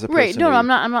well as a person. Right. No, who- I'm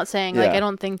not saying like Yeah. I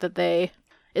don't think that they.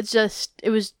 It's just it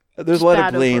was. There's just a lot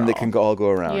bad of blame that overall. can all go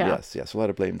around. Yeah. Yes, a lot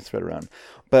of blame to spread around.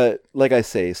 But like I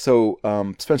say, so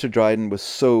Spencer Dryden was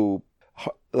so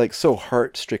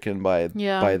heart stricken by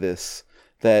this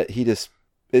that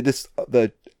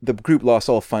the group lost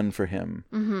all fun for him,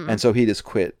 and so he just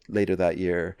quit later that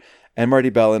year. And Marty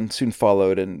Balin soon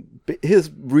followed, and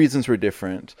his reasons were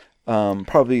different.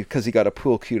 Probably because he got a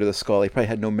pool cue to the skull. He probably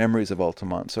had no memories of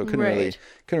Altamont, so it couldn't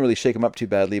really shake him up too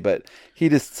badly. But he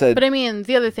just said, But I mean,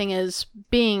 the other thing is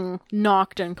being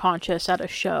knocked unconscious at a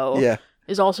show. Yeah.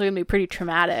 Is also going to be pretty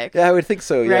traumatic. Yeah, I would think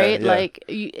so. Yeah, right? yeah. Like,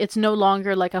 it's no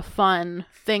longer like a fun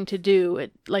thing to do.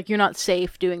 Like, you're not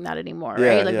safe doing that anymore,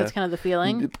 Yeah, right? Like, yeah. that's kind of the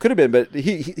feeling. It could have been, but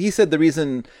he said the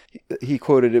reason he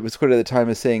quoted, it was quoted at the time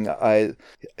as saying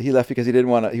he left because he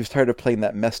didn't want to. He was tired of playing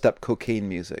that messed up cocaine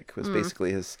music. Was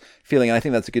basically his feeling, and I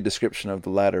think that's a good description of the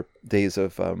latter days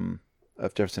of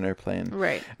Jefferson Airplane.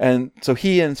 Right. And so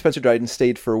he and Spencer Dryden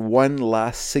stayed for one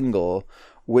last single,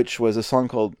 which was a song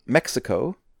called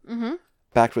Mexico. Mm-hmm.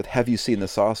 Backed with Have You Seen the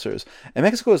Saucers? And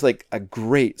Mexico is like a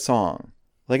great song.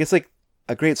 Like, it's like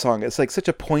a great song. It's like such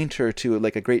a pointer to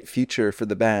like a great future for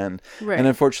the band. Right. And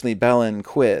unfortunately, Bellin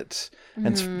quit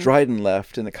and Dryden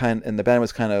left, and the band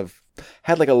was kind of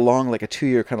had like a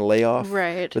 2-year kind of layoff.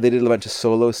 Right. Where they did a bunch of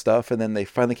solo stuff, and then they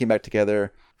finally came back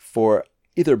together for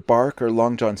either Bark or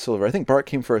Long John Silver. I think Bark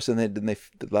came first, and then the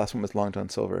last one was Long John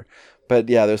Silver. But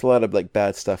yeah, there's a lot of like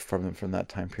bad stuff from them from that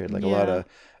time period. Like a lot of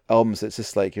albums, it's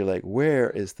just like, you're like, where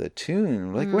is the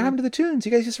tune? Like, what happened to the tunes?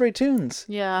 You guys just write tunes.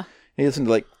 Yeah. You listen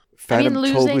to like Phantom Toll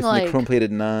losing, Booth and like, the Chrome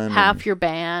Plated Nun. Half your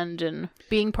band and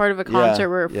being part of a concert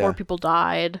where yeah. 4 people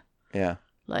died. Yeah.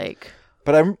 Like.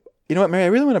 But you know what, Mary? I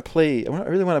really want to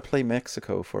play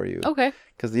Mexico for you. Okay.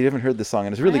 Because you haven't heard this song,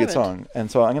 and it's a really good song.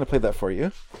 And so I'm going to play that for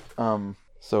you.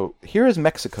 So here is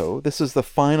Mexico. This is the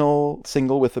final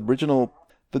single with original,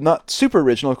 but not super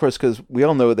original, of course, because we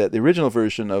all know that the original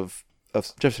version of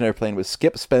Jefferson Airplane was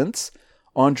Skip Spence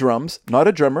on drums, not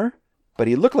a drummer, but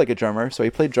he looked like a drummer, so he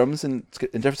played drums in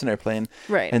Jefferson Airplane.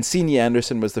 Right. And Sini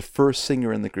Anderson was the first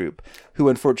singer in the group, who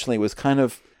unfortunately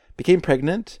became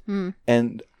pregnant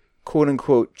and quote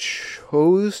unquote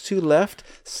chose to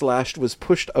was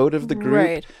pushed out of the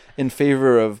group in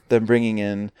favor of them bringing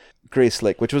in Grace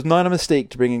Slick, which was not a mistake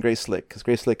to bring in Grace Slick, because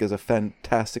Grace Slick is a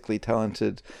fantastically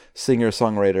talented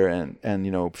singer-songwriter, and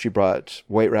you know, she brought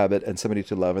White Rabbit and Somebody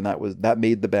to Love, and that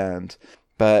made the band.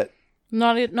 But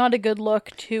not a good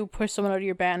look to push someone out of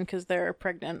your band because they're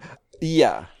pregnant.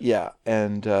 Yeah.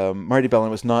 And Marty Bellin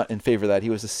was not in favor of that. He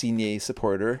was a Signé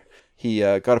supporter. He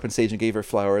got up on stage and gave her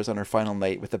flowers on her final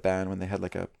night with the band when they had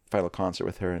like a final concert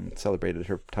with her and celebrated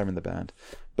her time in the band.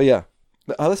 But yeah.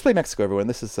 Let's play Mexico, everyone.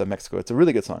 This is Mexico. It's a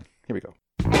really good song. Here we go.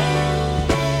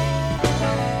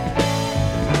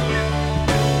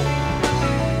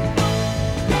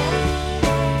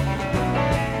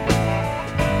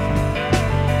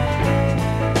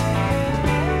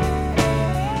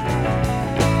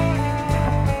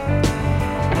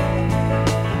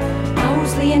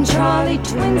 Owsley and Charlie,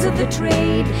 twins of the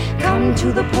trade, come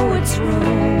to the poet's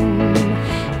room,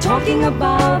 talking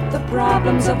about the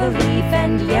problems of a leaf,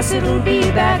 and yes, it'll be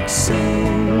back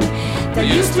soon. There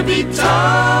used to be tons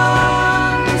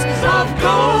of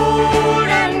gold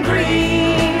and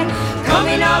green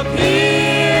coming up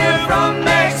here from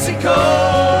Mexico.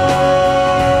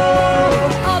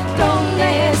 ¿A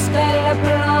dónde está la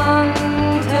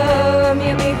planta, mi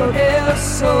amigo del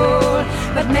sol?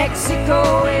 But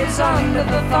Mexico is under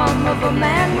the thumb of a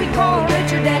man we call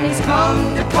Richard, and he's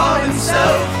come to call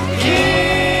himself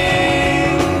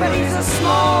king. But he's a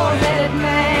small-headed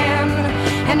man,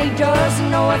 and he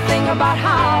doesn't know a thing about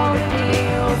how to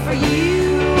deal for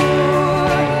you.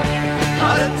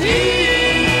 How to deal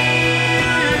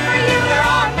for you. There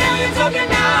are millions of you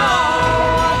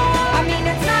now. I mean,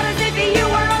 it's not as if you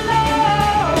were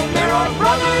alone. There are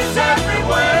brothers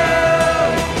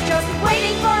everywhere, Just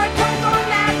waiting for a trunk on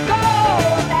that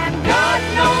gold, and God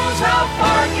knows how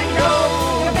far you go.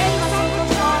 you're famous, Uncle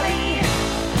Charlie,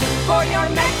 for your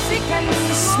Mexican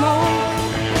smoke.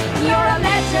 You're a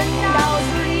legend,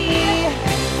 Owsley,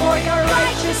 for your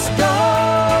righteous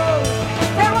gold.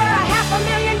 There were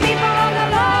 500,000 people on the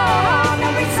lawn,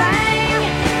 and we sang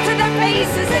to their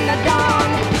faces in the dawn.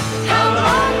 How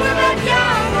long will that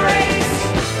young race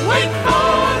wait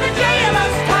for the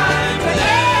jailer's time to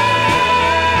end?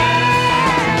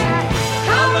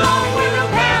 How long will the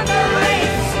panther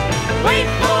race wait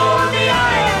for the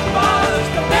iron bars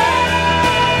to bend?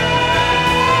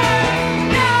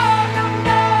 No,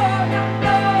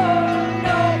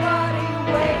 nobody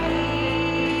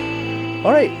waits.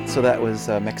 All right, so that was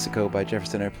Mexico by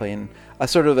Jefferson Airplane, a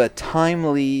sort of a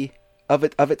timely, of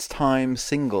its time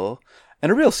single,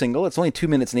 and a real single. It's only 2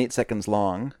 minutes and 8 seconds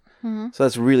long, so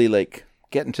that's really like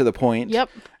getting to the point. Yep.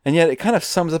 And yet it kind of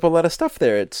sums up a lot of stuff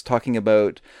there. It's talking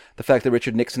about the fact that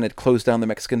Richard Nixon had closed down the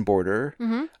Mexican border,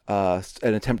 an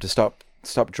attempt to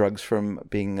stop drugs from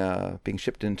being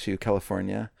shipped into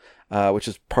California, which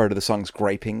is part of the song's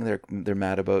griping. They're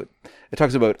mad about. It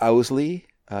talks about Owsley.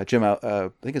 Jim. I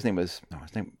think his name was I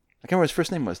can't remember what his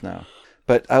first name was now.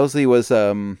 But Owsley was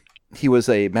he was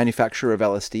a manufacturer of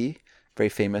LSD, very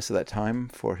famous at that time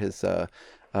for his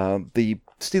the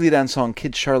Steely Dan song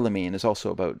 "Kid Charlemagne" is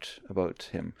also about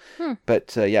him.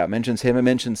 But it mentions him. It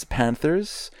mentions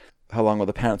Panthers. How long will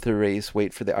the Panther race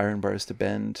wait for the iron bars to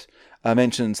bend?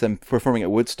 Mentions them performing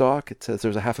at Woodstock. It says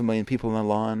there's 500,000 people on the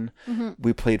lawn.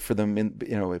 We played for them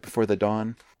before the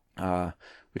dawn,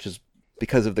 which is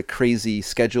because of the crazy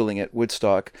scheduling at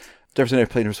Woodstock. Jefferson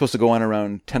Airplane was supposed to go on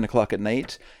around 10 o'clock at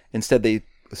night. Instead, they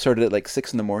started at like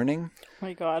 6 in the morning. Oh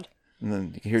my God. And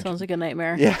then you can hear Sounds like a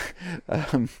nightmare. Yeah.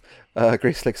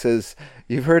 Grace Slick says,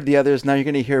 "You've heard the others, now you're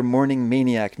going to hear morning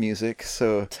maniac music."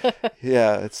 So,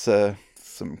 yeah, it's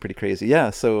some pretty crazy.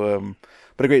 Yeah, so,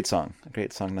 but a great song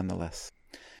nonetheless.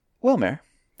 Well, Mare,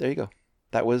 there you go.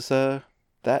 That was,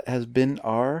 that's been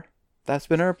our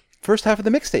first half of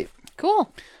the mixtape.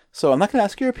 Cool. So I'm not going to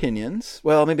ask your opinions.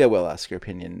 Well, maybe I will ask your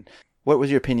opinion. What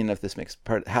was your opinion of this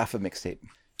half of mixtape?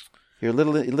 You're a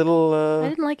little. I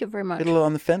didn't like it very much. Little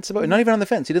on the fence about it. Not even on the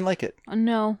fence. You didn't like it.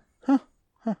 No. Huh.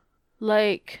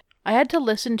 Like, I had to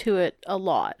listen to it a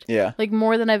lot. Yeah. Like,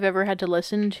 more than I've ever had to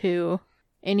listen to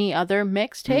any other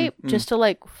mixtape, just to,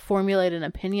 like, formulate an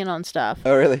opinion on stuff.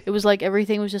 Oh, really? It was like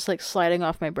everything was just, like, sliding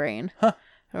off my brain. Huh.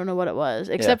 I don't know what it was.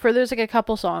 Except for there's, like, a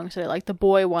couple songs that I like. The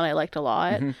Boy one I liked a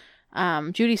lot.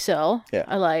 Judy Sill,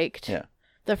 I liked. Yeah.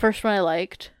 The first one I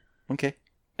liked. Okay.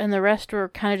 And the rest were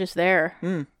kind of just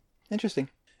there. Interesting.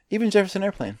 Even Jefferson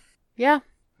Airplane. Yeah.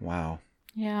 Wow.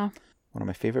 Yeah. One of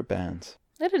my favorite bands.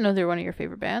 I didn't know they were one of your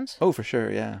favorite bands. Oh, for sure.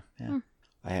 Yeah.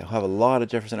 I have a lot of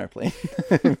Jefferson Airplane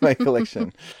in my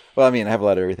collection. Well, I mean, I have a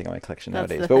lot of everything in my collection That's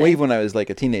nowadays. the But thing. even when I was like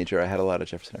a teenager, I had a lot of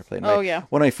Jefferson Airplane. Oh, yeah.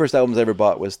 One of my first albums I ever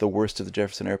bought was The Worst of the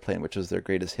Jefferson Airplane, which was their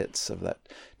greatest hits of that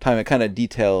time. It kind of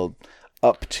detailed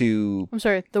up to... I'm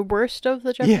sorry, The Worst of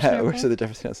the Jefferson Airplane? Worst of the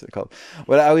Jefferson, that's what it's called.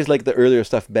 But I always liked the earlier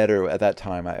stuff better at that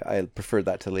time. I preferred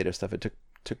that to later stuff. It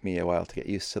took me a while to get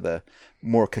used to the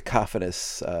more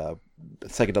cacophonous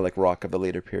psychedelic rock of the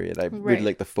later period. I really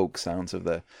like the folk sounds of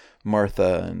the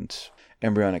Martha and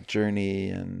Embryonic Journey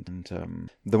and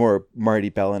the more Marty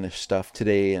Bellinish stuff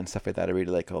today and stuff like that. I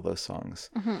really like all those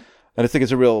songs. And I think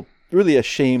it's really a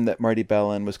shame that Marty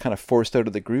Bellin was kind of forced out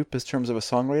of the group in terms of a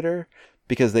songwriter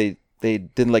because they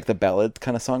didn't like the ballad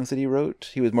kind of songs that he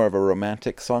wrote. He was more of a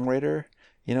romantic songwriter,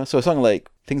 So a song like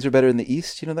Things Are Better in the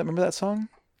East, remember that song?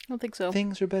 I don't think so.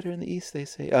 Things are better in the East, they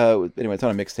say. Anyway, it's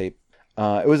on a mixtape.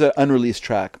 It was an unreleased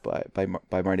track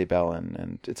by Marty Bellin,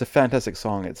 and it's a fantastic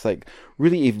song. It's like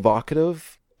really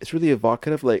evocative. It's really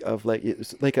evocative,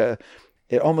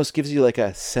 it almost gives you like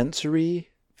a sensory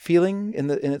feeling in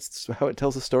its how it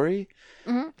tells the story,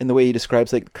 in the way he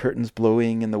describes like curtains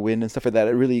blowing in the wind and stuff like that.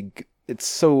 It's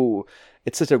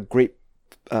such a great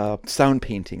sound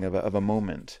painting of a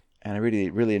moment. And I really,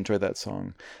 really enjoyed that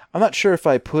song. I'm not sure if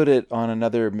I put it on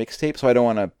another mixtape, so I don't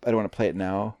want to play it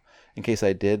now in case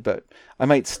I did, but I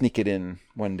might sneak it in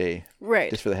one day,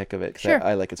 just for the heck of it, because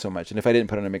I like it so much. And if I didn't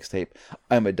put it on a mixtape,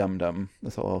 I'm a dum-dum.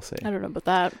 That's all I'll say. I don't know about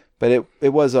that. But it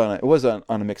was on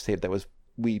a mixtape that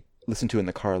we listened to in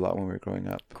the car a lot when we were growing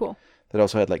up. Cool. That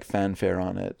also had like fanfare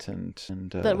on it and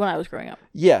that when I was growing up.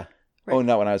 Yeah. Right. Oh,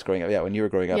 not when I was growing up. Yeah, when you were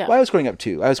growing up. Yeah. Well, I was growing up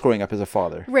too. I was growing up as a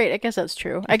father. Right, I guess that's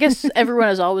true. I guess everyone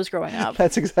is always growing up.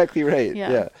 That's exactly right.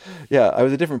 Yeah. Yeah. I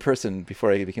was a different person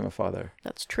before I became a father.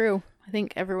 That's true. I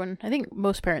think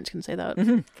most parents can say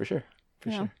that. For sure.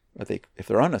 For sure. If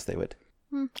they're honest, they would.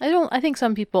 I think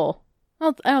some people,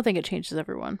 I don't think it changes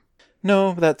everyone.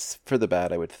 No, that's for the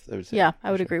bad, I would say. Yeah,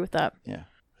 I would agree with that. Yeah,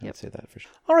 I would say that for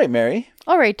sure. All right, Mary.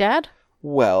 All right, Dad.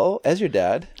 Well, as your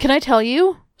dad. Can I tell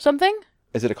you something?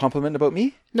 Is it a compliment about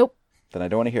me? Nope. Then I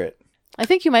don't want to hear it. I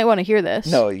think you might want to hear this.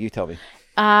 No, you tell me.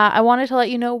 I wanted to let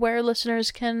you know where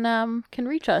listeners can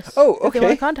reach us. Oh, okay. If they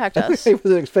want to contact us. I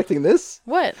wasn't expecting this.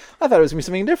 What? I thought it was going to be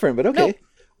something different, but okay. Nope.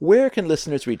 Where can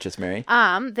listeners reach us, Mary?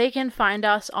 They can find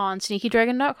us on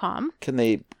sneakydragon.com. Can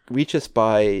they reach us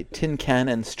by tin can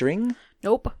and string?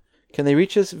 Nope. Can they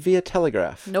reach us via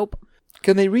telegraph? Nope.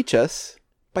 Can they reach us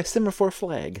by semaphore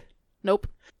flag? Nope.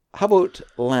 How about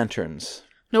lanterns?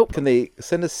 Nope. Can they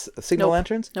send us signal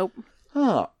lanterns? Nope.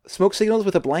 Smoke signals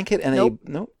with a blanket and Nope.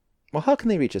 Nope. Well, how can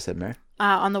they reach us then, Mary?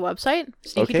 On the website,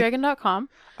 sneakydragon.com.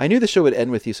 I knew the show would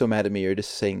end with you so mad at me. You're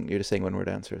just saying one word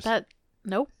answers.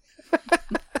 Nope.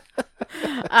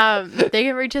 They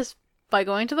can reach us by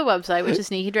going to the website, which is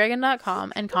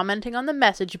sneakydragon.com, and commenting on the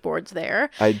message boards there.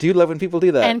 I do love when people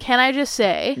do that. And can I just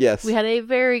say, yes, we had a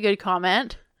very good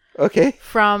comment. Okay.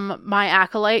 From my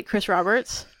acolyte, Chris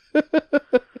Roberts.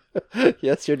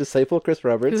 Yes, your disciple, Chris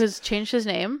Roberts. Who has changed his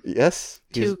name. Yes.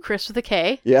 To Chris with a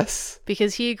K. Yes.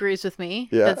 Because he agrees with me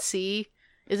that C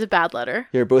is a bad letter.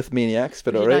 You're both maniacs,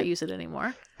 but We all should not right. use it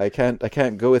anymore. I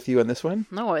can't go with you on this one.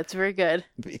 No, it's very good.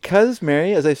 Because,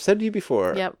 Mary, as I've said to you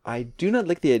before, Yep. I do not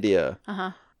like the idea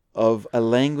Uh-huh. of a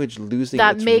language losing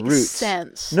That its makes roots.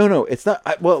 sense. No, it's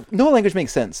not. Well, no language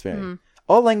makes sense, Mary.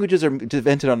 All languages are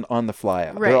invented on the fly.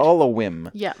 Mm-hmm. Right. They're all a whim.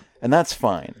 Yeah. And that's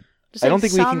fine. Just I don't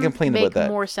like think we can some complain make about that.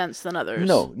 more sense than others.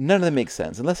 No, none of them make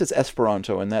sense. Unless it's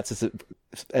Esperanto, and that's an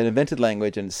invented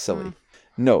language and it's silly. Mm.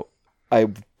 No, I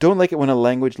don't like it when a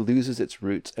language loses its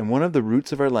roots. And one of the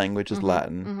roots of our language is Mm-hmm.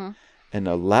 Latin. And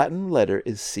a Latin letter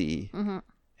is C.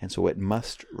 And so it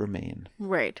must remain.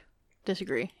 Right.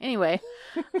 Disagree. Anyway,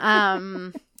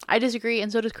 I disagree,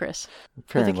 and so does Chris.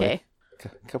 Apparently. With a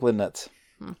K. A couple of nuts.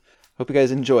 Hope you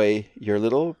guys enjoy your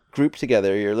little group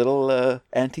together, your little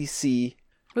anti-C.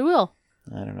 We will.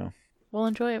 I don't know. We'll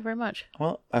enjoy it very much.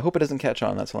 Well, I hope it doesn't catch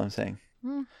on. That's all I'm saying.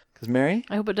 Because Mary,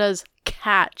 I hope it does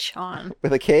catch on.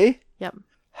 with a K, Yep.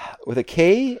 with a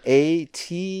K,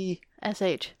 A-T.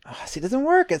 S-H. Oh, see, it doesn't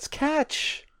work. It's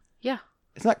catch. Yeah.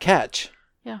 It's not catch.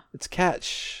 Yeah. It's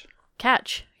catch.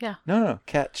 Catch. Yeah. No,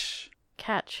 catch.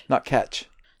 Catch. Not catch.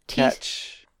 Teeth.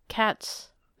 Catch. Cats.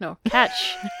 No,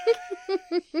 catch.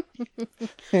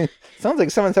 Sounds like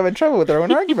someone's having trouble with their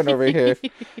own argument over here.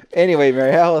 Anyway,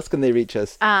 Mary, how else can they reach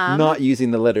us? Not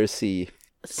using the letter C.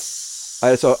 I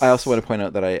also want to point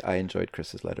out that I enjoyed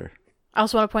Chris's letter. I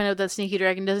also want to point out that Sneaky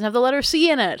Dragon doesn't have the letter C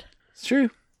in it. It's true.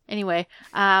 Anyway,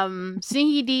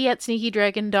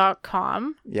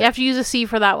 sneakyd@sneakydragon.com. You Yeah. have to use a C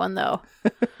for that one, though.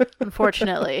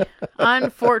 Unfortunately.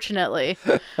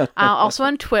 Also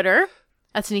on Twitter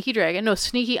at Sneaky Dragon. No,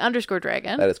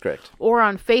 Sneaky_Dragon. That is correct. Or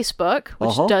on Facebook,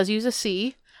 which Uh-huh. does use a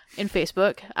C in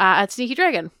Facebook, at Sneaky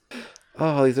Dragon.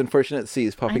 Oh, these unfortunate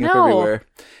C's popping I up know. everywhere.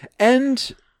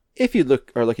 And if you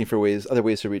are looking for other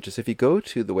ways to reach us, if you go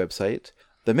to the website,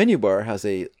 the menu bar has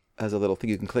a little thing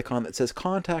you can click on that says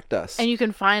 "Contact Us." And you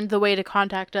can find the way to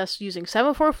contact us using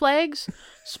semaphore flags,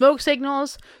 smoke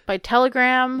signals, by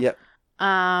telegram, Yep.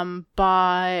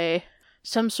 by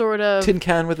some sort of Tin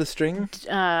can with a string.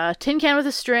 tin can with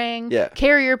a string, Yeah.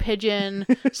 carrier pigeon,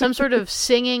 some sort of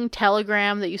singing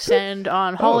telegram that you send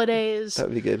on holidays. That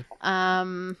would be good.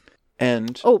 Um,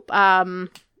 And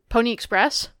Pony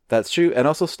Express, that's true. And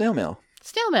also snail mail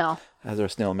snail mail. has our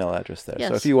snail mail address there. So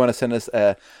Yes. if you want to send us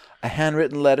a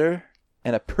handwritten letter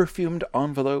and a perfumed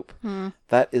envelope,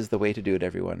 that is the way to do it,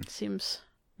 everyone. Seems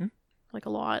like a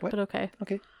lot, What? but okay.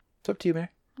 Okay. It's up to you, Mary.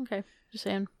 Okay, just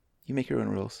saying. You make your own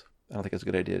rules. I don't think it's a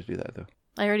good idea to do that, though.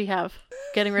 I already have.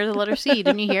 Getting rid of the letter C,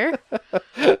 didn't you hear?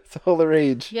 It's all the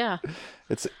rage. Yeah.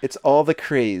 It's all the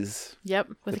craze. Yep,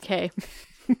 with a K.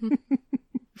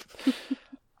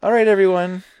 All right,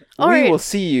 everyone. All we right. will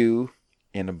see you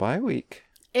in a bye week.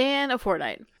 And a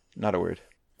fortnight. Not a word.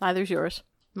 Neither's yours.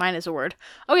 Mine is a word.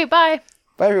 Okay, bye.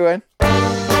 Bye, everyone.